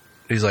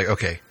he's like,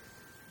 okay,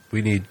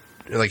 we need,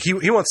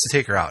 he wants to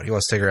take her out. He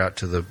wants to take her out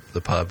to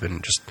the pub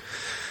and just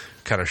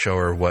kind of show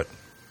her what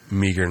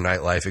meager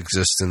nightlife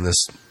exists in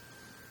this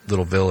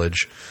little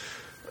village.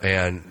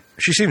 And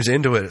she seems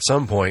into it at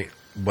some point,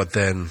 but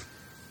then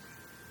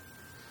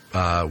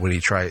when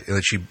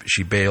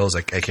she bails.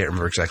 I can't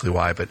remember exactly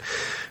why, but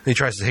he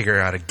tries to take her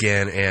out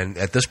again. And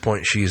at this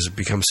point, she's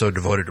become so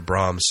devoted to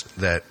Brahms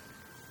that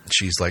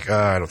she's like,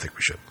 I don't think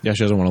we should. Yeah,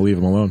 she doesn't want to leave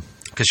him alone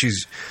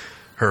because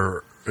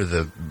the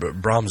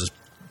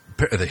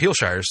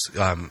Heelshires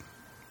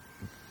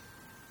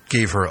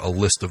gave her a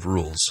list of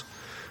rules,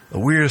 the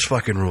weirdest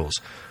fucking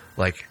rules.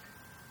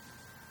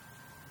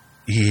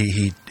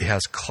 He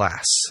has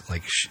class,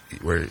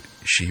 where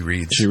she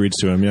reads. She reads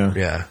to him, yeah.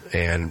 Yeah,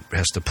 and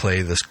has to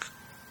play this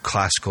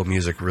classical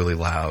music really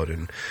loud,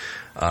 and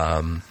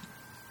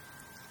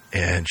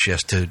she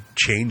has to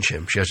change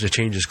him. She has to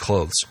change his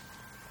clothes.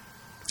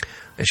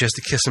 And she has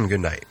to kiss him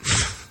goodnight.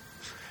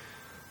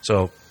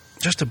 So,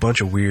 just a bunch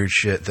of weird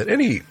shit that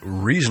any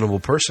reasonable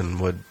person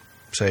would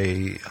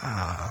say,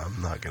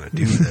 I'm not going to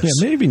do this. Yeah,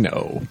 maybe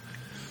no.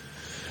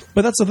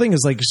 But that's the thing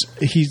is,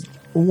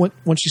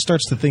 once she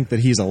starts to think that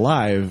he's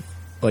alive,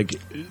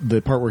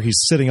 the part where he's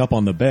sitting up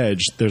on the bed,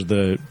 there's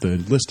the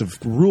list of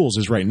rules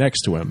is right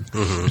next to him.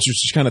 Mm-hmm.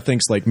 She kind of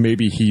thinks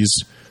maybe he's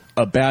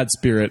a bad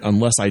spirit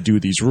unless I do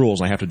these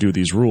rules. I have to do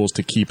these rules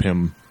to keep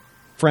him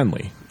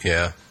friendly.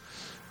 Yeah.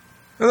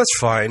 And that's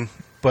fine,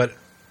 but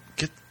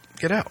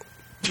get out.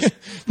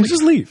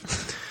 Just leave.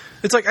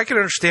 It's I can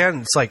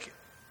understand. It's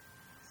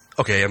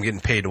okay, I'm getting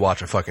paid to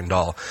watch a fucking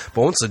doll.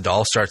 But once the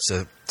doll starts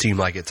to seem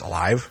like it's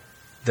alive,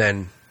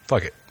 then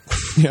fuck it.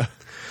 Yeah.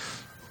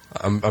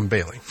 I'm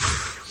bailing.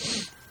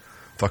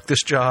 Fuck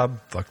this job.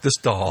 Fuck this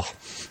doll.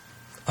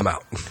 I'm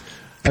out.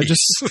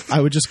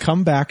 I would just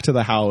come back to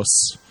the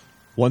house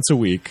once a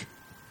week.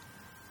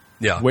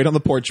 Yeah. Wait on the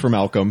porch for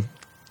Malcolm,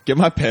 get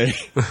my pay,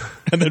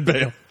 and then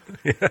bail.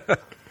 Yeah.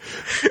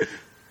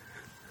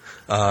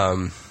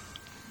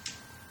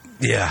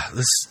 Yeah,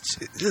 this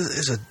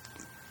is a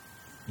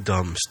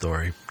dumb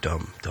story.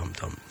 Dumb. I'm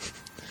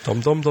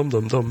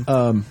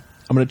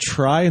going to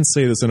try and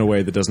say this in a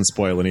way that doesn't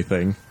spoil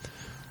anything.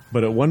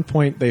 But at one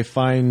point, they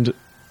find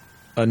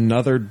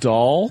another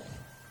doll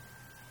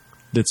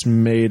that's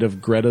made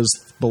of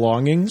Greta's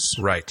belongings.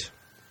 Right.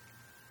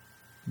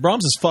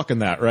 Brahms is fucking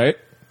that, right?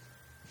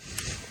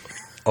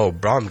 Oh,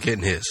 Brahms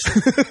getting his.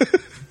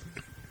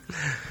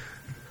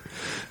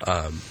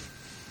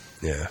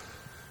 Yeah.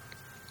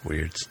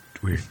 Weird,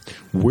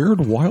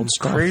 wild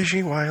stuff.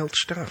 Crazy, wild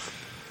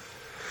stuff.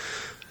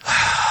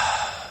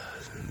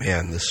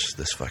 Man,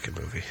 this fucking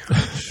movie.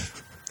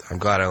 I'm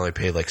glad I only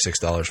paid like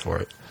 $6 for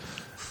it.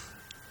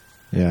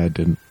 Yeah, I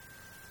didn't.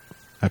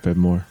 I paid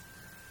more.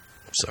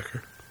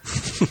 Sucker.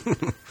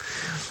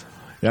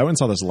 Yeah, I went and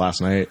saw this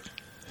last night.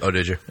 Oh,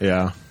 did you?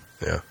 Yeah.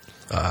 Yeah.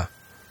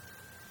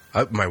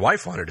 My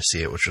wife wanted to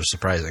see it, which was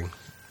surprising.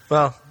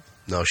 Well,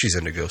 no, she's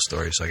into ghost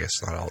stories, so I guess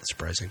not all that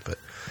surprising. But,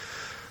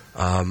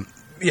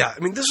 yeah, I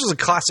mean, this was a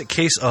classic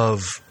case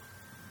of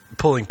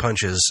pulling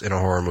punches in a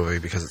horror movie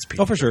because it's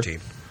PG-13. Oh, for sure.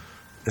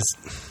 It's,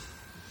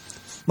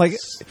 like,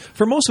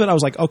 for most of it, I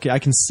was like, okay, I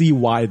can see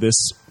why this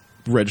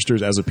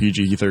registers as a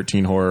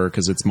PG-13 horror,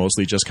 because it's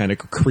mostly just kind of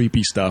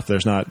creepy stuff.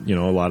 There's not,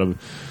 a lot of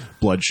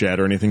bloodshed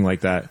or anything like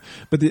that.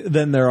 But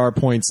then there are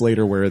points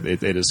later where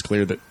it is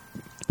clear that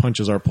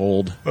punches are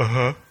pulled.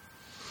 Uh-huh.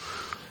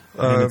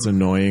 And it's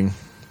annoying.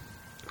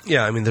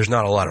 Yeah, I mean, there's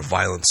not a lot of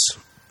violence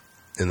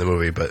in the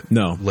movie, but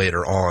no.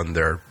 Later on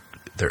there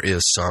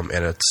is some,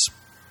 and it's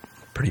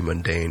pretty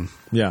mundane.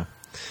 Yeah.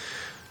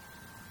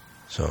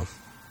 So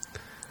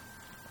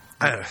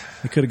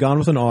you could have gone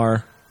with an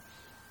R,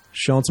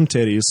 shown some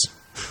titties,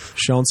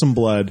 shown some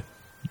blood,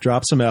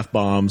 dropped some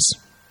F-bombs.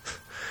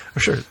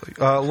 Sure.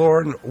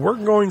 Lauren, we're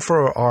going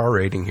for an R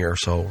rating here,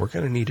 so we're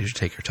going to need you to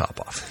take your top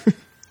off.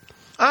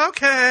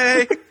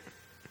 Okay.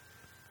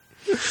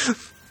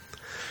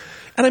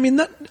 And I mean,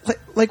 that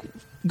like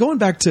going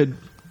back to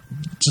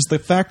just the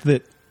fact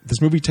that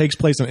this movie takes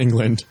place in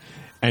England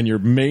and your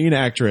main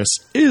actress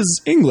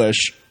is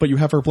English, but you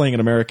have her playing an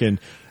American,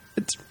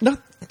 it's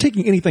not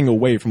taking anything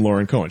away from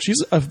Lauren Cohen.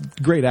 She's a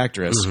great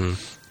actress. Mm-hmm.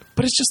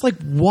 But it's just like,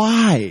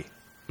 why?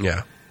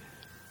 Yeah.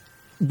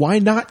 Why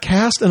not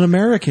cast an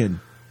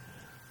American?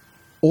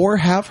 Or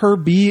have her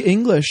be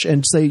English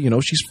and say,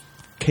 she's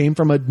came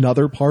from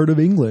another part of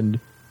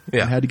England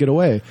and had to get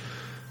away.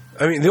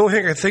 I mean, the only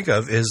thing I can think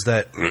of is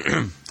that,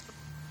 I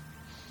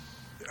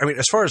mean,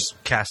 as far as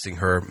casting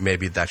her,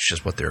 maybe that's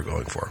just what they were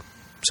going for.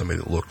 Somebody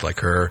that looked like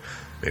her.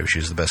 Maybe she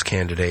was the best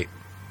candidate.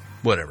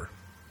 Whatever.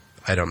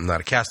 I'm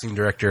not a casting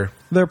director.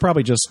 They're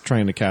probably just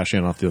trying to cash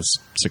in off this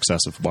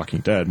success of Walking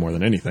Dead more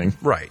than anything.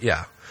 Right,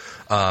 yeah.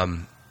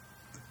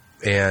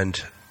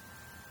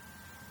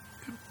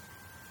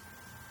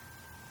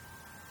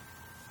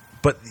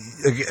 But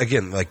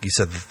again, like you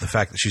said, the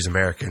fact that she's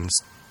American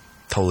is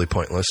totally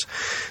pointless.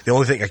 The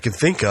only thing I can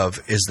think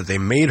of is that they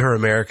made her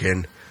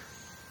American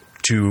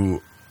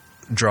to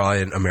draw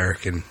in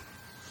American.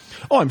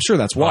 Oh, I'm sure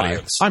that's why.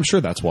 Audience. I'm sure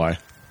that's why.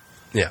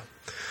 Yeah.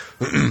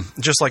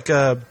 Just like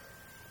The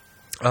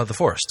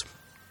Forest.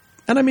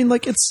 And I mean,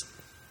 like, it's...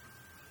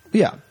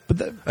 Yeah,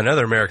 but...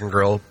 Another American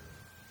girl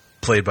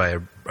played by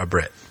a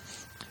Brit.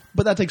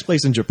 But that takes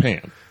place in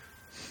Japan.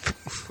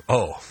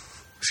 Oh,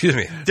 excuse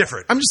me.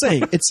 Different. I'm just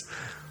saying,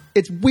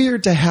 it's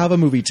weird to have a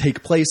movie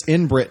take place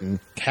in Britain,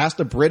 cast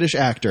a British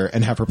actor,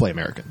 and have her play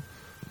American.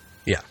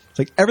 Yeah. It's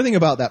like everything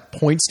about that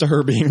points to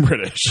her being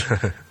British.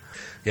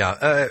 Yeah.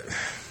 I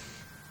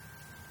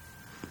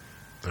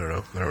don't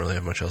know. I don't really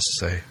have much else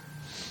to say.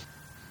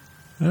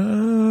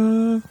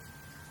 I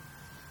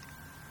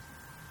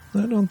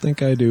don't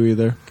think I do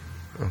either.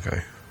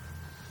 Okay.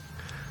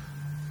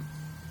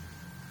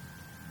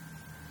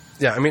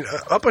 Yeah, I mean,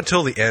 up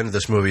until the end,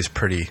 this movie's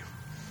pretty...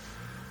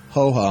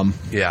 Ho-hum.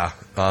 Yeah.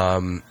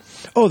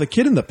 Oh, the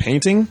kid in the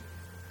painting?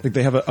 Like,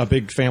 they have a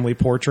big family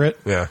portrait?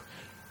 Yeah.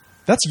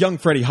 That's young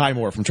Freddie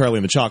Highmore from Charlie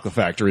and the Chocolate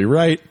Factory,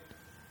 right?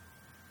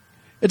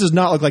 It does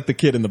not look like the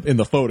kid in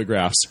the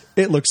photographs.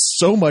 It looks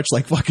so much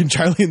like fucking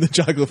Charlie and the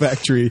Chocolate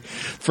Factory.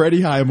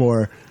 Freddie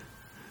Highmore.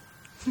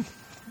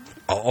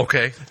 Oh,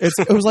 okay.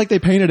 It was like they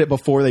painted it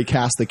before they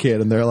cast the kid,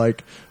 and they're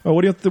like, "Oh,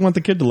 what do you want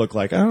the kid to look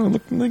like? I don't know,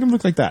 make him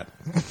look like that."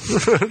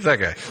 That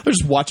guy. They're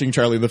just watching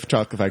Charlie and the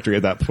Chocolate Factory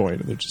at that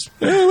point, and they're just,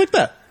 like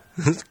that.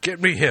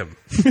 Get me him.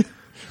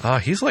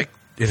 He's like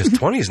in his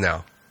 20s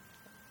now.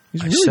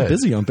 He's really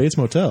busy on Bates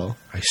Motel.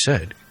 I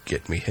said,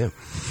 get me him.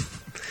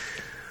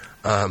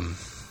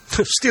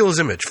 Steal his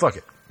image. Fuck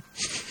it.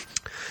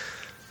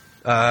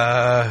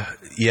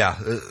 Yeah.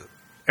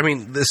 I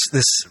mean, this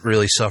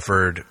really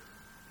suffered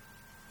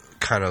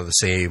kind of the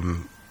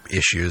same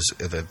issues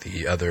that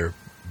the other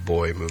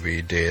boy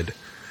movie did,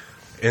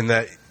 in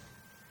that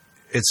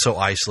it's so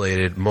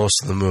isolated.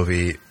 Most of the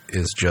movie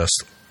is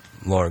just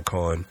Lauren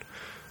Cohan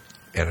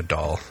and a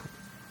doll.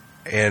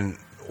 And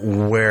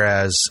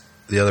whereas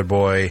the other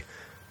boy,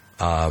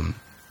 like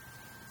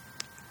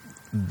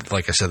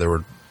I said, there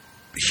were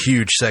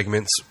huge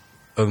segments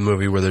of the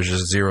movie where there's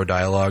just zero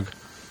dialogue.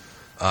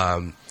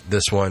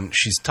 This one,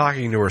 she's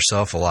talking to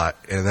herself a lot,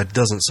 and that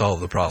doesn't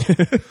solve the problem.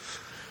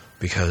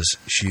 Because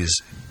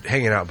she's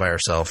hanging out by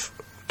herself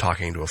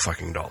talking to a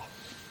fucking doll.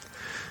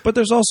 But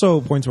there's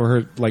also points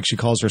where she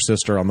calls her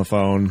sister on the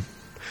phone.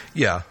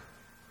 Yeah.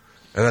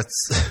 And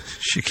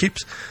she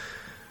keeps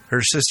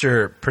her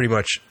sister pretty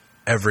much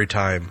every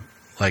time,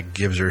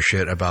 gives her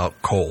shit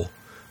about Cole,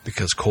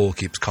 because Cole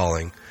keeps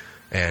calling,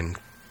 and,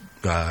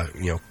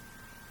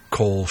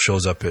 Cole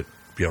shows up at,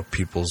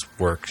 people's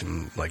work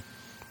and,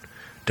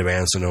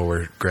 demands to know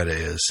where Greta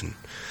is. And,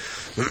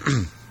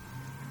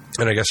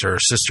 and I guess her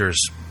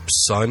sister's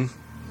son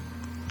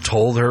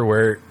told her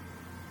where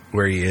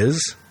he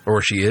is, or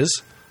where she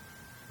is.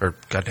 Or,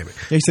 goddamn it.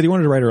 Yeah, he said he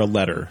wanted to write her a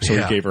letter, so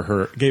Yeah. he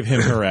gave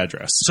him her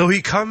address. So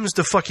he comes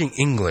to fucking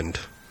England.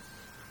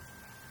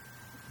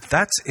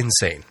 That's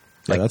insane.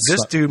 Yeah,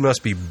 This dude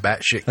must be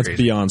batshit That's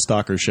crazy. beyond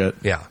stalker shit.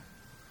 Yeah.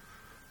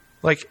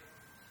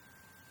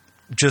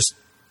 Just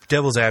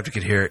devil's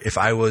advocate here. If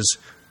I was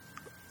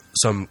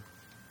some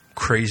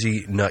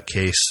crazy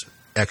nutcase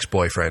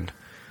ex-boyfriend,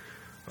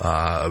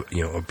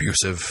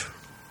 abusive,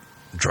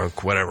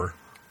 drunk, whatever.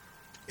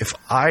 If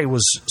I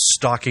was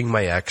stalking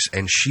my ex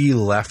and she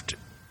left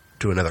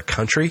to another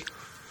country,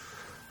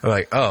 I'm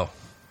like, oh.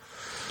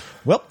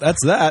 Well,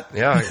 that's that.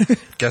 Yeah, I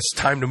guess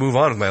time to move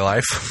on with my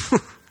life.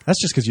 That's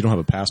just because you don't have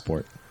a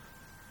passport.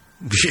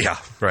 Yeah,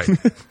 right.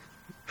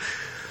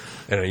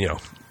 And,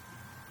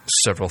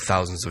 several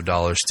thousands of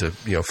dollars to,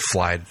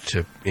 fly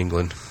to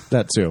England.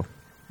 That too.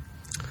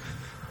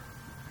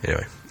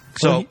 Anyway.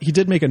 So he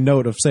did make a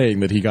note of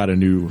saying that he got a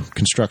new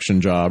construction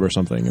job or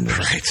something. And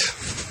right.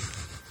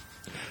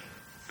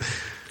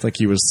 It's like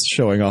he was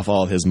showing off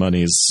all his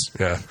monies.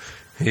 Yeah.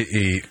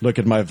 He look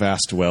at my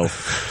vast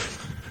wealth.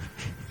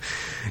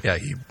 Yeah,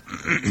 he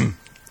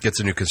gets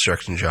a new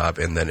construction job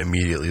and then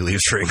immediately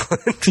leaves for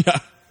England. Yeah.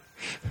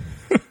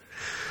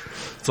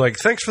 It's like,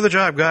 thanks for the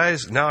job,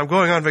 guys. Now I'm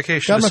going on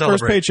vacation Got to my celebrate.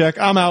 first paycheck.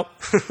 I'm out.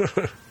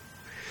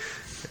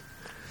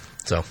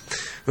 So,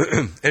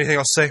 anything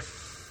else to say?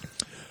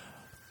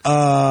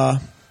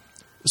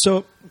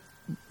 So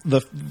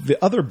the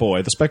other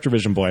boy, the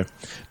Spectrovision boy,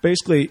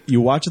 basically you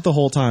watch it the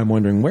whole time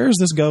wondering, where is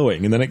this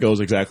going? And then it goes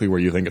exactly where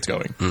you think it's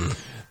going.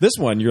 This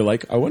one, you're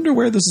like, I wonder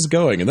where this is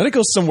going. And then it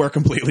goes somewhere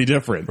completely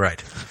different.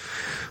 Right.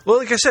 Well,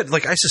 like I said,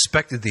 I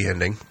suspected the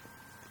ending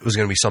was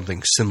going to be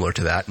something similar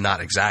to that.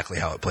 Not exactly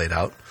how it played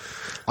out.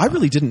 I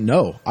really didn't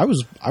know. I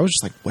was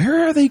just like,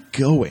 where are they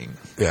going?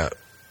 Yeah.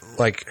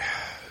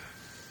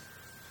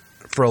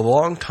 For a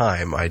long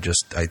time, I took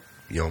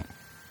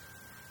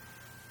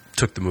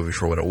the movie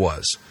for what it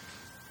was.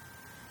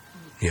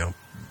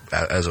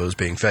 As it was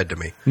being fed to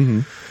me. Mm-hmm.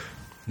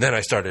 Then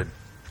I started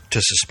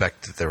to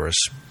suspect that there was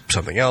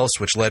something else,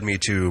 which led me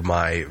to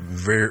my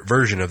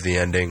version of the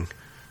ending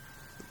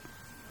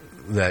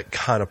that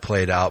kind of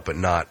played out, but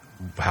not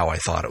how I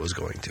thought it was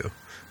going to.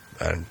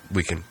 And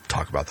we can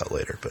talk about that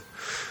later. But,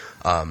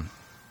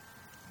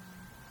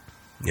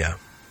 yeah.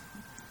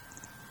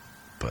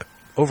 But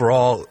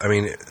overall, I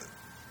mean,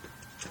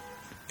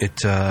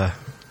 it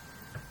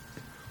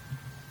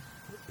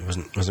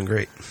wasn't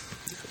great.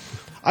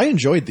 I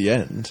enjoyed the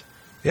end.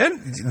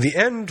 The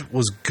end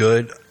was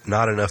good,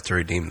 not enough to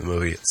redeem the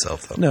movie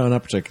itself, though. No,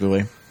 not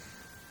particularly.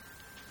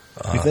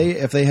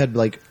 If they had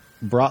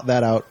brought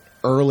that out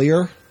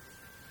earlier,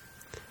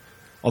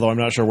 although I'm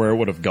not sure where it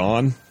would have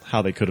gone,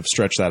 how they could have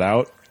stretched that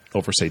out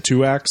over, say,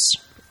 2 acts,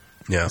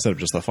 instead of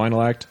just the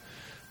final act.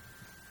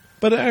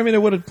 But I mean,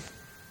 it would have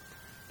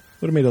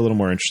made it a little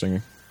more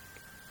interesting,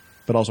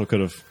 but also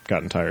could have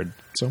gotten tired.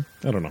 So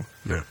I don't know.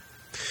 Yeah.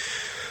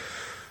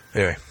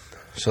 Anyway,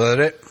 so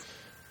that's it.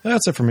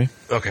 That's it for me.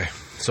 Okay,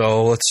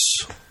 so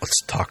let's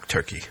talk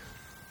turkey.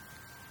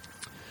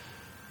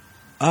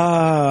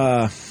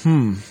 I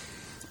don't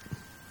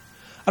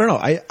know.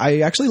 I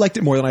actually liked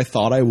it more than I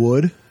thought I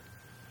would.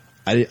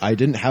 I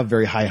didn't have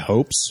very high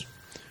hopes,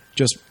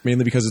 just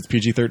mainly because it's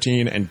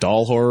PG-13 and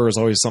doll horror is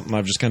always something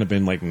I've just kind of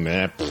been like,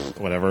 meh,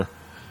 whatever.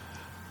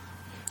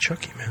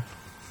 Chucky, man.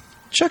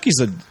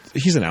 Chucky's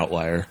he's an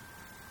outlier.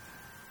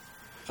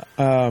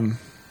 I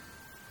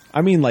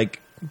mean,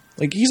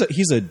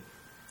 he's a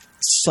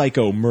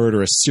psycho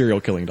murderous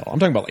serial killing doll. I'm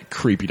talking about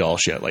creepy doll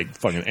shit, like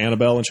fucking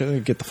Annabelle and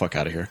shit. Get the fuck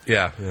out of here.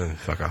 Yeah,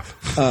 fuck off.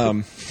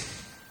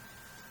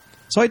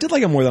 So I did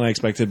like it more than I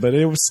expected, but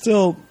it was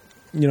still,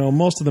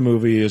 most of the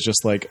movie is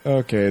just like,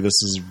 okay, this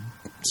is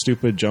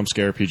stupid jump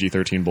scare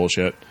PG-13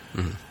 bullshit.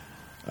 Mm-hmm.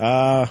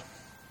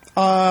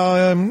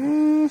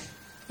 I'll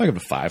give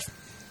it a 5.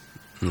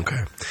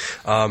 Okay.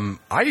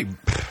 I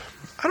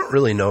don't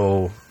really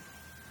know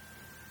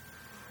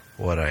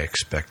what I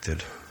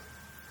expected.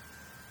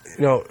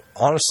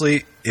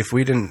 honestly, if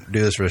we didn't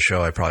do this for the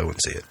show, I probably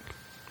wouldn't see it.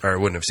 Or I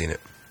wouldn't have seen it.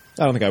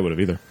 I don't think I would have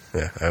either.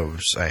 Yeah,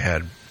 I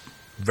had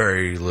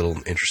very little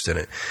interest in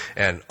it.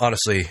 And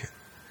honestly,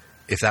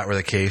 if that were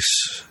the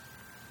case,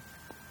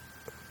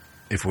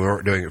 if we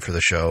weren't doing it for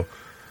the show,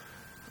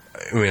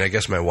 I mean, I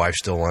guess my wife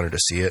still wanted to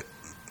see it,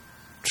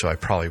 so I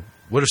probably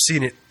would have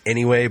seen it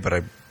anyway, but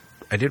I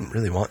didn't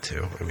really want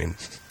to. I mean,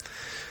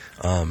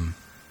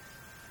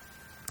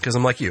 because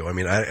I'm like you. I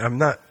mean, I'm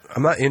not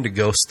into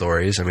ghost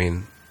stories. I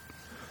mean,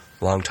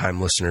 longtime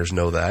listeners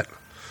know that.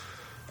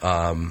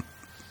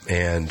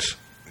 And,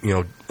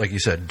 like you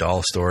said,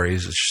 doll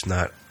stories, it's just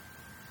not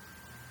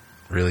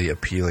really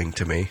appealing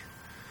to me.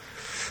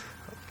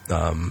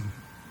 But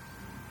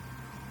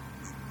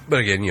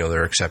again,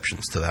 there are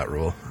exceptions to that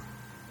rule.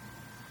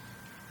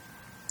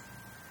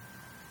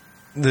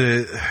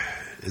 It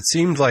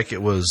seemed like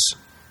it was,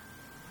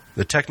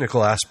 the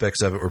technical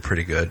aspects of it were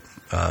pretty good.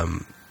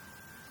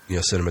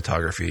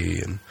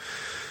 Cinematography and,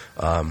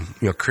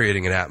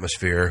 creating an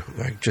atmosphere,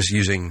 like just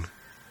using,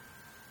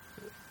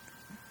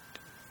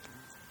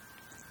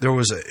 there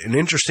was an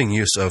interesting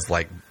use of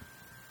like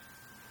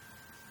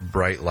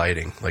bright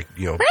lighting, like,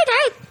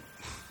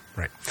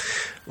 right.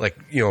 Like,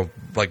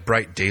 like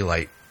bright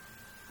daylight,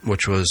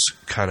 which was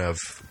kind of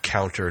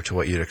counter to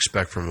what you'd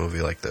expect from a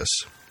movie like this.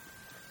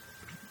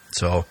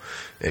 So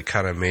it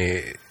kind of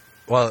made,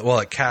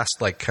 it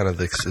cast like kind of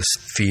this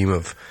theme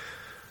of,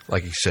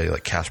 like you say,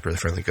 like Casper the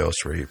Friendly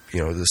Ghost, where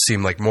this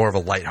seemed like more of a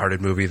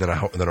lighthearted movie than a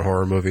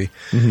horror movie.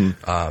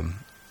 Mm-hmm.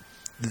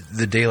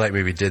 The daylight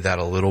maybe did that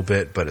a little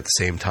bit, but at the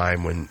same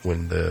time,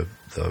 when the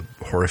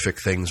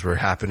horrific things were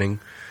happening,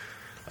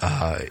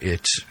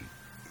 it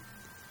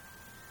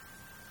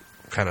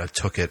kind of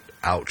took it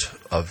out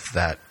of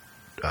that.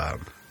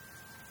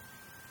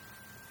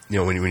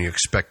 When you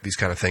expect these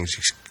kind of things, you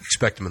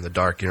expect them in the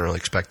dark. You don't really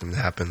expect them to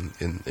happen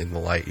in the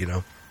light,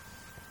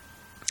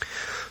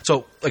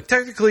 So, like,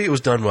 technically, it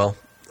was done well.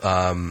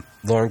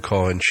 Lauren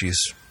Cohen,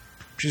 she's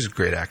a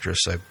great actress.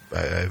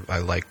 I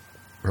like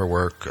her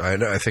work.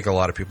 I think a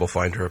lot of people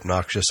find her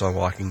obnoxious on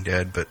Walking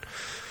Dead, but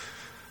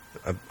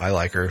I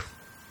like her,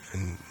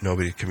 and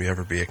nobody can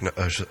ever be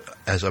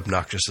as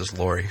obnoxious as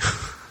Lori.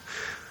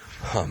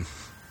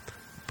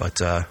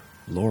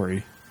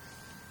 Lori,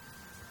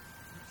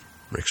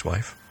 Rick's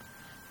wife.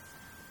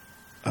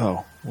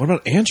 Oh, what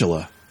about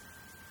Angela?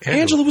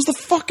 Angela was the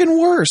fucking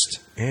worst.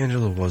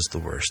 Angela was the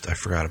worst. I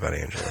forgot about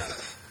Angela.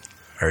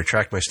 I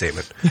retract my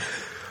statement.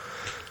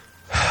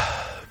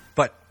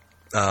 But,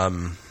 I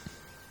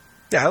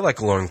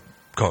like Lauren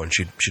Cohen.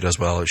 She does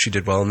well. She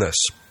did well in this.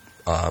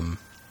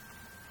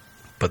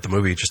 But the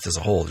movie just as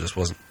a whole just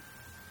wasn't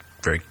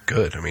very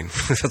good. I mean,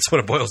 that's what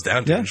it boils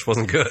down to. Yeah. It just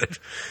wasn't good.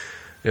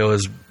 It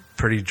was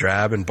pretty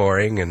drab and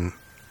boring, and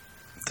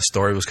the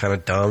story was kind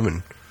of dumb,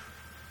 and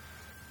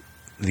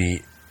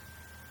the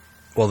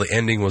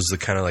ending was the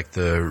kind of like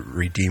the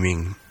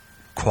redeeming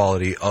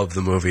quality of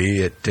the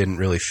movie. It didn't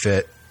really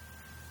fit.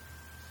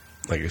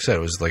 Like I said,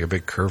 it was like a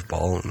big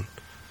curveball, and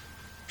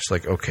it's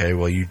like, okay,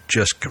 well, you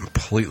just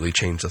completely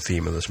changed the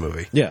theme of this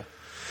movie. Yeah.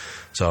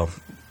 So,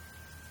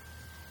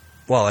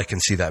 while I can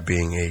see that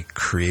being a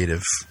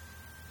creative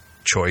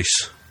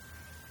choice,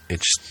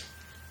 it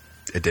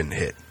didn't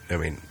hit. I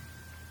mean,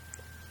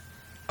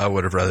 I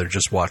would have rather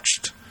just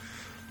watched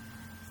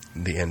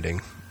the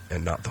ending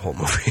and not the whole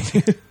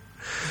movie.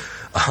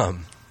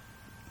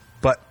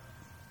 But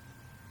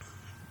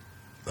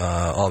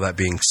all that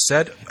being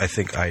said, I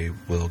think I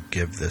will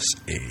give this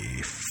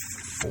a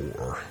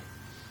 4.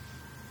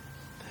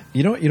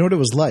 You know what it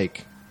was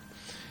like?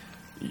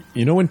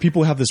 You know when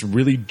people have this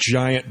really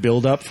giant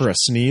build-up for a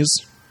sneeze?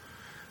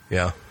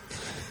 Yeah.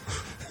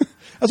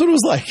 That's what it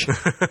was like.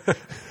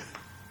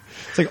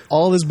 It's like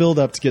all this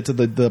build-up to get to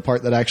the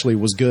part that actually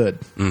was good.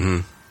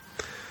 Mm-hmm.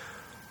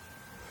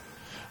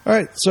 All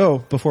right, so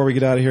before we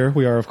get out of here,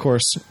 we are, of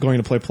course, going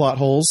to play plot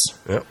holes.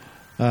 Yep.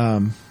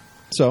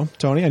 So,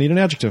 Tony, I need an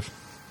adjective.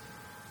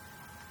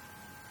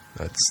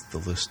 That's the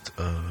list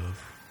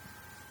of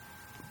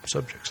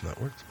subjects, not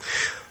words.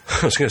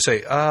 I was going to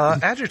say,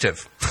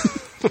 adjective.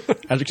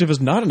 Adjective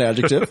is not an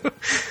adjective.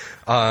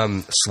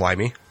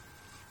 Slimy.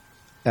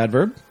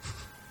 Adverb.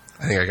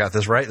 I think I got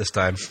this right this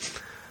time.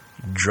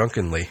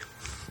 Drunkenly.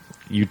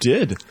 You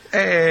did.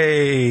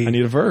 Hey! I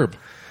need a verb.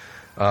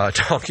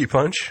 Donkey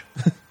punch.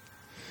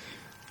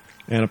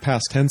 And a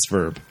past tense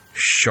verb.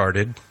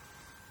 Sharded.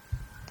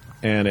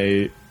 And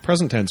a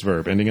present tense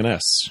verb ending in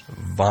S.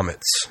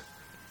 Vomits.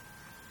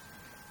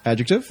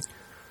 Adjective.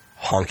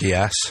 Honky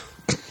ass.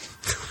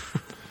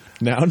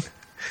 Noun.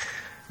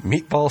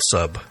 Meatball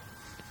sub.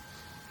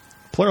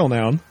 Plural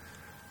noun.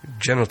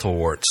 Genital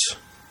warts.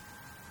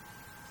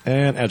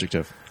 And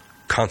adjective.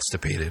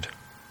 Constipated.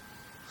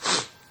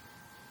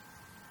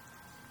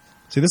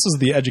 See, this is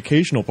the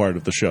educational part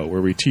of the show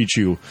where we teach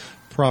you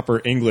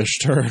proper English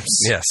terms.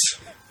 Yes.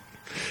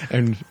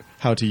 And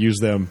how to use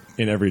them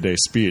in everyday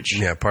speech.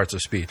 Yeah, parts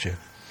of speech, yeah.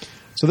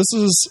 So this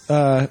is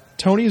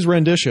Tony's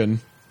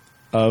rendition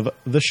of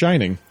The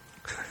Shining.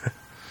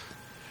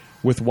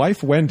 With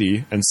wife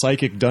Wendy and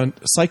psychic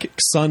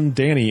son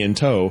Danny in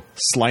tow,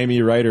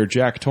 slimy writer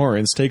Jack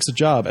Torrance takes a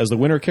job as the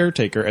winter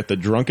caretaker at the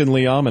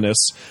drunkenly ominous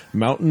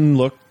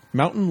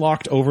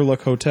mountain-locked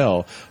Overlook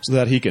Hotel so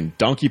that he can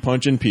donkey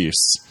punch in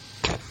peace.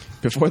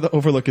 Before the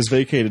Overlook is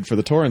vacated for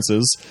the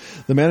Torrances,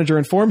 the manager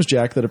informs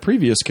Jack that a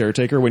previous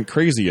caretaker went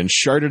crazy and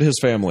sharded his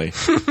family.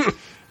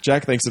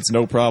 Jack thinks it's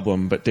no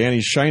problem, but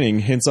Danny's Shining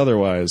hints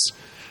otherwise.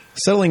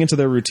 Settling into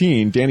their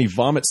routine, Danny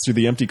vomits through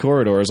the empty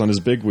corridors on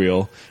his big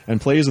wheel and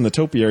plays in the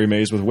topiary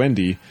maze with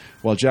Wendy,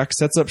 while Jack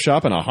sets up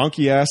shop in a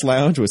honky-ass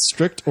lounge with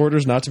strict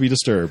orders not to be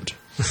disturbed.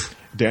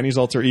 Danny's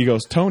alter ego,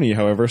 Tony,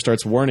 however,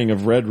 starts warning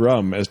of red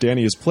rum as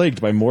Danny is plagued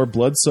by more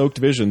blood-soaked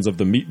visions of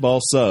the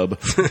meatball sub,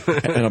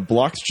 and a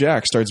blocked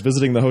Jack starts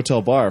visiting the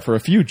hotel bar for a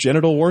few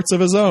genital warts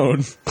of his own.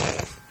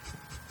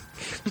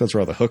 That's where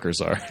all the hookers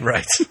are.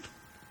 Right.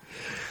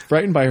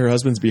 Frightened by her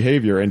husband's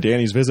behavior and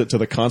Danny's visit to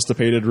the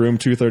constipated room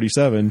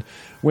 237,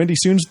 Wendy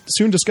soon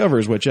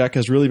discovers what Jack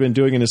has really been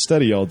doing in his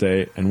study all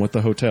day and what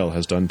the hotel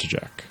has done to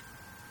Jack.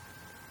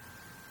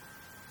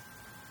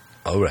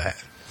 All right.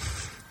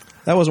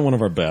 That wasn't one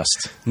of our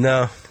best.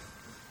 No.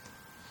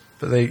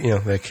 But they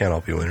can't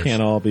all be winners.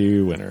 Can't all be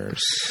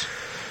winners.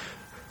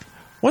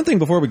 One thing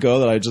before we go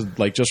that I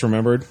just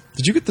remembered.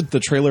 Did you get the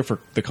trailer for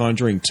The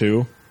Conjuring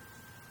 2?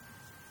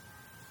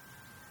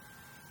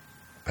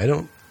 I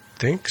don't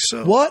think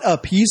so. What a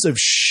piece of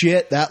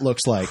shit that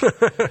looks like.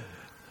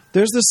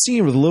 There's this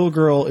scene where the little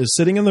girl is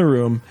sitting in the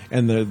room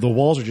and the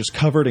walls are just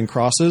covered in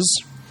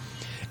crosses,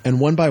 and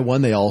one by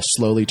one they all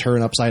slowly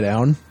turn upside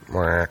down.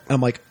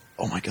 I'm like,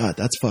 oh my god,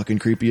 that's fucking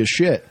creepy as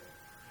shit.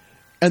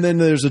 And then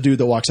there's a dude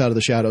that walks out of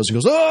the shadows and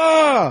goes,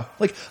 ah!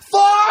 Like,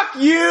 fuck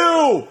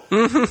you!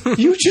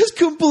 You just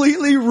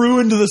completely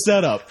ruined the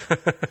setup.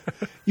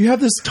 You have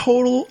this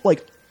total,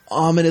 like,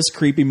 ominous,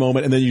 creepy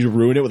moment, and then you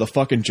ruin it with a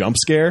fucking jump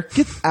scare.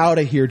 Get out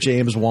of here,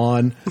 James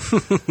Wan.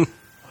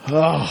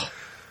 Ugh.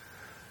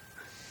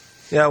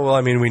 Yeah, well,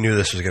 I mean, we knew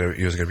this was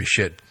gonna be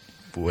shit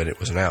when it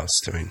was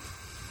announced. I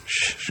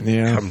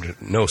mean, come to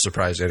no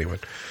surprise to anyone.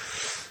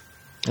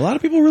 A lot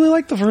of people really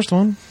like the first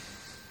one.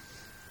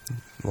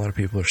 A lot of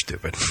people are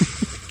stupid.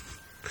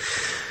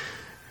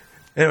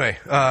 Anyway,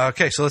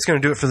 okay, so that's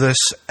going to do it for this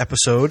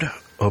episode.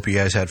 Hope you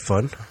guys had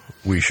fun.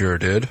 We sure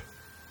did.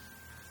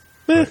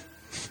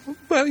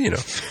 Well, you know,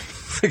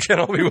 they can't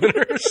all be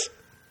winners.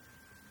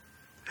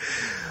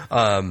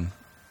 Come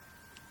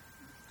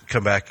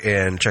back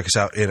and check us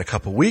out in a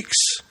couple weeks.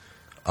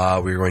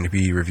 We're going to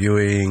be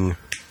reviewing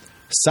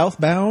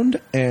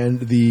Southbound and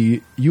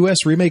the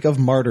U.S. remake of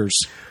Martyrs.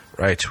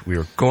 Right. We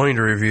are going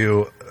to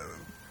review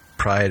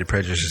Pride,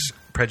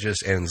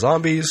 Prejudice, and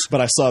Zombies.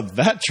 But I saw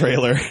that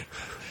trailer,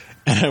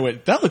 and I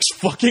went, that looks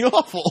fucking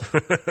awful.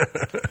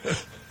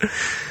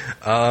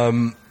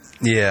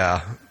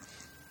 Yeah.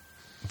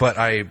 But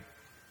I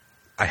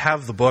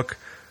have the book,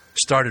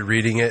 started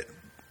reading it,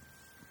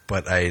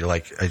 but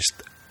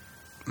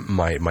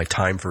my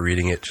time for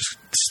reading it just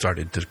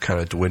started to kind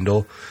of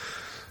dwindle.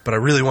 But I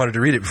really wanted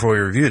to read it before we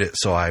reviewed it,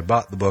 so I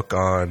bought the book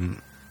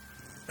on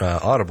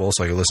Audible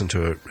so I could listen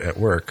to it at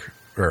work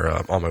or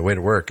on my way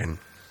to work, and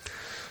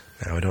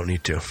now I don't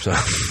need to. So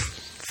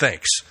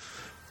thanks.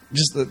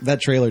 Just that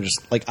trailer,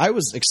 I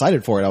was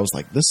excited for it. I was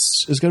like,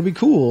 this is going to be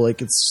cool.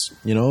 Like, it's,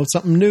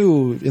 something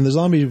new in the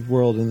zombie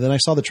world. And then I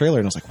saw the trailer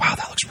and I was like, wow,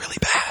 that looks really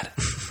bad.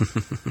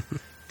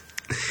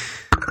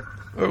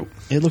 Oh.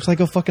 It looks like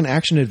a fucking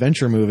action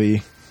adventure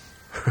movie.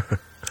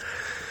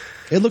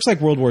 It looks like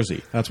World War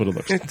Z. That's what it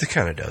looks like. It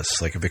kind of does,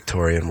 like a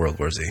Victorian World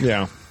War Z.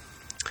 Yeah.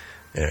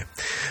 Anyway.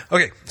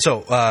 Okay,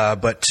 so,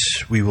 but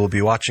we will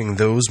be watching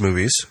those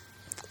movies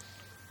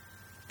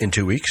in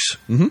 2 weeks.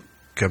 Mm-hmm.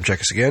 Come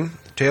check us again.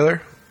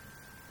 Taylor,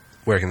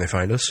 where can they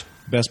find us?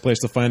 Best place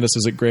to find us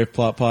is at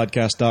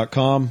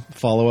graveplotpodcast.com.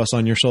 Follow us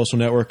on your social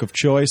network of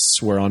choice.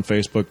 We're on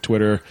Facebook,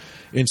 Twitter,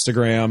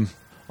 Instagram,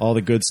 all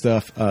the good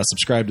stuff.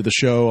 Subscribe to the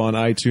show on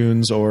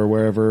iTunes or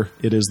wherever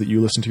it is that you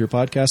listen to your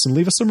podcast, and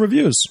leave us some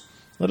reviews.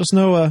 Let us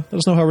know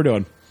how we're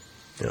doing.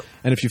 Yep.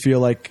 And if you feel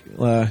like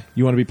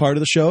you want to be part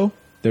of the show,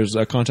 there's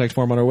a contact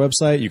form on our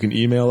website. You can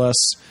email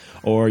us,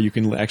 or you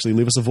can actually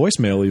leave us a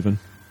voicemail even.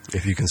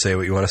 If you can say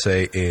what you want to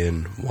say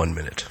in 1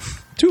 minute.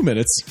 2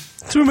 minutes.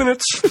 2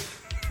 minutes.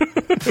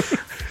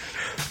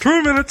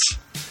 2 minutes.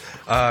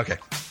 Okay.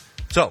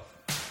 So,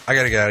 I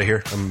got to get out of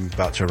here. I'm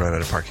about to run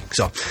out of parking.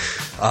 So,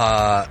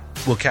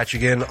 we'll catch you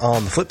again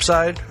on the flip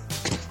side.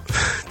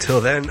 Till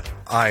then,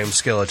 I am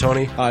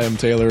Skeletoni. I am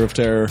Taylor of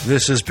Terror.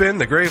 This has been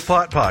the Grave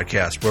Plot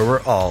Podcast, where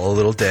we're all a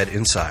little dead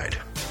inside.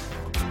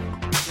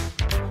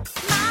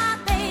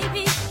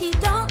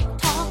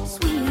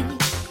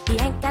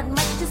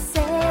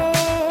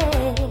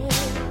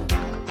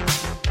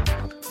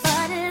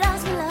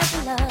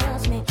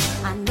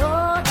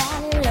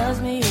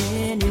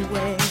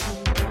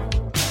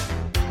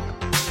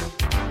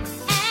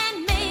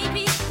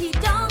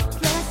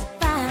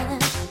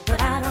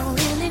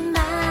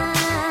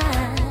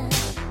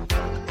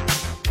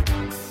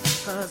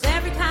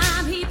 Every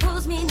time he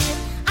pulls me near,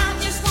 I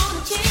just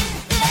wanna chill.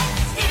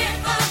 Let's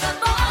hear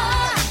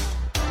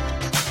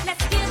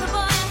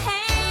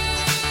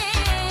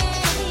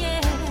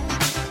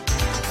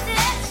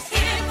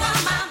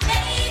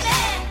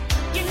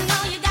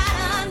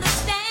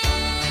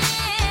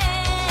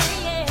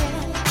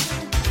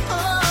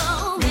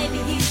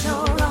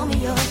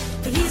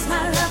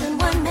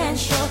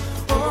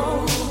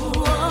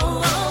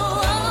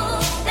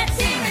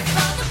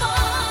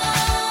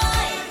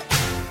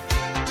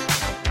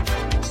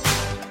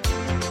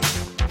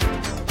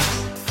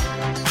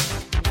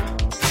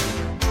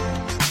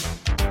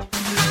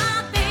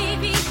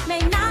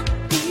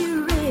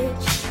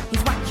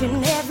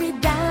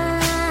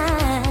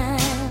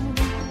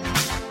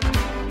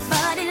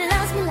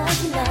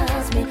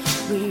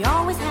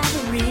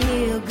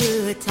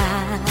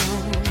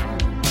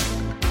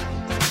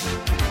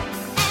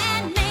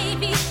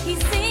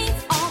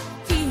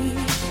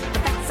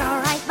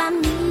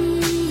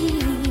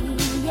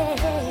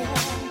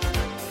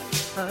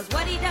 'Cause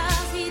what he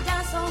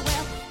does so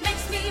well.